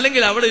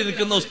 അല്ലെങ്കിൽ അവിടെ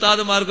ഇരിക്കുന്ന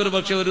ഉസ്താദുമാർക്ക് ഒരു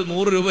പക്ഷെ ഒരു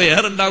 100 രൂപ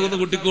ഏറെ ഉണ്ടാകുന്ന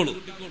കുട്ടിക്കോളൂ.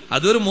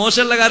 അതൊരു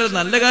മോശമുള്ള കാര്യം,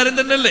 നല്ല കാര്യം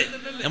തന്നെയല്ലേ,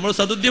 നമ്മൾ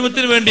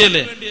സതുദ്യമത്തിന്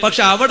വേണ്ടിയല്ലേ.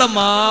 പക്ഷെ അവിടെ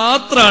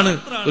മാത്രാണ്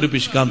ഒരു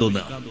പിശുക്കാൻ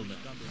തോന്നുക.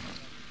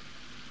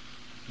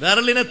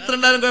 വേറെ എത്ര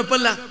ഉണ്ടായാലും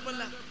കുഴപ്പമില്ല,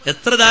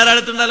 എത്ര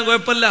ധാരാളത്തുണ്ടായാലും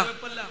കുഴപ്പമില്ല.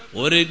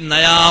 ഒരു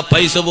നയാ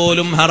പൈസ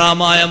പോലും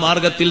ഹറാമായ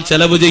മാർഗത്തിൽ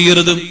ചെലവ്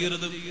ചെയ്യരുത്.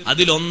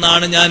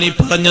 അതിലൊന്നാണ് ഞാൻ ഈ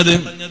പറഞ്ഞത്.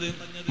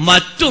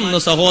 മറ്റൊന്ന്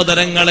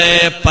സഹോദരങ്ങളെ,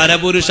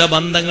 പരപുരുഷ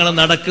ബന്ധങ്ങൾ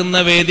നടക്കുന്ന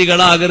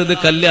വേദികളാകരുത്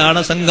കല്യാണ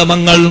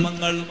സംഗമങ്ങൾ.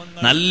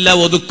 നല്ല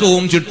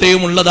ഒതുക്കവും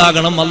ചിട്ടയും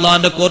ഉള്ളതാകണം.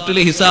 അള്ളാന്റെ കോർട്ടിൽ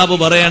ഹിസാബ്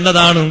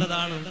പറയേണ്ടതാണ്.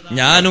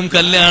 ഞാനും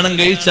കല്യാണം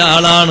കഴിച്ച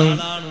ആളാണ്,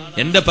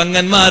 എന്റെ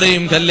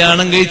പെങ്ങന്മാരെയും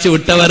കല്യാണം കഴിച്ചു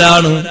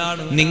വിട്ടവരാണ്,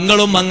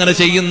 നിങ്ങളും അങ്ങനെ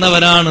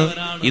ചെയ്യുന്നവരാണ്.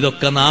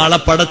 ഇതൊക്കെ നാളെ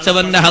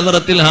പടച്ചവന്റെ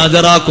ഹദറത്തിൽ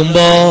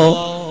ഹാജരാക്കുമ്പോ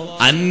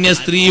അന്യ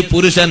സ്ത്രീ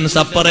പുരുഷൻ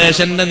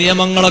സെപ്പറേഷന്റെ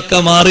നിയമങ്ങളൊക്കെ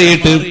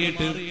മാറിയിട്ട്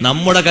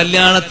നമ്മുടെ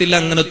കല്യാണത്തിൽ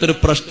അങ്ങനത്തെ ഒരു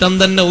പ്രശ്നം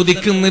തന്നെ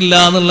ഉദിക്കുന്നില്ല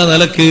എന്നുള്ള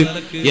നിലക്ക്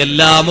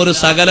എല്ലാം ഒരു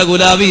സകല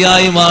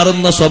ഗുലാബിയായി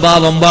മാറുന്ന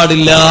സ്വഭാവം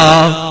പാടില്ല.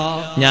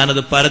 ഞാനത്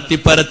പരത്തി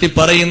പരത്തി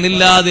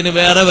പറയുന്നില്ല. അതിന്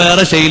വേറെ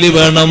വേറെ ശൈലി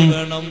വേണം.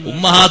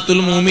 ഉമ്മഹാത്തുൽ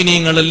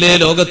മുഅ്മിനീങ്ങളല്ലേ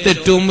ലോകത്തെ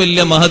ഏറ്റവും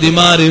വലിയ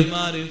മഹദിമാര്.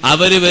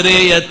 അവര് വരെ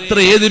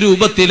ഏത്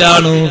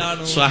രൂപത്തിലാണ്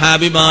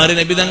സ്വഹാബിമാര്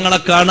നബിതങ്ങളെ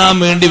കാണാൻ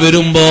വേണ്ടി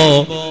വരുമ്പോ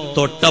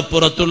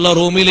തൊട്ടപ്പുറത്തുള്ള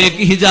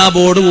റൂമിലേക്ക്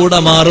ഹിജാബോടുകൂടെ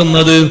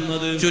മാറുന്നത്.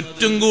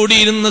 ചുറ്റും കൂടി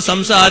ഇരുന്ന്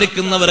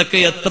സംസാരിക്കുന്നവരൊക്കെ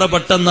എത്ര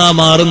പെട്ടെന്നാ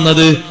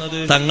മാറുന്നത്.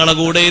 തങ്ങളെ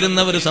കൂടെ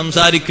ഇരുന്നവർ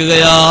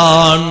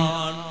സംസാരിക്കുകയാണ്.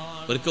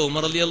 ഒരിക്കൽ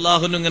ഉമർ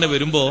റളിയല്ലാഹു അൻഹു ഇങ്ങനെ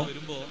വരുമ്പോ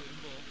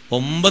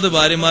 9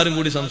 ഭാര്യമാരും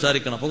കൂടി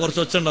സംസാരിക്കണം. അപ്പൊ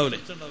കുറച്ച് ഒച്ച ഉണ്ടാവില്ലേ?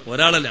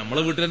 ഒരാളല്ലേ,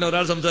 നമ്മളെ വീട്ടിൽ തന്നെ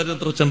ഒരാൾ സംസാരിച്ച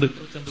എത്ര ഒച്ചുണ്ട്?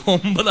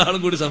 9 ആളും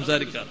കൂടി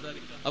സംസാരിക്കാം.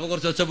 അപ്പൊ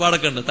കുറച്ച്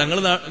ഒച്ചപ്പാടൊക്കെ ഉണ്ട്. തങ്ങൾ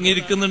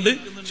ഇരിക്കുന്നുണ്ട്,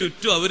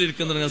 ചുറ്റും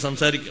അവരിയ്ക്കുന്നുണ്ട്,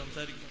 സംസാരിക്കാം.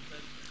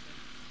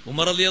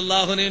 ഉമർ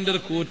റളിയല്ലാഹു അൻഹുവിന്റെ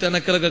ഒരു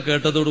കൂറ്റനക്കലൊക്കെ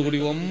കേട്ടതോടുകൂടി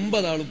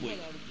 9 ആളും പോയി.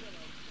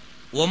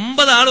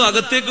 9 ആളും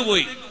അകത്തേക്ക്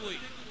പോയി.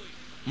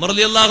 ഉമർ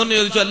റളിയല്ലാഹു അൻഹു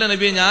ചോദിച്ചു, അല്ല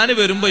നബിയെ, ഞാൻ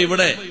വരുമ്പോ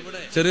ഇവിടെ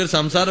ചെറിയൊരു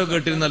സംസാരമൊക്കെ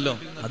കേട്ടിരുന്നല്ലോ.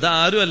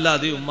 അതാരും അല്ല,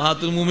 അത്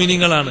ഉമ്മഹാത്തുൽ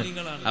മുഅ്മിനീങ്ങളാണ്.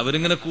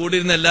 അവരിങ്ങനെ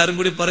കൂടിയിരുന്ന എല്ലാരും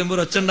കൂടി പറയുമ്പോൾ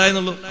ഒരു ഒച്ച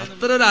ഉണ്ടായിരുന്നുള്ളൂ.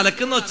 അത്ര ഒരു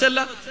അലക്കുന്ന ഒച്ചല്ല,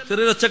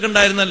 ചെറിയൊരു ഒച്ചൊക്കെ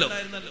ഉണ്ടായിരുന്നല്ലോ.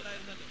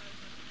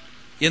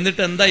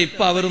 എന്നിട്ട് എന്താ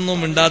ഇപ്പൊ അവരൊന്നും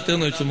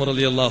മിണ്ടാത്തെന്ന് ചോദിച്ചു ഉമർ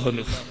റളിയല്ലാഹു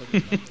അൻഹു.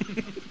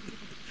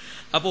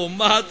 അപ്പൊ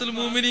ഉമ്മഹാത്തുൽ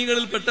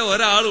മുഅ്മിനീങ്ങളിൽപ്പെട്ട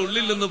ഒരാൾ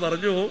ഉള്ളിൽ നിന്ന്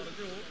പറഞ്ഞു,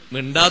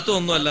 മിണ്ടാത്ത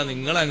ഒന്നുമല്ല,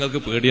 നിങ്ങളെ ഞങ്ങൾക്ക്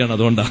പേടിയാണ്,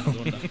 അതുകൊണ്ടാണ്.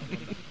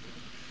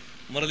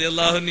 ഉമർ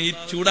റളിയല്ലാഹു അൻഹു ഈ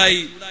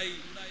ചൂടായി.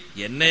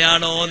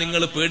 എന്നെയാണോ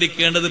നിങ്ങൾ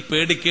പേടിക്കേണ്ടത്?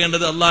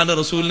 പേടിക്കേണ്ടത് അള്ളാന്റെ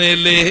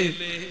റസൂലിനെയല്ലേ?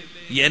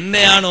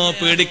 എന്നെയാണോ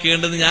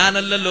പേടിക്കേണ്ടത്?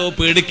 ഞാനല്ലല്ലോ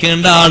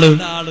പേടിക്കേണ്ട ആള്.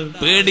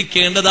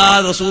 പേടിക്കേണ്ടതാ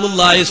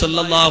റസൂലുള്ളാഹി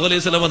സ്വല്ലല്ലാഹു അലൈഹി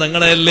വസല്ലം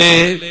തങ്ങളെയല്ലേ?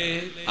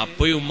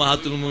 അപ്പോഴും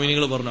ഉമ്മഹാത്തുൽ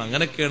മുഅ്മിനീങ്ങൾ പറഞ്ഞു,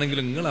 അങ്ങനെയൊക്കെയാണെങ്കിൽ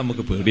നിങ്ങൾ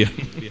നമുക്ക് പേടിയാണ്.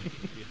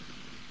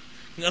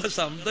 നിങ്ങളുടെ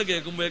ശബ്ദം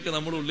കേൾക്കുമ്പോഴേക്ക്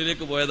നമ്മുടെ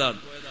ഉള്ളിലേക്ക് പോയതാണ്.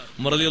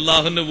 ഉമർ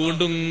റളിയല്ലാഹു അൻഹു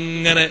വീണ്ടും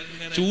ഇങ്ങനെ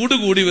ചൂട്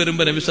കൂടി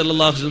വരുമ്പോ നബി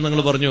സല്ലല്ലാഹു അലൈഹി വസല്ലം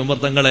തങ്ങൾ പറഞ്ഞു, ഉമർ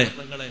തങ്ങളെ,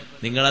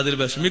 നിങ്ങൾ അതിൽ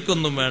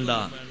വിഷമിക്കൊന്നും വേണ്ട.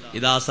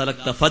 ഇദാ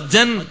സലക്ത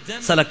ഫജ്ജൻ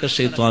സലക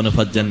ശൈത്വാനു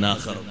ഫജ്ജൻ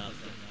ആഖർ.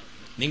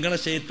 നിങ്ങളെ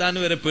ശൈത്താൻ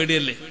വരെ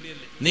പേടിയല്ലേ?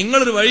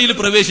 നിങ്ങളൊരു വഴിയിൽ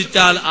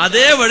പ്രവേശിച്ചാൽ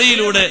അതേ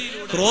വഴിയിലൂടെ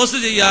ക്രോസ്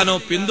ചെയ്യാനോ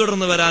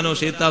പിന്തുടർന്ന് വരാനോ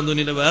ശൈത്താൻ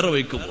ദുനിയുടെ വേറെ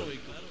വഴിക്ക് പോകും.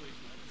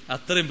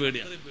 അത്രയും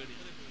പേടിയാണ്.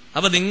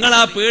 അപ്പൊ നിങ്ങൾ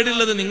ആ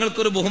പേടിയുള്ളത്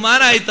നിങ്ങൾക്കൊരു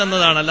ബഹുമാനായി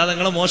തന്നതാണ്, അല്ലാതെ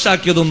നിങ്ങളെ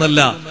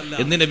മോശാക്കിയതൊന്നല്ല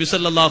എന്ന് നബി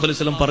സല്ലല്ലാഹു അലൈഹി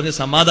വസല്ലം പറഞ്ഞ്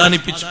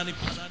സമാധാനിപ്പിച്ചു.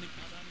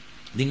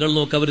 നിങ്ങൾ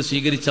നോക്ക്, അവർ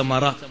സ്വീകരിച്ച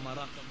മറ,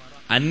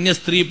 അന്യ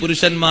സ്ത്രീ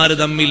പുരുഷന്മാര്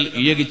തമ്മിൽ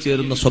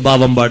ഇഴകിച്ചേരുന്ന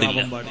സ്വഭാവം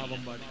പാടില്ല.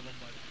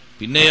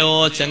 പിന്നെയോ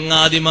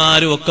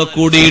ചങ്ങാതിമാരും ഒക്കെ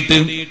കൂടിയിട്ട്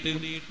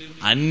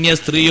അന്യ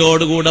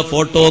സ്ത്രീയോടുകൂടെ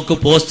ഫോട്ടോക്ക്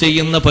പോസ്റ്റ്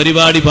ചെയ്യുന്ന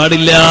പരിപാടി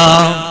പാടില്ല.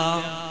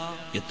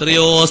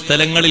 എത്രയോ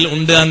സ്ഥലങ്ങളിൽ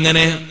ഉണ്ട്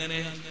അങ്ങനെ.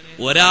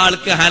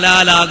 ഒരാൾക്ക്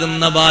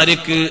ഹലാലാകുന്ന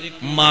ഭാര്യക്ക്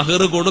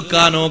മഹർ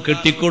കൊടുക്കാനോ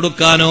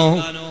കെട്ടിക്കൊടുക്കാനോ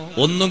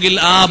ഒന്നുകിൽ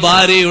ആ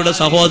ഭാര്യയുടെ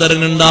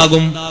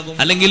സഹോദരനുണ്ടാകും,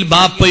 അല്ലെങ്കിൽ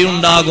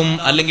ബാപ്പയുണ്ടാകും,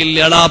 അല്ലെങ്കിൽ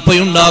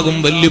എളാപ്പയുണ്ടാകും,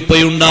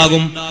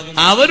 വല്യുപ്പയുണ്ടാകും.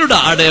 അവരുടെ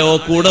അടയോ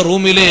കൂടെ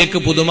റൂമിലേക്ക്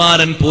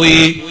പുതുമാരൻ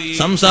പോയി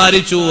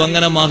സംസാരിച്ചു,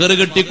 അങ്ങനെ മഹർ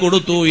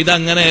കെട്ടിക്കൊടുത്തു.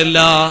 ഇതങ്ങനെയല്ല,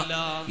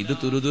 ഇത്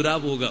തുരുതുരാ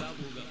പോകാം.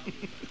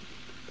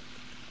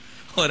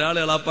 ഒരാൾ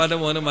എളാപ്പാന്റെ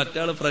മോന്,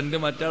 മറ്റാള് ഫ്രണ്ട്,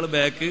 മറ്റാള്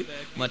ബാക്ക്,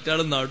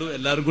 മറ്റാള് നടു,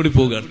 എല്ലാവരും കൂടി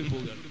പോകാണ്.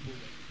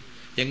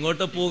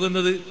 എങ്ങോട്ടാ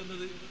പോകുന്നത്?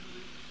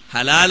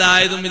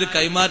 ഹലാലായതും ഇത്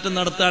കൈമാറ്റം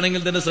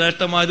നടത്തുകയാണെങ്കിൽ തന്നെ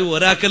ശ്രേഷ്ഠമായത്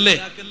ഒരാൾക്കല്ലേ.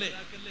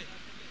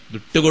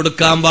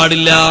 വിട്ടുകൊടുക്കാൻ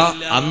പാടില്ല.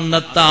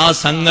 അന്നത്തെ ആ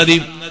സംഗതി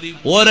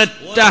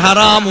ഒരൊറ്റ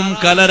ഹറാമും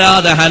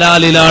കലരാതെ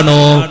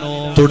ഹലാലിലാണോ,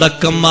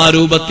 തുടക്കം ആ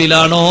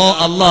രൂപത്തിലാണോ,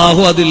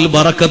 അള്ളാഹു അതിൽ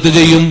ബറക്കത്ത്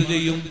ചെയ്യും.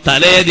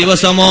 തലേ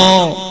ദിവസമോ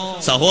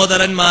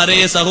സഹോദരന്മാരെ,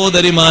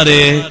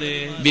 സഹോദരിമാരെ,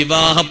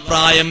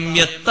 വിവാഹപ്രായം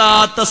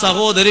എത്താത്ത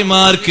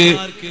സഹോദരിമാർക്ക്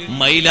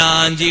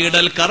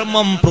മൈലാഞ്ചിയിടൽ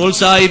കർമ്മം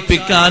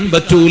പ്രോത്സാഹിപ്പിക്കാൻ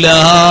പറ്റൂല.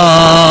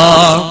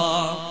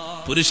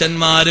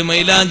 പുരുഷന്മാര്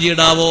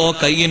മൈലാഞ്ചിയിടാവോ?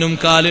 കയ്യിനും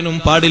കാലിനും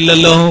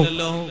പാടില്ലല്ലോ.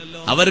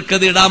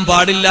 അവർക്കത് ഇടാൻ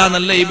പാടില്ല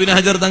എന്നല്ല ഇബ്നു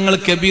ഹജർ തങ്ങൾ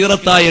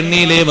കബീറത്തായ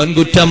എണ്ണിയിലെ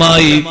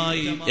വൻകുറ്റമായി.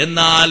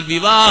 എന്നാൽ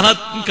വിവാഹം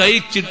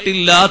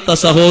കഴിച്ചിട്ടില്ലാത്ത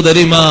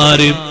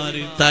സഹോദരിമാര്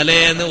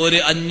തലേന്ന് ഒരു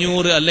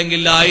 500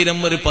 അല്ലെങ്കിൽ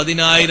 1000, ഒരു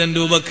 10,000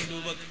 രൂപക്ക്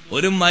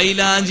ഒരു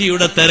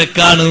മൈലാഞ്ചിയുടെ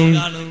തിരക്കാണ്.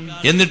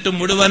 എന്നിട്ട്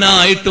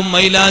മുഴുവനായിട്ടും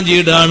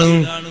മൈലാഞ്ചിയിടാണ്.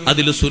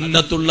 അതിൽ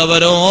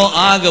സുന്നത്തുള്ളവരോ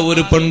ആകെ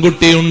ഒരു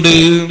പെൺകുട്ടിയുണ്ട്.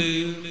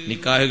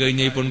 നിക്കാഹ്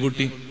കഴിഞ്ഞ ഈ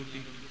പെൺകുട്ടി,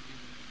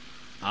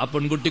 ആ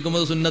പെൺകുട്ടിക്കും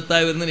അത്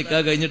സുന്നത്തായി വരുന്ന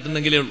നിക്കാഹ്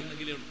കഴിഞ്ഞിട്ടുണ്ടെങ്കിലേ ഉള്ളൂ.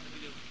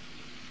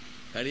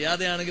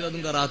 കഴിയാതെയാണെങ്കിൽ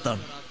അതും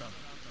കറാത്താണ്.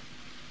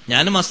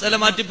 ഞാൻ മസല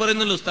മാറ്റി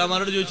പറയുന്നല്ലോ.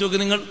 ഉസ്താമാരോട് ചോദിച്ചു നോക്ക്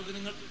നിങ്ങൾ.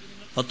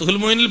 ഫത്ഹുൽ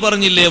മുഈനിൽ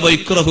പറഞ്ഞില്ലേ,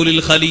 വൈക്റഹുൽ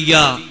ഖലിയ,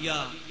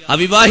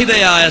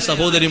 അവിവാഹിതയായ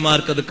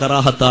സഹോദരിമാർക്ക് അത്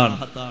കറാഹത്താണ്.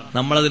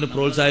 നമ്മളതിന്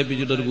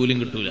പ്രോത്സാഹിപ്പിച്ചിട്ട് ഒരു കൂലിയും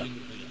കിട്ടൂല.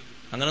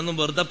 അങ്ങനൊന്നും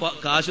വെറുതെ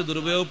കാശ്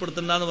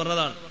ദുരുപയോഗപ്പെടുത്തണ്ടെന്ന്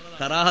പറഞ്ഞതാണ്.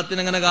 കറാഹത്തിന്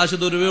അങ്ങനെ കാശ്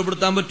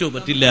ദുരുപയോഗപ്പെടുത്താൻ പറ്റുമോ?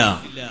 പറ്റില്ല.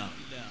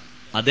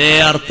 അതേ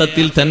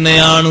അർത്ഥത്തിൽ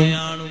തന്നെയാണ്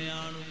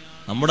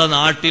നമ്മുടെ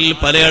നാട്ടിൽ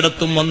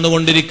പലയിടത്തും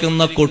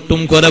വന്നുകൊണ്ടിരിക്കുന്ന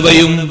കൊട്ടും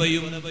കൊരവയും.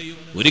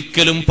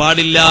 ഒരിക്കലും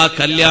പാടില്ല.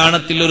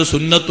 കല്യാണത്തിൽ ഒരു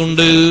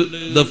സുന്നത്തുണ്ട്,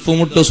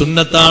 ദഫ്മുട്ട്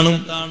സുന്നത്താണ്,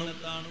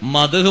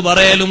 മദ്ഹ്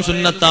പറയലും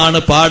സുന്നത്താണ്,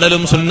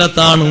 പാടലും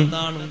സുന്നത്താണ്.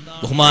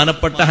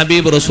 ബഹുമാനപ്പെട്ട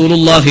ഹബീബ്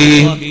റസൂലുള്ളാഹി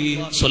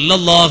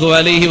സ്വല്ലല്ലാഹു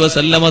അലൈഹി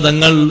വസല്ലമ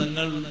തങ്ങൾ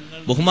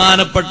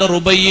ബഹുമാനപ്പെട്ട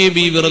റുബയ്യ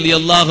ബീവി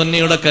റളിയല്ലാഹു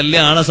അൻഹയുടെ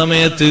കല്യാണ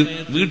സമയത്ത്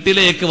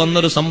വീട്ടിലേക്ക്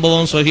വന്നൊരു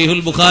സംഭവം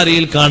സ്വഹീഹുൽ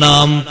ബുഖാരിയിൽ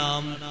കാണാം.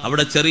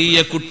 അവിടെ ചെറിയ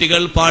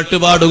കുട്ടികൾ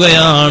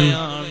പാട്ടുപാടുകയാണ്.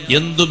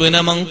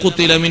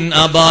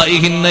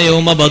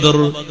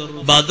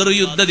 ബദർ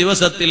യുദ്ധ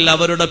ദിവസത്തിൽ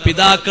അവരുടെ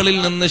പിതാക്കളിൽ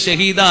നിന്ന്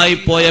ഷഹീദായി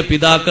പോയ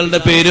പിതാക്കളുടെ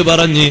പേര്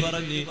പറഞ്ഞ്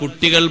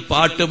കുട്ടികൾ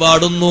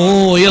പാട്ടുപാടുന്നു.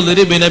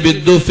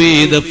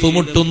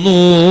 മുട്ടുന്നു.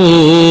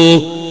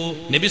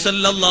 നബി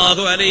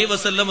സല്ലല്ലാഹു അലൈഹി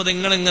വസല്ലം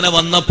നിങ്ങൾ ഇങ്ങനെ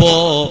വന്നപ്പോ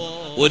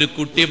ഒരു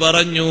കുട്ടി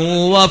പറഞ്ഞു,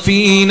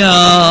 വഫീനാ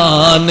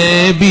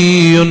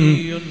നബിയുൻ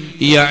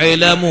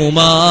യഅലമു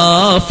മാ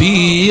ഫീ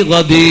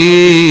ഗദീ,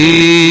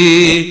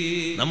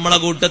 നമ്മളെ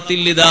കൂട്ടത്തിൽ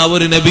ഇതാ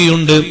ഒരു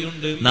നബിയുണ്ട്,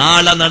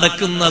 നാളെ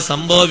നടക്കുന്ന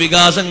സംഭവ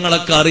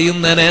വികാസങ്ങളൊക്കെ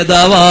അറിയുന്ന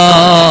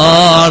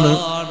നേതാവാണ്.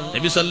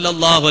 നബി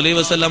സല്ലല്ലാഹു അലൈഹി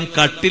വസല്ലം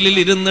കട്ടിലിൽ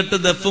ഇരുന്നിട്ട്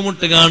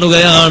ദഫ്മുട്ട്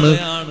കാണുകയാണ്,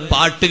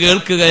 പാട്ട്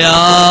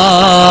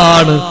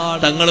കേൾക്കുകയാണ്.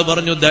 തങ്ങൾ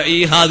പറഞ്ഞു ദഈ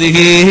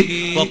ഹാദിഹി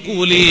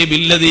വഖൂലി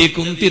ബില്ലദീ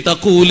കുന്തി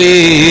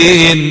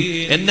തഖൂലീൻ.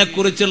 എന്നെ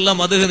കുറിച്ചുള്ള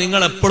മദ്ഹ്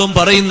നിങ്ങൾ എപ്പോഴും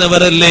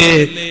പറയുന്നവരല്ലേ,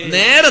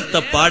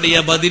 നേരത്തെ പാടിയ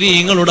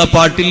ബദരീങ്ങളുടെ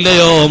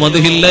പാട്ടില്ലയോ,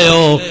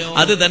 മദ്ഹില്ലയോ,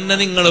 അത് തന്നെ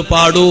നിങ്ങൾ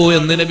പാടൂ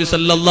എന്ന് നബി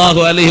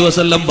സല്ലല്ലാഹു അലൈഹി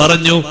വസല്ലം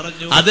പറഞ്ഞു.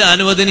 അത്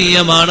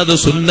അനുവദനീയമാണത്,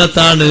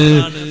 സുന്നത്താണ്.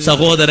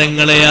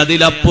 സഹോദരങ്ങളെ,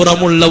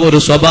 അതിലപ്പുറമുള്ള ഒരു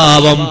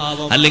സ്വഭാവം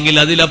അല്ലെങ്കിൽ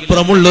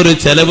അതിലപ്പുറമുള്ളൊരു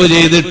ചെലവ്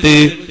ചെയ്തിട്ട്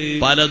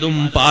പലതും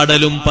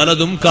പാടലും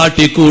പലതും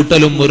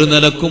കാട്ടിക്കൂട്ടലും ഒരു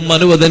നിലക്കും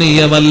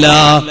അനുവദനീയമല്ല.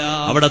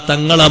 അവിടെ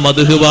തങ്ങളെ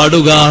മദ്ഹ്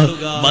പാടുക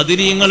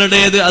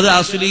ബദരീങ്ങളുടേത് അത്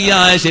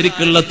അസ്ലിയായ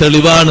ശരിക്കുള്ള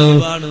തെളിവാണ്.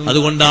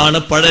 അതുകൊണ്ടാണ്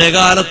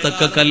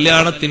പഴയകാലത്തൊക്കെ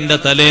കല്യാണത്തിന്റെ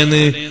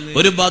തലേന്ന്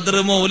ഒരു ബദ്ർ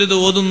മൗലിദ്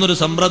ഓതുന്നൊരു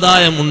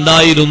സമ്പ്രദായം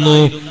ഉണ്ടായിരുന്നു.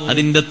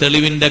 അതിന്റെ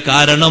തെളിവിന്റെ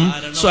കാരണം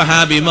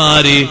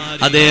സ്വഹാബിമാര്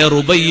അതേ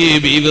റുബയ്യ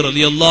ബീവി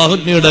റളിയല്ലാഹു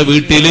അൻഹയുടെ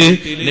വീട്ടില്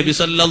നബി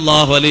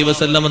സല്ലല്ലാഹു അലൈഹി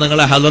വസല്ലം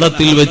തങ്ങളെ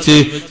ഹളറത്തിൽ വെച്ച്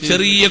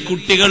ചെറിയ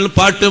കുട്ടികൾ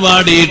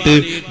പാട്ടുപാടിയിട്ട്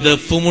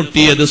ദഫ്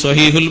മുട്ടിയത്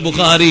സ്വഹീഹുൽ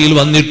ബുഖാരിയിൽ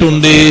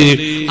വന്നിട്ടുണ്ട്.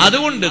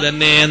 അതുകൊണ്ട്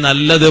തന്നെ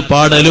നല്ലത്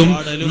പാടലും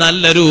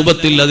നല്ല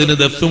രൂപത്തിൽ അതിന്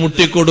ദഫ്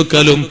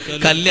മുട്ടിക്കൊടുക്കലും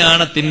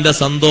കല്യാണത്തിന്റെ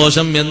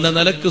സന്തോഷം എന്ന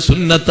നിലക്ക്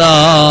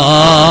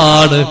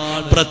സുന്നത്താണ്.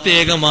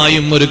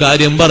 പ്രത്യേകമായും ഒരു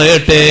കാര്യം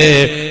പറയട്ടെ,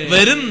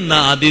 വരുന്ന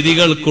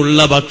അതിഥികൾക്കുള്ള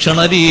ഭക്ഷണ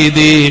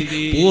രീതി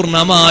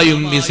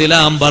പൂർണ്ണമായും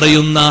ഇസ്ലാം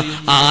പറയുന്ന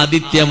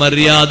ആതിഥ്യ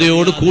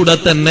മര്യാദയോട് കൂടെ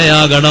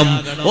തന്നെയാകണം.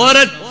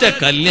 ഒരൊറ്റ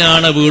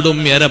കല്യാണ വീടും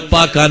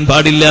എരപ്പാക്കാൻ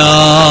പാടില്ല.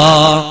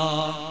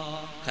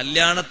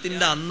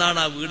 കല്യാണത്തിന്റെ അന്നാണ്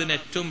ആ വീടിന്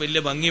ഏറ്റവും വലിയ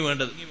ഭംഗി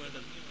വേണ്ടത്.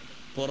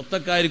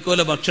 പുറത്തൊക്കെ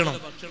ആയിരിക്കുമല്ലോ ഭക്ഷണം,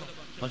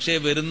 പക്ഷേ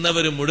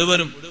വരുന്നവര്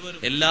മുഴുവനും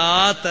എല്ലാ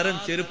തരം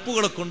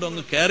ചെരുപ്പുകളെ കൊണ്ടും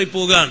അങ്ങ്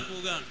കയറിപ്പോകാൻ,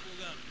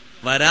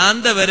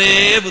 വരാന്ത വരെ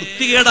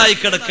വൃത്തികേടായി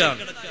കിടക്കാൻ.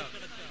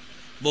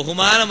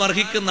 ബഹുമാനം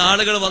അർഹിക്കുന്ന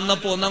ആളുകൾ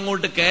വന്നപ്പോ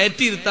ഒന്നങ്ങോട്ട്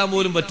കയറ്റിയിരുത്താൻ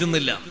പോലും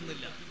പറ്റുന്നില്ല.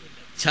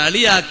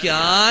 ചളിയാക്കി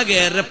ആകെ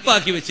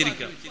എരപ്പാക്കി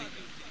വെച്ചിരിക്കാം.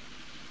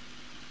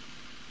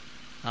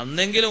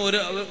 അന്നെങ്കിലും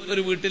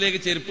ഒരു വീട്ടിലേക്ക്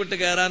ചെരുപ്പിട്ട്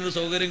കയറാനൊരു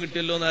സൗകര്യം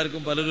കിട്ടിയല്ലോ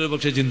എന്നായിരിക്കും പലരും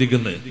പക്ഷെ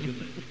ചിന്തിക്കുന്നത്.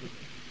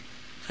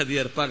 അത്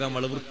എരപ്പാക്കാൻ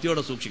വളരെ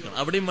വൃത്തിയോടെ സൂക്ഷിക്കണം.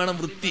 അവിടെയും വേണം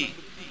വൃത്തി,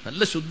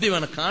 നല്ല ശുദ്ധി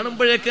വേണം.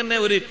 കാണുമ്പോഴേക്ക് തന്നെ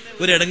ഒരു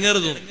ഇടങ്ങേറ്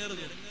തോന്നും.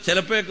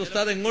 ചിലപ്പോഴൊക്കെ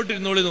ഉസ്താദ് എങ്ങോട്ട്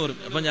ഇരുന്നോളി എന്ന്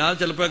പറയും. അപ്പൊ ഞാൻ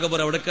ചിലപ്പോഴൊക്കെ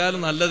പറയും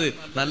അവിടെക്കാളും നല്ലത്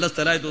നല്ല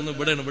സ്ഥലമായി തോന്നുന്നു,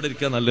 ഇവിടെയാണ്, ഇവിടെ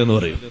ഇരിക്കാൻ നല്ലതെന്ന്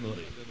പറയും.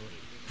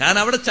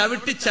 കാരണം അവിടെ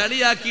ചവിട്ടി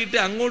ചളിയാക്കിയിട്ട്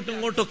അങ്ങോട്ടും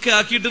ഇങ്ങോട്ടും ഒക്കെ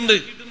ആക്കിയിട്ടുണ്ട്.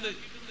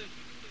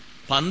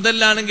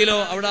 പന്തല്ലാണെങ്കിലോ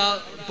അവിടെ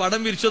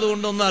പടം വിരിച്ചത്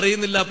കൊണ്ടൊന്നും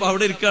അറിയുന്നില്ല, അപ്പൊ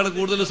അവിടെ ഇരിക്കാണ്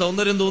കൂടുതൽ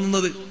സൗന്ദര്യം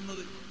തോന്നുന്നത്.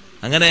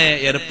 അങ്ങനെ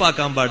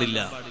എരപ്പാക്കാൻ പാടില്ല.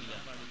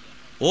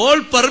 ഓൾ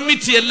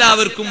പെർമിറ്റ്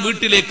എല്ലാവർക്കും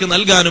വീട്ടിലേക്ക്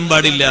നൽകാനും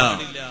പാടില്ല.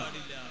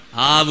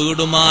 ആ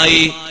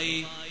വീടുമായി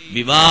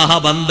വിവാഹ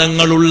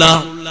ബന്ധങ്ങളുള്ള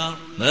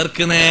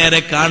നേർക്ക് നേരെ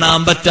കാണാൻ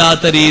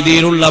പറ്റാത്ത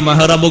രീതിയിലുള്ള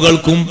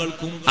മെഹ്റമുകൾക്കും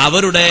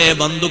അവരുടെ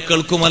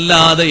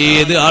ബന്ധുക്കൾക്കുമല്ലാതെ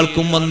ഏത്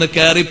ആൾക്കും വന്ന്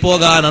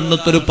കയറിപ്പോകാൻ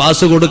അന്നത്തൊരു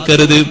പാസ്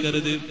കൊടുക്കരുത്.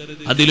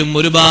 അതിലും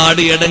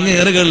ഒരുപാട്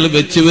ഇടങ്ങേറുകൾ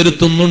വെച്ചു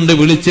വരുത്തുന്നുണ്ട്,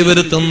 വിളിച്ചു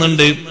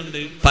വരുത്തുന്നുണ്ട്.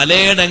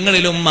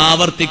 പലയിടങ്ങളിലും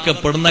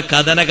ആവർത്തിക്കപ്പെടുന്ന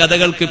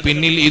കഥനകഥകൾക്ക്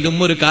പിന്നിൽ ഇതും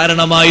ഒരു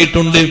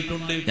കാരണമായിട്ടുണ്ട്.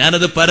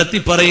 ഞാനത് പരത്തി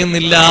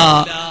പറയുന്നില്ല.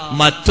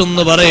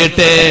 മറ്റൊന്ന്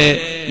പറയട്ടെ,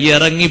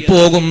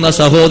 ഇറങ്ങിപ്പോകുന്ന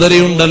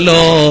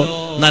സഹോദരിയുണ്ടല്ലോ,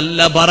 നല്ല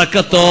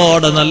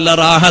ബറക്കത്തോടെ നല്ല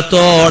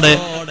റാഹത്തോടെ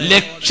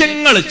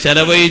ലക്ഷങ്ങൾ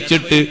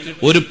ചെലവഴിച്ചിട്ട്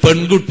ഒരു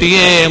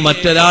പെൺകുട്ടിയെ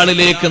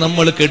മറ്റൊരാളിലേക്ക്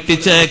നമ്മൾ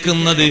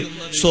കെട്ടിച്ചേക്കുന്നത്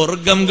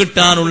സ്വർഗം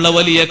കിട്ടാനുള്ള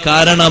വലിയ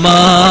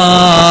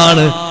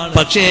കാരണമാണ്.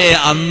 പക്ഷേ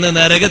അന്ന്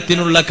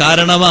നരകത്തിനുള്ള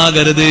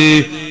കാരണമാകരുത്.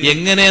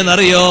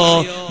 എങ്ങനെയെന്നറിയോ?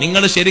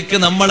 നിങ്ങൾ ശരിക്ക്,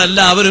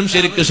 നമ്മളെല്ലാവരും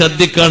ശരിക്ക്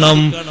ശ്രദ്ധിക്കണം.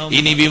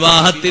 ഇനി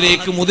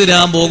വിവാഹത്തിലേക്ക്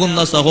മുതിരാൻ പോകുന്ന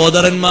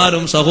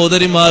സഹോദരന്മാരും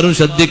സഹോദരിമാരും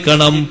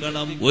ശ്രദ്ധിക്കണം.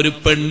 ഒരു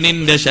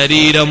പെണ്ണിന്റെ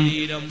ശരീരം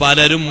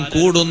പലരും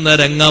കൂടുന്ന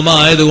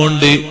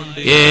രംഗമായതുകൊണ്ട്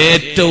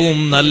ഏറ്റവും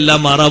നല്ല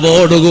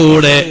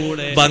മറവോടുകൂടെ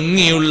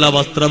ഭംഗിയുള്ള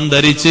വസ്ത്രം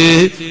ധരിച്ച്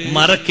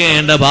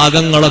മറക്കേണ്ട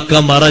ഭാഗങ്ങളൊക്കെ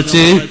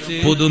മറച്ച്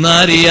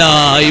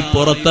പുതുനാരിയായി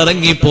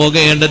പുറത്തിറങ്ങി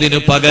പോകേണ്ടതിനു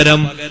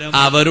പകരം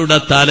അവരുടെ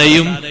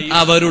തലയും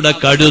അവരുടെ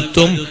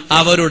കഴുത്തും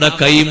അവരുടെ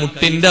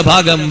കൈമുട്ടിന്റെ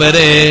ഭാഗം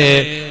വരെ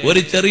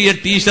ഒരു ചെറിയ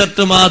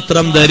ടീഷർട്ട്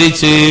മാത്രം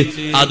ധരിച്ച്,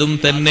 അതും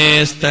തന്നെ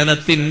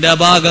സ്തനത്തിന്റെ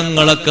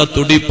ഭാഗങ്ങളൊക്കെ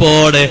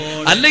തുടിപ്പോടെ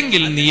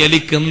അല്ലെങ്കിൽ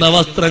നിയലിക്കുന്ന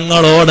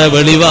വസ്ത്രങ്ങളോടെ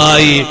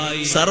വെളിവായി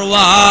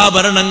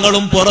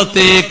സർവാഭരണങ്ങളും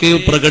പുറത്തേക്ക്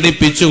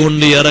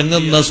പ്രകടിപ്പിച്ചുകൊണ്ട്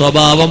ഇറങ്ങുന്ന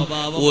സ്വഭാവം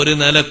ഒരു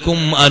നിലക്കും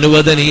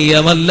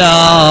അനുവദനീയമല്ല.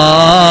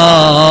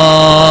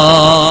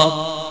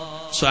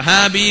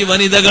 സ്വഹാബി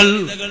വനിതകൾ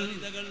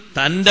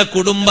തന്റെ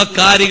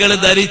കുടുംബക്കാരികൾ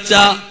ധരിച്ച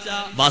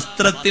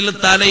വസ്ത്രത്തിൽ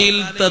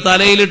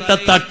തലയിലിട്ട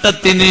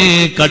തട്ടത്തിന്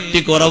കട്ടി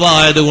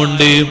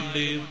കുറവായതുകൊണ്ട്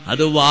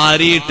അത്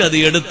വാരിയിട്ട് അത്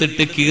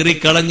എടുത്തിട്ട്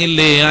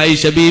കീറിക്കളഞ്ഞില്ലേ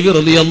ആയിഷ ബീവി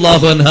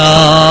റളിയല്ലാഹു അൻഹാ.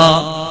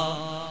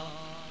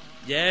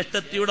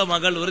 ജ്യേഷ്ഠത്തിയുടെ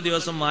മകൾ ഒരു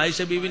ദിവസം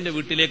ആയിഷ ബീവിന്റെ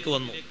വീട്ടിലേക്ക്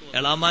വന്നു,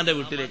 എളാമാന്റെ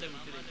വീട്ടിലേക്ക്.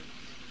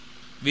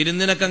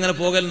 വിരുന്നിനൊക്കെ അങ്ങനെ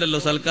പോകലുണ്ടല്ലോ,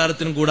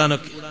 സൽക്കാരത്തിനും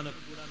കൂടാനൊക്കെ.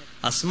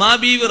 അസ്മാ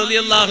ബീവി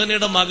റളിയല്ലാഹു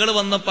അൻഹയുടെ മകള്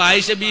വന്നപ്പോ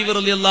ആയിഷ ബീവി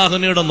റളിയല്ലാഹു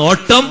അൻഹയുടെ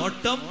നോട്ടം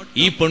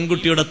ഈ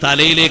പെൺകുട്ടിയുടെ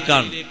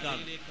തലയിലേക്കാണ്.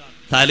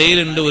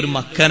 തലയിലുണ്ട് ഒരു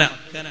മക്കന,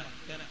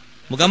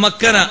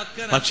 മുഖമക്കന.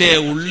 പക്ഷേ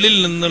ഉള്ളിൽ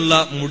നിന്നുള്ള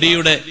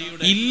മുടിയുടെ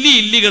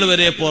ഇല്ലികൾ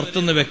വരെ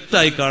പുറത്തുനിന്ന്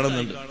വ്യക്തമായി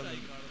കാണുന്നുണ്ട്.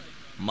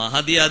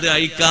 മഹദി അത്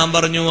അയക്കാൻ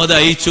പറഞ്ഞു, അത്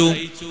അയച്ചു.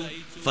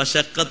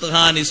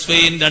 ഫശഖത്ഹാ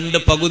നിസ്ഫൈൻ, രണ്ട്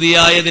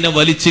പകുതിയായതിനെ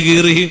വലിച്ചു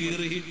കീറി.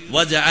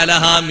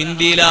 വജഅലഹാ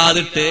മിൻദീല,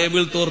 അത്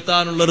ടേബിൾ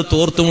തോർത്താനുള്ള ഒരു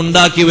തോർത്തും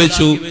ഉണ്ടാക്കി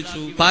വെച്ചു.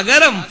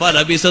 പകരം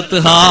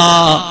ഫലബിസത്ഹാ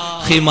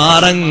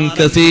ഖിമാറൻ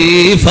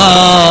കസീഫാ,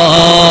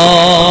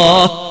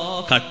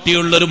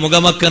 കട്ടിയുള്ളൊരു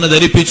മുഖമക്കനെ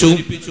ധരിപ്പിച്ചു.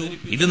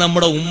 ഇത്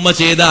നമ്മുടെ ഉമ്മ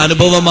ചെയ്ത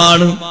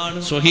അനുഭവമാണ്.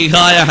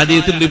 സ്വഹീഹായ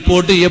ഹദീസിൽ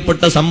റിപ്പോർട്ട്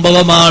ചെയ്യപ്പെട്ട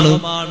സംഭവമാണ്.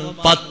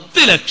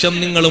 10 ലക്ഷം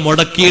നിങ്ങൾ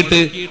മുടക്കിയിട്ട്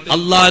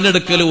അള്ളാന്റെ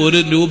അടുക്കൽ 1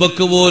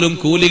 രൂപക്ക് പോലും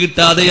കൂലി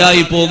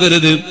കിട്ടാതെയായി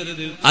പോകരുത്.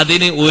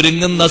 അതിന്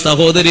ഒരുങ്ങുന്ന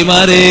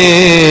സഹോദരിമാരെ,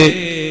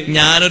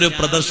 ഞാനൊരു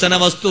പ്രദർശന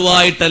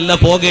വസ്തുവായിട്ടല്ല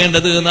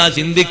പോകേണ്ടത് എന്നാ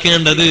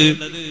ചിന്തിക്കേണ്ടത്.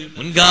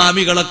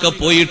 മുൻഗാമികളൊക്കെ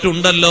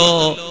പോയിട്ടുണ്ടല്ലോ,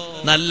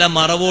 നല്ല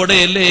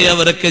മറവോടെയല്ലേ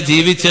അവരൊക്കെ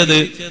ജീവിച്ചത്.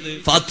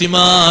 ഫാത്തിമ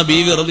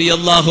ബീവി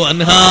റളിയല്ലാഹു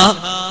അൻഹാ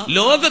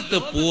ലോകത്ത്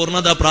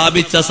പൂർണ്ണത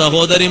പ്രാപിച്ച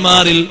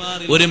സഹോദരിമാരിൽ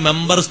ഒരു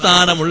മെമ്പർ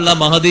സ്ഥാനമുള്ള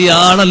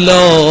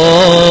മഹദിയാണല്ലോ.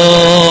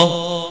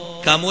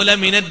 കമുല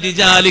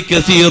മിനദ്ദിജാലി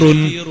കസീറുൻ,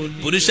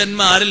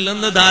 പുരുഷന്മാരിൽ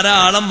നിന്ന്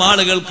ധാരാളം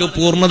ആളുകൾക്ക്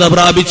പൂർണ്ണത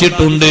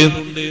പ്രാപിച്ചിട്ടുണ്ട്.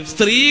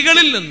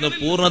 സ്ത്രീകളിൽ നിന്ന്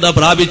പൂർണ്ണത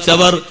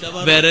പ്രാപിച്ചവർ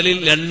വിരലിൽ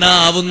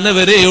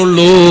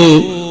എണ്ണാവുന്നവരെയുള്ളൂ.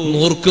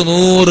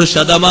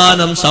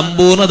 100%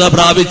 സമ്പൂർണത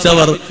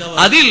പ്രാപിച്ചവർ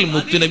അതിൽ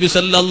മുത്തുനബി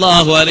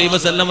സല്ലല്ലാഹു അലൈഹി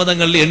വസല്ലം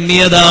തങ്ങൾ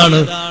എണ്ണിയതാണ്.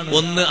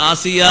 ഒന്ന്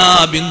ആസിയ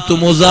ബിന്തു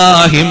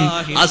മുസാഹിം,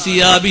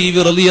 ആസിയ ബീവി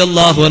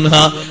റളിയല്ലാഹു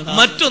അൻഹാ.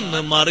 മറ്റൊന്ന്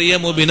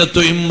മറിയം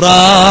ബിനത്തു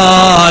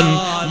ഇമ്രാൻ,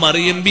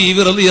 മറിയം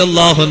ബീവി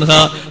റളിയല്ലാഹു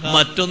അൻഹാ.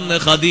 മറ്റൊന്ന്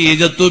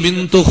ഖദീജത്തു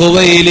ബിന്തു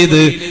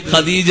ഖുവൈലിദ്,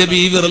 ഖദീജ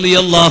ബീവി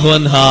റളിയല്ലാഹു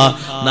അൻഹാ.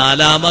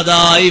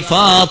 നാലാമതായി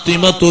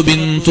ഫാത്തിമത്തു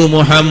ബിന്തു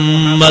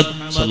മുഹമ്മദ്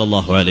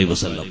സല്ലല്ലാഹു അലൈഹി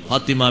വസല്ലം,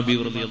 ഫാത്തിമ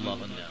ബീവി റളിയല്ലാഹു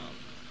അൻഹാ.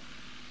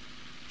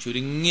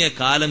 ചുരുങ്ങിയ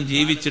കാലം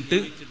ജീവിച്ചിട്ട്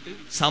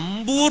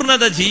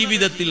സമ്പൂർണത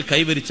ജീവിതത്തിൽ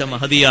കൈവരിച്ച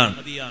മഹദിയാണ്.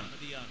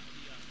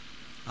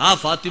 ആ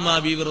ഫാത്തിമ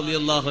ബീവി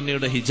റളിയല്ലാഹു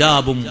അൻഹയുടെ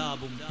ഹിജാബും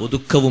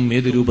ഒതുക്കവും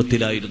ഏത്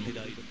രൂപത്തിലായിരുന്നു,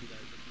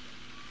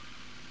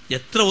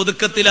 എത്ര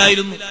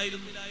ഒതുക്കത്തിലായിരുന്നു.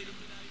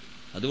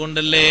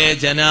 അതുകൊണ്ടല്ലേ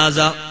ജനാസ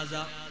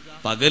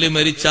പകല്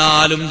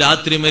മരിച്ചാലും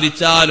രാത്രി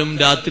മരിച്ചാലും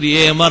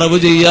രാത്രിയെ മറവ്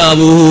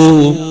ചെയ്യാവൂ.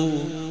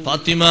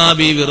 ഫാത്തിമ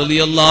ബീവി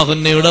റളിയല്ലാഹു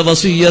അൻഹയുടെ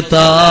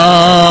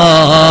വസിയ്യത്താണ്.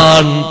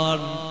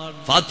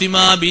 ഫാത്തിമ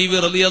ബീവി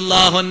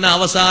റളിയല്ലാഹു അൻഹ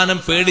അവസാനം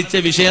പേടിച്ച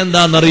വിഷയം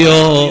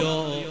എന്താണെന്നറിയോ?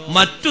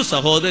 മറ്റു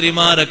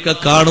സഹോദരിമാരൊക്കെ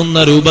കാണുന്ന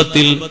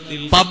രൂപത്തിൽ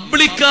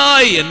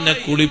പബ്ലിക്കായി എന്നെ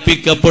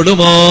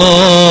കുളിപ്പിക്കപ്പെടുമോ?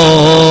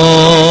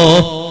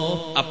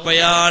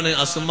 അപ്പോഴാണ്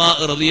അസ്മാ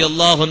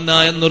റളിയല്ലാഹു അൻഹ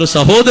എന്നൊരു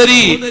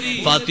സഹോദരി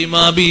ഫാത്തിമ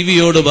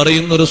ബീവിയോട്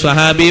പറയുന്നൊരു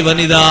സ്വഹാബി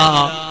വനിത,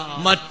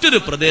 മറ്റൊരു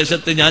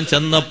പ്രദേശത്ത് ഞാൻ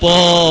ചെന്നപ്പോ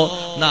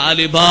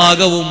 4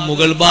 ഭാഗവും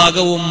മുകൾ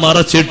ഭാഗവും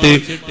മറച്ചിട്ട്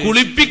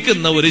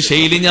കുളിപ്പിക്കുന്ന ഒരു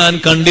ശൈലി ഞാൻ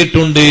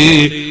കണ്ടിട്ടുണ്ട്.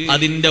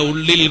 അതിന്റെ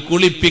ഉള്ളിൽ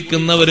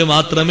കുളിപ്പിക്കുന്നവര്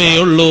മാത്രമേ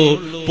ഉള്ളൂ,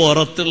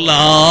 പുറത്തുള്ള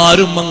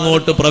ആരും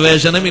അങ്ങോട്ട്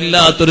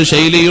പ്രവേശനമില്ലാത്തൊരു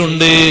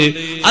ശൈലിയുണ്ട്.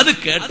 അത്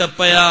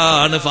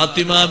കേട്ടപ്പോഴാണ്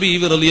ഫാത്തിമ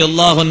ബീവി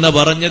റളിയല്ലാഹു അൻഹ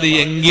പറഞ്ഞത്,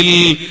 എങ്കിൽ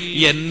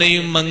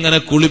എന്നെയും അങ്ങനെ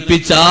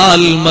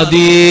കുളിപ്പിച്ചാൽ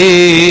മതി,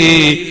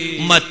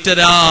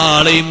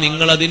 മറ്റൊരാളെയും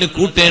നിങ്ങൾ അതിന്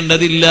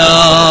കൂട്ടേണ്ടതില്ല.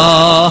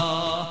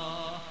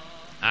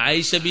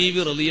 ആയിഷ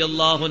ബീവി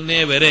റളിയല്ലാഹു അൻഹ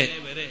വരെ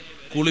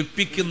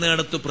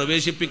കുളിപ്പിക്കുന്നിടത്ത്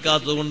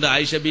പ്രവേശിപ്പിക്കാത്തത് കൊണ്ട്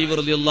ആയിഷ ബീവി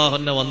റളിയല്ലാഹു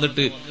അൻഹ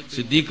വന്നിട്ട്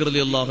സിദ്ദീഖ്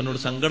റളിയല്ലാഹു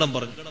അൻഹയോട് സങ്കടം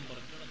പറഞ്ഞു.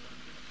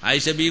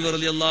 ആയിഷ ബീവി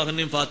റളിയല്ലാഹു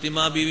അൻഹയും ഫാത്തിമ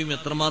ബീവിയും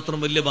എത്രമാത്രം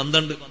വലിയ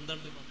ബന്ധമുണ്ട്.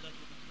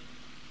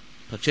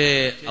 പക്ഷേ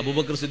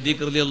അബൂബക്കർ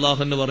സിദ്ദീഖ് റളിയല്ലാഹു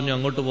അൻഹു പറഞ്ഞു,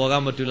 അങ്ങോട്ട്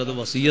പോകാൻ പറ്റൂല, അത്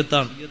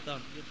വസിയ്യത്താണ്,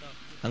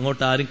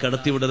 അങ്ങോട്ട് ആരും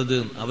കടത്തിവിടരുത്.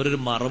 അവരൊരു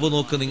മറവ്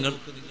നോക്ക് നിങ്ങൾ.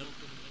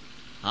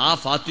 ആ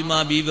ഫാത്തിമ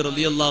ബീവി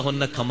റളിയല്ലാഹു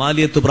അൻഹ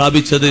കമാലിയത്ത്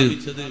പ്രാപിച്ചത്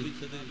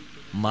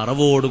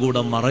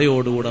മറവോടുകൂടെ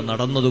മറയോടുകൂടെ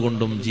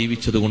നടന്നതുകൊണ്ടും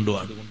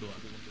ജീവിച്ചതുകൊണ്ടുമാണ്.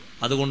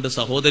 അതുകൊണ്ട്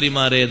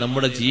സഹോദരിമാരെ,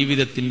 നമ്മുടെ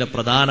ജീവിതത്തിന്റെ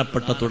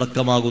പ്രധാനപ്പെട്ട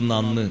തുടക്കമാകുന്ന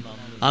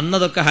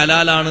അന്നതൊക്കെ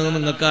ഹലാലാണ്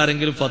നിങ്ങൾക്ക്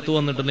ആരെങ്കിലും ഫത്വ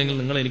വന്നിട്ടുണ്ടെങ്കിൽ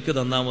നിങ്ങൾ എനിക്ക്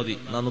തന്നാ മതി,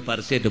 എന്നാന്ന്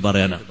പരസ്യമായിട്ട്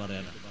പറയാനാ.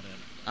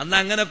 അന്ന്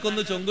അങ്ങനൊക്കെ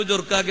ഒന്ന് ചൊങ്കു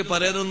ചൊറുക്കാക്കി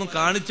പറയാനൊന്നും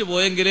കാണിച്ചു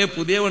പോയെങ്കിലേ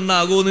പുതിയ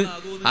വെണ്ണാകൂന്ന്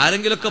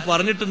ആരെങ്കിലൊക്കെ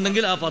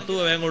പറഞ്ഞിട്ടുണ്ടെങ്കിൽ ആ ഫത്വ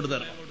വേഗം കൊണ്ട്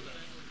തരാം.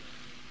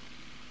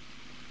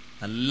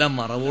 നല്ല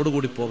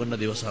മറവോടുകൂടി പോകേണ്ട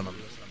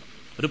ദിവസമാണ്,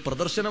 ഒരു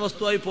പ്രദർശന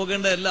വസ്തുവായി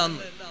പോകേണ്ടതല്ല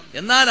അന്ന്.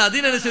 എന്നാൽ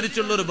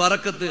അതിനനുസരിച്ചുള്ള ഒരു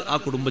ബറക്കത്ത് ആ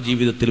കുടുംബ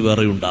ജീവിതത്തിൽ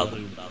വേറെ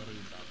ഉണ്ടാകും.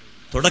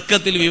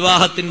 തുടക്കത്തിൽ,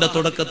 വിവാഹത്തിന്റെ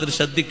തുടക്കത്തിൽ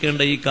ശ്രദ്ധിക്കേണ്ട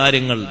ഈ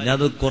കാര്യങ്ങൾ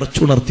ഞാനത്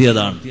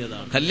കുറച്ചുണർത്തിയതാണ്.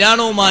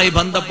 കല്യാണവുമായി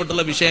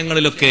ബന്ധപ്പെട്ടുള്ള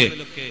വിഷയങ്ങളിലൊക്കെ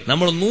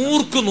നമ്മൾ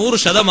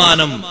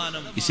 100%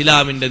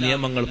 ഇസ്ലാമിന്റെ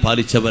നിയമങ്ങൾ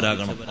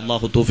പാലിച്ചവരാകണം.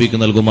 അള്ളാഹു തൗഫീഖ്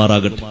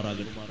നൽകുമാറാകട്ടെ.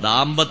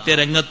 ദാമ്പത്യ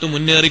രംഗത്ത്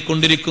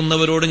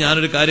മുന്നേറിക്കൊണ്ടിരിക്കുന്നവരോട്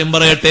ഞാനൊരു കാര്യം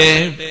പറയട്ടെ.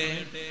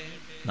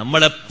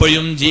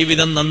 നമ്മളെപ്പോഴും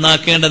ജീവിതം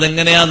നന്നാക്കേണ്ടത്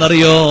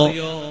എങ്ങനെയാണെന്നറിയോ?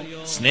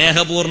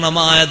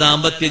 സ്നേഹപൂർണമായ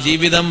ദാമ്പത്യ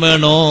ജീവിതം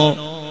വേണോ?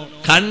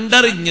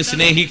 കണ്ടറിഞ്ഞ്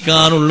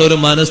സ്നേഹിക്കാനുള്ളൊരു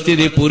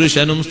മനസ്ഥിതി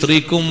പുരുഷനും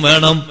സ്ത്രീക്കും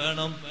വേണം,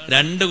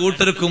 2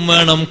 കൂട്ടർക്കും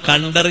വേണം.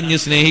 കണ്ടറിഞ്ഞ്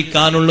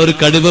സ്നേഹിക്കാനുള്ളൊരു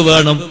കഴിവ്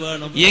വേണം.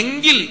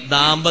 എങ്കിൽ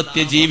ദാമ്പത്യ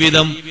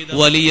ജീവിതം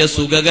വലിയ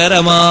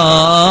സുഖകരമാണ്.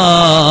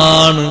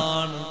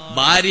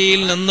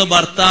 ഭാര്യയിൽ നിന്ന്,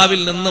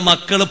 ഭർത്താവിൽ നിന്ന്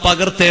മക്കൾ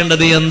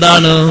പകർത്തേണ്ടത്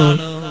എന്താണ്?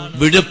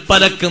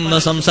 വിഴുപ്പലക്കുന്ന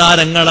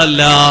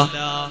സംസാരങ്ങളല്ല,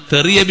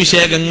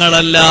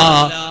 തെറിയഭിഷേകങ്ങളല്ല,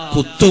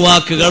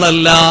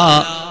 കുത്തുവാക്കുകളല്ല,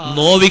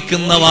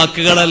 നോവിക്കുന്ന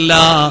വാക്കുകളല്ല,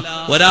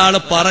 ഒരാൾ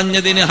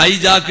പറഞ്ഞതിന്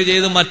ഹൈജാക്ക്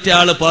ചെയ്ത്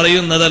മറ്റേയാള്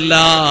പറയുന്നതല്ല.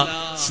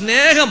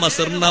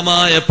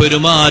 സ്നേഹമസൃണമായ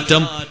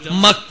പെരുമാറ്റം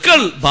മക്കൾ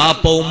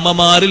ബാപ്പ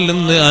ഉമ്മമാരിൽ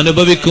നിന്ന്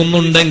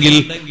അനുഭവിക്കുന്നുണ്ടെങ്കിൽ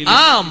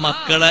ആ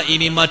മക്കളെ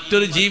ഇനി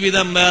മറ്റൊരു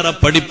ജീവിതം വേറെ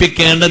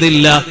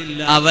പഠിപ്പിക്കേണ്ടതില്ല,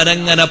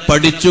 അവരങ്ങനെ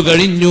പഠിച്ചു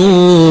കഴിഞ്ഞു.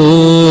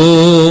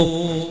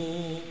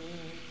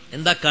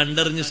 എന്താ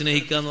കണ്ടറിഞ്ഞ്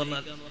സ്നേഹിക്കുക എന്ന്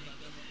പറഞ്ഞാൽ?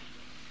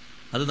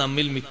 അത്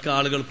നമ്മിൽ മിക്ക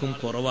ആളുകൾക്കും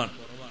കുറവാണ്.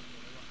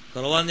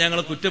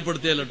 ഞങ്ങളെ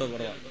കുറ്റപ്പെടുത്തിയല്ലോ കേട്ടോ,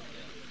 കുറവാണ്.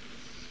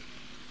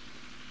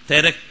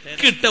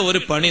 തിരക്കിട്ട ഒരു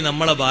പണി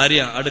നമ്മളെ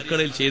ഭാര്യ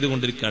അടുക്കളയിൽ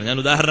ചെയ്തുകൊണ്ടിരിക്കുകയാണ്. ഞാൻ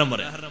ഉദാഹരണം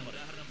പറയാം.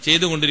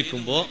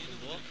 ചെയ്തുകൊണ്ടിരിക്കുമ്പോ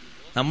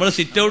നമ്മൾ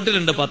സിറ്റ്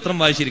ഔട്ടിലുണ്ട്, പത്രം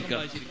വായിച്ചിരിക്കുക.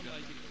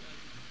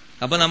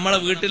 അപ്പൊ നമ്മളെ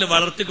വീട്ടിൽ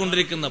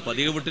വളർത്തിക്കൊണ്ടിരിക്കുന്ന,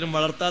 പതിക വീട്ടിലും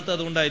വളർത്താത്ത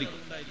അതുകൊണ്ടായിരിക്കും,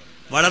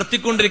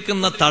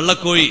 വളർത്തിക്കൊണ്ടിരിക്കുന്ന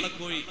തള്ളക്കോഴി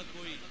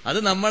അത്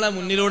നമ്മളെ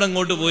മുന്നിലൂടെ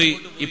അങ്ങോട്ട് പോയി.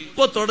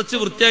 ഇപ്പൊ തുടച്ച്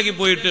വൃത്തിയാക്കി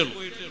പോയിട്ടേ ഉള്ളൂ.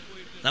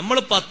 നമ്മൾ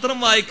പത്രം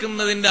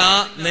വായിക്കുന്നതിന്റെ ആ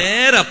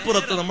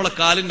നേരപ്പുറത്ത്, നമ്മളെ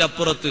കാലിന്റെ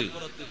അപ്പുറത്ത്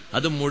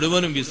അത്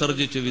മുഴുവനും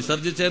വിസർജിച്ചു.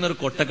 വിസർജിച്ചതിനൊരു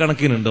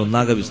കൊട്ടക്കണക്കിനുണ്ട്,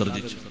 ഒന്നാകെ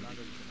വിസർജിച്ചു.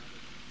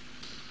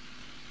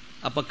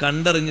 അപ്പൊ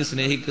കണ്ടറിഞ്ഞ്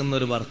സ്നേഹിക്കുന്ന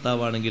ഒരു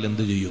ഭർത്താവാണെങ്കിൽ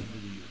എന്തു ചെയ്യും?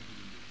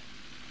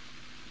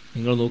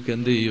 നിങ്ങൾ നോക്ക്,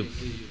 എന്തു ചെയ്യും?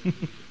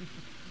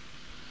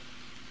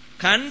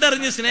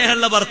 കണ്ടറിഞ്ഞ്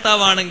സ്നേഹമുള്ള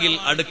ഭർത്താവാണെങ്കിൽ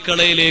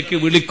അടുക്കളയിലേക്ക്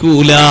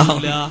വിളിക്കൂല.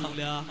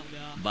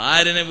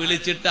 ഭാര്യനെ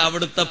വിളിച്ചിട്ട്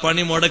അവിടുത്തെ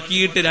പണി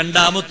മുടക്കിയിട്ട്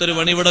രണ്ടാമത്തൊരു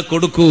പണി ഇവിടെ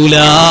കൊടുക്കൂല.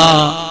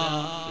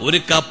 ഒരു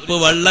കപ്പ്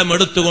വെള്ളം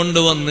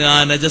എടുത്തുകൊണ്ടുവന്ന് ആ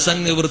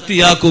നജസങ്ങ്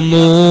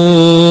വൃത്തിയാക്കുന്നു.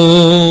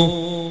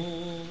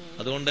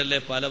 അതുകൊണ്ടല്ലേ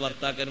പല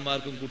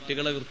ഭർത്താക്കന്മാർക്കും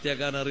കുട്ടികളെ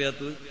വൃത്തിയാക്കാൻ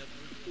അറിയാത്തത്.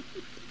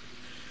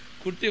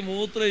 കുട്ടി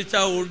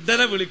മൂത്രയിച്ചാ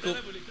ഉടനെ വിളിക്കും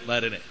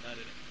ഭാര്യനെ.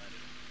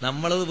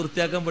 നമ്മളത്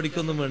വൃത്തിയാക്കാൻ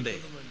പഠിക്കൊന്നും വേണ്ടേ?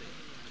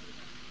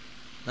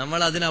 നമ്മൾ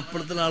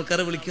അതിനപ്പുറത്തുള്ള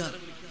ആൾക്കാരെ വിളിക്കുക.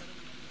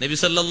 നബി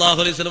സല്ലല്ലാഹു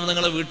അലൈഹി വസല്ലം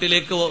നിങ്ങളെ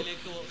വീട്ടിലേക്ക്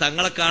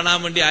തങ്ങളെ കാണാൻ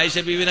വേണ്ടി, ആയിഷ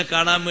ബീവിനെ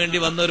കാണാൻ വേണ്ടി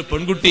വന്ന ഒരു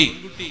പെൺകുട്ടി,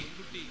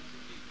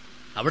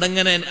 അവിടെ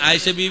ഇങ്ങനെ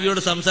ആയിഷ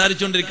ബീവിയോട്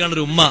സംസാരിച്ചുകൊണ്ടിരിക്കുകയാണ്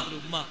ഒരു ഉമ്മ.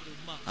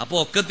 അപ്പൊ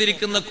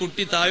ഒക്കത്തിരിക്കുന്ന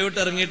കുട്ടി താഴോട്ട്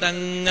ഇറങ്ങിയിട്ട്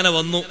അങ്ങനെ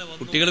വന്നു.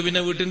 കുട്ടികൾ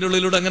പിന്നെ വീട്ടിന്റെ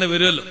ഉള്ളിലൂടെ അങ്ങനെ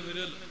വരുമല്ലോ.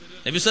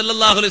 നബി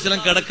സല്ലല്ലാഹു അലൈഹി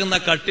വസല്ലം കിടക്കുന്ന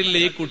കട്ടിലിൽ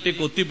ഈ കുട്ടി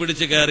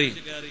കൊത്തിപ്പിടിച്ച് കയറി.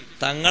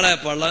 തങ്ങളെ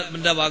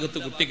പള്ളന്റെ ഭാഗത്ത്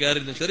കുട്ടി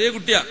കയറിയിരുന്നു. ചെറിയ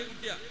കുട്ടിയാ,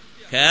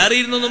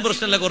 കയറിയിരുന്നൊന്നും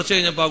പ്രശ്നമില്ല. കുറച്ച്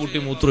കഴിഞ്ഞപ്പോ ആ കുട്ടി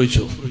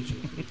മൂത്രമൊഴിച്ചു.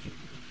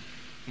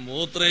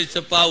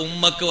 മൂത്രയിച്ചപ്പോ ആ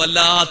ഉമ്മക്ക്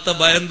വല്ലാത്ത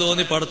ഭയം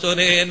തോന്നി.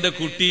 പടച്ചോനെ, എന്റെ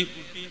കുട്ടി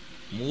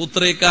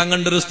മൂത്രയിക്കാൻ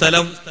കണ്ടൊരു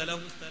സ്ഥലം.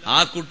 ആ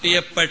കുട്ടിയെ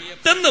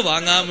പെട്ടെന്ന്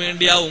വാങ്ങാൻ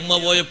വേണ്ടി ആ ഉമ്മ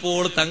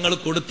പോയപ്പോൾ തങ്ങൾ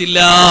കൊടുത്തില്ല.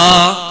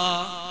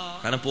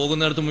 കാരണം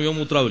പോകുന്നിടത്ത് മുഴുവൻ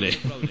മൂത്രാവൂലേ?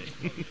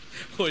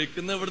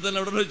 ഒഴിക്കുന്ന ഇവിടെ തന്നെ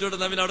അവിടെ വെച്ചോട്ടെ,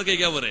 പിന്നെ അവിടെ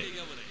കഴിക്കാൻ പോരെ.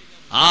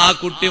 ആ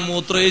കുട്ടി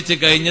മൂത്രയിച്ച്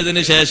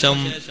കഴിഞ്ഞതിന് ശേഷം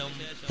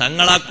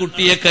തങ്ങൾ ആ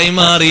കുട്ടിയെ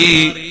കൈമാറി.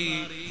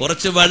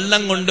 കുറച്ച്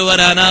വെള്ളം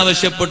കൊണ്ടുവരാൻ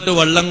ആവശ്യപ്പെട്ട്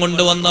വെള്ളം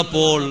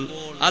കൊണ്ടുവന്നപ്പോൾ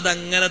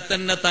അതങ്ങനെ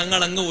തന്നെ തങ്ങൾ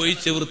അങ്ങ്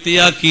ഒഴിച്ച്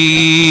വൃത്തിയാക്കി.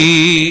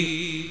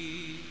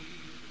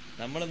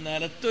 നമ്മൾ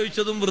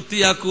നിലത്തൊഴിച്ചതും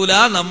വൃത്തിയാക്കൂല,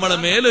 നമ്മളെ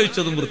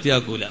മേലൊഴിച്ചതും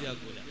വൃത്തിയാക്കൂല.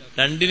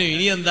 രണ്ടിനും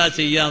ഇനി എന്താ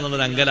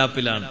ചെയ്യാന്നുള്ളൊരു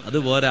അങ്കലാപ്പിലാണ്. അത്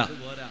പോരാ.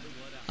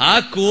 ആ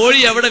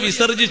കോഴി അവിടെ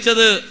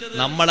വിസർജിച്ചത്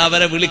നമ്മൾ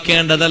അവരെ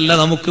വിളിക്കേണ്ടതല്ല,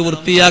 നമുക്ക്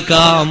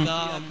വൃത്തിയാക്കാം.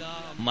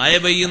 മഴ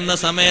പെയ്യുന്ന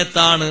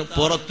സമയത്താണ്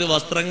പുറത്ത്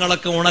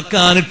വസ്ത്രങ്ങളൊക്കെ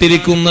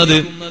ഉണക്കാനിട്ടിരിക്കുന്നത്.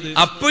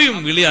 അപ്പോഴും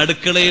വിളി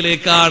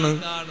അടുക്കളയിലേക്കാണ്.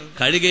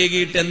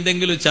 കഴുകേകിയിട്ട്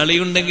എന്തെങ്കിലും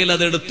ചളിയുണ്ടെങ്കിൽ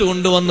അത്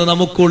എടുത്തുകൊണ്ടുവന്ന്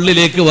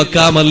നമുക്കുള്ളിലേക്ക്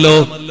വെക്കാമല്ലോ,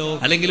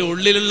 അല്ലെങ്കിൽ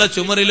ഉള്ളിലുള്ള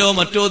ചുമരിലോ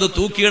മറ്റോ അത്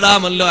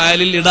തൂക്കിയിടാമല്ലോ,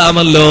 അയലിൽ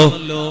ഇടാമല്ലോ.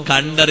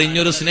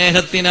 കണ്ടറിഞ്ഞൊരു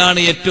സ്നേഹത്തിനാണ്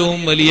ഏറ്റവും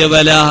വലിയ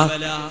വില.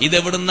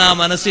 ഇതെവിടുന്നാ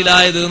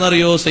മനസ്സിലായത്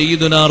എന്നറിയോ?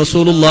 സയ്യിദുനാ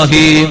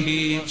റസൂലുള്ളാഹി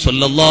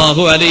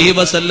സ്വല്ലല്ലാഹു അലൈഹി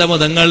വസല്ലം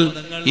തങ്ങൾ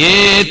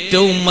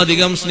ഏറ്റവും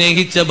അധികം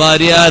സ്നേഹിച്ച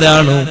ഭാര്യ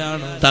ആരാണ്?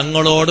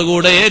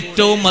 തങ്ങളോടുകൂടെ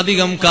ഏറ്റവും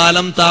അധികം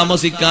കാലം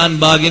താമസിക്കാൻ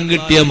ഭാഗ്യം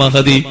കിട്ടിയ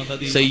മഹദി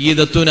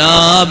സയ്യിദത്തുനാ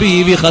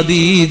ബീവി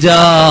ഖദീജ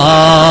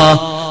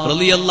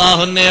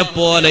റളിയല്ലാഹു അൻഹയെ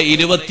പോലെ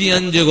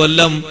 25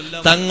 കൊല്ലം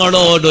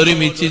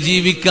തങ്ങളോടൊരുമിച്ച്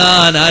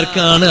ജീവിക്കാൻ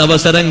ആർക്കാണ്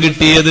അവസരം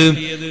കിട്ടിയത്?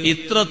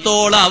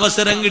 ഇത്രത്തോളം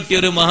അവസരം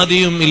കിട്ടിയൊരു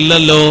മഹദിയും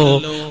ഇല്ലല്ലോ.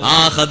 ആ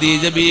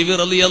ഖദീജ ബീവി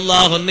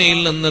റളിയല്ലാഹു അൻഹയിൽ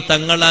നിന്ന്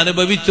തങ്ങൾ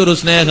അനുഭവിച്ചൊരു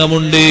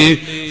സ്നേഹമുണ്ട്,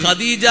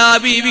 ഖദീജ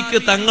ബീവിക്ക്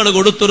തങ്ങൾ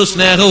കൊടുത്തൊരു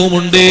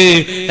സ്നേഹവുമുണ്ട്.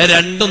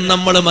 രണ്ടും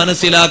നമ്മൾ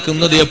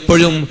മനസ്സിലാക്കുന്നത്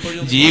എപ്പോഴും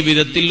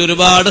ജീവിതത്തിൽ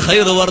ഒരുപാട്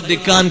ഖൈർ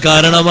വർദ്ധിക്കാൻ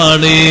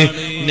കാരണമാണ്.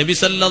 നബി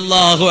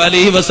സല്ലല്ലാഹു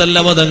അലൈഹി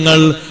വസല്ലമ തങ്ങൾ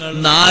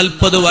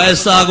 40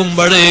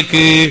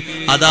 വയസ്സാകുമ്പോഴേക്ക്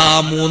അതാ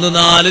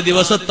 3-4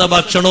 ദിവസത്തെ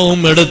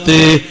ഭക്ഷണവും എടുത്ത്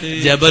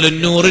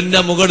ജബലുന്നൂറിന്റെ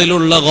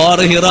മുകളിലുള്ള ഗാർ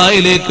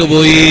ഹിറായിലേക്ക്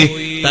പോയി.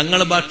 തങ്ങൾ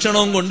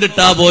ഭക്ഷണവും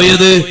കൊണ്ടിട്ടാ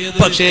പോയത്.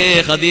 പക്ഷേ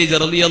ഖദീജ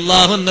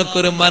റളിയല്ലാഹു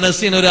അൻഹയ്ക്കൊരു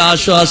മനസ്സിനൊരു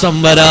ആശ്വാസം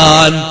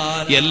വരാൻ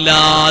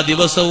എല്ലാ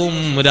ദിവസവും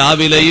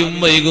രാവിലെയും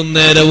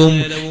വൈകുന്നേരവും,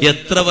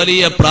 എത്ര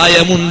വലിയ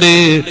പ്രായമുണ്ട്,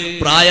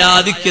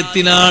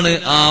 പ്രായാധിക്യത്തിനാണ്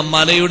ആ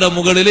മലയുടെ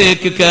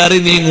മുകളിലേക്ക് കയറി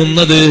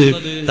നീങ്ങുന്നത്.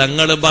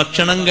 തങ്ങൾ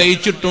ഭക്ഷണം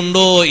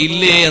കഴിച്ചിട്ടുണ്ടോ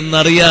ഇല്ലേ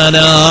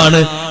എന്നറിയാനാണ്,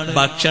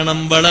 ഭക്ഷണം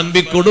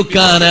വിളമ്പി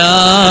കൊടുക്കാനാണ്.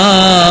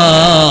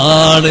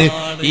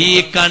 ഈ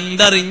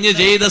കണ്ടറിഞ്ഞ്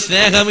ചെയ്ത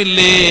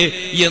സ്നേഹമില്ലേ,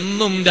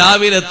 എന്നും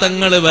രാവിലെ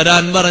തങ്ങൾ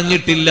വരാൻ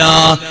പറഞ്ഞിട്ടില്ല,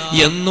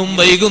 എന്നും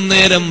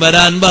വൈകുന്നേരം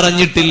വരാൻ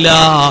പറഞ്ഞിട്ടില്ല.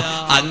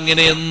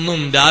 അങ്ങനെ എന്നും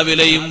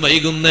രാവിലെയും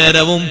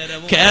വൈകുന്നേരവും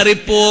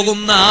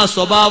കയറിപ്പോകുന്ന ആ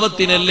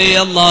സ്വഭാവത്തിനല്ലേ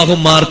അള്ളാഹു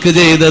മാർക്ക്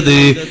ചെയ്തത്.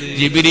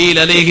 ജിബ്രീൽ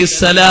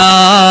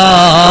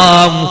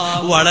അലൈഹിസ്സലാം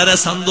വളരെ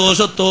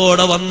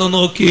സന്തോഷത്തോടെ വന്നു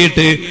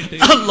നോക്കിയിട്ട്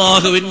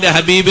അള്ളാഹുവിന്റെ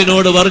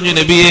ഹബീബിനോട് പറഞ്ഞു,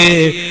 നബിയേ,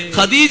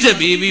 ഖദീജ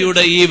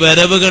ബീവിയുടെ ഈ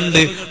വരവ്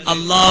കണ്ട്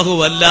അള്ളാഹു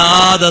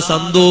വല്ലാതെ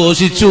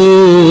സന്തോഷിച്ചു.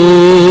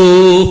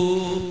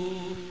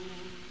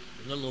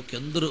 നിങ്ങൾ നോക്കി,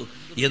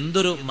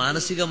 എന്തൊരു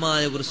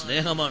മാനസികമായ ഒരു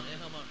സ്നേഹമാണ്.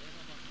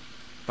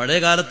 പഴയ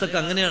കാലത്തൊക്കെ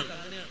അങ്ങനെയാണ്.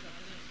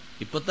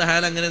 ഇപ്പത്തെ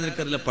ഹാൽ അങ്ങനെ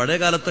നിൽക്കാറില്ല. പഴയ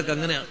കാലത്തൊക്കെ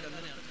അങ്ങനെയാണ്.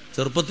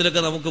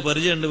 ചെറുപ്പത്തിലൊക്കെ നമുക്ക്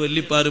പരിചയമുണ്ട്,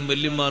 വല്യപ്പാരും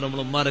വല്യമ്മാരും നമ്മൾ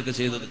ഉമ്മാരൊക്കെ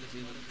ചെയ്തത്.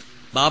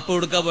 ബാപ്പ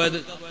എടുക്കാ പോയത്,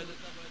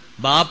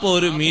 ബാപ്പ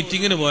ഒരു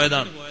മീറ്റിങ്ങിന്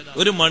പോയതാണ്.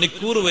 1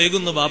 മണിക്കൂർ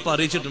വൈകുന്ന ബാപ്പ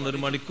അറിയിച്ചിട്ടുണ്ട്. 1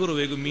 മണിക്കൂർ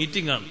വൈകും,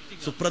 മീറ്റിംഗ് ആണ്,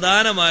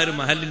 സുപ്രധാനമായൊരു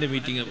മഹലിന്റെ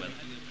മീറ്റിംഗ് പോയത്.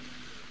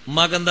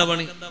 ഉമ്മാക്ക് എന്താ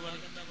പണി?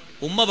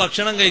 ഉമ്മ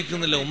ഭക്ഷണം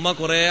കഴിക്കുന്നില്ല. ഉമ്മ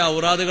കുറെ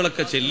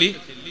ഔറാദുകളൊക്കെ ചൊല്ലി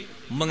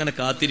ഉമ്മ അങ്ങനെ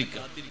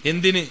കാത്തിരിക്കുക.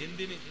 എന്തിന്?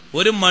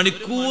 1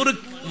 മണിക്കൂർ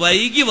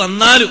വൈകി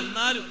വന്നാലും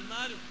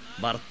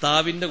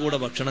ഭർത്താവിന്റെ കൂടെ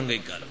ഭക്ഷണം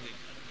കഴിക്കാലോ.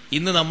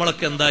 ഇന്ന്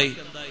നമ്മളൊക്കെ എന്തായി?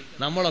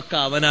 നമ്മളൊക്കെ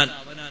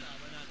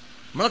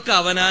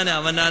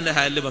അവനാന്റെ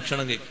ഹാലില്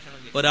ഭക്ഷണം കഴിക്കും.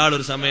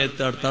 ഒരാളൊരു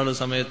സമയത്ത്, അടുത്താളൊരു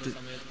സമയത്ത്,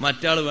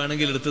 മറ്റാൾ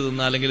വേണമെങ്കിൽ എടുത്ത്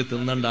തിന്ന, അല്ലെങ്കിൽ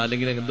തിന്നണ്ട,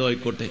 അല്ലെങ്കിൽ എന്തോ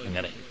ആയിക്കോട്ടെ.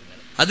 അങ്ങനെ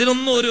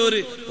അതിനൊന്നും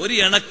ഒരു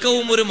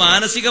ഇണക്കവും ഒരു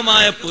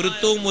മാനസികമായ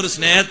പൊരുത്തവും ഒരു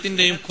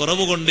സ്നേഹത്തിന്റെയും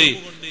കുറവ് കൊണ്ട്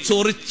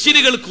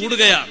ചൊറിച്ചിലുകൾ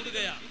കൂടുകയാണ്,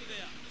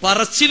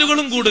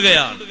 പറച്ചിലുകളും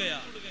കൂടുകയാണ്.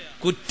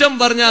 കുറ്റം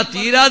പറഞ്ഞാൽ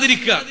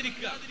തീരാതിരിക്കുക,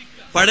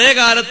 പഴയ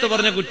കാലത്ത്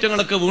പറഞ്ഞ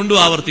കുറ്റങ്ങളൊക്കെ വീണ്ടും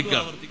ആവർത്തിക്കുക.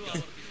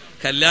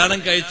 കല്യാണം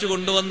കഴിച്ചു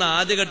കൊണ്ടുവന്ന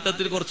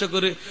ആദ്യഘട്ടത്തിൽ കുറച്ചൊക്കെ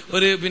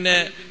ഒരു പിന്നെ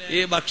ഈ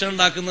ഭക്ഷണം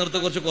ഉണ്ടാക്കുന്നിടത്ത്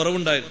കുറച്ച്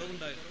കുറവുണ്ടായിരുന്നു.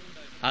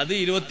 അത്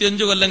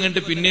 25 കൊല്ലം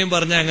കഴിഞ്ഞിട്ട് പിന്നെയും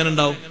പറഞ്ഞാൽ എങ്ങനെ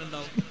ഉണ്ടാവും?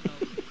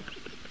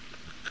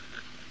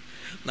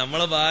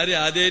 നമ്മളെ ഭാര്യ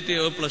ആദ്യമായിട്ട്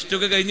 +2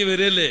 ഒക്കെ കഴിഞ്ഞ്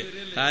വരികയല്ലേ,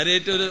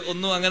 കാര്യമായിട്ട്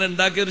ഒന്നും അങ്ങനെ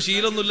ഉണ്ടാക്കിയ ഒരു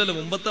ശീലമൊന്നുമില്ലല്ലോ,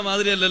 മുമ്പത്തെ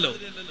മാതിരി അല്ലല്ലോ.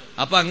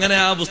 അപ്പൊ അങ്ങനെ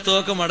ആ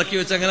പുസ്തകമൊക്കെ മടക്കി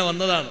വെച്ച് അങ്ങനെ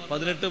വന്നതാണ്.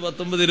 18,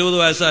 19, 20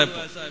 വയസ്സായപ്പോ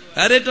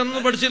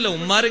കാര്യമായിട്ടൊന്നും പഠിച്ചില്ല.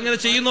 ഉമ്മാരിങ്ങനെ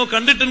ചെയ്യുന്നോ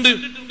കണ്ടിട്ടുണ്ട്.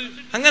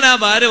 അങ്ങനെ ആ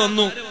ഭാര്യ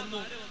വന്നു,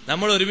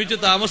 നമ്മൾ ഒരുമിച്ച്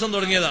താമസം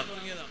തുടങ്ങിയതാണ്.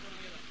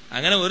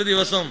 അങ്ങനെ ഒരു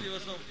ദിവസം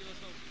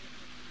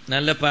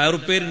നല്ല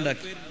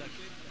പയറുപ്പേരുണ്ടാക്കി.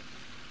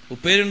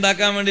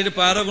 ഉപ്പേരുണ്ടാക്കാൻ വേണ്ടിയിട്ട്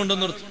പാറ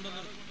കൊണ്ടുവന്ന് നിർത്തി.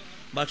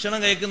 ഭക്ഷണം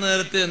കഴിക്കുന്ന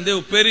നേരത്ത് എന്തേ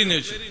ഉപ്പേരിന്ന്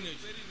ചോദിച്ചു.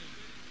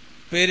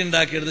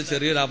 ഉപ്പേരുണ്ടാക്കിയെടുത്ത്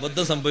ചെറിയൊരു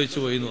അബദ്ധം സംഭവിച്ചു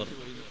പോയി എന്ന് പറഞ്ഞു.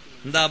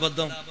 എന്താ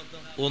അബദ്ധം?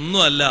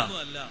 ഒന്നുമല്ല,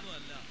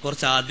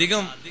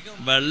 കുറച്ചധികം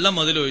വെള്ളം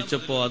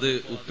അതിലൊഴിച്ചപ്പോ അത്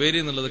ഉപ്പേരി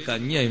എന്നുള്ളത്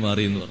കഞ്ഞിയായി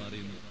മാറി എന്ന് പറഞ്ഞു.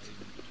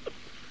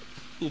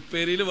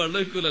 ഉപ്പേരിയിൽ വെള്ളം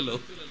ഒഴിക്കൂലല്ലോ.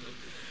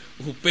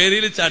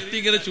 ഉപ്പേരിയിൽ ചട്ടി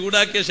ഇങ്ങനെ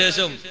ചൂടാക്കിയ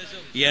ശേഷം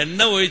എണ്ണ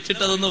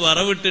ഒഴിച്ചിട്ട് അതൊന്ന്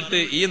വറവിട്ടിട്ട്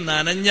ഈ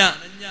നനഞ്ഞ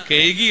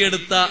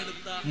കഴുകിയെടുത്ത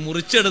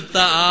മുറിച്ചെടുത്ത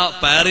ആ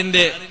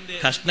പയറിന്റെ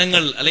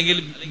കഷ്ണങ്ങൾ അല്ലെങ്കിൽ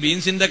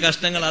ബീൻസിന്റെ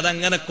കഷ്ണങ്ങൾ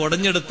അതങ്ങനെ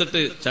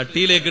കുടഞ്ഞെടുത്തിട്ട്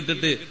ചട്ടിയിലേക്ക്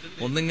ഇട്ടിട്ട്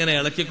ഒന്നിങ്ങനെ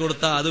ഇളക്കി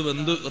കൊടുത്താൽ അത്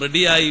വെന്തു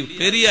റെഡിയായി,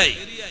 ഉപ്പേരിയായി.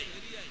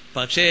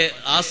 പക്ഷേ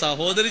ആ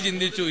സഹോദരി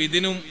ചിന്തിച്ചു,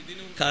 ഇതിനും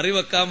കറി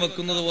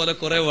വെക്കുന്നത് പോലെ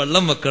കുറെ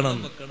വെള്ളം വെക്കണം.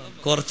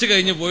 കുറച്ചു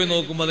കഴിഞ്ഞ് പോയി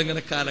നോക്കുമ്പോ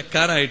അതിങ്ങനെ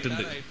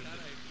കലക്കാനായിട്ടുണ്ട്,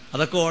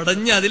 അതൊക്കെ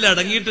ഉടഞ്ഞ്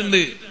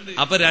അതിലടങ്ങിയിട്ടുണ്ട്.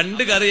 അപ്പൊ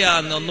 2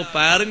 കറിയാണ്, ഒന്ന്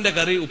പയറിന്റെ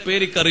കറി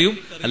ഉപ്പേരിക്കറിയും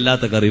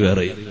അല്ലാത്ത കറി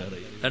വേറെയും,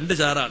 2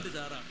 ചാറാണ്.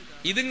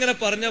 ഇതിങ്ങനെ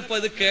പറഞ്ഞപ്പോ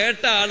ഇത്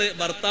കേട്ട ആള്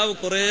ഭർത്താവ്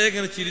കുറെ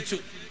ഇങ്ങനെ ചിരിച്ചു.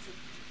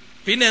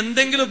 പിന്നെ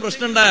എന്തെങ്കിലും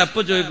പ്രശ്നം ഉണ്ടായ അപ്പൊ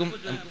ചോദിക്കും,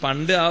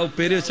 പണ്ട് ആ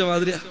ഉപ്പേരി വെച്ച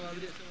മാതിരിയാ,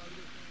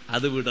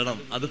 അത് വിടണം,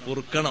 അത്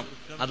പൊറുക്കണം,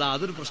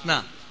 അതൊരു പ്രശ്ന.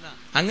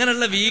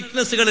 അങ്ങനെയുള്ള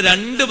വീക്ക്നെസ്സുകൾ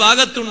 2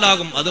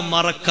 ഭാഗത്തുണ്ടാകും. അത്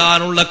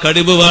മറക്കാനുള്ള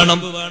കഴിവ് വേണം.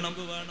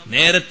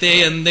 നേരത്തെ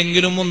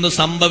എന്തെങ്കിലും ഒന്ന്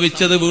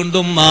സംഭവിച്ചത്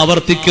വീണ്ടും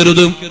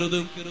ആവർത്തിക്കരുത്.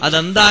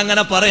 അതെന്താ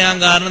അങ്ങനെ പറയാൻ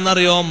കാരണം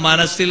എന്നറിയോ?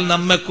 മനസ്സിൽ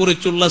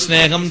നമ്മെക്കുറിച്ചുള്ള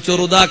സ്നേഹം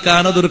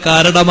ചെറുതാക്കാൻ അതൊരു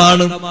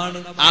കാരണമാണ്.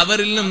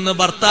 അവരിൽ നിന്ന്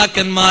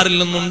ഭർത്താക്കന്മാരിൽ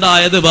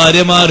നിന്നുണ്ടായത്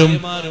ഭാര്യമാരും,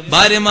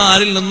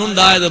 ഭാര്യമാരിൽ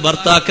നിന്നുണ്ടായത്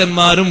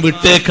ഭർത്താക്കന്മാരും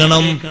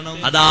വിട്ടേക്കണം.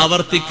 അത്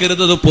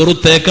ആവർത്തിക്കരുത്, അത്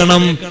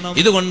പുറത്തേക്കണം.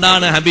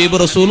 ഇതുകൊണ്ടാണ്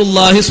ഹബീബ്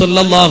റസൂലുള്ളാഹി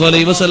സ്വല്ലല്ലാഹു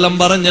അലൈഹി വസല്ലം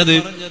പറഞ്ഞത്,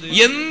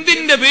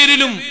 എന്തിന്റെ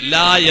പേരിലും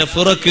ലാ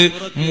യഫ്റഖ്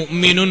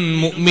മുഅ്മിനുൻ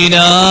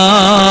മുഅ്മിനാ,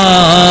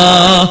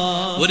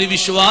 ഒരു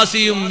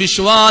വിശ്വാസിയും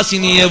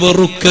വിശ്വാസിനിയെ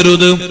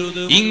വെറുക്കരുത്.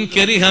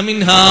 ഇൻകരിഹ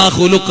മിൻഹാ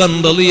ഖുലുഖൻ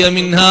റളിയ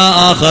മിൻഹാ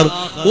ആഖർ,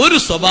 ഒരു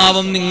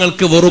സ്വഭാവം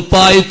നിങ്ങൾക്ക്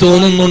വെറുപ്പായി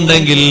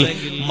തോന്നുന്നുണ്ടെങ്കിൽ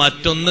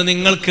മറ്റൊന്ന്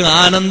നിങ്ങൾക്ക്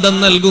ആനന്ദം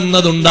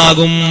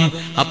നൽകുന്നതുണ്ടാകും.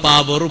 അപ്പൊ ആ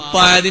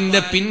വെറുപ്പായതിന്റെ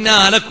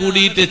പിന്നാലെ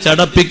കൂടിയിട്ട്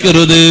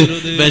ചടപ്പിക്കരുത്,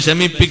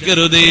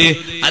 വിഷമിപ്പിക്കരുത്.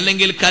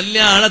 അല്ലെങ്കിൽ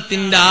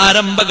കല്യാണത്തിന്റെ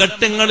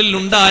ആരംഭഘട്ടങ്ങളിൽ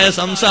ഉണ്ടായ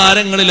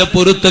സംസാരങ്ങളിലെ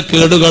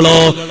പൊരുത്തക്കേടുകളോ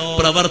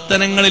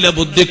പ്രവർത്തനങ്ങളിലെ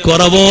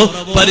ബുദ്ധിക്കുറവോ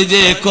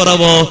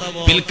പരിചയക്കുറവോ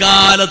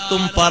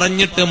പിൽക്കാലത്തും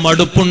പറഞ്ഞിട്ട്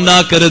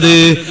മടുപ്പുണ്ടാക്കരുത്.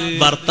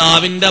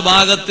 ഭർത്താവിന്റെ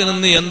ഭാഗത്ത്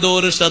നിന്ന് എന്തോ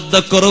ഒരു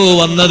ശ്രദ്ധക്കുറവ്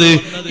വന്നത്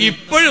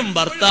ഇപ്പോഴും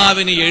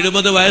ഭർത്താവിന്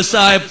 70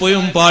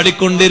 വയസ്സായപ്പോഴും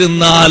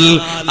പാടിക്കൊണ്ടിരുന്നാൽ,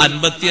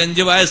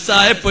 55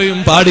 വയസ്സായപ്പോഴും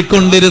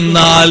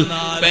പാടിക്കൊണ്ടിരുന്നാൽ,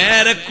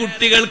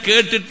 പേരക്കുട്ടികൾ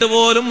കേട്ടിട്ട്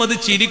പോലും അത്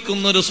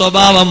ചിരിക്കുന്നൊരു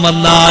സ്വഭാവം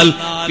വന്നാൽ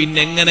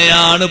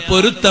പിന്നെങ്ങനെയാണ്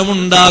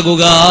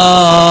പൊരുത്തമുണ്ടാകുക?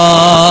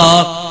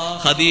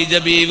 ഖദീജ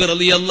ബീവി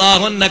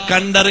റളിയല്ലാഹു അൻഹ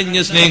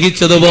കണ്ടറിഞ്ഞ്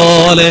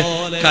സ്നേഹിച്ചതുപോലെ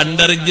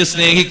കണ്ടറിഞ്ഞ്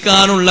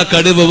സ്നേഹിക്കാനുള്ള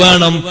കഴിവ്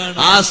വേണം.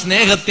 ആ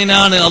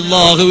സ്നേഹത്തിനാണ്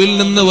അള്ളാഹുവിൽ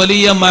നിന്ന്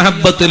വലിയ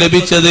മഹബ്ബത്ത്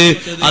ലഭിച്ചത്.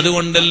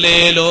 അതുകൊണ്ടല്ലേ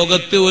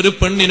ലോകത്ത് ഒരു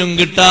പെണ്ണിനും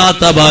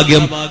കിട്ടാത്ത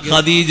ഭാഗ്യം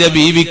ഖദീജ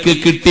ബീവിക്ക്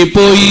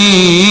കിട്ടിപ്പോയി.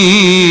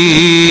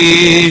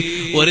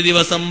 ഒരു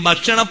ദിവസം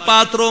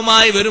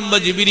ഭക്ഷണപാത്രവുമായി വരുമ്പോ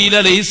ജിബ്രീൽ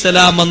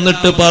അലൈഹിസ്സലാം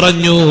വന്നിട്ട്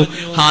പറഞ്ഞു,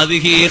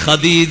 ഹാദിഹി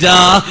ഖദീജ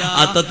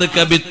അതതക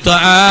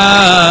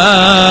ബിത്ത്ആം.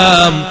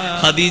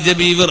 ഖദീജ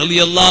ബീവി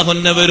റളിയല്ലാഹു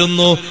അൻഹ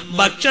വരുന്നു,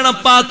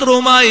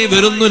 ഭക്ഷണപാത്രവുമായി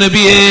വരുന്നു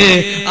നബിയേ.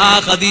 ആ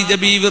ഖദീജ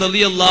ബീവി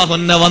റളിയല്ലാഹു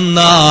അൻഹ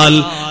വന്നാൽ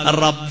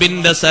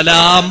റബ്ബിന്റെ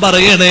സലാം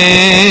പറയണേ.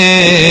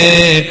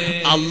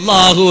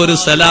 അള്ളാഹു ഒരു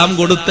സലാം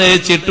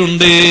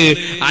കൊടുത്തയച്ചിട്ടുണ്ട്.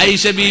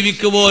 ആയിഷ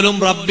ബീവിക്ക് പോലും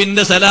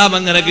റബ്ബിന്റെ സലാം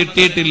അങ്ങനെ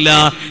കിട്ടിയിട്ടില്ല.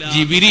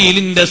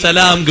 ജിബ്രീലിന്റെ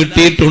സലാം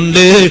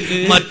കിട്ടിയിട്ടുണ്ട്,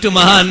 മറ്റു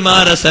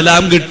മഹാന്മാരെ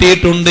സലാം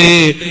കിട്ടിയിട്ടുണ്ട്.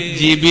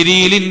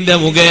 ജിബ്രീലിന്റെ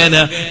മുഖേന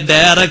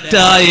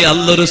ഡയറക്റ്റായി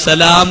അള്ളൊരു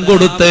സലാം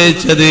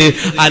കൊടുത്തയച്ചത്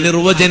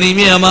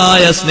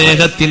അനിർവചനീയമായ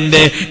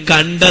സ്നേഹത്തിന്റെ,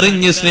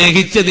 കണ്ടറിഞ്ഞ്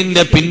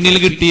സ്നേഹിച്ചതിന്റെ പിന്നിൽ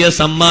കിട്ടിയ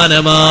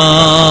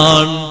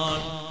സമ്മാനമാണ്.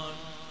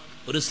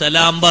 ഒരു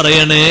സലാം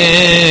പറയണേ.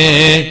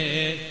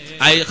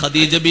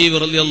 ഖദീജ ബീവി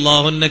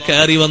റളിയല്ലാഹു അൻഹ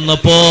കയറി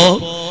വന്നപ്പോ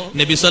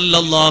നബി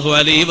സല്ലല്ലാഹു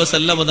അലൈഹി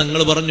വസല്ലം തങ്ങൾ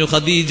പറഞ്ഞു,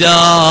 ഖദീജ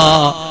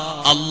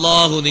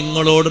അല്ലാഹു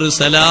നിങ്ങളോടൊരു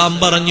സലാം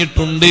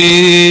പറഞ്ഞിട്ടുണ്ട്.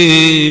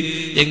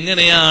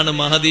 എങ്ങനെയാണ്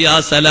മഹദി ആ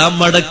സലാം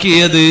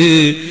മടക്കിയത്?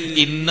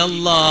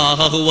 ഇന്നല്ലാഹ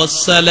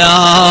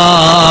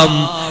ഹുവസ്സലാം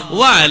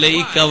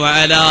വഅലൈക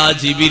വഅലാ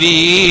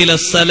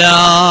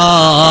ജിബ്രീലസ്സലാം.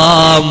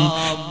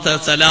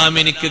 സലാം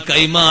എനിക്ക്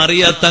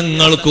കൈമാറിയ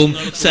തങ്ങൾക്കും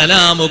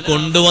സലാം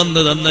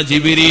കൊണ്ടുവന്നു തന്ന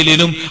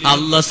ജിബ്രീലിനും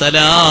അല്ലാഹ്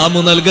സലാം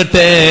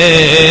നൽകട്ടെ.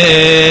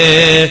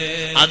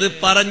 അത്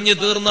പറഞ്ഞു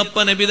തീർന്നപ്പോ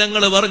നബി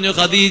തങ്ങൾ പറഞ്ഞു,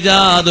 ഖദീജ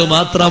അത്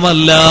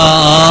മാത്രമല്ല,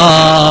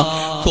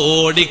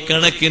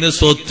 കോടിക്കണക്കിന്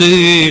സ്വത്ത്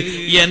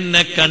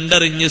എന്നെ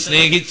കണ്ടറിഞ്ഞ്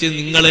സ്നേഹിച്ച്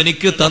നിങ്ങൾ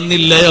എനിക്ക്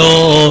തന്നില്ലയോ?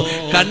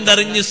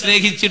 കണ്ടറിഞ്ഞ്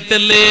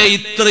സ്നേഹിച്ചിട്ടല്ലേ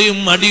ഇത്രയും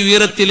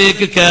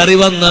അടിയുയരത്തിലേക്ക് കയറി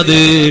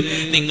വന്നത്?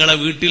 നിങ്ങളെ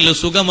വീട്ടിൽ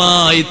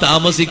സുഖമായി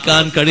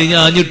താമസിക്കാൻ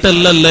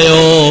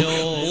കഴിഞ്ഞാഞ്ഞിട്ടല്ലല്ലയോ?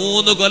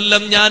 3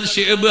 കൊല്ലം ഞാൻ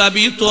ശൈബ്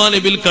അബീ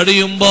ത്വാലിബിൽ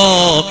കഴിയുമ്പോ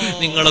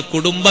നിങ്ങളെ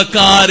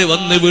കുടുംബക്കാര്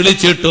വന്ന്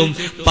വിളിച്ചിട്ടും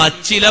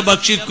പച്ചില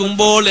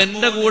ഭക്ഷിക്കുമ്പോൾ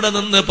എന്റെ കൂടെ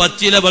നിന്ന്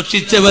പച്ചില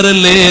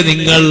ഭക്ഷിച്ചവരല്ലേ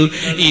നിങ്ങൾ?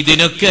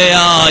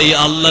 ഇതിനൊക്കെയായി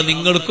അല്ല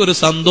നിങ്ങൾക്കൊരു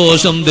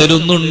സന്തോഷം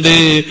തരുന്നുണ്ട്.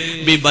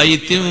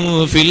 ബിബൈത്തിൻ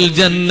ഫിൽ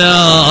ജന്ന,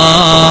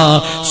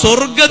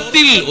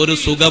 സ്വർഗത്തിൽ ഒരു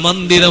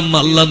സുഖമന്ദിരം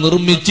അല്ല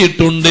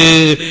നിർമ്മിച്ചിട്ടുണ്ട്.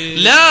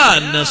 ലാ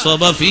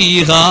നസബ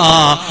ഫീഹാ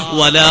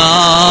വലാ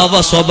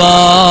വസബ,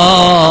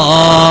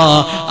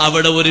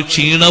 അവിടെ ഒരു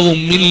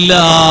ക്ഷീണവുമില്ല,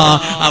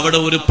 അവിടെ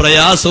ഒരു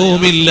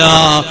പ്രയാസവുമില്ല,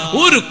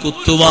 ഒരു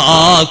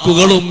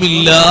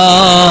കുത്തുവാക്കുകളുമില്ല.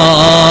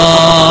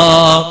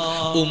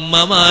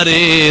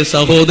 ഉമ്മമാരെ,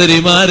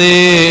 സഹോദരിമാരെ,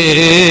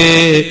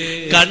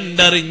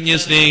 കണ്ടറിഞ്ഞ്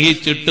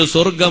സ്നേഹിച്ചിട്ട്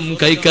സ്വർഗം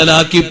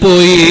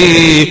കൈക്കലാക്കിപ്പോയി,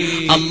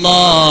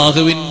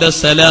 അല്ലാഹുവിന്റെ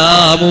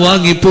സലാം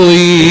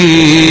വാങ്ങിപ്പോയി.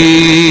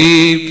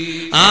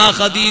 ആ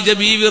ഖദീജ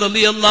ബീവി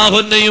റളിയല്ലാഹു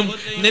അൻഹയും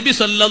നബി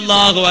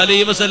സല്ലല്ലാഹു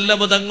അലൈഹി വസല്ലം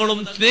തങ്ങളും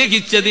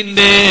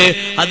സ്നേഹിച്ചതിന്റെ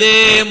അതേ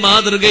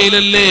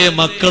മാതൃകയിലല്ലേ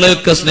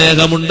മക്കളെയൊക്കെ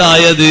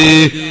സ്നേഹമുണ്ടായത്.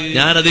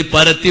 ഞാനത്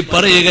പരത്തി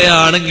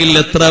പറയുകയാണെങ്കിൽ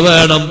എത്ര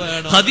വേണം?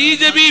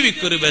 ഖദീജ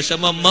ബീവിക്കൊരു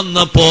വിഷമം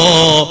വന്നപ്പോ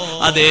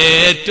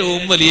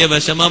അതേറ്റവും വലിയ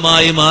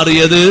വിഷമമായി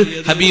മാറിയത്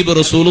ഹബീബ്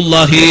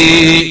റസൂലുള്ളാഹി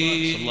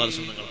സ്വല്ലല്ലാഹു അലൈഹി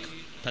വസല്ലം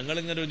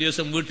തങ്ങളിങ്ങനെ ഒരു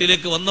ദിവസം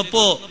വീട്ടിലേക്ക്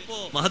വന്നപ്പോ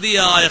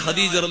മഹദിയായ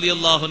ഖദീജ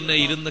റളിയല്ലാഹു അൻഹ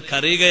ഇരുന്ന്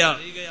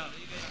കരയുകയാണ്.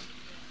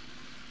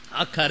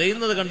 ആ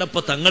കരയുന്നത് കണ്ടപ്പോ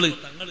തങ്ങള്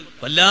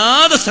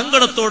വല്ലാതെ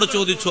സങ്കടത്തോടെ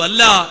ചോദിച്ചു,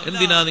 അല്ല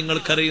എന്തിനാ നിങ്ങൾ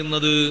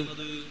കരയുന്നത്?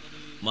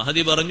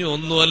 മഹദി പറഞ്ഞു,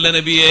 ഒന്നുമല്ല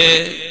നബിയേ,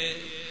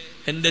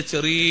 എന്റെ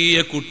ചെറിയ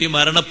കുട്ടി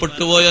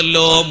മരണപ്പെട്ടു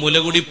പോയല്ലോ.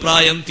 മുലകുടി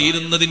പ്രായം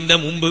തീരുന്നതിന്റെ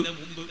മുമ്പ്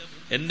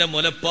എന്റെ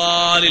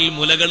മുലപ്പാലിൽ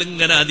മുലകൾ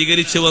ഇങ്ങനെ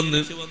അധികരിച്ചു വന്ന്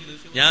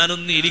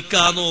ഞാനൊന്ന്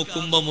ഇരിക്കാൻ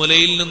നോക്കുമ്പോ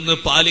മുലയിൽ നിന്ന്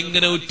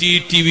പാലിങ്ങനെ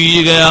ഉറ്റിയിറ്റി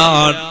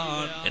വീഴുകയാണ്.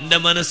 എന്റെ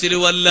മനസ്സിൽ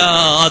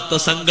വല്ലാത്ത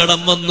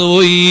സങ്കടം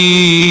വന്നുപോയി.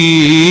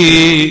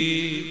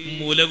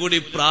 മുലകുടി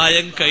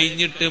പ്രായം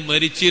കഴിഞ്ഞിട്ട്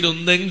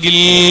മരിച്ചിരുന്നെങ്കിൽ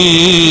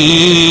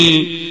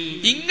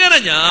ഇങ്ങനെ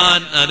ഞാൻ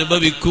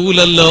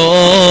അനുഭവിക്കൂലല്ലോ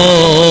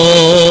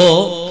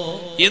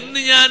എന്ന്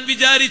ഞാൻ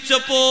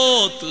വിചാരിച്ചപ്പോ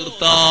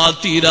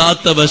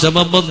തീരാത്ത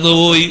വിഷമം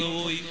വന്നുപോയി.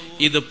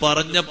 ഇത്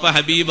പറഞ്ഞപ്പോ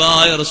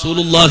ഹബീബായ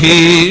റസൂലുള്ളാഹി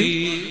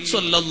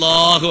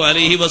സ്വല്ലല്ലാഹു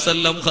അലൈഹി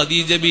വസല്ലം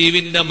ഖദീജ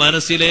ബീവിന്റെ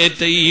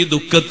മനസ്സിലേറ്റ ഈ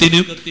ദുഃഖത്തിന്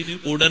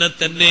ഉടനെ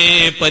തന്നെ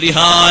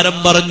പരിഹാരം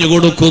പറഞ്ഞു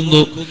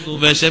കൊടുക്കുന്നു.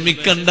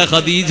 വിഷമിക്കണ്ട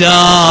ഖദീജ,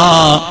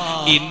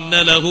 ഇന്ന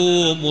ലഹു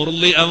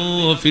മുർളിഅൻ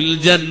ഫിൽ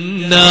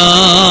ജന്ന,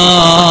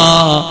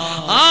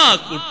 ആ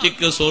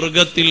കുട്ടിക്ക്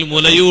സ്വർഗത്തിൽ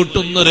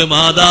മുലയൂട്ടുന്നൊരു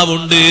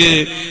മാതാവുണ്ട്.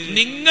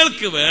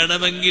 നിങ്ങൾക്ക്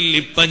വേണമെങ്കിൽ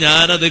ഇപ്പൊ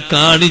ഞാനത്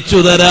കാണിച്ചു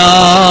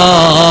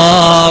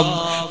തരാം.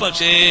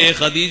 പക്ഷേ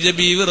ഖദീജ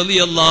ബീവി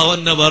റളിയല്ലാഹു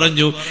അൻഹ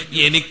പറഞ്ഞു,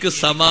 എനിക്ക്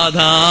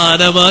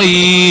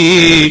സമാധാനമായി,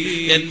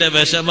 എന്റെ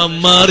വിഷമം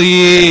മാറി,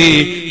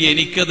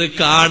 എനിക്കത്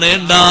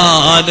കാണേണ്ട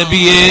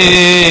നബിയേ.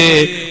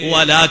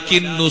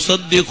 വലാകിൻ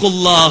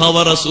നുസദ്ദിഖുല്ലാഹ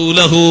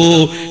വറസൂലഹു,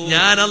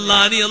 ഞാൻ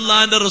അല്ലാഹുവിനെയും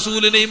അല്ലാഹുവിന്റെ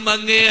റസൂലിനെയും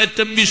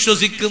അങ്ങേയറ്റം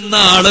വിശ്വസിക്കുന്ന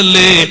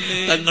ആളല്ലേ,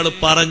 തങ്ങൾ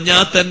പറഞ്ഞാ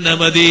തന്നെ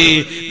മതി,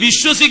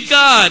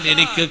 വിശ്വസിക്കാൻ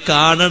എനിക്ക്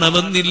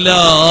കാണണമെന്നില്ല.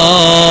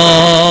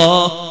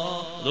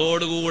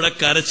 അതോടുകൂടെ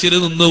കരച്ചിൽ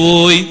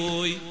നിന്നുപോയി.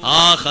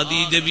 ആ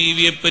ഖദീജ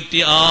ബീവിയെ പറ്റി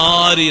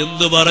ആര്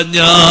എന്തു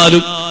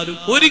പറഞ്ഞാലും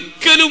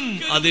ഒരിക്കലും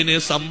അതിന്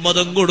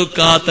സമ്മതം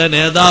കൊടുക്കാത്ത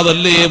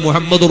നേതാവല്ലേ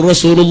മുഹമ്മദുർ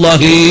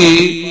റസൂലുള്ളാഹി.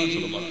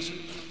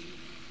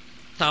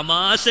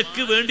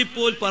 തമാശക്ക് വേണ്ടി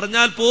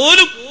പറഞ്ഞാൽ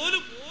പോലും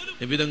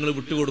നബി തങ്ങൾ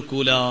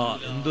വിട്ടുകൊടുക്കൂല.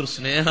 എന്തൊരു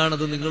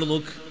സ്നേഹാണത് നിങ്ങൾ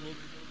നോക്ക്.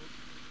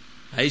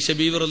 ആയിഷ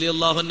ബീവി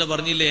റളിയല്ലാഹു അൻഹ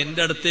പറഞ്ഞില്ലേ,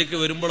 എന്റെ അടുത്തേക്ക്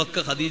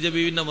വരുമ്പോഴൊക്കെ ഖദീജ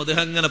ബീവിന്റെ മദ്ഹ്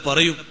അങ്ങനെ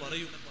പറയും.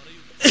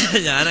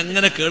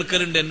 ഞാനങ്ങനെ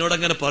കേൾക്കലുണ്ട്.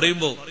 എന്നോടങ്ങനെ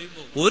പറയുമ്പോ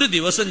ഒരു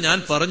ദിവസം ഞാൻ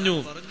പറഞ്ഞു,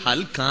 ഹൽ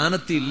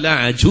കാനത്തില്ല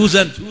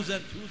അജൂസൻ,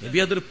 നബി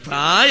അതൊരു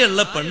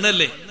പ്രായമുള്ള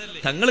പെണ്ണല്ലേ,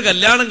 തങ്ങൾ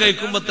കല്യാണം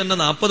കഴിക്കുമ്പോ തന്നെ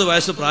 40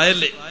 വയസ്സ്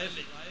പ്രായല്ലേ,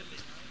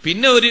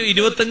 പിന്നെ ഒരു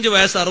 25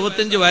 വയസ്സ്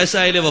 65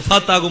 വയസ്സായാലേ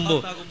വഫാത്താകുമ്പോ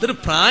ഇതൊരു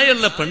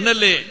പ്രായമുള്ള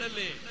പെണ്ണല്ലേ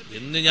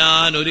എന്ന്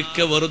ഞാൻ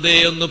ഒരിക്കൽ വെറുതെ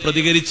ഒന്ന്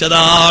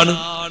പ്രതികരിച്ചതാണ്.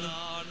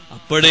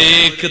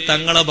 അപ്പോഴേക്ക്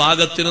തങ്ങളെ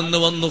ഭാഗത്തു നിന്ന്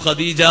വന്നു,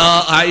 ഖദീജ,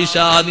 ആയിഷ,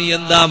 നീ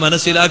എന്താ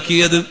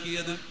മനസ്സിലാക്കിയത്?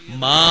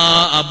 മാ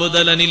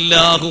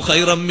അബ്ദലനില്ലാഹു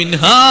ഖൈറൻ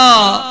മിൻഹാ,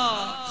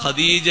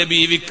 ഖദീജ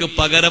ബീവിക്ക്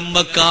പകരം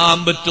വെക്കാൻ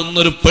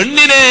പറ്റുന്നൊരു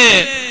പെണ്ണിനെ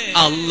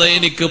അല്ലാഹ്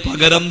എനിക്ക്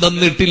പകരം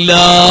തന്നിട്ടില്ല.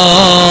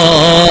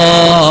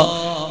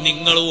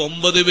 നിങ്ങൾ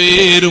 9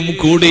 പേരും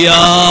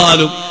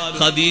കൂടിയാലും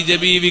ഖദീജ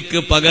ബീവിക്ക്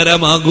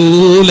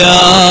പകരമാകൂല.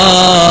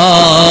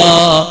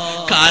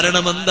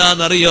 കാരണം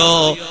എന്താണെന്നറിയോ?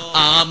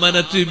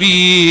 ആമനതു ബി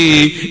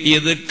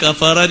ഇത്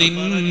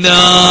കഫറനിന്നാസ്,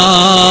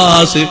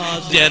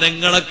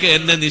 ജനങ്ങളൊക്കെ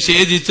എന്നെ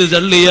നിഷേധിച്ച്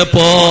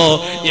തള്ളിയപ്പോ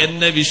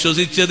എന്നെ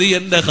വിശ്വസിച്ചത്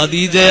എന്റെ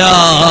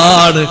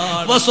ഖദീജയാണ്.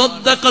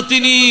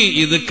 വസദ്ദഖതിനി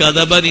ഇത്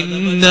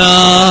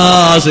കദബനിന്നാസ്,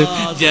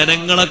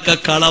 ജനങ്ങളൊക്കെ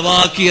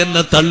കളവാക്കി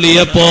എന്നെ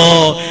തള്ളിയപ്പോ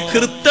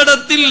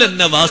ഹൃത്തടത്തിൽ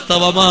എന്നെ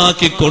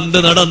വാസ്തവമാക്കി കൊണ്ടു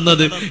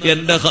നടന്നത്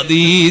എന്റെ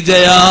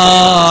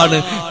ഖദീജയാണ്.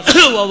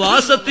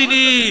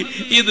 വവാസത്തിനി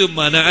ഇത്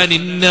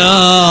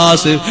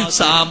മനഅനിന്നാസ്,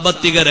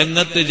 സാമ്പത്തിക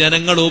രംഗത്ത്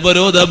ജനങ്ങൾ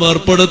ഉപരോധം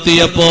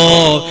ഏർപ്പെടുത്തിയപ്പോ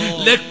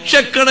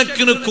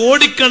ലക്ഷക്കണക്കിന്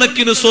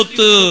കോടിക്കണക്കിന്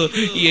സ്വത്ത്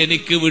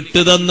എനിക്ക്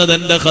വിട്ടുതന്നത്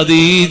എന്റെ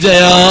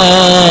ഖദീജയാണ്.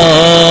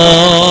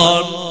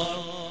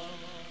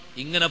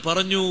 ഇങ്ങനെ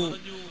പറഞ്ഞു.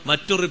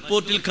 മറ്റൊരു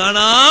റിപ്പോർട്ടിൽ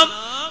കാണാം,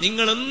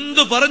 നിങ്ങൾ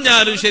എന്തു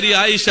പറഞ്ഞാലും ശരി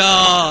ആയിഷ,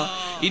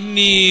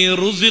 ഇന്നി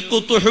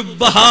റുസിഖ്തു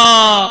ഹുബ്ബഹാ,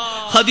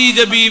 ഖദീജ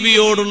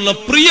ബീവിയോടുള്ള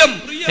പ്രിയം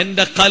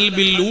എന്റെ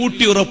കൽബിൽ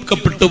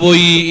ഊട്ടിയുറക്കപ്പെട്ടു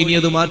പോയി, ഇനി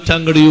അത് മാറ്റാൻ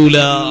കഴിയൂല.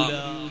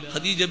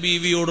 ഖദീജ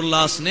ബീവിയോടുള്ള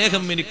ആ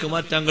സ്നേഹം എനിക്ക്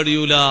മാറ്റാൻ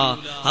കഴിയൂല.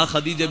 ആ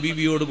ഖദീജ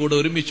ബീവിയോട് കൂടെ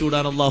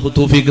ഒരുമിച്ചൂടാൻ അല്ലാഹു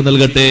തൗഫീഖ്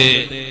നൽകട്ടെ.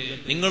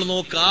 നിങ്ങൾ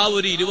നോക്ക്, ആ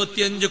ഒരു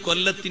 25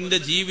 കൊല്ലത്തിന്റെ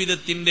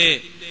ജീവിതത്തിന്റെ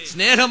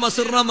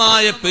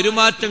സ്നേഹമസൃണമായ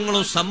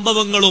പെരുമാറ്റങ്ങളും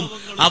സംഭവങ്ങളും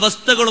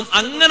അവസ്ഥകളും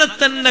അങ്ങനെ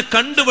തന്നെ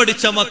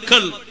കണ്ടുപഠിച്ച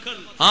മക്കൾ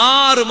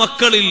 6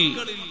 മക്കളിൽ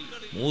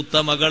മൂത്ത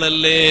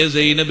മകളല്ലേ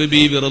സൈനബ്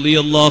ബീവി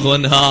റളിയല്ലാഹു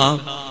അൻഹാ.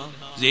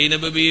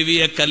 സൈനബ്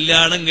ബീവിയെ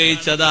കല്യാണം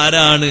കഴിച്ചത്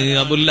ആരാണ്?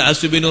 അബുൽ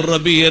ആസ് ബിനുർ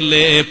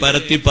റബീഅല്ലേ?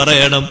 പരത്തി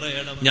പറയണം,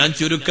 ഞാൻ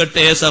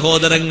ചുരുക്കട്ടെ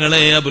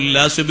സഹോദരങ്ങളെ. അബുൽ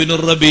ആസ്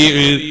ബിനുർ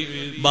റബീഅ്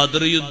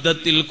ബദർ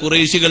യുദ്ധത്തിൽ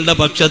ഖുറൈശികളുടെ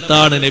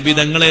പക്ഷത്താണ്, നബി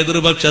തങ്ങളെ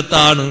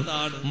എതിർപക്ഷത്താണ്.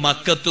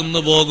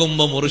 മക്കത്തുനിന്ന്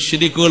പോകുമ്പോ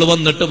മുർശിദിക്കുകൾ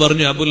വന്നിട്ട്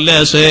പറഞ്ഞു, അബുൽ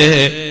ആസേ,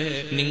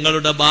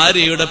 നിങ്ങളുടെ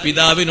ഭാര്യയുടെ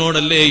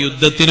പിതാവിനോടല്ലേ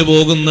യുദ്ധത്തിന്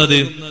പോകുന്നത്,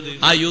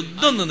 ആ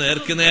യുദ്ധം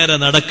നേർക്ക് നേരെ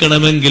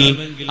നടക്കണമെങ്കിൽ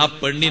ആ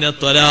പെണ്ണിനെ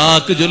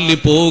ത്വലാഖ് ചൊല്ലി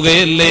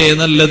പോവുകയല്ലേ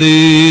നല്ലത്.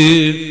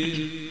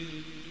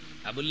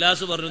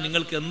 അബുല്ലാസ് പറഞ്ഞു,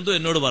 നിങ്ങൾക്ക് എന്തു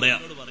എന്നോട്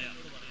പറയാം,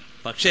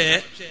 പക്ഷേ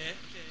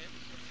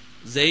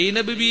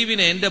സൈനബ്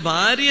ബീവിനെ, എന്റെ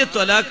ഭാര്യയെ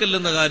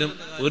ത്വലാഖില്ലെന്ന കാര്യം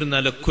ഒരു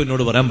നിലക്കും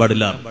എന്നോട് പറയാൻ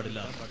പാടില്ല.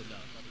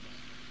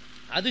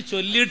 അത്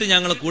ചൊല്ലിയിട്ട്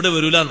ഞങ്ങളെ കൂടെ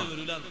വരൂലെന്നോ.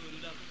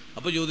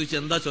 അപ്പൊ ചോദിച്ചു,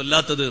 എന്താ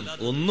ചൊല്ലാത്തത്?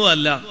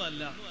 ഒന്നുമല്ല,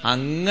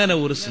 അങ്ങനെ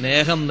ഒരു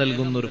സ്നേഹം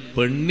നൽകുന്ന ഒരു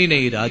പെണ്ണിനെ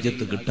ഈ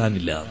രാജ്യത്ത്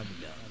കിട്ടാനില്ല.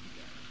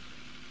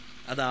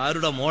 അത്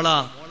ആരുടെ മോളാ?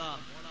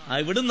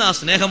 ഇവിടുന്ന് ആ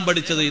സ്നേഹം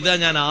പഠിച്ചത്. ഇതാ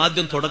ഞാൻ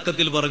ആദ്യം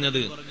തുടക്കത്തിൽ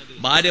പറഞ്ഞത്,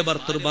 ഭാര്യ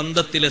ഭർത്തൃ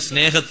ബന്ധത്തിലെ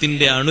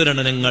സ്നേഹത്തിന്റെ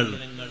അണുരണനങ്ങൾ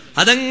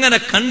അതെങ്ങനെ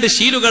കണ്ട്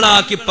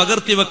ശീലുകളാക്കി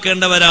പകർത്തി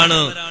വെക്കേണ്ടവരാണ്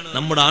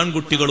നമ്മുടെ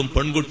ആൺകുട്ടികളും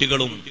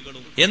പെൺകുട്ടികളും.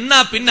 എന്നാ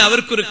പിന്നെ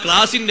അവർക്കൊരു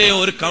ക്ലാസിന്റെയോ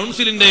ഒരു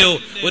കൗൺസിലിന്റെയോ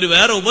ഒരു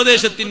വേറെ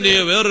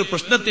ഉപദേശത്തിന്റെയോ വേറൊരു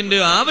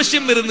പ്രശ്നത്തിന്റെയോ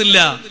ആവശ്യം വരുന്നില്ല.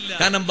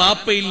 കാരണം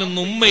ബാപ്പയിൽ നിന്ന്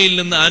ഉമ്മയിൽ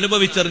നിന്ന്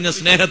അനുഭവിച്ചറിഞ്ഞ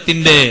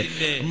സ്നേഹത്തിന്റെ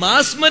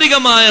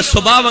മാസ്മരികമായ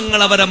സ്വഭാവങ്ങൾ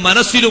അവരെ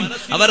മനസ്സിലും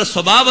അവരെ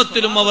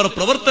സ്വഭാവത്തിലും അവർ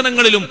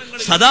പ്രവർത്തനങ്ങളിലും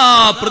സദാ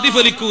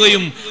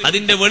പ്രതിഫലിക്കുകയും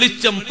അതിന്റെ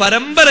വെളിച്ചം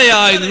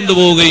പരമ്പരയായി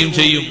നീണ്ടുപോവുകയും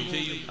ചെയ്യും.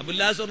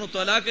 അബുല്ലാസ് പറഞ്ഞു,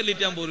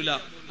 ത്വലാഖല്ലിറ്റാൻ പോരില്ല,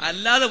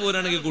 അല്ലാതെ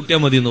പോരാണെങ്കിൽ കൂട്ടിയാൽ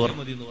മതി എന്ന്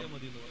പറഞ്ഞു.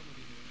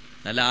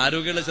 നല്ല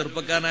ആരോഗ്യമുള്ള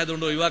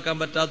ചെറുപ്പക്കാരനായതുകൊണ്ട് ഒഴിവാക്കാൻ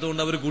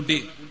പറ്റാത്തതുകൊണ്ട് അവർ കൂട്ടി.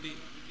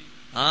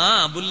 ആ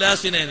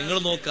അബുല്ലാസിനെ നിങ്ങൾ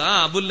നോക്ക, ആ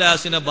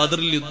അബുല്ലാസിനെ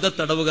ബദറിൽ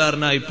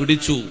യുദ്ധത്തടവുകാരനായി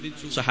പിടിച്ചു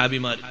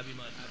സഹാബിമാർ.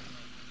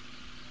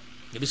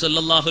 നബി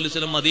സല്ലല്ലാഹു അലൈഹി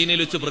വസല്ലം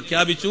മദീനയിൽ വെച്ച്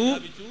പ്രഖ്യാപിച്ചു,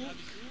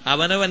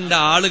 അവനവന്റെ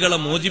ആളുകളെ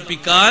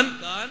മോചിപ്പിക്കാൻ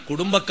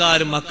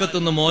കുടുംബക്കാരും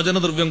മക്കത്തുനിന്ന്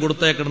മോചനദ്രവ്യം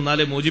കൊടുത്തേക്കണം,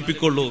 എന്നാലേ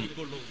മോചിപ്പിക്കൊള്ളൂ.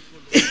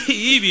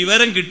 ഈ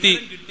വിവരം കിട്ടി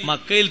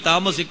മക്കയിൽ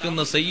താമസിക്കുന്ന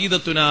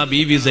സയ്യിദത്തുനാ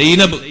ബീവി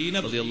സൈനബ്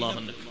റളിയല്ലാഹു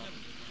അൻഹ.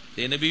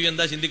 സൈനബ് ബീവി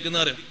എന്താ ചിന്തിക്കുന്ന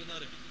അറിയാം?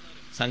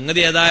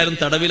 സംഗതി ഏതായാലും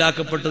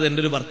തടവിലാക്കപ്പെട്ടത്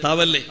എന്റെ ഒരു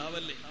ഭർത്താവല്ലേ,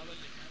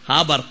 ആ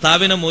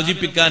ഭർത്താവിനെ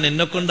മോചിപ്പിക്കാൻ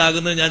എന്നെ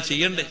കൊണ്ടാകുന്നത് ഞാൻ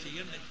ചെയ്യണ്ടേ?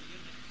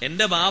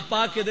 എന്റെ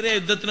ബാപ്പാക്കെതിരെ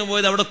യുദ്ധത്തിന്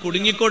പോയത് അവിടെ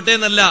കുടുങ്ങിക്കോട്ടെ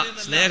എന്നല്ല,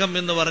 സ്നേഹം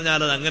എന്ന് പറഞ്ഞാൽ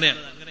അത്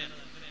അങ്ങനെയാണ്.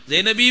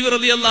 സൈനബ് ബീവി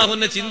റളിയല്ലാഹു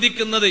അൻഹ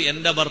ചിന്തിക്കുന്നത്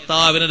എന്റെ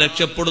ഭർത്താവിനെ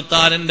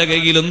രക്ഷപ്പെടുത്താൻ എന്റെ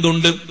കയ്യിൽ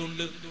എന്തുണ്ട്?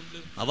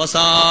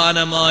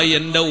 അവസാനമായി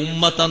എന്റെ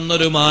ഉമ്മ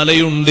തന്നൊരു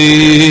മാലയുണ്ട്,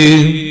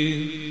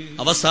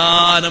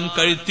 അവസാനം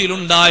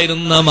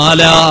കഴുത്തിലുണ്ടായിരുന്ന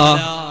മാല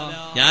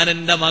ഞാൻ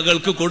എന്റെ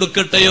മകൾക്ക്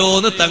കൊടുക്കട്ടെയോ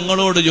എന്ന്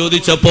തങ്ങളോട്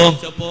ചോദിച്ചപ്പോ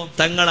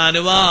തങ്ങൾ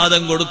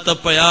അനുവാദം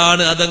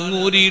കൊടുത്തപ്പോഴാണ്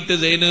അതങ്ങൂരിയിട്ട്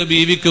സൈനബ്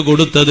ബീവിക്ക്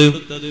കൊടുത്തത്.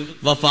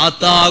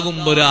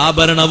 വഫാത്താകുമ്പോ ഒരു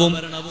ആഭരണവും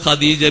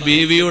ഖദീജ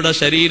ബീവിയുടെ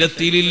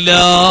ശരീരത്തിലില്ല,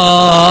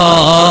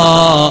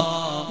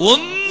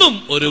 ഒന്നും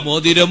ഒരു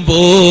മോതിരം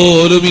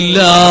പോലുമില്ല,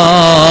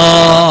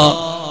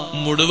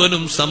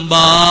 മുഴുവനും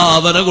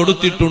സംഭാവന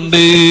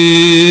കൊടുത്തിട്ടുണ്ട്.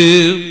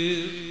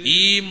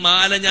 ഈ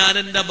മാല ഞാൻ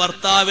എന്റെ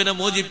ഭർത്താവിനെ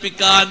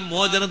മോചിപ്പിക്കാൻ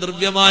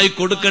മോചനദ്രവ്യമായി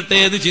കൊടുക്കട്ടെ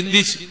എന്ന്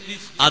ചിന്തിച്ച്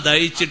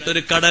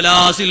അതഴിച്ചിട്ടൊരു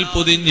കടലാസിൽ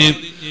പൊതിഞ്ഞ്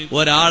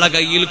ഒരാളെ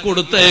കയ്യിൽ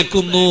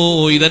കൊടുത്തേക്കുന്നു.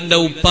 ഇതെന്റെ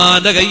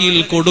ഉപ്പാന്റെ കയ്യിൽ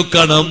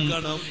കൊടുക്കണം,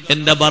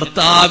 എന്റെ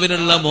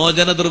ഭർത്താവിനുള്ള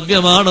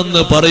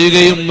മോചനദ്രവ്യമാണെന്ന്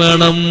പറയുകയും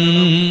വേണം.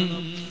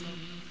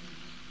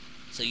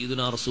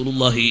 സയ്യിദുനാ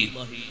റസൂലുള്ളാഹി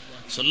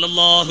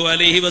സ്വല്ലല്ലാഹു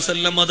അലൈഹി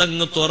വസല്ലം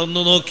അതങ്ങ്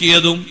തുറന്നു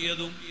നോക്കിയതും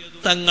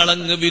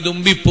തങ്ങളങ്ങ്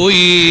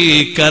വിതുമ്പിപ്പോയി,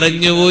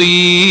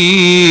 കരഞ്ഞുപോയി.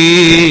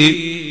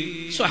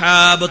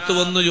 സ്വഹാബത്ത്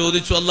വന്നു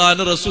ചോദിച്ചു,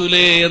 അല്ലാഹുവിന്റെ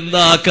റസൂലേ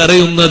എന്താ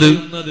കരയുന്നത്?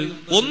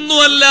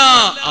 ഒന്നുമല്ല,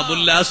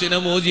 അബുല്ലാസിനെ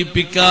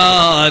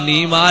മോചിപ്പിക്കാൻ ഈ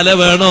മാല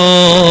വേണോ?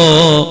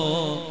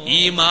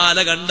 ഈ മാല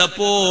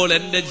കണ്ടപ്പോൾ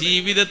എന്റെ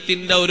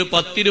ജീവിതത്തിന്റെ ഒരു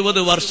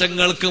 10-20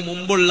 വർഷങ്ങൾക്ക്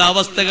മുമ്പുള്ള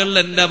അവസ്ഥകൾ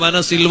എന്റെ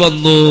മനസ്സിൽ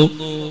വന്നു.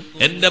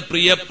 എന്റെ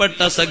പ്രിയപ്പെട്ട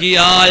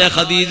സഖിയായ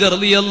ഖദീജ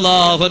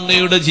റളിയല്ലാഹു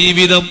അൻഹയുടെ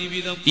ജീവിതം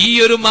ഈ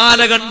ഒരു മാല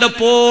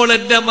കണ്ടപ്പോൾ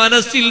എന്റെ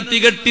മനസ്സിൽ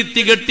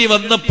തികട്ടി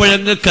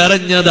വന്നപ്പോഴങ്ങ്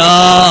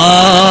കരഞ്ഞതാണ്.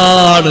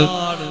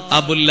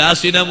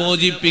 അബുല്ലാസിനെ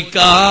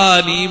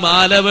മോചിപ്പിക്കാൻ ഈ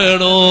മാല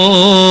വേണോ?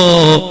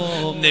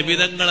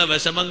 നബിതങ്ങളെ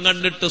വിഷമം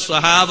കണ്ടിട്ട്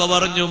സ്വഹാബ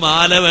പറഞ്ഞു,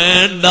 മാല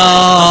വേണ്ട,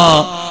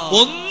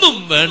 ഒന്നും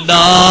വേണ്ട,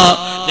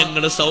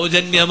 ഞങ്ങൾ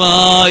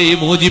സൗജന്യമായി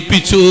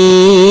മോചിപ്പിച്ചു.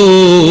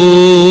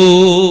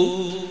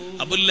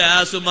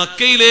 അബുല്ലാസ്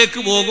മക്കയിലേക്ക്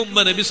പോകുമ്പോ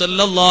നബി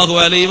സല്ലല്ലാഹു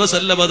അലൈഹി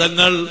വസല്ലം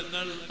തങ്ങൾ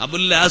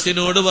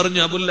അബുല്ലാസിനോട്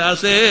പറഞ്ഞു,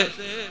 അബുല്ലാസേ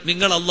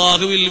നിങ്ങൾ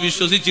അള്ളാഹുവിൽ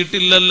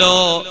വിശ്വസിച്ചിട്ടില്ലല്ലോ,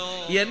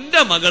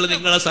 എന്റെ മകൾ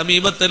നിങ്ങളെ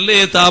സമീപത്തല്ലേ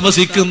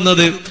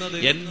താമസിക്കുന്നത്,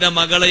 എന്റെ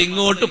മകളെ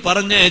ഇങ്ങോട്ട്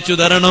പറഞ്ഞയച്ചു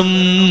തരണം.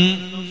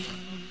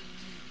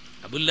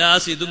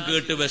 അബുല്ലാസ് ഇതും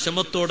കേട്ട്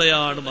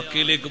വിഷമത്തോടെയാണ്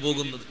മക്കയിലേക്ക്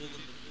പോകുന്നത്.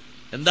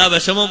 എന്താ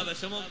വിഷമം?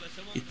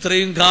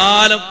 ഇത്രയും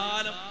കാലം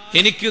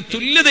എനിക്ക്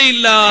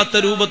തുല്യതയില്ലാത്ത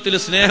രൂപത്തിൽ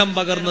സ്നേഹം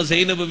പകർന്ന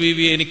സൈനബ്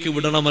ബീവിയെ എനിക്ക്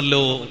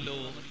വിടണമല്ലോ.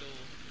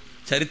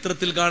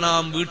 ചരിത്രത്തിൽ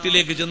കാണാം,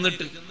 വീട്ടിലേക്ക്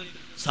ചെന്നിട്ട്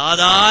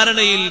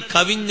സാധാരണയിൽ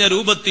കവിഞ്ഞ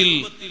രൂപത്തിൽ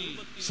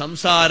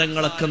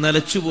സംസാരങ്ങളൊക്കെ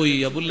നിലച്ചുപോയി.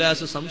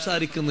 അബുല്ലാസ്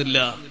സംസാരിക്കുന്നില്ല.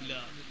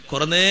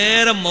 കുറെ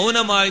നേരം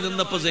മൗനമായി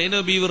നിന്നപ്പോ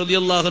സൈനബ് ബീവി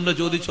റളിയല്ലാഹു അൻഹ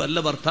ചോദിച്ചു, അല്ല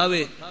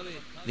ഭർത്താവേ,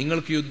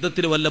 നിങ്ങൾക്ക്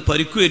യുദ്ധത്തിൽ വല്ല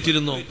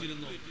പരിക്കുവേറ്റിരുന്നോ?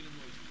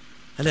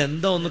 അല്ല,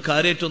 എന്താ ഒന്ന്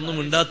കാര്യമായിട്ടൊന്നും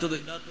ഉണ്ടാത്തത്?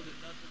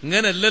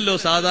 ഇങ്ങനല്ലല്ലോ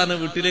സാധാരണ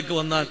വീട്ടിലേക്ക്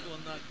വന്നാൽ.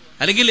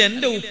 അല്ലെങ്കിൽ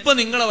എന്റെ ഉപ്പ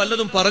നിങ്ങളെ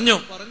വല്ലതും പറഞ്ഞോ?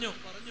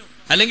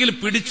 അല്ലെങ്കിൽ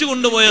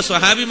പിടിച്ചുകൊണ്ടുപോയ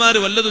സ്വഹാബിമാര്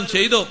വല്ലതും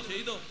ചെയ്തോ?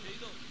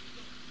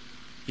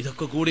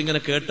 ഇതൊക്കെ കൂടി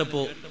ഇങ്ങനെ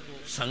കേട്ടപ്പോ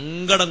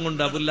സങ്കടം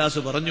കൊണ്ട് അബുല്ലാസ്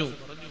പറഞ്ഞു,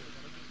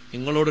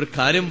 നിങ്ങളോടൊരു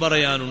കാര്യം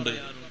പറയാനുണ്ട്.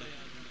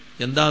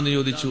 എന്താന്ന്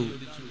ചോദിച്ചു.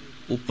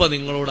 ഉപ്പ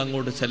നിങ്ങളോട്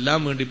അങ്ങോട്ട് ചെല്ലാൻ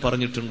വേണ്ടി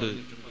പറഞ്ഞിട്ടുണ്ട്.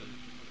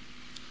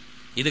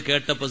 ഇത്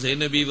കേട്ടപ്പോ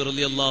സൈനബ് ബീവി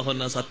റളിയല്ലാഹു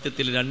അൻഹ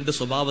സത്യത്തിൽ 2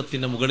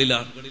 സ്വഭാവത്തിന്റെ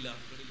മുകളിലാണ്.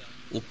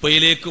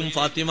 ഉപ്പയിലേക്കും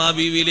ഫാത്തിമ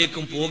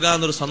ബീവിയിലേക്കും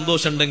പോകാന്നൊരു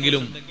സന്തോഷം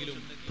ഉണ്ടെങ്കിലും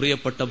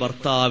പ്രിയപ്പെട്ട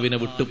ഭർത്താവിനെ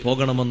വിട്ടു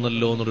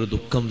പോകണമെന്നല്ലോ എന്നൊരു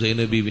ദുഃഖം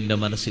സൈനബ് ബീവിന്റെ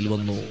മനസ്സിൽ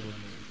വന്നു.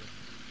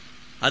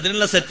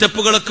 അതിനുള്ള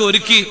സെറ്റപ്പുകളൊക്കെ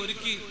ഒരുക്കി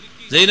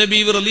സൈനബ്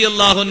ബീവി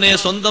റളിയല്ലാഹു അൻഹയെ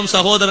സ്വന്തം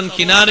സഹോദരൻ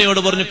കിനാനയോട്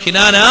പറഞ്ഞു,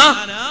 കിനാന,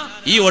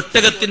 ഈ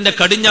ഒട്ടകത്തിന്റെ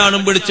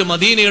കടിഞ്ഞാണും പിടിച്ച്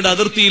മദീനയുടെ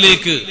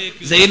അതിർത്തിയിലേക്ക്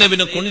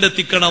സൈനബിനെ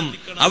കൊണ്ടെത്തിക്കണം.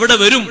 അവിടെ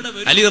വരും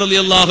അലി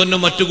റളിയല്ലാഹു അൻഹു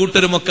മറ്റു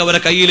കൂട്ടരുമൊക്കെ അവരെ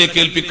കയ്യിലേക്ക്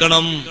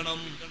ഏൽപ്പിക്കണം.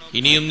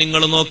 ഇനിയും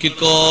നിങ്ങൾ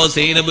നോക്കിക്കോ,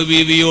 സൈനബ്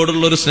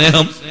ബീവിയോടുള്ളൊരു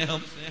സ്നേഹം.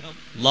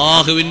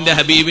 അല്ലാഹുവിന്റെ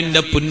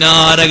ഹബീബിന്റെ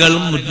പുന്നാരകൾ,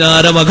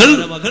 മുന്നാര മകൾ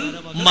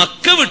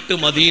മക്ക വിട്ട്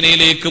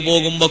മദീനയിലേക്ക്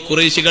പോകുമ്പോ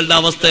ഖുറൈശികളുടെ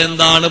അവസ്ഥ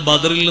എന്താണ്?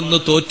 ബദറിൽ നിന്ന്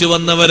തോറ്റു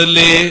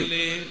വന്നവരല്ലേ?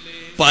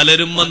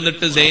 പലരും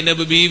വന്നിട്ട്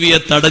സൈനബ് ബീവിയെ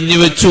തടഞ്ഞു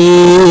വെച്ചു,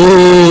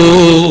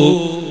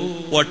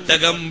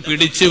 ഒട്ടകം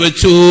പിടിച്ചു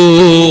വെച്ചു.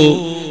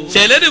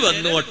 ചിലര്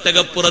വന്ന്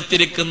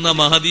ഒട്ടകപ്പുറത്തിരിക്കുന്ന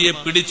മഹദിയെ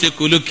പിടിച്ച്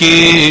കുലുക്കി.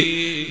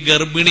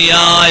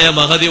 ഗർഭിണിയായ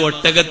മഹദി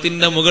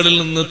ഒട്ടകത്തിന്റെ മുകളിൽ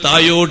നിന്ന്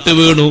തായോട്ട്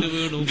വീണു,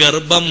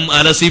 ഗർഭം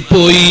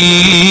അലസിപ്പോയി.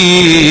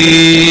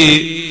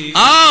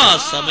 ആ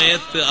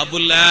സമയത്ത്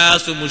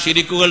അബുല്ലാസ്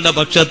മുശ്രിക്കുകളുടെ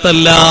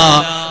പക്ഷത്തല്ല.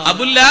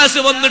 അബുല്ലാസ്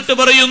വന്നിട്ട്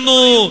പറയുന്നു,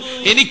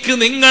 എനിക്ക്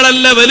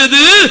നിങ്ങളല്ല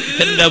വലുത്,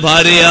 എന്റെ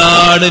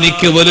ഭാര്യയാണ്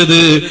എനിക്ക്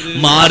വലുത്,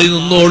 മാറി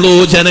നിന്നോളൂ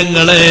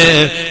ജനങ്ങളെ.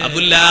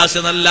 അബുല്ലാസ്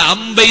നല്ല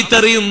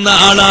അമ്പെയ്ത്തറിയുന്ന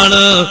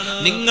ആളാണ്.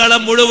 നിങ്ങളെ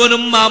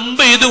മുഴുവനും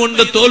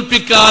അമ്പെയ്തുകൊണ്ട്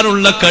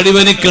തോൽപ്പിക്കാനുള്ള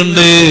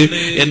കഴിവെനിക്കുണ്ട്.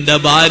 എന്റെ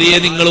ഭാര്യയെ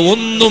നിങ്ങൾ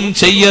ഒന്നും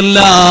ചെയ്യല്ല.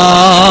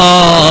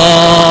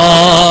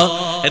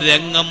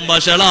 രംഗം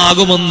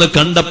വഷളാകുമെന്ന്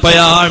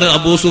കണ്ടപ്പോഴാണ്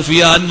അബൂ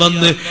സുഫിയാൻ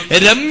വന്ന്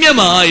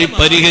രമ്യമായി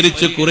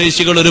പരിഹരിച്ച്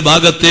ഖുറൈശികൾ ഒരു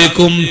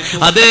ഭാഗത്തേക്കും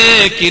അതേ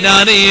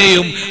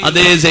കിനാനയെയും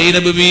അതേ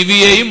സൈനബ്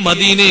ബീവിയെയും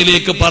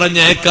മദീനയിലേക്ക്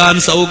പറഞ്ഞേക്കാൻ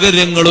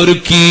സൗകര്യങ്ങൾ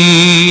ഒരുക്കി.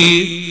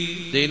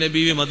 സൈനബ്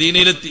ബീവി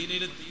മദീനയിലെത്തി.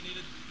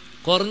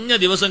 കുറഞ്ഞ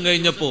ദിവസം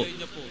കഴിഞ്ഞപ്പോ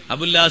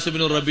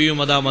അബുല്ലാസിബിൻ റബിയും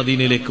അതാ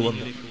മദീനയിലേക്ക്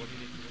വന്നു.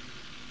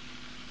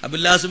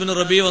 അബുല്ലാസിബിൻ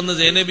റബി വന്ന്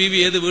സൈനബ് ബീവി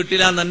ഏത്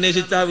വീട്ടിലാന്ന്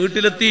അന്വേഷിച്ച ആ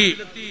വീട്ടിലെത്തി.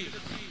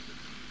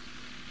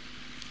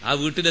 ആ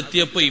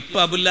വീട്ടിലെത്തിയപ്പോ ഇപ്പൊ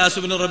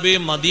അബുല്ലാസിബിൻ റബി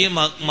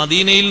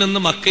മദീനയിൽ നിന്ന്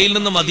മക്കയിൽ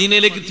നിന്ന്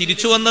മദീനയിലേക്ക്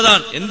തിരിച്ചു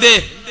വന്നതാണ്. എന്തേ?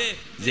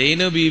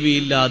 സൈനബ് ബീവി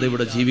ഇല്ലാതെ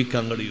ഇവിടെ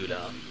ജീവിക്കാൻ കഴിയൂല.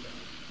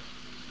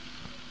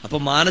 അപ്പൊ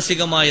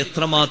മാനസികമായി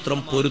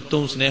എത്രമാത്രം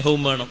പൊരുത്തവും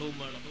സ്നേഹവും വേണം.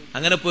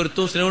 അങ്ങനെ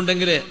പൊരുത്തവും സ്നേഹം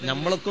ഉണ്ടെങ്കിലേ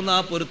നമ്മളൊക്കൊന്നും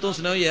ആ പൊരുത്തവും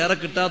സ്നേഹവും ഏറെ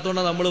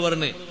കിട്ടാത്തോണ്ടാണ് നമ്മൾ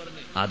പറഞ്ഞ്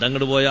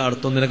അതങ്ങോട്ട് പോയാ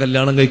അടുത്തൊന്നിനെ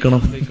കല്യാണം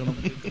കഴിക്കണം.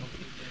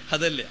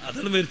 അതല്ലേ,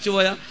 അതാണ്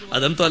മരിച്ചുപോയാ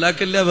അതൊന്നും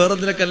തൊലാക്കില്ല,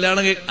 വേറൊന്നിനെ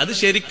കല്യാണം അത്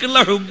ശരിക്കുള്ള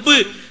ഹുബ്ബ്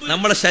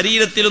നമ്മുടെ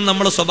ശരീരത്തിലും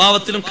നമ്മുടെ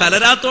സ്വഭാവത്തിലും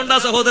കലരാത്തോണ്ടാ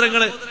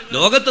സഹോദരങ്ങളെ.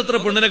 ലോകത്തെത്ര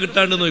പെണ്ണിനെ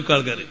കിട്ടാണ്ട് നോക്കുക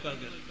ആൾക്കാർ.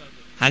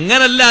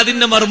 അങ്ങനല്ല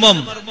അതിന്റെ മർമ്മം.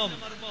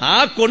 ആ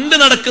കൊണ്ടു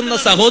നടക്കുന്ന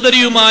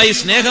സഹോദരിയുമായി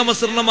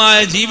സ്നേഹമസൃണമായ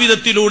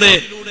ജീവിതത്തിലൂടെ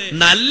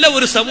നല്ല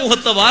ഒരു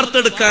സമൂഹത്തെ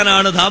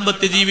വാർത്തെടുക്കാനാണ്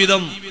ദാമ്പത്യ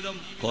ജീവിതം.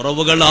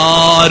 കുറവുകൾ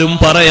ആരും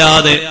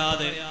പറയാതെ,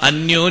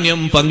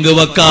 അന്യോന്യം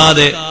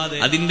പങ്കുവെക്കാതെ,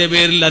 അതിന്റെ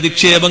പേരിൽ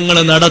അധിക്ഷേപങ്ങൾ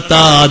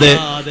നടത്താതെ,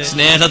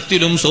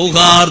 സ്നേഹത്തിലും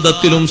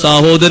സൗഹാർദ്ദത്തിലും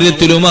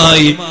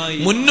സാഹോദര്യത്തിലുമായി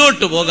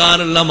മുന്നോട്ട്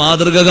പോകാനുള്ള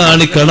മാതൃക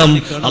കാണിക്കണം.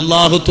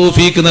 അള്ളാഹു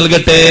തൗഫീക്ക്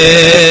നൽകട്ടെ.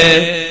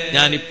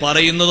 ഞാൻ ഈ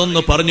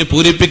പറയുന്നതൊന്ന് പറഞ്ഞു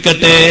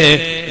പൂരിപ്പിക്കട്ടെ.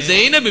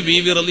 സൈനബ്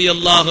ബീവി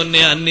റളിയല്ലാഹു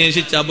അൻഹയെ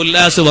അന്വേഷിച്ച്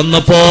അബുല്ലാസ്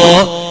വന്നപ്പോ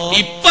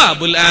ഇപ്പൊ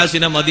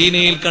അബുല്ലാസിനെ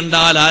മദീനയിൽ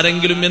കണ്ടാൽ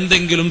ആരെങ്കിലും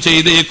എന്തെങ്കിലും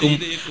ചെയ്തേക്കും.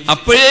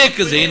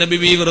 അപ്പോഴേക്ക് സൈനബ്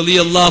ബീവി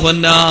റളിയല്ലാഹു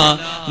അൻഹ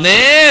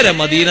നേരെ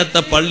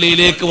മദീനത്തെ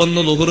പള്ളിയിലേക്ക് വന്നു.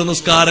 ളുഹർ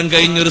നിസ്കാരം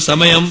കഴിഞ്ഞൊരു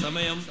സമയം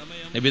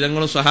നബി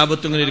തങ്ങളും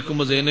സ്വഹാബത്തും ഇങ്ങനെ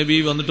ഇരിക്കുമ്പോ സൈനബ്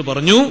ബീവി വന്നിട്ട്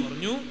പറഞ്ഞു,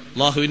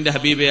 അല്ലാഹുവിന്റെ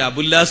ഹബീബെ,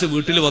 അബുല്ലാസ്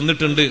വീട്ടിൽ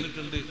വന്നിട്ടുണ്ട്.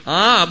 ആ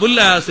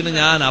അബുല്ലാസിന്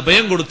ഞാൻ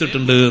അഭയം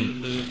കൊടുത്തിട്ടുണ്ട്.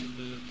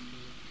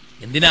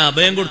 എന്തിനാ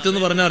അഭയം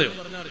കൊടുത്തെന്ന് പറഞ്ഞറിയോ?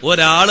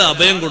 ഒരാള്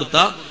അഭയം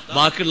കൊടുത്താ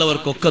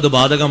ബാക്കിയുള്ളവർക്കൊക്കെ അത്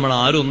ബാധകമാണ്.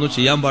 ആരും ഒന്നും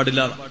ചെയ്യാൻ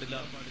പാടില്ല.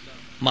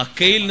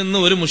 മക്കയിൽ നിന്ന്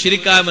ഒരു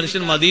മുശ്രിക്കായ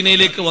മനുഷ്യൻ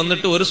മദീനയിലേക്ക്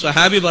വന്നിട്ട് ഒരു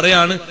സ്വഹാബി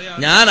പറയാണ്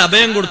ഞാൻ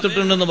അഭയം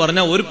കൊടുത്തിട്ടുണ്ടെന്ന്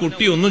പറഞ്ഞാൽ ഒരു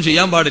കുട്ടി ഒന്നും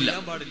ചെയ്യാൻ പാടില്ല.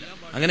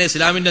 അങ്ങനെ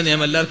ഇസ്ലാമിന്റെ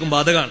നിയമം എല്ലാവർക്കും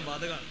ബാധകമാണ്.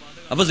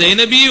 അപ്പൊ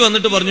സൈനബി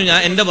വന്നിട്ട് പറഞ്ഞു,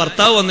 എന്റെ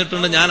ഭർത്താവ്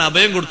വന്നിട്ടുണ്ട്, ഞാൻ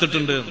അഭയം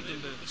കൊടുത്തിട്ടുണ്ട്.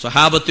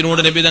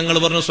 സ്വഹാബത്തിനോട് നബി തങ്ങൾ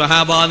പറഞ്ഞു,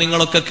 സ്വഹാബ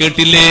നിങ്ങളൊക്കെ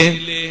കേട്ടില്ലേ?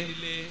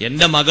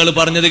 എന്റെ മകള്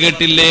പറഞ്ഞത്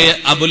കേട്ടില്ലേ?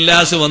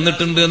 അബുല്ലാസ്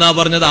വന്നിട്ടുണ്ട് എന്നാ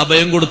പറഞ്ഞത്,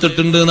 അഭയം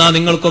കൊടുത്തിട്ടുണ്ട് എന്നാ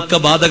നിങ്ങൾക്കൊക്കെ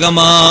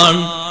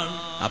ബാധകമാണ്.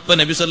 അപ്പൊ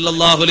നബി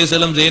സല്ലല്ലാഹു അലൈഹി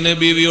വസല്ലം സൈനബ്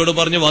ബീവിയോട്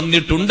പറഞ്ഞു,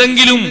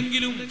 വന്നിട്ടുണ്ടെങ്കിലും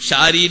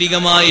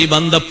ശാരീരികമായി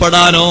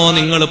ബന്ധപ്പെടാനോ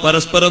നിങ്ങൾ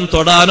പരസ്പരം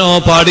തൊടാനോ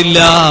പാടില്ല.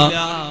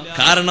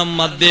 കാരണം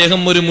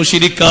അദ്ദേഹം ഒരു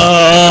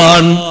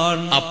മുശ്രിക്കാൻ.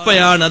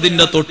 അപ്പോഴാണ്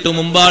അതിന്റെ തൊട്ടു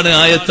മുമ്പാണ്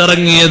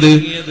ആയത്തിറങ്ങിയത്,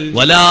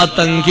 വലാ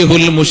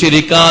തൻകിഹുൽ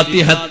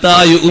മുശ്രികാത്തി ഹത്താ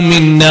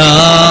യുഅ്മിന്നാ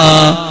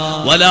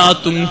വലാ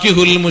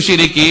തുൻകിഹുൽ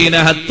മുശ്രികീന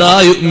ഹത്താ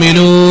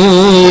യുഅ്മിനൂ.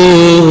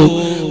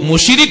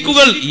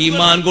 മുശ്രിക്കുകൾ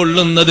ഈമാൻ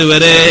കൊള്ളുന്നത്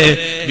വരെ,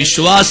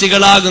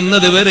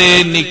 വിശ്വാസികളാകുന്നത് വരെ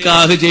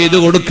നിക്കാഹ് ചെയ്തു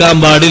കൊടുക്കാൻ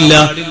പാടില്ല.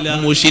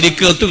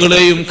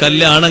 മുശ്രിക്കത്തുകളെയും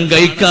കല്യാണം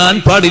കഴിക്കാൻ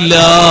പാടില്ല.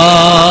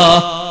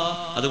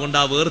 അതുകൊണ്ട്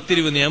ആ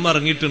വേർതിരിവ് നിയമം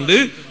ഇറങ്ങിയിട്ടുണ്ട്.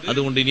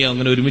 അതുകൊണ്ട് ഇനി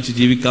അങ്ങനെ ഒരുമിച്ച്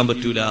ജീവിക്കാൻ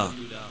പറ്റൂല.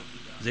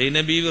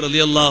 സൈനബ് ബീവി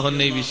റളിയല്ലാഹു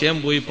അൻഹ ഈ വിഷയം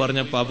പോയി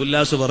പറഞ്ഞപ്പോ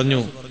അബുല്ലാസ്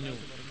പറഞ്ഞു,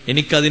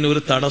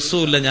 എനിക്കതിനൊരു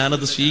തടസ്സവുമില്ല,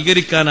 ഞാനത്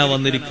സ്വീകരിക്കാനാ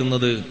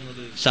വന്നിരിക്കുന്നത്.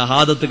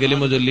 ഷഹാദത്ത്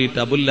കലിമ ചൊല്ലിയിട്ട്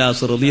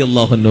അബുല്ലാസ്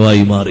റളിയല്ലാഹു അൻഹു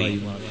ആയി മാറി.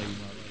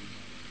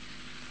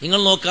 നിങ്ങൾ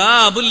നോക്കാ,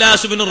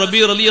 അബുല്ലാസ് ബിൻ റബീ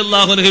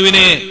റളിയല്ലാഹു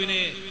അൻഹുവിനെ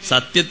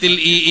സത്യത്തിൽ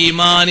ഈ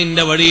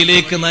ഈമാനിന്റെ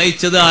വഴിയിലേക്ക്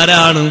നയിച്ചത്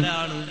ആരാണ്?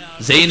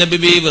 സൈനബ്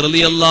ബീവി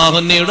റളിയല്ലാഹു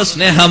അൻഹയുടെ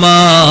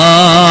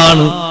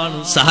സ്നേഹമാണ്,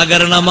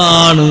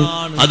 സഹകരണമാണ്.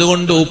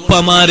 അതുകൊണ്ട്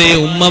ഉപ്പമാരെ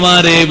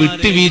ഉമ്മമാരെ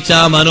വിട്ടുവീഴ്ച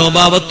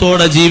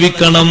മനോഭാവത്തോടെ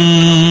ജീവിക്കണം.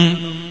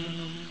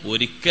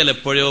 ഒരിക്കൽ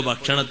എപ്പോഴോ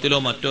ഭക്ഷണത്തിലോ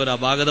മറ്റൊരു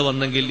അപാകത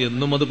വന്നെങ്കിൽ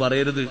എന്നും അത്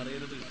പറയരുത്.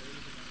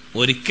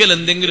 ഒരിക്കൽ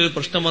എന്തെങ്കിലും ഒരു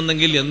പ്രശ്നം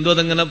വന്നെങ്കിൽ എന്തോ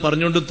അതങ്ങനെ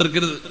പറഞ്ഞുകൊണ്ട്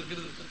ഉത്തർക്കരുത്.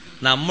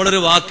 നമ്മളൊരു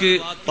വാക്ക്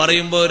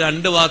പറയുമ്പോ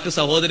രണ്ട് വാക്ക്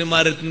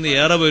സഹോദരിമാരിൽ നിന്ന്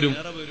ഏറെ വരും.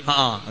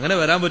 അങ്ങനെ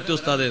വരാൻ പറ്റും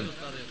ഉസ്താദേ,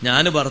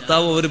 ഞാന്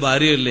ഭർത്താവ് ഒരു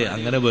ഭാര്യയല്ലേ,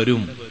 അങ്ങനെ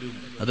വരും.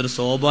 അതൊരു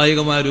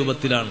സ്വാഭാവികമായ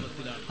രൂപത്തിലാണ്.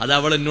 അത്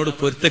അവൾ എന്നോട്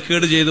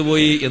പൊരുത്തക്കേട് ചെയ്തു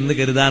പോയി എന്ന്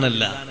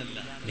കരുതാനല്ല.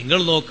 നിങ്ങൾ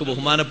നോക്ക്,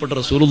 ബഹുമാനപ്പെട്ട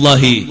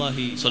റസൂലുള്ളാഹി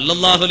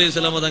സ്വല്ലല്ലാഹു അലൈഹി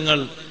വസല്ലം തങ്ങൾ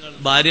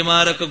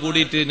ഭാര്യമാരൊക്കെ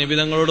കൂടിയിട്ട് നബി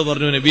തങ്ങളോട്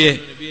പറഞ്ഞു, നബിയെ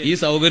ഈ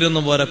സൗകര്യം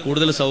ഒന്നും പോരാ,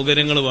 കൂടുതൽ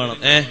സൗകര്യങ്ങൾ വേണം.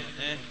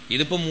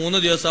 ഇതിപ്പോ 3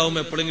 ദിവസമാകുമ്പോ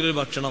എപ്പോഴെങ്കിലും ഒരു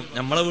ഭക്ഷണം,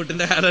 നമ്മളെ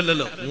വീട്ടിന്റെ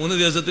കാലമല്ലല്ലോ, 3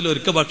 ദിവസത്തിൽ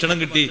ഒരിക്കൽ ഭക്ഷണം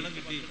കിട്ടി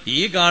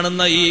ഈ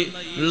കാണുന്ന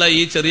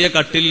ഈ ചെറിയ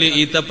കട്ടില്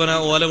ഈത്തപ്പന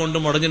ഓല കൊണ്ട്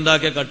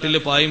മുടഞ്ഞുണ്ടാക്കിയ കട്ടില്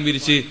പായും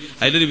വിരിച്ച്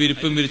അതിലൊരു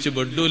വിരിപ്പും വിരിച്ച്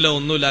ബെഡുമില്ല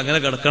ഒന്നുമില്ല അങ്ങനെ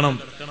കിടക്കണം.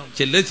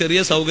 ചെറിയ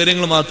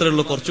സൗകര്യങ്ങൾ മാത്രമേ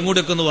ഉള്ളൂ, കുറച്ചും കൂടി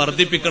ഒക്കെ ഒന്ന്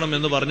വർദ്ധിപ്പിക്കണം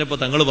എന്ന് പറഞ്ഞപ്പോ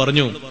തങ്ങൾ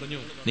പറഞ്ഞു,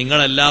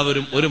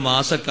 നിങ്ങളെല്ലാവരും ഒരു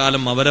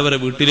മാസക്കാലം അവരവരെ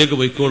വീട്ടിലേക്ക്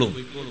പോയിക്കോളൂ,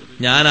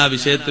 ഞാൻ ആ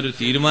വിഷയത്തിൽ ഒരു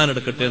തീരുമാനം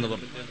എടുക്കട്ടെ എന്ന്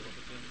പറഞ്ഞു.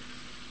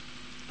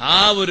 ആ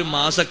ഒരു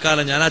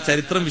മാസക്കാലം, ഞാൻ ആ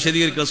ചരിത്രം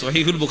വിശദീകരിക്കുക,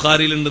 സ്വഹീഹുൽ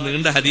ബുഖാരിയിലുണ്ട്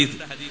നീണ്ട ഹദീസ്.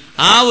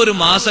 ആ ഒരു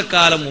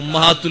മാസക്കാലം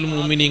ഉമ്മഹാത്തുൽ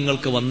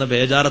മുഅ്മിനീങ്ങൾക്ക് വന്ന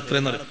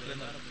ബേജാറത്രയെന്ന് പറയും.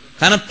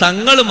 കാരണം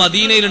തങ്ങൾ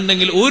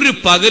മദീനയിലുണ്ടെങ്കിൽ ഒരു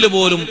പകല്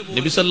പോലും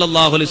നബി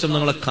സല്ലല്ലാഹു അലൈഹി വസല്ലം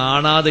തങ്ങളെ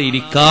കാണാതെ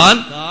ഇരിക്കാൻ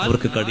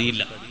അവർക്ക്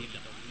കഴിയില്ല.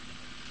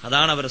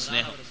 അതാണ് അവരുടെ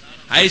സ്നേഹം.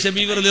 ആയിഷ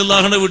ബീവി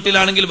റളിയല്ലാഹു അൻഹയുടെ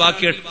വീട്ടിലാണെങ്കിൽ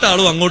ബാക്കി 8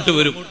 ആളും അങ്ങോട്ട്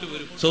വരും.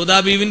 സൗദാ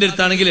ബീവിന്റെ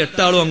അടുത്താണെങ്കിൽ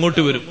 8 ആളും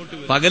അങ്ങോട്ട് വരും.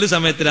 പകല്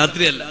സമയത്ത്,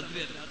 രാത്രിയല്ല.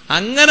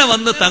 അങ്ങനെ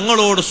വന്ന്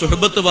തങ്ങളോട്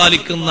സുഹബത്ത്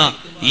പാലിക്കുന്ന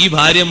ഈ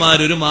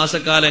ഭാര്യമാരൊരു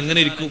മാസക്കാലം എങ്ങനെ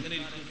ഇരിക്കും?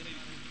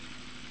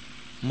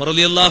 ഉമർ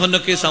റളിയല്ലാഹു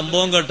അൻഹുവിനൊക്കെ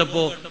സംഭവം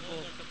കേട്ടപ്പോ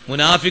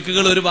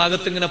മുനാഫിക്കുകൾ ഒരു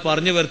ഭാഗത്ത് ഇങ്ങനെ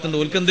പറഞ്ഞു വരുത്തുന്നുണ്ട്,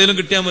 ഓൽക്ക് എന്തേലും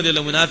കിട്ടിയാൽ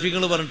മതിയല്ലോ.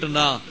 മുനാഫിക്കുകൾ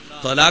പറഞ്ഞിട്ടുണ്ടാ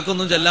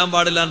തൊലാഖൊന്നും ചെല്ലാൻ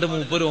പാടില്ലാണ്ട്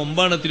മൂപ്പര്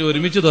 9 എണ്ണത്തിന്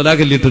ഒരുമിച്ച് തൊലാഖ്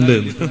ചെല്ലിയിട്ടുണ്ട്.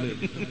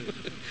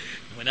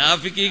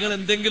 മുനാഫിക്കുകൾ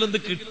എന്തെങ്കിലും ഒന്ന്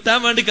കിട്ടാൻ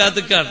വേണ്ടി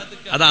കാത്തിക്കാണ്.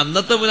 അത്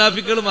അന്നത്തെ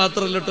മുനാഫിക്കുകൾ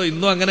മാത്രമല്ല കേട്ടോ,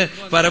 ഇന്നും അങ്ങനെ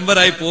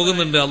പരമ്പരായി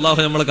പോകുന്നുണ്ട്. അള്ളാഹു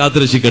നമ്മളെ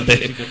കാത്തുരക്ഷിക്കട്ടെ.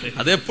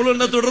 അതെപ്പോഴും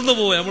എന്നെ തുടർന്ന്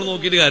പോകും, നമ്മൾ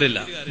നോക്കിയിട്ട് കാര്യമില്ല.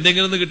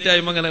 എന്തെങ്കിലും ഒന്ന് കിട്ടിയാൽ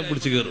അങ്ങനെ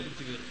പിടിച്ചു കയറും.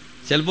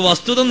 ചിലപ്പോ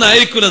വസ്തുത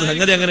ഒന്നായിരിക്കൂല,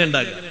 സംഗതി അങ്ങനെ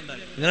ഉണ്ടാകുക.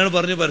 അങ്ങനെയാണ്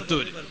പറഞ്ഞു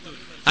പരത്തുവരും.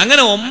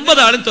 അങ്ങനെ 9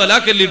 ആളും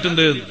തൊലാഖ്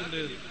ചെല്ലിയിട്ടുണ്ട്.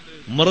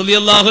 ഉമർ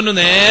റളിയല്ലാഹു അൻഹു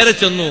നേരെ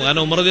ചെന്നു.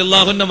 കാരണം ഉമർ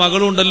റളിയല്ലാഹു അൻഹുവിന്റെ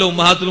മകളും ഉണ്ടല്ലോ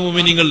ഉമ്മഹാത്തുൽ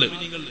മുഅ്മിനീങ്ങളിൽ.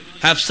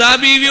 ഹഫ്സാ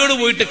ബീവിയോട്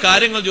പോയിട്ട്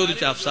കാര്യങ്ങൾ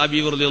ചോദിച്ചു. ഹഫ്സാ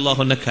ബീവി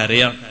റളിയല്ലാഹു അൻഹ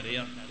കരയാണ്,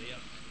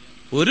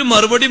 ഒരു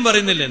മറുപടിയും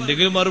പറയുന്നില്ല.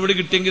 എന്തെങ്കിലും മറുപടി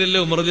കിട്ടിയെങ്കിലല്ലേ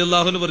ഉമർ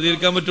റളിയല്ലാഹു അൻഹു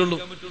പ്രതികരിക്കാൻ പറ്റുള്ളൂ.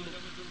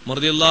 ഉമർ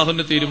റളിയല്ലാഹു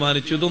അൻഹു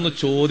തീരുമാനിച്ചു, ഇതൊന്ന്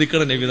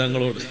ചോദിക്കണം നബി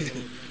തങ്ങളോട്,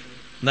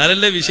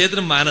 എന്നാലല്ലേ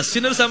വിഷയത്തിന്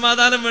മനസ്സിനൊരു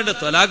സമാധാനം വേണ്ടേ.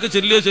 തൊലാഖ്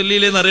ചൊല്ലിയോ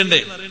ചൊല്ലിയില്ലേന്ന്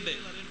അറിയണ്ടേ.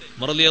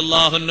 ഉമർ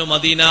റളിയല്ലാഹു അൻഹു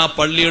മദീന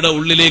പള്ളിയുടെ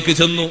ഉള്ളിലേക്ക്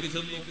ചെന്നു.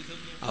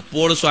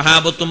 അപ്പോൾ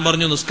സ്വഹാബത്തും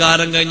പറഞ്ഞു,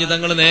 നിസ്കാരം കഴിഞ്ഞ്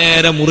തങ്ങൾ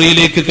നേരെ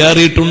മുറിയിലേക്ക്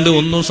കയറിയിട്ടുണ്ട്,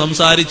 ഒന്നും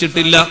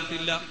സംസാരിച്ചിട്ടില്ല.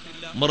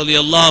 ഉമർ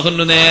റളിയല്ലാഹു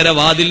അൻഹു നേരെ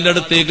വാതിലിന്റെ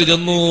അടുത്തേക്ക്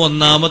ചെന്നു.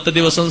 1-ാമത്തെ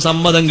ദിവസം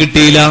സമ്മതം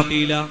കിട്ടിയില്ല.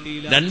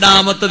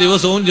 2-ാമത്തെ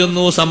ദിവസവും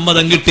ചെന്നു,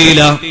 സമ്മതം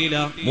കിട്ടിയില്ല.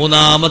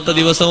 3-ാമത്തെ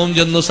ദിവസവും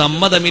ചെന്നു,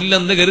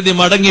 സമ്മതമില്ലെന്ന് കരുതി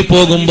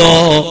മടങ്ങിപ്പോകുമ്പോ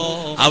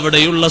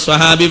അവിടെയുള്ള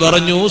സ്വഹാബി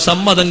പറഞ്ഞു,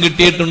 സമ്മതം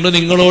കിട്ടിയിട്ടുണ്ട്,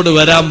 നിങ്ങളോട്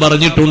വരാൻ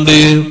പറഞ്ഞിട്ടുണ്ട്.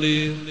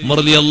 ഉമർ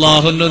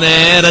റളിയല്ലാഹു അൻഹു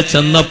നേരെ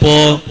ചെന്നപ്പോ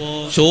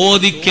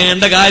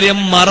ചോദിക്കേണ്ട കാര്യം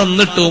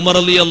മറന്നിട്ട് ഉമർ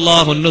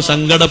റളിയല്ലാഹു അൻഹു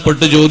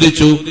സങ്കടപ്പെട്ട്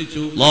ചോദിച്ചു,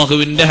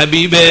 അല്ലാഹുവിന്റെ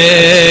ഹബീബേ,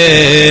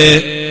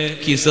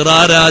 കിസ്റ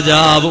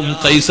രാജാവും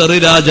കൈസർ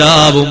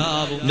രാജാവും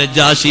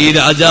നജാശി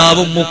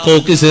രാജാവും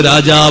മുഖോക്കിസ്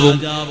രാജാവും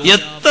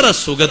എത്ര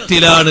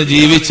സുഖത്തിലാണ്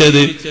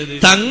ജീവിച്ചത്,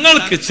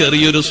 തങ്ങൾക്ക്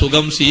ചെറിയൊരു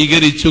സുഖം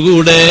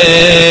സ്വീകരിച്ചുകൂടെ?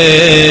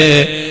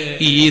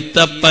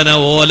 ഈത്തപ്പന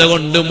ഓല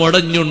കൊണ്ട്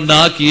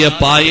മുടഞ്ഞുണ്ടാക്കിയ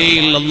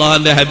പായയിൽ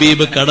അല്ലാഹുവിന്റെ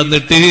ഹബീബ്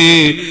കടന്നിട്ട്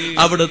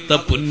അവിടുത്തെ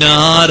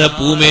പുന്നാര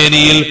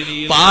പൂമേനിയിൽ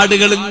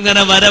പാടുകൾ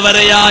ഇങ്ങനെ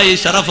വരവരയായി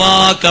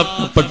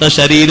ശറഫാക്കപ്പെട്ട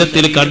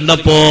ശരീരത്തിൽ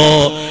കണ്ടപ്പോ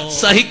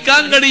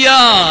സഹിക്കാൻ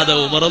കഴിയാതെ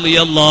ഉമർ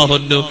റളിയല്ലാഹു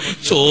അൻഹു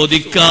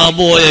ചോദിക്കാൻ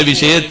പോയ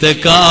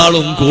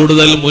വിഷയത്തെക്കാളും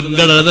കൂടുതൽ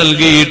മുൻഗണന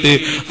നൽകിയിട്ട്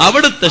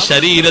അവിടുത്തെ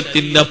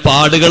ശരീരത്തിന്റെ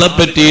പാടുകളെ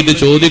പറ്റിയിട്ട്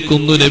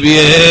ചോദിക്കുന്നു,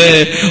 നബിയേ,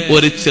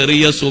 ഒരു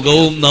ചെറിയ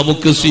സുഖവും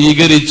നമുക്ക്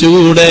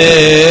സ്വീകരിച്ചുകൂടെ?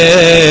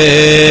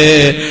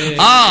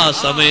 ആ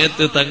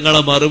സമയത്ത്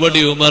തങ്ങളെ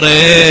മറുപടി,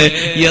 ഉമറേ,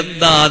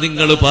 എന്താ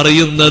നിങ്ങൾ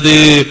പറയുന്നത്?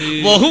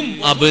 വഹും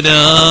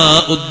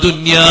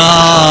അബ്നാഉദ്ദുന്യാ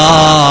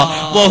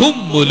വഹും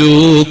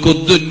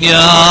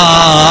മുലൂക്കുദ്ദുന്യാ.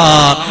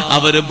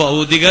 അവര്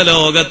ഭൗതിക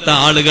ലോകത്തെ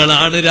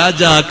ആളുകളാണ്,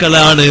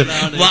 രാജാക്കളാണ്.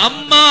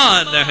 വഅമ്മാ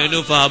നഹ്നു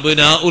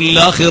ഫഅബ്നാഉൽ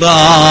ആഖിറ,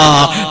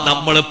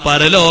 നമ്മൾ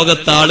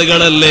പരലോകത്തെ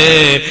ആളുകളല്ലേ.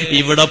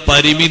 ഇവിടെ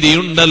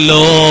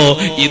പരിമിതിയുണ്ടല്ലോ,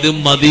 ഇത്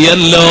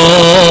മതിയല്ലോ.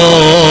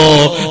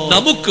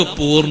 നമുക്ക്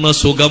പൂർണ്ണ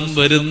സുഖം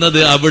വരുന്നത്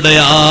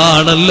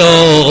അവിടെയാണല്ലോ.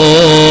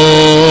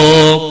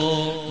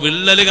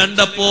 വിള്ളല്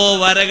കണ്ടപ്പോ,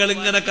 വരകൾ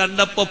ഇങ്ങനെ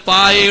കണ്ടപ്പോ,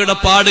 പായയുടെ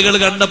പാടുകൾ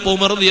കണ്ടപ്പോ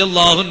ഉമർ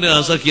റളിയല്ലാഹു അൻഹു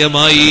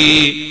അസഖ്യമായി.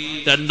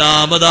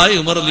 2-ാമതായി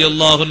ഉമർ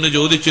റളിയല്ലാഹു അൻഹു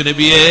ചോദിച്ചു,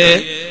 നബിയേ,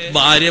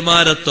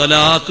 ഭാര്യമാരെ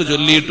ത്വലാഖ്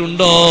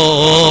ചൊല്ലിയിട്ടുണ്ടോ?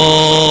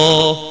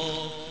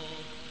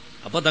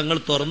 അപ്പൊ തങ്ങൾ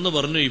തുറന്നു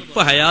പറഞ്ഞു, ഇപ്പൊ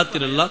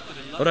ഹയാത്തിലുള്ള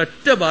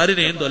ഒരൊറ്റ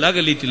ഭാര്യനെയും ത്വലാഖ്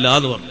ചൊല്ലിയിട്ടില്ല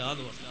എന്ന് പറഞ്ഞു.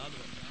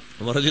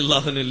 ഉമർ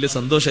റളിയല്ലാഹു അൻഹു വലിയ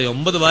സന്തോഷമായി.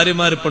 9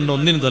 ഭാര്യമാരെ പണ്ട്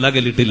ഒന്നിനും ത്വലാഖ്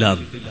ചൊല്ലിയിട്ടില്ല.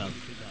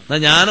 എന്നാ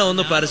ഞാനോ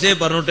ഒന്ന് പരസ്യം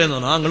പറഞ്ഞോട്ടേന്ന്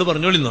പറഞ്ഞു. നിങ്ങൾ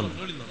പറഞ്ഞോളിന്ന് പറഞ്ഞു.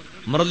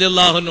 ഉമർ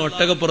റളിയല്ലാഹു അൻഹു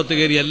ഒട്ടകപ്പുറത്ത്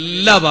കയറി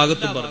എല്ലാ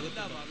ഭാഗത്തും പറഞ്ഞു.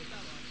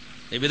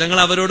 നബി തങ്ങൾ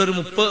അവരോട്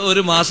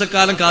ഒരു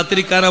മാസക്കാലം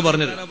കാത്തിരിക്കാനാ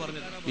പറഞ്ഞത്.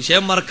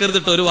 വിഷയം മറക്കരുത്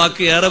കേട്ടോ, ഒരു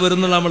വാക്ക് ഏറെ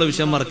വരുന്നുള്ള നമ്മള്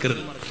വിഷയം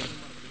മറക്കരുത്.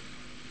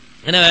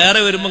 അങ്ങനെ വേറെ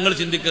വരുമ്പോ നിങ്ങൾ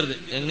ചിന്തിക്കരുത്,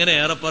 എങ്ങനെ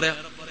ഏറെ പറയാം,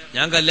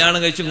 ഞാൻ കല്യാണം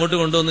കഴിച്ച് ഇങ്ങോട്ട്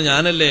കൊണ്ടുവന്ന്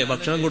ഞാനല്ലേ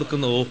ഭക്ഷണം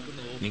കൊടുക്കുന്നു, ഓ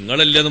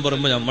നിങ്ങളല്ലേ എന്ന്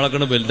പറയുമ്പോ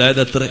നമ്മളൊക്കെ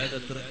വലുതായത് എത്ര.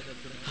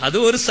 അത്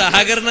ഒരു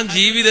സഹകരണം,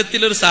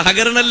 ജീവിതത്തിൽ ഒരു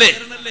സഹകരണല്ലേ.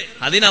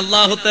 അതിന്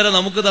അല്ലാഹു തആല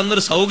നമുക്ക്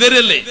തന്നൊരു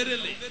സൗകര്യമല്ലേ.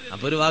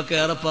 അപ്പൊ ഒരു വാക്ക്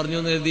ഏറെ പറഞ്ഞു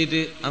എന്ന്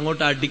എഴുതിയിട്ട്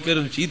അങ്ങോട്ട്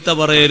അടിക്കലും ചീത്ത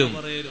പറയലും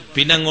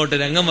പിന്നെ അങ്ങോട്ട്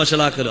രംഗം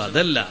വഷളാക്കലും,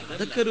 അതല്ല.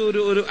 അതൊക്കെ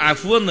ഒരു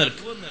അഫ്വ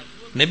നിൽക്കും.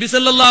 നബി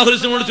സല്ലല്ലാഹു അലൈഹി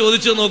വസല്ലമയോട്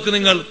ചോദിച്ചു നോക്ക്,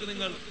 നിങ്ങൾ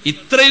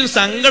ഇത്രയും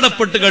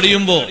സങ്കടപ്പെട്ട്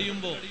കഴിയുമ്പോ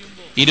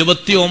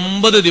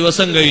 29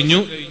 ദിവസം കഴിഞ്ഞു,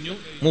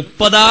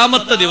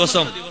 30ാമത്തെ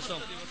ദിവസം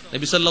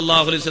നബി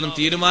സല്ലല്ലാഹു അലൈഹി വസല്ലം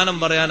തീരുമാനം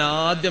പറയാൻ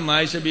ആദ്യം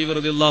ആയിഷ ബീവി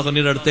റളിയല്ലാഹു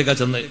അൻഹയുടെ അടുത്തേക്കാ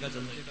ചെന്നത്.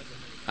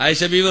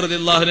 ആയിഷ ബീവി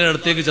റളിയല്ലാഹു അൻഹയുടെ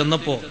അടുത്തേക്ക്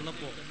ചെന്നപ്പോ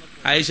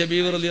ആയിഷ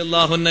ബീവി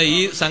റളിയല്ലാഹു അൻഹ ഈ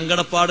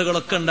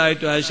സങ്കടപ്പാടുകളൊക്കെ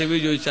ഉണ്ടായിട്ട് ആയിഷ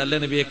ബീവി ചോദിച്ചു, അല്ലേ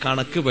നബിയെ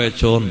കണക്ക്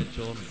പേച്ചോന്ന്.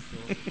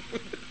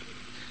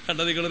 കണ്ട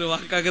നിങ്ങളൊരു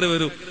വാക്കാക്കര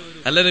വരൂ,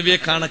 അല്ല നബിയെ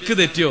കണക്ക്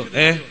തെറ്റിയോ?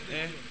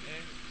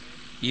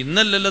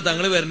 ഇന്നല്ലല്ലോ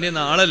തങ്ങള് വരണ്ടേ,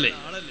 നാളല്ലേ?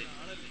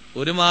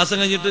 ഒരു മാസം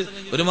കഴിഞ്ഞിട്ട്,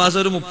 ഒരു മാസം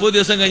ഒരു 30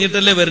 ദിവസം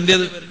കഴിഞ്ഞിട്ടല്ലേ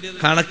വരേണ്ടത്.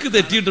 കണക്ക്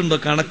തെറ്റിയിട്ടുണ്ടോ?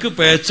 കണക്ക്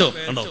പേച്ചോ?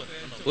 കണ്ടോ,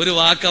 ഒരു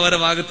വാക്ക് അവരെ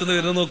ഭാഗത്തുനിന്ന്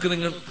വരുന്ന നോക്ക്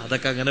നിങ്ങൾ.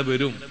 അതൊക്കെ അങ്ങനെ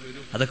വരും.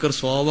 അതൊക്കെ ഒരു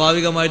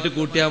സ്വാഭാവികമായിട്ട്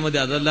കൂട്ടിയാൽ മതി.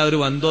 അതല്ല ഒരു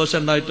വൻദോഷം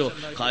ഉണ്ടായിട്ടോ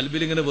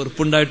കാൽബിൽ ഇങ്ങനെ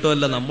വെറുപ്പുണ്ടായിട്ടോ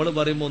അല്ല. നമ്മൾ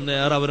പറയുമ്പോ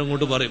ഒന്നേറെ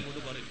അവരങ്ങോട്ട് പറയും.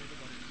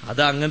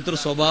 അത് അങ്ങനത്തെ ഒരു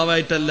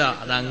സ്വഭാവമായിട്ടല്ല,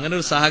 അത് അങ്ങനെ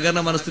ഒരു സഹകരണ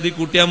മനസ്ഥിതി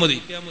കൂട്ടിയാൽ മതി.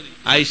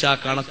 ആയിഷ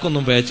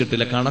കണക്കൊന്നും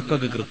പേച്ചിട്ടില്ല,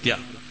 കണക്കൊക്കെ കൃത്യ.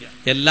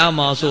 എല്ലാ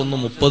മാസവും ഒന്നും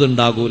 30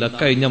 ഉണ്ടാകൂല,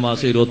 കഴിഞ്ഞ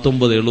മാസം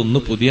 29 ഒന്ന്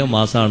പുതിയ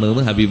മാസമാണ്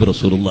എന്ന് ഹബീബ്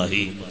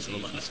റസൂലുള്ളാഹി.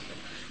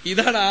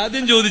 ഇതാണ്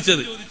ആദ്യം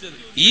ചോദിച്ചത്,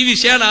 ഈ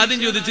വിഷയമാണ് ആദ്യം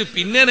ചോദിച്ചത്.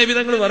 പിന്നെ നബി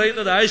തങ്ങൾ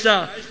പറയുന്നത്, ആയിഷ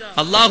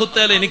അല്ലാഹു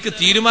തആല എനിക്ക്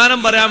തീരുമാനം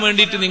പറയാൻ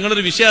വേണ്ടിയിട്ട്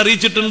നിങ്ങളൊരു വിഷയം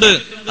അറിയിച്ചിട്ടുണ്ട്,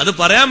 അത്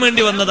പറയാൻ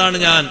വേണ്ടി വന്നതാണ്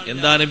ഞാൻ.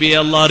 എന്താ നബിയെ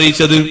അല്ലാഹു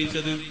അറിയിച്ചത്?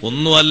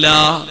 ഒന്നുമല്ല,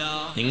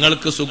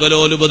 നിങ്ങൾക്ക്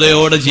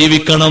സുഖലോലുപതയോടെ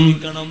ജീവിക്കണം,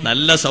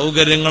 നല്ല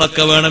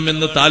സൗകര്യങ്ങളൊക്കെ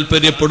വേണമെന്ന്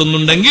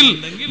താല്പര്യപ്പെടുന്നുണ്ടെങ്കിൽ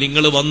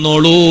നിങ്ങൾ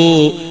വന്നോളൂ.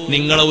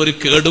 നിങ്ങളെ ഒരു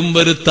കേടും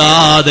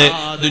വരുത്താതെ,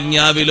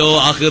 ദുന്യാവിലോ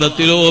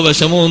ആഖിറത്തിലോ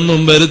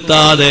വിഷമൊന്നും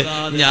വരുത്താതെ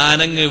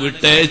ഞാനങ്ങ്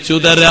വിട്ടേച്ചു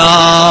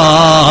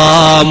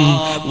തരാം.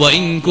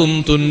 വഇൻ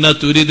കുൻതുന്ന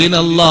തുരിദിന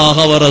അല്ലാഹ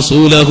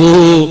വറസൂലഹു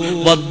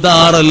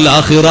വദ്ദാറൽ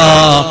ആഖിറ,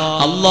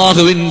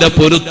 അല്ലാഹുവിന്റെ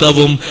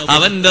പൊരുത്തവും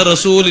അവന്റെ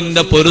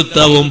റസൂലിന്റെ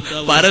പൊരുത്തവും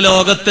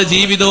പരലോകത്തെ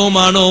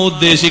ജീവിതവുമാണോ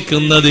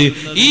ഉദ്ദേശിക്കുന്നത്?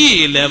 ഈ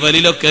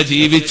ലെവലിലൊക്കെ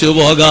ജീവിച്ചു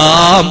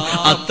പോകാം.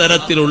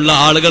 അത്തരത്തിലുള്ള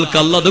ആളുകൾക്ക്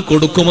അല്ലാഹ് അത്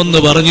കൊടുക്കുമെന്ന്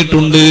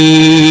പറഞ്ഞിട്ടുണ്ട്.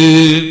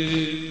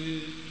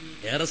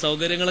 ഏറെ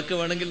സൗകര്യങ്ങളൊക്കെ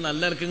വേണമെങ്കിൽ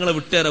നല്ല ഇറക്കങ്ങളെ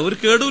വിട്ടുതരാം, ഒരു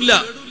കേടുമില്ല.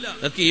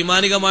 അതൊക്കെ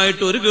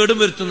ഈമാനികമായിട്ട് ഒരു കേടും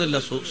വരുത്തുന്നില്ല,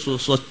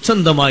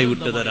 സ്വച്ഛന്തമായി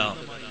വിട്ടുതരാം.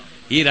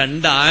 ഈ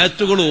 2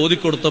 ആയത്തുകൾ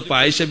ഓതിക്കൊടുത്തപ്പോ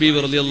ആയിഷ ബീവി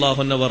റളിയല്ലാഹു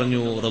അൻഹ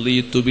പറഞ്ഞു,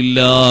 റളിയതു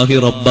ബില്ലാഹി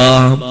റബ്ബാ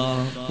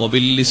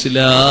വബിൽ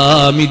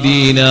ഇസ്ലാമി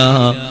ദീനാ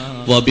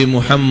വബി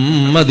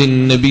മുഹമ്മദിൻ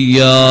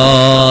നബിയ്യാ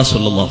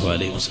സല്ലല്ലാഹു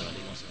അലൈഹി വസല്ലം.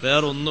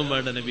 വേറൊന്നും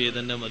വേണ്ട നബിയെ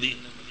തന്നെ മതി,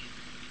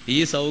 ഈ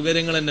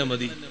സൗകര്യങ്ങൾ തന്നെ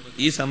മതി,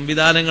 ഈ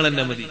സംവിധാനങ്ങൾ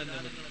തന്നെ മതി.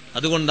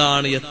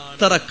 അതുകൊണ്ടാണ്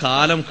എത്ര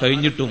കാലം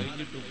കഴിഞ്ഞിട്ടും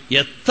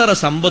എത്ര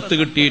സമ്പത്ത്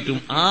കിട്ടിയിട്ടും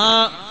ആ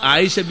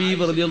ആയിഷ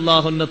ബീവി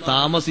റളിയല്ലാഹു അൻഹ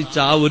താമസിച്ച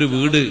ആ ഒരു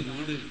വീട്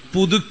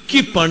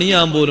പുതുക്കി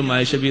പണിയാൻ പോലും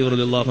ആയിഷ ബീവി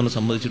റളിയല്ലാഹു അൻഹ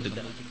സമ്മതിച്ചിട്ടില്ല.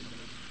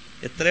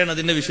 എത്രയാണ്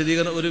അതിന്റെ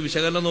ഒരു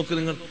വിശകലനം നോക്ക്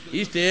നിങ്ങൾ. ഈ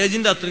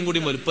സ്റ്റേജിന്റെ അത്രയും കൂടി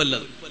വലുപ്പമല്ല,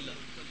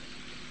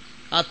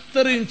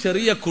 അത്രയും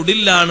ചെറിയ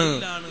കുടിലാണ്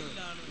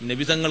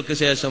നബി തങ്ങൾക്ക്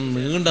ശേഷം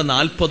നീണ്ട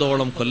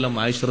 40ഓളം കൊല്ലം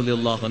ആയിഷ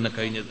റളിയല്ലാഹു അൻഹ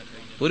കഴിഞ്ഞത്.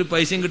 ഒരു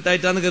പൈസയും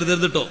കിട്ടായിട്ടാന്ന്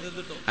കരുതരുത് കേട്ടോ.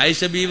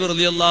 ആയിഷ ബീവി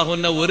റളിയല്ലാഹു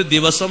അൻഹ ഒരു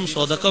ദിവസം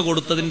സ്വതക്ക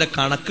കൊടുത്തതിന്റെ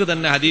കണക്ക്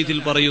തന്നെ ഹദീസിൽ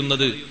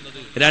പറയുന്നത്,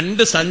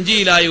 2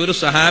 സഞ്ചിയിലായി ഒരു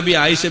സഹാബി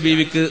ആയിഷ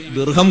ബീവിക്ക്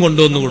ദിർഹം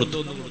കൊണ്ടുവന്നു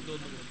കൊടുത്തു.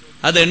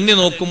 അത് എണ്ണി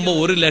നോക്കുമ്പോ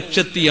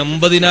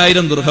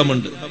 1,80,000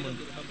 ദിർഹമുണ്ട്.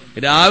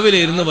 രാവിലെ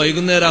ഇരുന്ന്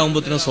വൈകുന്നേരം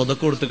ആകുമ്പോഴത്തേനും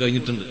സ്വതക്ക കൊടുത്ത്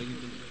കഴിഞ്ഞിട്ടുണ്ട്.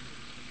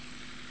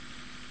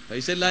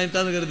 പൈസ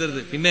ഇല്ലായിട്ടാന്ന്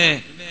കരുതരുത്. പിന്നെ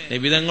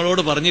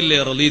നബിതങ്ങളോട് പറഞ്ഞില്ലേ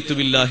റളീതു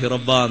ബില്ലാഹി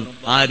റബ്ബാൻ,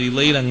 ആ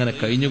റിളയിൽ അങ്ങനെ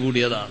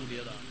കഴിഞ്ഞുകൂടിയതാണ്.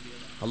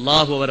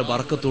 അള്ളാഹു അവരെ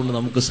ബർക്കത്തുകൊണ്ട്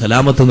നമുക്ക്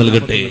സലാമത്ത്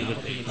നൽകട്ടെ.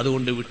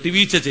 അതുകൊണ്ട്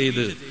വിട്ടുവീഴ്ച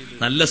ചെയ്ത്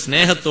നല്ല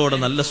സ്നേഹത്തോടെ,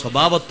 നല്ല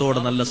സ്വഭാവത്തോടെ,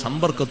 നല്ല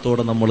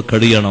സമ്പർക്കത്തോടെ നമ്മൾ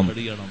കഴിയണം.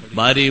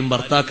 ഭാര്യയും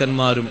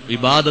ഭർത്താക്കന്മാരും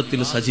ഇബാദത്തിൽ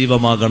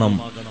സജീവമാകണം.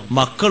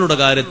 മക്കളുടെ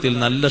കാര്യത്തിൽ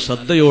നല്ല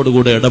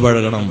ശ്രദ്ധയോടുകൂടെ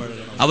ഇടപഴകണം.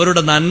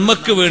 അവരുടെ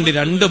നന്മക്ക് വേണ്ടി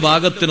 2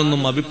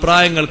 ഭാഗത്തിനൊന്നും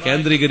അഭിപ്രായങ്ങൾ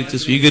കേന്ദ്രീകരിച്ച്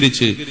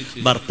സ്വീകരിച്ച്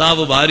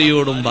ഭർത്താവ്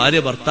ഭാര്യയോടും ഭാര്യ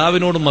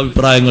ഭർത്താവിനോടും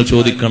അഭിപ്രായങ്ങൾ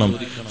ചോദിക്കണം.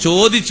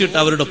 ചോദിച്ചിട്ട്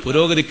അവരുടെ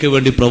പുരോഗതിക്ക്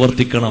വേണ്ടി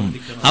പ്രവർത്തിക്കണം.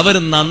 അവർ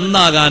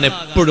നന്നാകാൻ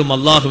എപ്പോഴും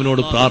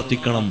അള്ളാഹുവിനോട്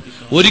പ്രാർത്ഥിക്കണം.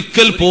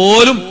 ഒരിക്കൽ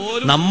പോലും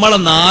നമ്മളെ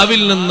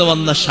നാവിൽ നിന്ന്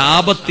വന്ന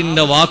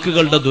ശാപത്തിന്റെ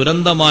വാക്കുകളുടെ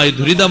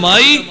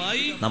ദുരിതമായി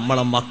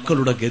നമ്മളെ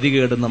മക്കളുടെ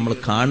ഗതികേട് നമ്മൾ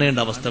കാണേണ്ട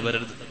അവസ്ഥ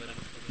വരരുത്.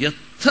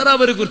 എത്ര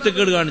അവർ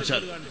കുരുത്തക്കേട്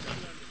കാണിച്ചാൽ.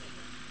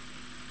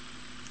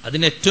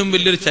 അതിന് ഏറ്റവും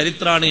വലിയൊരു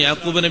ചരിത്രമാണ്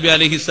യാക്കൂബ് നബി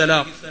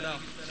അലൈഹിസ്സലാം.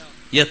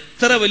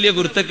 എത്ര വലിയ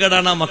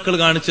കുരുത്തക്കേടാണ് ആ മക്കൾ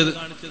കാണിച്ചത്.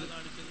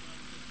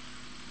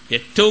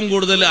 ഏറ്റവും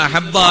കൂടുതൽ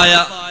അഹബ്ബായ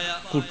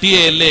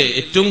കുട്ടിയെയല്ലേ,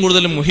 ഏറ്റവും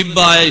കൂടുതൽ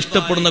മുഹിബായ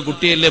ഇഷ്ടപ്പെടുന്ന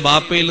കുട്ടിയല്ലേ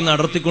ബാപ്പയിൽ നിന്ന്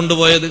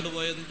അടർത്തിക്കൊണ്ടുപോയത്.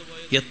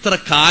 എത്ര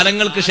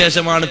കാലങ്ങൾക്ക്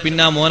ശേഷമാണ്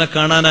പിന്നെ ആ മോനെ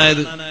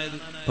കാണാനായത്.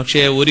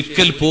 പക്ഷേ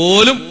ഒരിക്കൽ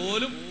പോലും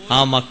ആ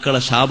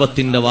മക്കളെ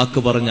ശാപത്തിന്റെ വാക്ക്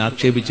പറഞ്ഞ്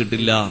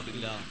ആക്ഷേപിച്ചിട്ടില്ല.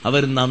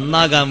 അവർ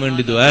നന്നാകാൻ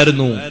വേണ്ടി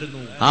ദുആയിരുന്നു.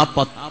 ആ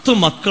 10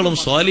 മക്കളും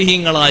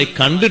സ്വാലിഹീങ്ങളായി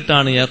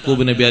കണ്ടിട്ടാണ്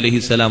യാക്കൂബ് നബി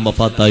അലൈഹിസ്സലാം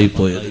വഫാത്തായി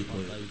പോയത്.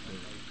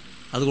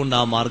 അതുകൊണ്ട്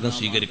ആ മാർഗം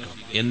സ്വീകരിക്കണം.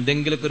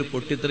 എന്തെങ്കിലുമൊക്കെ ഒരു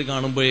പൊട്ടിത്തെറി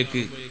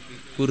കാണുമ്പോഴേക്ക്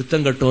കുരുത്തം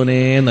കെട്ടോനെ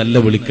നല്ല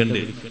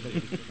വിളിക്കണ്ടേ,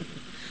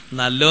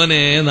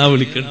 നല്ലോനെ എന്നാ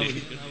വിളിക്കണ്ടേ,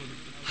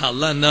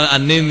 അല്ലാഹ്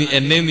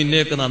എന്നെയും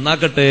നിന്നെയൊക്കെ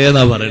നന്നാക്കട്ടെ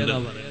എന്നാ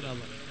പറയണ്ടത്.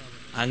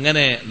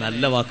 അങ്ങനെ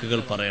നല്ല വാക്കുകൾ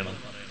പറയണം.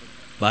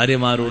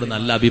 ഭാര്യമാരോട്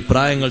നല്ല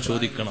അഭിപ്രായങ്ങൾ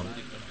ചോദിക്കണം.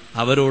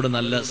 അവരോട്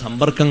നല്ല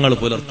സമ്പർക്കങ്ങൾ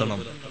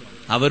പുലർത്തണം.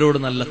 അവരോട്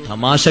നല്ല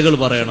തമാശകൾ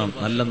പറയണം.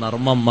 നല്ല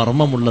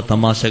മർമ്മമുള്ള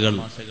തമാശകൾ.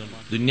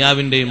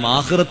 ദുന്യാവിന്റെയും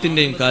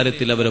ആഖിറത്തിന്റെയും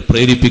കാര്യത്തിൽ അവരെ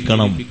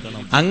പ്രേരിപ്പിക്കണം.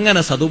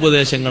 അങ്ങനെ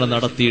സതുപദേശങ്ങൾ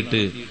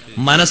നടത്തിയിട്ട്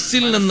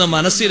മനസ്സിൽ നിന്ന്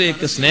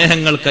മനസ്സിലേക്ക്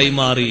സ്നേഹങ്ങൾ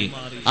കൈമാറി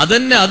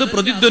അത്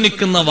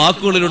പ്രതിധ്വനിക്കുന്ന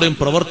വാക്കുകളിലൂടെയും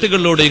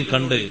പ്രവർത്തികളിലൂടെയും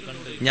കണ്ട്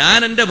ഞാൻ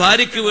എന്റെ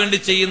ഭാര്യയ്ക്ക് വേണ്ടി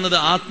ചെയ്യുന്നത്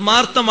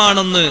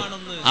ആത്മാർത്ഥമാണെന്ന്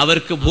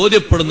അവർക്ക്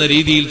ബോധ്യപ്പെടുന്ന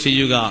രീതിയിൽ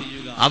ചെയ്യുക.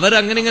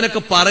 അവരങ്ങനെ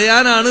ഇങ്ങനെയൊക്കെ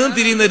പറയാനാണ്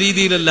തിരിയുന്ന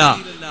രീതിയിലല്ല,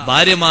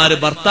 ഭാര്യമാര്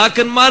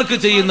ഭർത്താക്കന്മാർക്ക്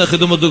ചെയ്യുന്ന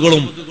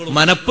ഖിദ്മത്തുകളും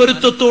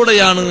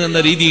മനപ്പൊരുത്തത്തോടെയാണ് എന്ന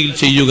രീതിയിൽ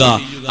ചെയ്യുക.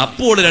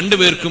 അപ്പോൾ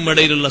രണ്ടുപേർക്കും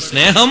ഇടയിലുള്ള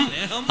സ്നേഹം,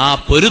 ആ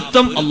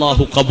പൊരുത്തം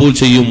അള്ളാഹു കബൂൽ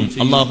ചെയ്യും.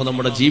 അള്ളാഹു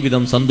നമ്മുടെ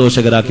ജീവിതം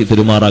സന്തോഷകരാക്കി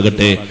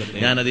തരുമാറാകട്ടെ.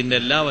 ഞാൻ അതിന്റെ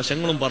എല്ലാ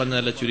വശങ്ങളും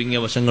പറഞ്ഞതല്ല, ചുരുങ്ങിയ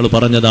വശങ്ങൾ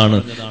പറഞ്ഞതാണ്.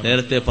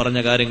 നേരത്തെ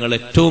പറഞ്ഞ കാര്യങ്ങൾ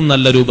ഏറ്റവും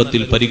നല്ല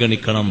രൂപത്തിൽ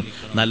പരിഗണിക്കണം.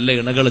 നല്ല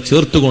ഇണകളെ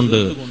ചേർത്തുകൊണ്ട്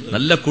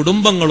നല്ല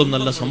കുടുംബങ്ങളും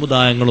നല്ല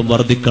സമുദായങ്ങളും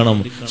വർദ്ധിക്കണം.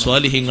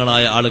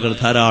 സ്വാലിഹീങ്ങളായ ആളുകൾ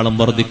ധാരാളം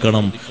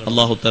വർദ്ധിക്കണം.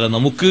 അള്ളാഹു തആല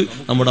നമുക്ക്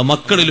നമ്മുടെ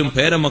മക്കളിലും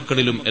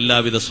പേരമക്കളിലും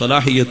എല്ലാവിധ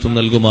സ്വലാഹിയത്തും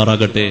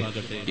നൽകുമാറാകട്ടെ.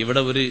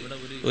 ഇവിടെ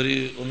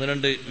ഒന്ന്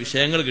രണ്ട്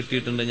വിഷയങ്ങൾ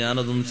കിട്ടിയിട്ടുണ്ട്.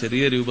 ഞാനതൊന്ന്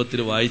ചെറിയ രൂപത്തിൽ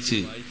വായിച്ച്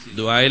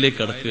ദുആയിലേക്ക്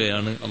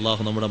കടക്കുകയാണ്.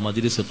 അള്ളാഹു നമ്മുടെ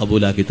മജ്ലിസ്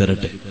ഖബൂലാക്കി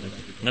തരട്ടെ.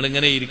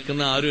 നിങ്ങളിങ്ങനെ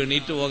ഇരിക്കുന്ന ആരും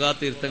എണീറ്റ്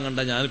പോകാത്ത ഇരുത്തം കണ്ട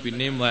ഞാൻ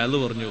പിന്നെയും വയല്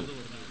പറഞ്ഞു.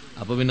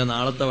 അപ്പൊ പിന്നെ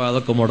നാളത്തെ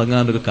വാതൊക്കെ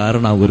മുടങ്ങാനൊരു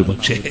കാരണമാകും ഒരു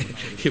പക്ഷേ.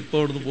 ഇപ്പൊ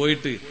അവിടുന്ന്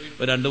പോയിട്ട്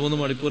ഒരു 2-3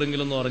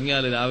 മണിക്കൂറെങ്കിലും ഒന്ന്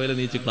ഉറങ്ങിയാൽ രാവിലെ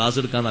നീച്ച് ക്ലാസ്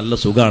എടുക്കാൻ നല്ല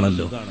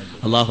സുഖമാണല്ലോ.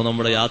 അള്ളാഹു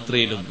നമ്മുടെ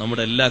യാത്രയിലും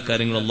നമ്മുടെ എല്ലാ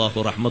കാര്യങ്ങളും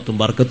അള്ളാഹു റഹ്മത്തും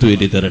ബർക്കത്തും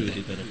വേണ്ടി തരട്ടെ.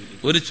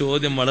 ഒരു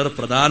ചോദ്യം, വളരെ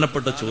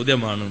പ്രധാനപ്പെട്ട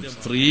ചോദ്യമാണ്.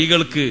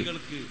 സ്ത്രീകൾക്ക്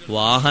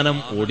വാഹനം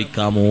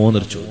ഓടിക്കാമോ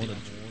എന്നൊരു ചോദ്യം.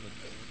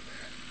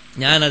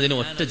 ഞാൻ അതിന്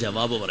ഒറ്റ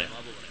ജവാബ് പറയാം.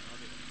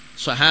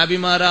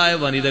 സ്വഹാബിമാരായ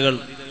വനിതകൾ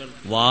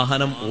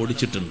വാഹനം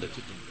ഓടിച്ചിട്ടുണ്ട്.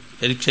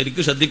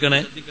 ശരിക്കും ശ്രദ്ധിക്കണേ.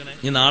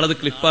 ഇനി നാളെ അത്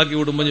ക്ലിപ്പാക്കി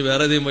വിടുമ്പോൾ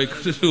വേറെ ഏതെങ്കിലും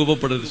വൈകി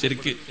രൂപപ്പെടരുത്.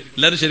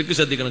 എല്ലാവരും ശരിക്കും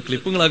ശ്രദ്ധിക്കണം.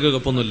 ക്ലിപ്പുകളാക്കി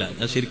കുഴപ്പമൊന്നുമില്ല.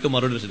 ഞാൻ ശരിക്കും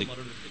മറുപടി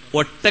ശ്രദ്ധിക്കണം.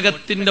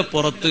 ഒട്ടകത്തിന്റെ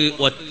പുറത്ത്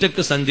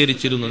ഒറ്റക്ക്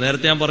സഞ്ചരിച്ചിരുന്നു.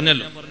 നേരത്തെ ഞാൻ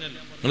പറഞ്ഞല്ലോ,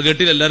 നിങ്ങൾ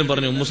കേട്ടില്ല, എല്ലാവരും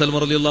പറഞ്ഞു. ഉമ്മു സൽമ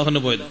റളിയല്ലാഹു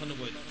അൻഹ പോയത്.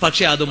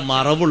 പക്ഷെ അത്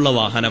മറവുള്ള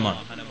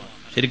വാഹനമാണ്.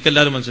 ശരിക്കും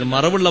എല്ലാവരും മനസ്സിലായി,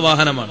 മറവുള്ള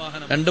വാഹനമാണ്.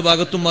 2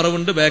 ഭാഗത്തും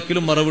മറവുണ്ട്,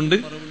 ബാക്കിലും മറവുണ്ട്.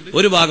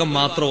 ഒരു ഭാഗം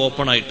മാത്രം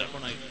ഓപ്പൺ ആയിട്ട്.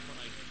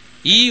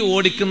 ഈ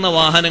ഓടിക്കുന്ന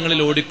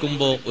വാഹനങ്ങളിൽ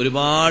ഓടിക്കുമ്പോ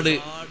ഒരുപാട്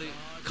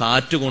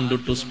കാറ്റ്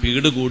കൊണ്ടിട്ടും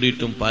സ്പീഡ്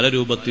കൂടിയിട്ടും പല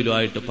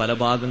രൂപത്തിലുമായിട്ട് പല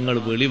ഭാഗങ്ങൾ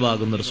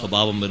വെളിവാകുന്ന ഒരു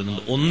സ്വഭാവം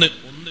വരുന്നുണ്ട്. ഒന്ന്,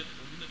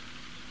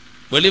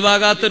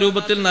 വെളിവാകാത്ത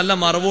രൂപത്തിൽ നല്ല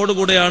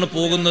മറവോടുകൂടെയാണ്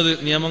പോകുന്നത്.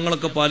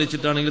 നിയമങ്ങളൊക്കെ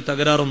പാലിച്ചിട്ടാണെങ്കിൽ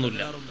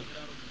തകരാറൊന്നുമില്ല.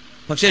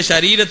 പക്ഷെ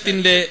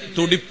ശരീരത്തിന്റെ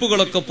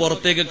തുടിപ്പുകളൊക്കെ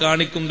പുറത്തേക്ക്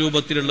കാണിക്കും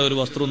രൂപത്തിലുള്ള ഒരു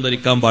വസ്ത്രവും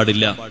ധരിക്കാൻ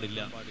പാടില്ല.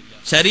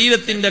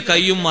 ശരീരത്തിന്റെ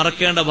കൈയും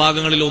മറക്കേണ്ട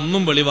ഭാഗങ്ങളിൽ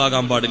ഒന്നും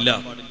വെളിവാകാൻ പാടില്ല.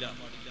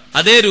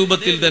 അതേ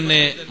രൂപത്തിൽ തന്നെ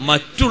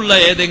മറ്റുള്ള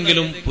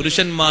ഏതെങ്കിലും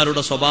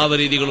പുരുഷന്മാരുടെ സ്വഭാവ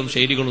രീതികളും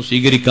ശൈലികളും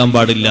സ്വീകരിക്കാൻ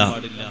പാടില്ല.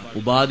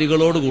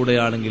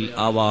 ഉപാധികളോടുകൂടെയാണെങ്കിൽ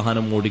ആ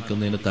വാഹനം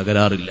ഓടിക്കുന്നതിന്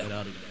തകരാറില്ല.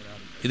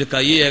 ഇത്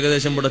കൈ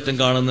ഏകദേശം ഇവിടറ്റം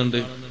കാണുന്നുണ്ട്,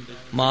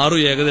 മാറു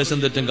ഏകദേശം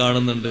തെറ്റം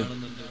കാണുന്നുണ്ട്.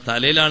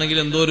 തലയിലാണെങ്കിൽ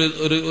എന്തോ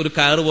ഒരു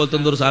കയറ് പോലത്തെ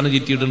എന്തോ ഒരു സാധനം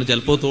ചീറ്റിയിട്ടുണ്ട്.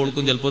 ചിലപ്പോ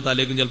തോൾക്കും, ചിലപ്പോ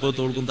തലേക്കും, ചിലപ്പോ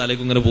തോൾക്കും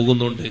തലേക്കും ഇങ്ങനെ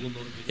പോകുന്നുണ്ട്.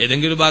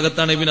 ഏതെങ്കിലും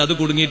ഭാഗത്താണെങ്കിൽ പിന്നെ അത്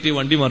കുടുങ്ങിയിട്ട്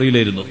വണ്ടി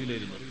മറിയില്ലായിരുന്നു.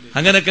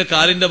 അങ്ങനെയൊക്കെ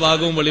കാലിന്റെ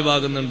ഭാഗവും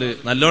വെളിവാകുന്നുണ്ട്.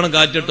 നല്ലോണം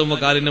കാറ്റിട്ടുമ്പോ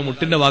കാലിന്റെ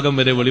മുട്ടിന്റെ ഭാഗം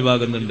വരെ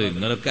വെളിവാകുന്നുണ്ട്.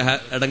 ഇങ്ങനെയൊക്കെ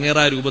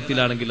ഇടങ്ങേറായ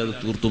രൂപത്തിലാണെങ്കിൽ അത്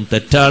തീർത്തും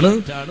തെറ്റാണ്,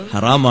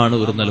 ഹറാമാണ്,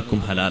 ഒരു നിലക്കും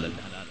ഹലാലല്ല.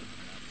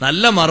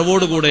 നല്ല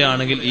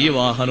മറവോടുകൂടെയാണെങ്കിൽ ഈ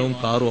വാഹനവും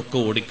കാറും ഒക്കെ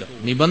ഓടിക്കാം.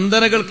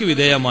 നിബന്ധനകൾക്ക്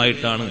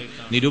വിധേയമായിട്ടാണ്.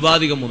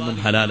 നിരുപാധികം ഒന്നും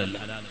ഹലാലല്ല.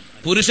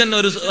 പുരുഷൻ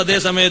അതേ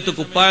സമയത്ത്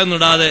കുപ്പായം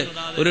ഇടാതെ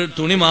ഒരു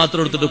തുണി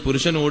മാത്രം എടുത്തിട്ട്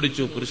പുരുഷൻ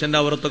ഓടിച്ചു. പുരുഷന്റെ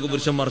അവറത്തൊക്കെ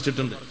പുരുഷൻ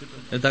മറച്ചിട്ടുണ്ട്,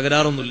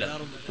 തകരാറൊന്നുമില്ല.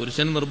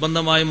 പുരുഷൻ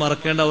നിർബന്ധമായും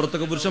മറക്കേണ്ട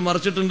അവറത്തൊക്കെ പുരുഷൻ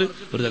മറച്ചിട്ടുണ്ട്,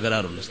 ഒരു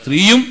തകരാറുണ്ട്.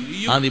 സ്ത്രീയും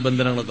ആ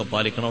നിബന്ധനകളൊക്കെ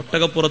പാലിക്കണം.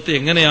 ഒട്ടകപ്പുറത്ത്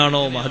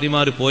എങ്ങനെയാണോ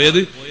മഹദിമാര്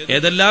പോയത്,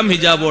 ഏതെല്ലാം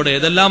ഹിജാബോടെ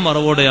ഏതെല്ലാം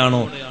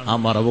മറവോടെയാണോ ആ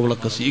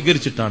മറവുകളൊക്കെ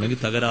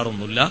സ്വീകരിച്ചിട്ടാണെങ്കിൽ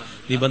തകരാറൊന്നുമില്ല,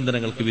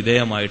 നിബന്ധനകൾക്ക്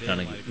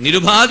വിധേയമായിട്ടാണെങ്കിൽ.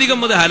 നിരുപാധികം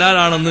അത്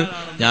ഹലാലാണെന്ന്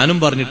ഞാനും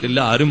പറഞ്ഞിട്ടില്ല,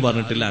 ആരും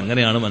പറഞ്ഞിട്ടില്ല.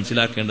 അങ്ങനെയാണ്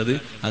മനസ്സിലാക്കേണ്ടത്.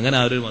 അങ്ങനെ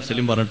ആരും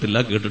മുസ്ലിം പറഞ്ഞിട്ടില്ല,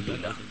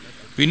 കേട്ടിട്ടില്ല.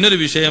 പിന്നൊരു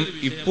വിഷയം,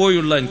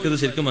 ഇപ്പോഴുള്ള, എനിക്കത്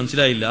ശരിക്കും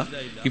മനസ്സിലായില്ല,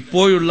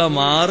 ഇപ്പോഴുള്ള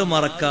മാറ്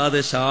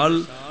മറക്കാതെ ഷാൾ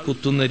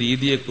കുത്തുന്ന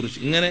രീതിയെ കുറിച്ച്.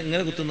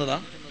 ഇങ്ങനെ കുത്തുന്നതാ?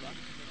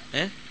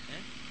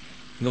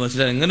 നിങ്ങൾക്ക്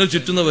മനസ്സിലായി? എങ്ങനെ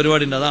ചുറ്റുന്ന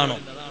പരിപാടി ഉണ്ട്, അതാണോ?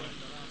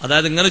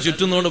 അതായത് ഇങ്ങനെ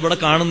ചുറ്റുന്നോണ്ട് ഇവിടെ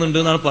കാണുന്നുണ്ട്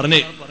എന്നാണ്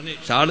പറഞ്ഞേ.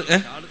 ഷാള്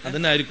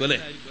അതന്നെ ആയിരിക്കും അല്ലെ?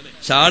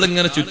 ഷാൾ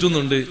ഇങ്ങനെ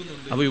ചുറ്റുന്നുണ്ട്,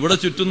 അപ്പൊ ഇവിടെ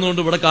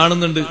ചുറ്റുന്നോണ്ട് ഇവിടെ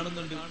കാണുന്നുണ്ട്.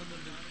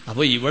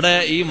 അപ്പൊ ഇവിടെ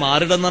ഈ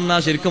മാറിടെന്ന്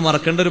പറഞ്ഞാൽ ശരിക്കും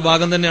മറക്കേണ്ട ഒരു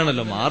ഭാഗം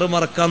തന്നെയാണല്ലോ. മാറ്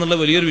മറക്കാന്നുള്ള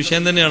വലിയൊരു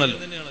വിഷയം തന്നെയാണല്ലോ.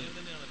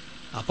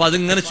 അപ്പൊ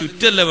അതിങ്ങനെ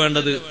ചുറ്റല്ല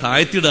വേണ്ടത്,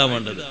 താഴ്ത്തിടാൻ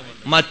വേണ്ടത്.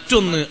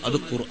 മറ്റൊന്ന്, അത്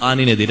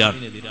ഖുർആനിനെതിരാണ്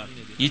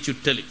ഈ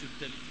ചുറ്റല്.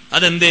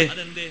 അതെന്തേ?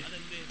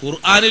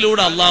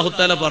 ഖുർആനിലൂടെ അല്ലാഹു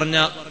തആല പറഞ്ഞ,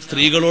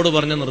 സ്ത്രീകളോട്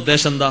പറഞ്ഞ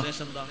നിർദ്ദേശം എന്താ?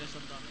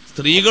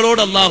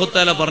 സ്ത്രീകളോട് അല്ലാഹു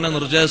തആല പറഞ്ഞ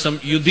നിർദ്ദേശം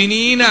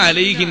യുദിനീന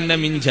അലൈഹിന്ന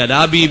മിൻ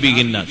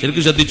ജലാബീബിഹിന്ന.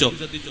 ശരിക്കും ശ്രദ്ധിച്ചോ?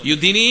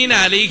 യുദിനീന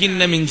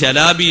അലൈഹിന്ന മിൻ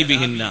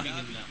ജലാബീബിഹിന്ന.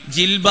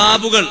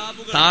 ജിൽബാബുകൾ,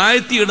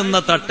 താഴ്ത്തിയിടുന്ന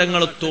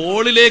തട്ടങ്ങൾ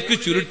തോളിലേക്ക്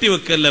ചുരുട്ടി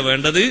വെക്കല്ല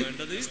വേണ്ടത്,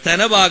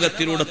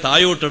 സ്തനഭാഗത്തിലൂടെ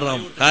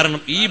തായോട്ടിടണം.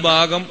 കാരണം ഈ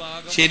ഭാഗം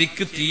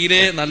ശരിക്ക്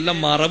തീരെ നല്ല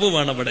മറവ്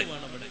വേണം. ഇവിടെ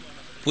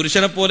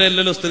പുരുഷനെ പോലെ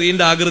അല്ലല്ലോ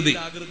സ്ത്രീന്റെ ആകൃതി.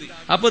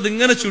 അപ്പൊ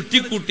ഇതിങ്ങനെ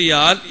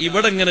ചുറ്റിക്കൂട്ടിയാൽ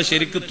ഇവിടെ ഇങ്ങനെ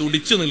ശരിക്ക്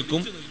തുടിച്ചു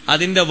നിൽക്കും.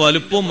 അതിന്റെ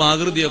വലുപ്പവും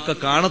ആകൃതിയും ഒക്കെ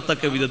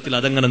കാണത്തക്ക വിധത്തിൽ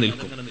അതങ്ങനെ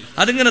നിൽക്കും.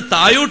 അതിങ്ങനെ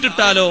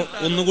തായോട്ടിട്ടാലോ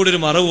ഒന്നുകൂടി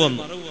ഒരു മറവ്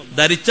വന്നു.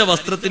 ധരിച്ച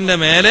വസ്ത്രത്തിന്റെ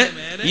മേലെ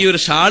ഈ ഒരു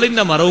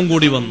ഷാളിന്റെ മറവും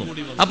കൂടി വന്നു.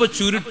 അപ്പൊ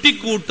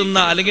ചുരുട്ടിക്കൂട്ടുന്ന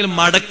അല്ലെങ്കിൽ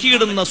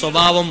മടക്കിയിടുന്ന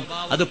സ്വഭാവം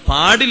അത്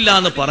പാടില്ല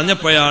എന്ന്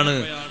പറഞ്ഞപ്പോഴാണ്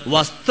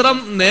വസ്ത്രം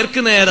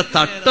നേർക്ക് നേരെ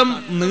തട്ടം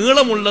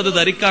നീളമുള്ളത്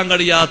ധരിക്കാൻ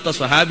കഴിയാത്ത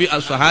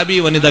സ്വഹാബി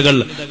വനിതകൾ,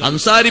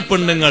 അൻസാരി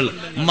പെണ്ണുങ്ങൾ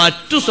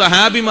മറ്റു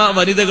സ്വഹാബി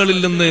വനിതകളിൽ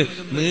നിന്ന്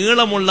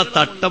നീളമുള്ള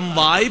തട്ടം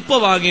വായ്പ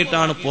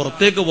വാങ്ങിയിട്ടാണ്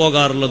പുറത്തേക്ക്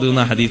പോകാറുള്ളത്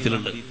എന്ന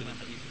ഹദീസിലുണ്ട്.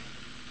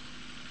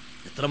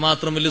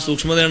 എത്രമാത്രം വലിയ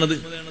സൂക്ഷ്മതയാണത്.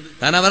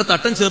 കാരണം അവരുടെ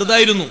തട്ടം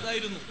ചെറുതായിരുന്നു.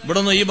 ഇവിടെ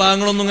ഒന്നും ഈ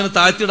ഭാഗങ്ങളൊന്നും ഇങ്ങനെ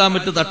താഴ്ത്തിയിടാൻ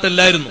പറ്റിയ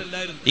തട്ടല്ലായിരുന്നു.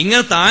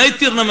 ഇങ്ങനെ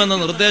താഴ്ത്തിയിടണമെന്ന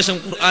നിർദ്ദേശം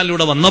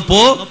ഖുർആനിലൂടെ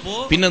വന്നപ്പോ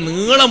പിന്നെ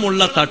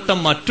നീളമുള്ള തട്ടം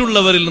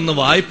മറ്റുള്ളവരിൽ നിന്ന്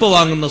വായ്പ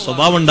വാങ്ങുന്ന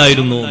സ്വഭാവം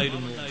ഉണ്ടായിരുന്നു.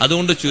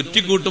 അതുകൊണ്ട്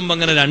ചുരുട്ടിക്കൂട്ടുമ്പോ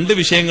അങ്ങനെ രണ്ട്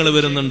വിഷയങ്ങൾ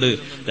വരുന്നുണ്ട്.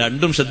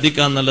 രണ്ടും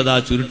ശ്രദ്ധിക്കാൻ നല്ലതാ.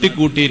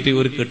 ചുരുട്ടിക്കൂട്ടിയിട്ട്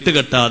ഒരു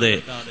കെട്ടുകെട്ടാതെ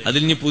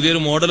അതിൽ ഇനി പുതിയൊരു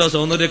മോഡലോ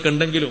സൗന്ദര്യമൊക്കെ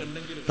ഉണ്ടെങ്കിലും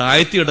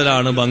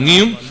താഴ്ത്തിയിടലാണ്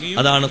ഭംഗിയും.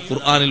 അതാണ്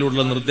ഖുർആനിലുള്ള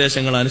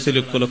നിർദ്ദേശങ്ങൾ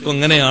അനുസരിക്കലൊക്കെ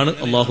അങ്ങനെയാണ്.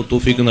 അള്ളാഹു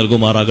തൗഫീഖ്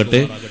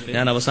നൽകുമാറാകട്ടെ.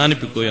 ഞാൻ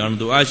അവസാനിപ്പിക്കുകയാണ്,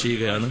 ദുആ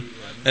ചെയ്യുകയാണ്.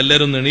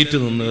 എല്ലാവരും എണീറ്റ്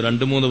നിന്ന്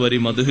 2-3 വരി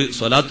മദ്ഹ്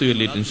സ്വലാത്ത്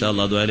ചൊല്ലിയിട്ട് ഇൻഷാ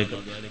അല്ലാഹ് ദുആയിലേക്ക്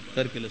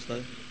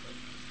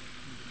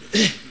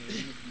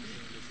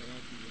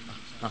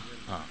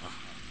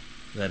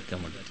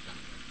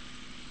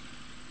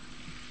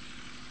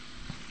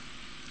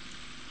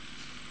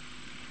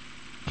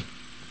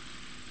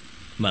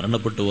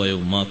മരണപ്പെട്ടുപോയ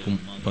ഉമ്മാക്കും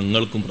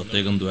പെങ്ങൾക്കും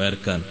പ്രത്യേകം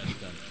ദ്വാരക്കാൻ,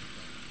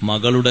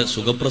 മകളുടെ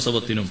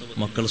സുഖപ്രസവത്തിനും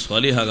മക്കൾ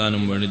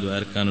സ്വാലിഹാകാനും വേണ്ടി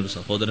ദ്വാരക്കാൻ ഒരു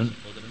സഹോദരൻ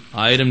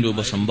 1000 രൂപ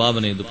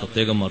സംഭാവന ചെയ്ത്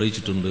പ്രത്യേകം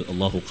അറിയിച്ചിട്ടുണ്ട്.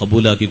 അള്ളാഹു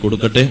ഖബൂലാക്കി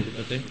കൊടുക്കട്ടെ.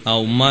 ആ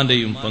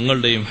ഉമ്മാന്റെയും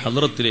പെങ്ങളുടെയും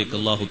ഹദ്റത്തിലേക്ക്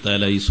അള്ളാഹു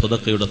തആല ഈ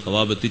സ്വദഖയുടെ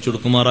സവാബ് എത്തിച്ചു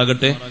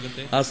കൊടുക്കുമാറാകട്ടെ.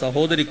 ആ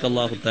സഹോദരിക്ക്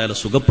അള്ളാഹു തആല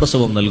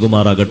സുഖപ്രസവം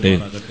നൽകുമാറാകട്ടെ.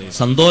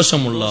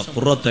 സന്തോഷമുള്ള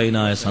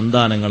ഖുർറത്തൈനായ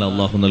സന്താനങ്ങളെ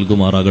അള്ളാഹു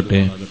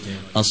നൽകുമാറാകട്ടെ.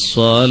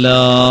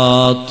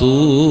 അസ്സലാത്തു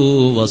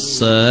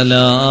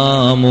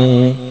വസ്സലാമു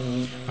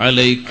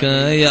അലൈക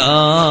യാ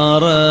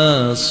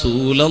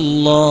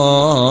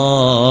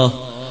റസൂലല്ലാഹ്.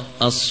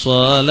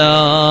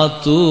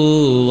 الصلاة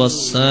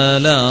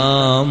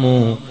والسلام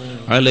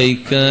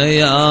عليك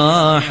يا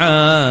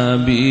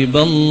حبيب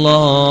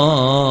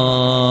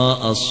الله.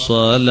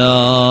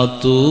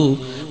 الصلاة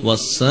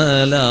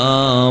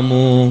والسلام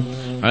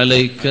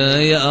عليك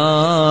يا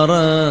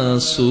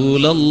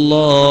رسول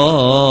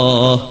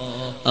الله.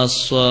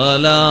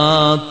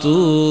 الصلاة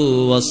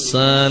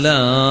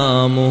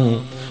والسلام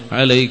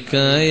عليك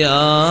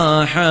يا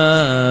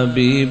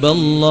حبيب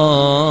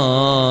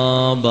الله.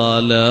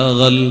 بلغ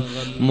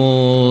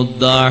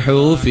المدح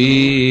في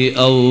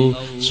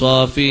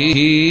أوصافه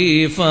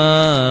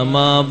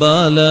فما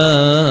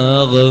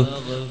بلغ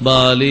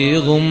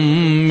بالغ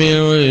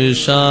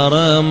معشار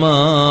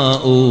ما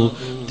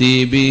أوتي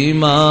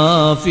بما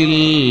في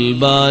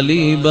البال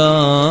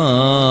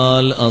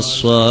بال.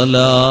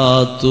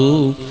 الصلاة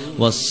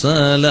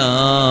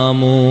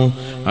والسلام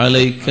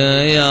عليك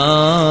يا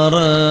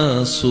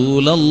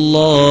رسول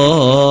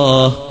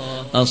الله.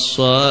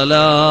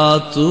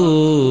 الصلاة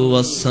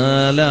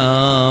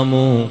والسلام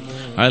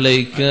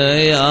عليك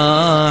يا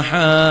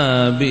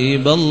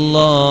حبيب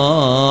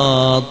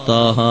الله.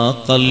 طه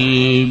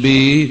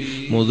قلبي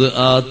مذ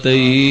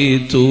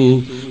آتيت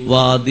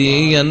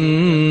واديا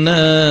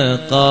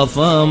قاف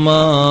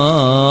ما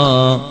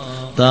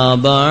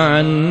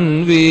تابعا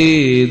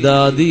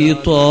ودادي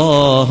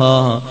طه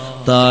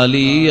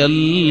تاليا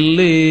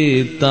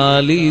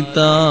للتالي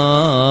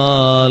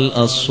تال.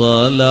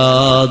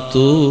 الصلاة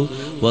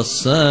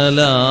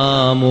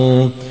والسلام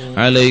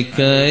عليك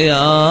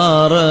يا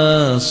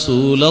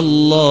رسول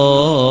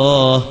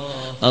الله.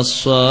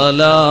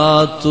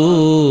 الصلاة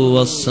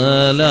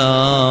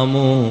والسلام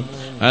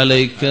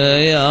عليك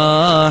يا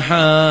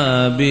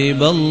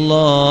حبيب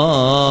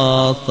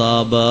الله.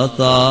 ثبت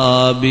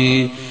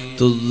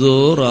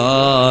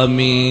الذرام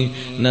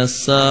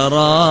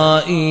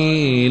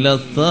نسرائيل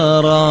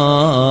الثرى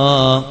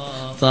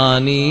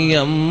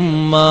ثانيا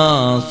ما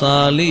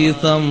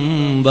ثالثا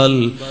بل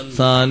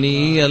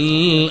ثاني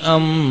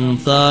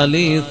الأمثال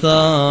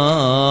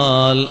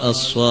ثال.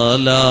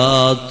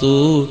 الصلاة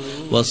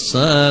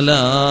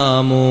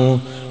والسلام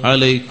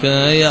عليك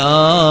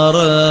يا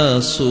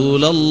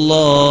رسول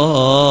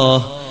الله.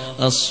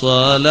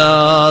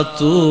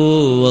 الصلاة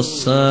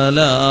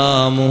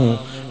والسلام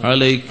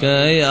عليك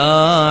يا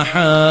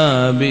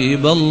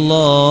حبيب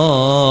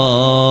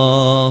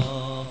الله.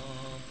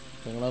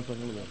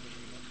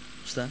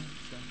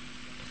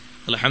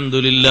 الحمد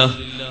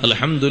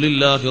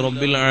لله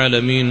رب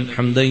العالمين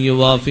حمدا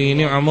يوافي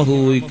نعمه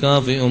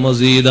ويكافئ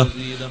مزيده.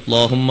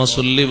 اللهم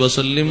صل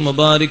وسلم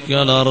وبارك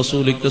على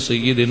رسولك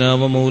سيدنا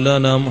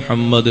ومولانا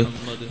محمد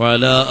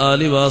وعلى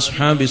آله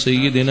وأصحاب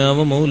سيدنا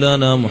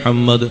ومولانا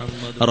محمد.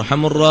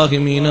 أرحم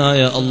الراحمين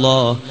يا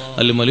الله.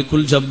 الملك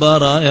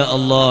الجبار يا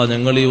الله.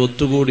 ഞങ്ങളീ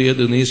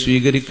ഒത്തുകൂടിയത് നീ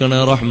സ്വീകരിക്കണേ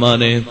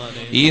റഹ്മാനെ.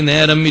 ഈ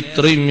നേരം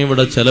ഇത്രയും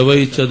ഇവിടെ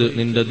ചെലവഴിച്ചത്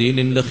നിന്റെ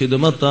ദീനിന്റെ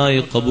ഖിദ്മത്തായി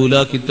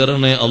ഖബൂലാക്കി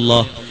തരണേ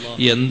അല്ലാഹ്.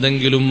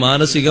 എന്തെങ്കിലും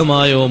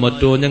മാനസികമായോ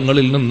മറ്റോ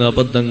ഞങ്ങളിൽ നിന്ന്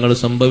അബദ്ധങ്ങൾ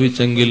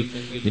സംഭവിച്ചെങ്കിൽ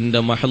നിന്റെ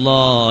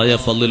മഹലായ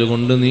ഫള്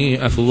കൊണ്ട് നീ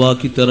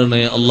അഫ്വാക്കി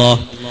തരണേ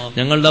അല്ലാഹ്.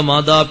 ഞങ്ങളുടെ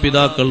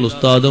മാതാപിതാക്കൾ,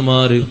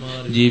 ഉസ്താദുമാര്,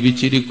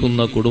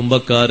 ജീവിച്ചിരിക്കുന്ന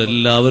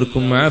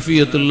കുടുംബക്കാരെല്ലാവർക്കും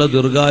ആഫിയത്തുള്ള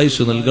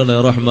ദീർഘായുസ് നൽകണേ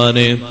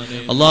റഹ്മാനെ.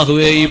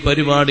 അല്ലാഹുവേ, ഈ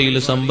പരിപാടിയിൽ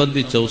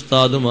സംബന്ധിച്ച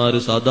ഉസ്താദുമാര്,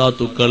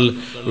 സാദാത്തുക്കൾ,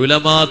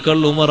 ഉലമാക്കൾ,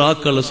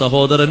 ഉമറാക്കൾ,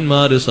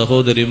 സഹോദരന്മാര്,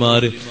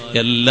 സഹോദരിമാര്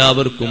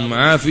എല്ലാവർക്കും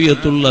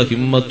ആഫിയത്തുള്ള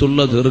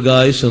ഹിമ്മത്തുള്ള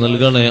ദീർഘായുസ്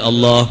നൽകണേ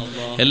അല്ലാഹ്.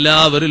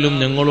 എല്ലാവരിലും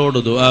ഞങ്ങളോട്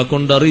ദുആ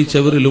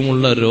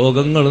കൊണ്ടറിയിച്ചവരിലുമുള്ള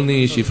രോഗങ്ങൾ നീ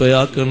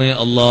ശിഫയാക്കണേ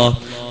അല്ലാഹ്.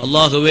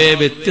 അല്ലാഹുവേ,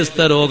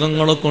 വ്യത്യസ്ത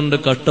രോഗങ്ങളെ കൊണ്ട്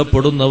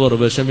കഷ്ടപ്പെടുന്നവർ,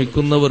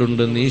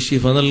 വിഷമിക്കുന്നവരുണ്ട്, നീ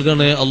ശിഫ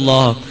നൽകണേ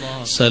അല്ലാഹ്.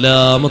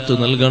 സലാമത്ത്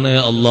നൽകണേ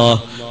അല്ലാഹ്.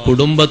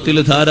 കുടുംബത്തിൽ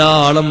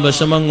ധാരാളം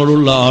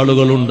വിഷമങ്ങളുള്ള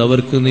ആളുകളുണ്ട്,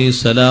 അവർക്ക് നീ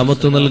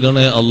സലാമത്ത്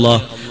നൽകണേ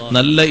അല്ലാഹ്.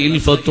 നല്ല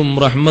ഇൽഫത്തും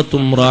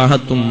റഹ്മത്തും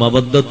റാഹത്തും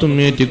മബദ്ദത്തും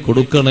ഏറ്റി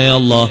കൊടുക്കണേ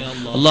അല്ലാഹ്.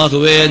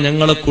 അല്ലാഹുവേ,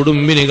 ഞങ്ങളെ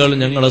കുടുംബിനികൾ,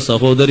 ഞങ്ങളെ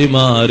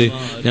സഹോദരിമാര്,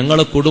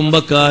 ഞങ്ങളെ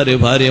കുടുംബക്കാര്,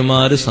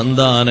 ഭാര്യമാര്,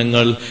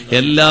 സന്താനങ്ങൾ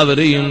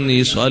എല്ലാവരെയും നീ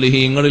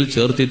സ്വാലിഹീങ്ങളിൽ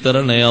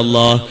ചേർത്തിത്തരണേ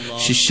അല്ലാഹ്.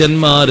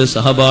 ശിഷ്യന്മാര്,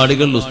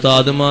 സഹപാഠികൾ,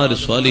 ഉസ്താദുമാര്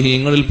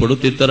സ്വാലിഹീങ്ങളിൽ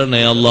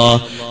പെടുത്തിത്തരണേ അല്ലാഹ്.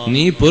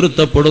 നീ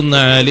പൊരുത്തപ്പെടുന്ന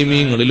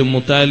ആലിമീങ്ങളിലും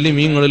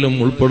മുത്തഅല്ലിമീങ്ങളിലും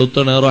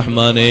ഉൾപ്പെടുത്തണേ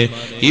റഹ്മാനെ.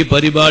 ഈ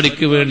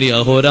പരിപാടിക്ക് വേണ്ടി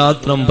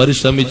അഹോരാത്രം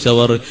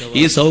പരിശ്രമിച്ചവർ,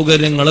 ഈ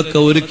സൗകര്യങ്ങളൊക്കെ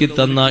ഒരുക്കി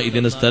തന്ന,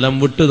 ഇതിന് സ്ഥലം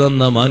വിട്ടു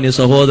തന്ന മാന്യ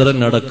സഹോദരൻ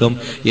അടക്കം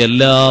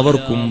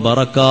എല്ലാവർക്കും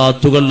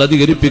ബറക്കാത്തുകൾ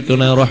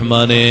അധികരിപ്പിക്കണേ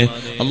റഹ്മാനെ.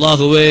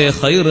 അല്ലാഹുവേ,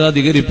 ഖൈർ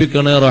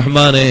അധികരിപ്പിക്കണേ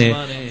റഹ്മാനെ.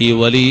 ഈ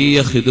വലിയ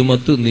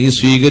ഖിദ്മത്ത് നീ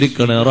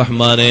സ്വീകരിക്കണേ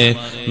റഹ്മാനെ.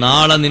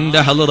 നാളെ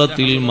നിന്റെ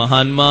ഹളറത്തിൽ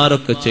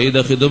മഹാന്മാരൊക്കെ ചെയ്ത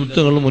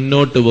ഖിദ്മത്തുകൾ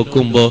മുന്നോട്ട്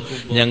വെക്കുമ്പോ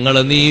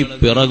ഞങ്ങളെ നീ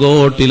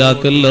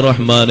പിറകോട്ടിലാക്കല്ല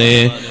റഹ്മാനെ.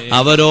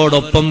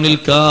 അവരോടൊപ്പം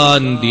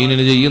നിൽക്കാൻ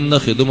ദീനിന് ചെയ്യുന്ന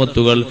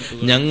ഖിദ്മത്തുകൾ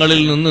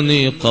ഞങ്ങളിൽ നിന്ന് നീ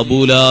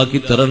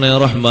ഖബൂലാക്കി തരണേ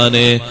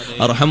റഹ്മാനെ.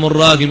 അർഹമുർ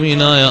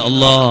റഹീമീനായ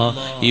അല്ലാഹ്,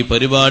 ഈ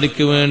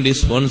പരിപാടിക്ക് വേണ്ടി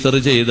സ്പോൺസർ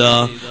ചെയ്ത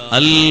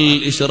അൽ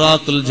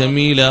ഇശ്റാഖുൽ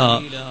ജമീല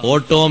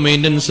ഓട്ടോ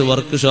മെയിന്റനൻസ്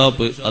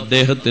വർക്ക്ഷോപ്പ്,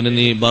 അദ്ദേഹത്തിന്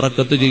നീ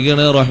ബറക്കത്ത്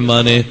ചെയ്യണേ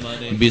റഹ്മാനെ.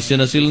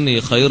 ബിസിനസിൽ നീ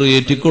ഖൈർ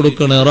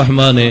ഏറ്റിക്കൊടുക്കണേ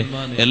റഹ്മാനെ.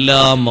 എല്ലാ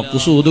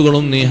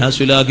മഖ്സൂദുകളും നീ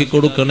ഹാസിലാക്കി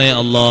കൊടുക്കണേ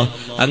അല്ലാഹ്.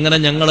 അങ്ങനെ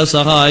ഞങ്ങളെ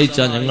സഹായിച്ച,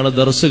 ഞങ്ങളെ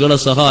ദർസുകളെ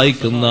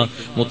സഹായിക്കുന്ന,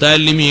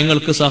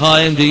 മുതഅല്ലിമീങ്ങൾക്ക്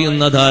സഹായം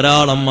ചെയ്യുന്ന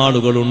ധാരാളം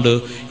ആളുകളുണ്ട്.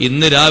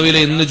 ഇന്ന്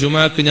രാവിലെ, ഇന്ന്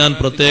ജുമാക്ക് ഞാൻ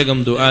പ്രത്യേകം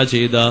ദുആ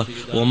ചെയ്ത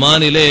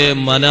ഒമാനിലെ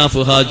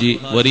മനാഫ് ഹാജി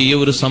വലിയ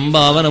ഒരു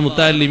സംഭാവന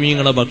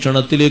മുതഅല്ലിമീങ്ങളെ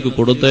ഭക്ഷണത്തിലേക്ക്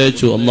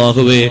കൊടുത്തയച്ചു.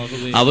 അല്ലാഹുവേ,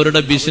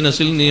 അവരുടെ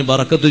ബിസിനസിൽ നീ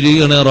ബറക്കത്ത്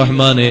ചെയ്യണേ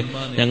റഹ്മാനെ.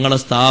 ഞങ്ങളെ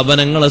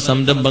സ്ഥാപനങ്ങളെ,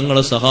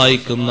 സംരംഭങ്ങളെ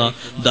സഹായിക്കുന്ന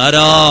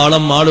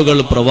ധാരാളം ആളുകൾ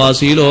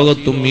പ്രവാസി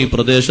ലോകത്തും ഈ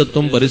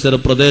പ്രദേശത്തും പരിസര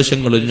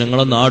പ്രദേശങ്ങളിലും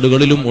ഞങ്ങളെ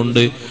നാടുകളിലും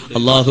ഉണ്ട്.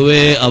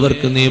 അല്ലാഹുവേ,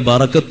 അവർക്ക് നീ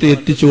ബറക്കത്ത്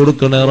എത്തിച്ചു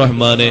കൊടുക്കണേ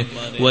റഹ്മാനെ.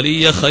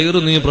 വലിയ ഖൈർ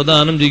നീ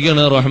പ്രദാനം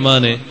ചെയ്യണേ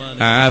റഹ്മാനെ.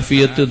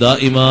 ആഫിയത്ത്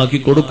ദായിമാക്കി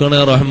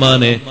കൊടുക്കണേ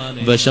റഹ്മാനെ.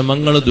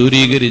 വിഷമങ്ങൾ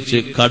ദൂരീകരിച്ച്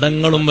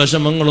കടങ്ങളും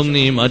വിഷമങ്ങളും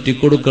നീ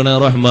മാറ്റിക്കൊടുക്കണേ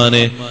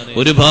റഹ്മാനെ.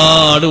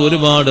 ഒരുപാട്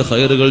ഒരുപാട്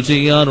ഖൈറുകൾ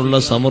ചെയ്യാനുള്ള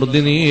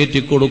സമൃദ്ധി നീ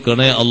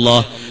ഏറ്റിക്കൊടുക്കണേ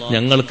അല്ലാഹ്.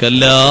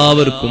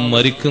 ഞങ്ങൾക്കെല്ലാവർക്കും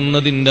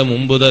മരിക്കുന്നതിന്റെ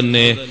മുമ്പ്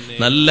തന്നെ,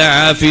 നല്ല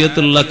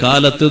ആഫിയത്തുള്ള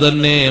കാലത്ത്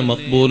തന്നെ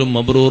മഖ്ബൂലും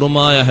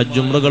മബ്റൂറുമായ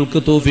ഹജ്ജുംറകൾക്ക്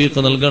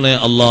തൗഫീഖ് നൽകണേ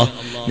അല്ലാഹ്.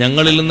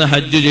 ഞങ്ങളിൽ നിന്ന്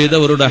ഹജ്ജ്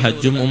ചെയ്തവരുടെ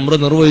ഹജ്ജും ഉംറ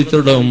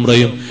നിർവഹിച്ചവരുടെ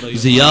ഉംറയും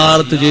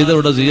സിയാറത്ത്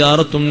ചെയ്തവരുടെ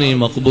സിയാറത്തും നീ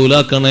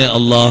മഖ്ബൂലാക്കണേ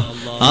അല്ലാഹ്.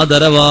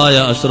 ആദരവായ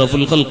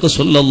അഷ്റഫുൽ ഖൽഖ്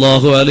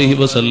സല്ലല്ലാഹു അലൈഹി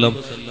വസല്ലം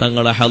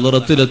തങ്ങളെ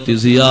ഹളറത്തിലെത്തി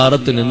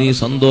സിയാറത്തിന് നീ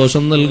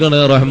സന്തോഷം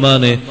നൽകണേ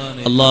റഹ്മാനെ.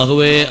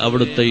 അല്ലാഹുവേ,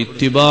 അവിടുത്തെ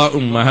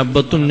ഇത്തിബാഉം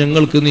മഹബ്ബത്തും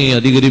ഞങ്ങൾക്ക് നീ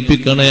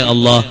അധികരിപ്പിക്കണേ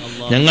അല്ലാഹ്.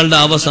 ഞങ്ങളുടെ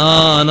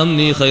അവസാനം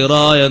നീ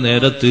ഖൈറായ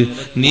നേരത്ത്,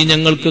 നീ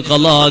ഞങ്ങൾക്ക്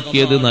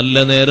ഖലാക്കിയത്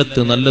നല്ല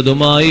നേരത്ത്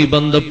നല്ലതുമായി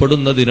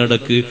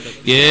ബന്ധപ്പെടുന്നതിനിടക്ക്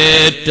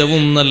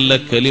ഏറ്റവും നല്ല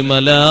കലിമ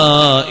ലാ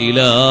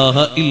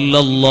ഇലാഹ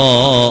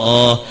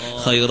ഇല്ലല്ലാഹ്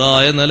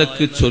ഖൈറായ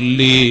നിലക്ക്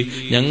ചൊല്ലി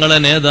ഞങ്ങളെ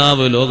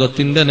നേതാവ്,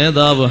 ലോകത്തിന്റെ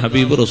നേതാവ്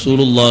ഹബീബ്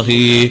റസൂലുള്ളാഹി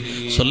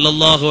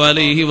സ്വല്ലല്ലാഹു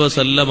അലൈഹി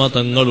വസല്ലമ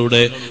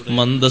തങ്ങളുടെ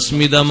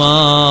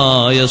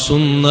മന്ദസ്മിതമായ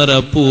സുന്ദര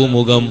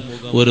പൂമുഖം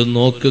ഒരു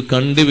നോക്ക്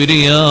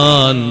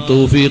കണ്ടുപിരിയാൻ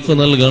തൗഫീഖ്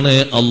നൽകണേ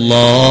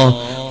അല്ലാഹ്.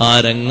 ആ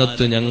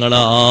രംഗത്ത്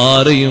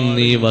ഞങ്ങളാരെയും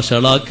നീ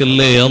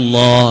വഷളാക്കല്ലേ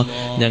അല്ലാഹ്.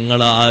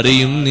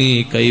 ഞങ്ങളാരെയും നീ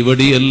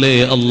കൈവടിയല്ലേ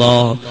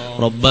അല്ലാഹ്.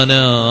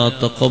 റബ്ബനാ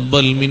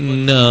തഖബ്ബൽ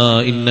മിന്നാ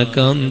ഇന്നക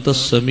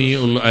അൻതസ്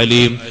സമീഉൽ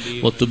അലീം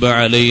വതുബ്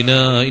അലൈനാ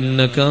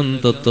ഇന്നക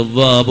അൻതത്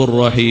തവ്വാബുർ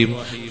റഹീം.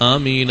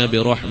 ആമീൻ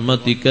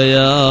ബിറഹ്മതിക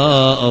യാ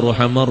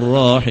അർഹമർ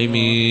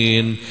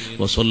റഹീമീൻ.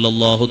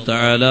 വസല്ലല്ലാഹു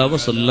തആല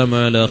വസല്ലമ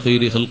അലാ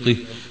ഖൈരി ഖൽഖിഹി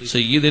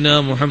സയ്യിദിനാ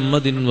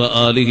മുഹമ്മദിൻ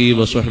വആലിഹി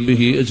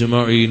വസഹ്ബിഹി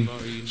അജ്മഈൻ.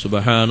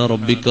 സുബ്ഹാന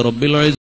റബ്ബിക റബ്ബിൽ ഇസ്സത്തി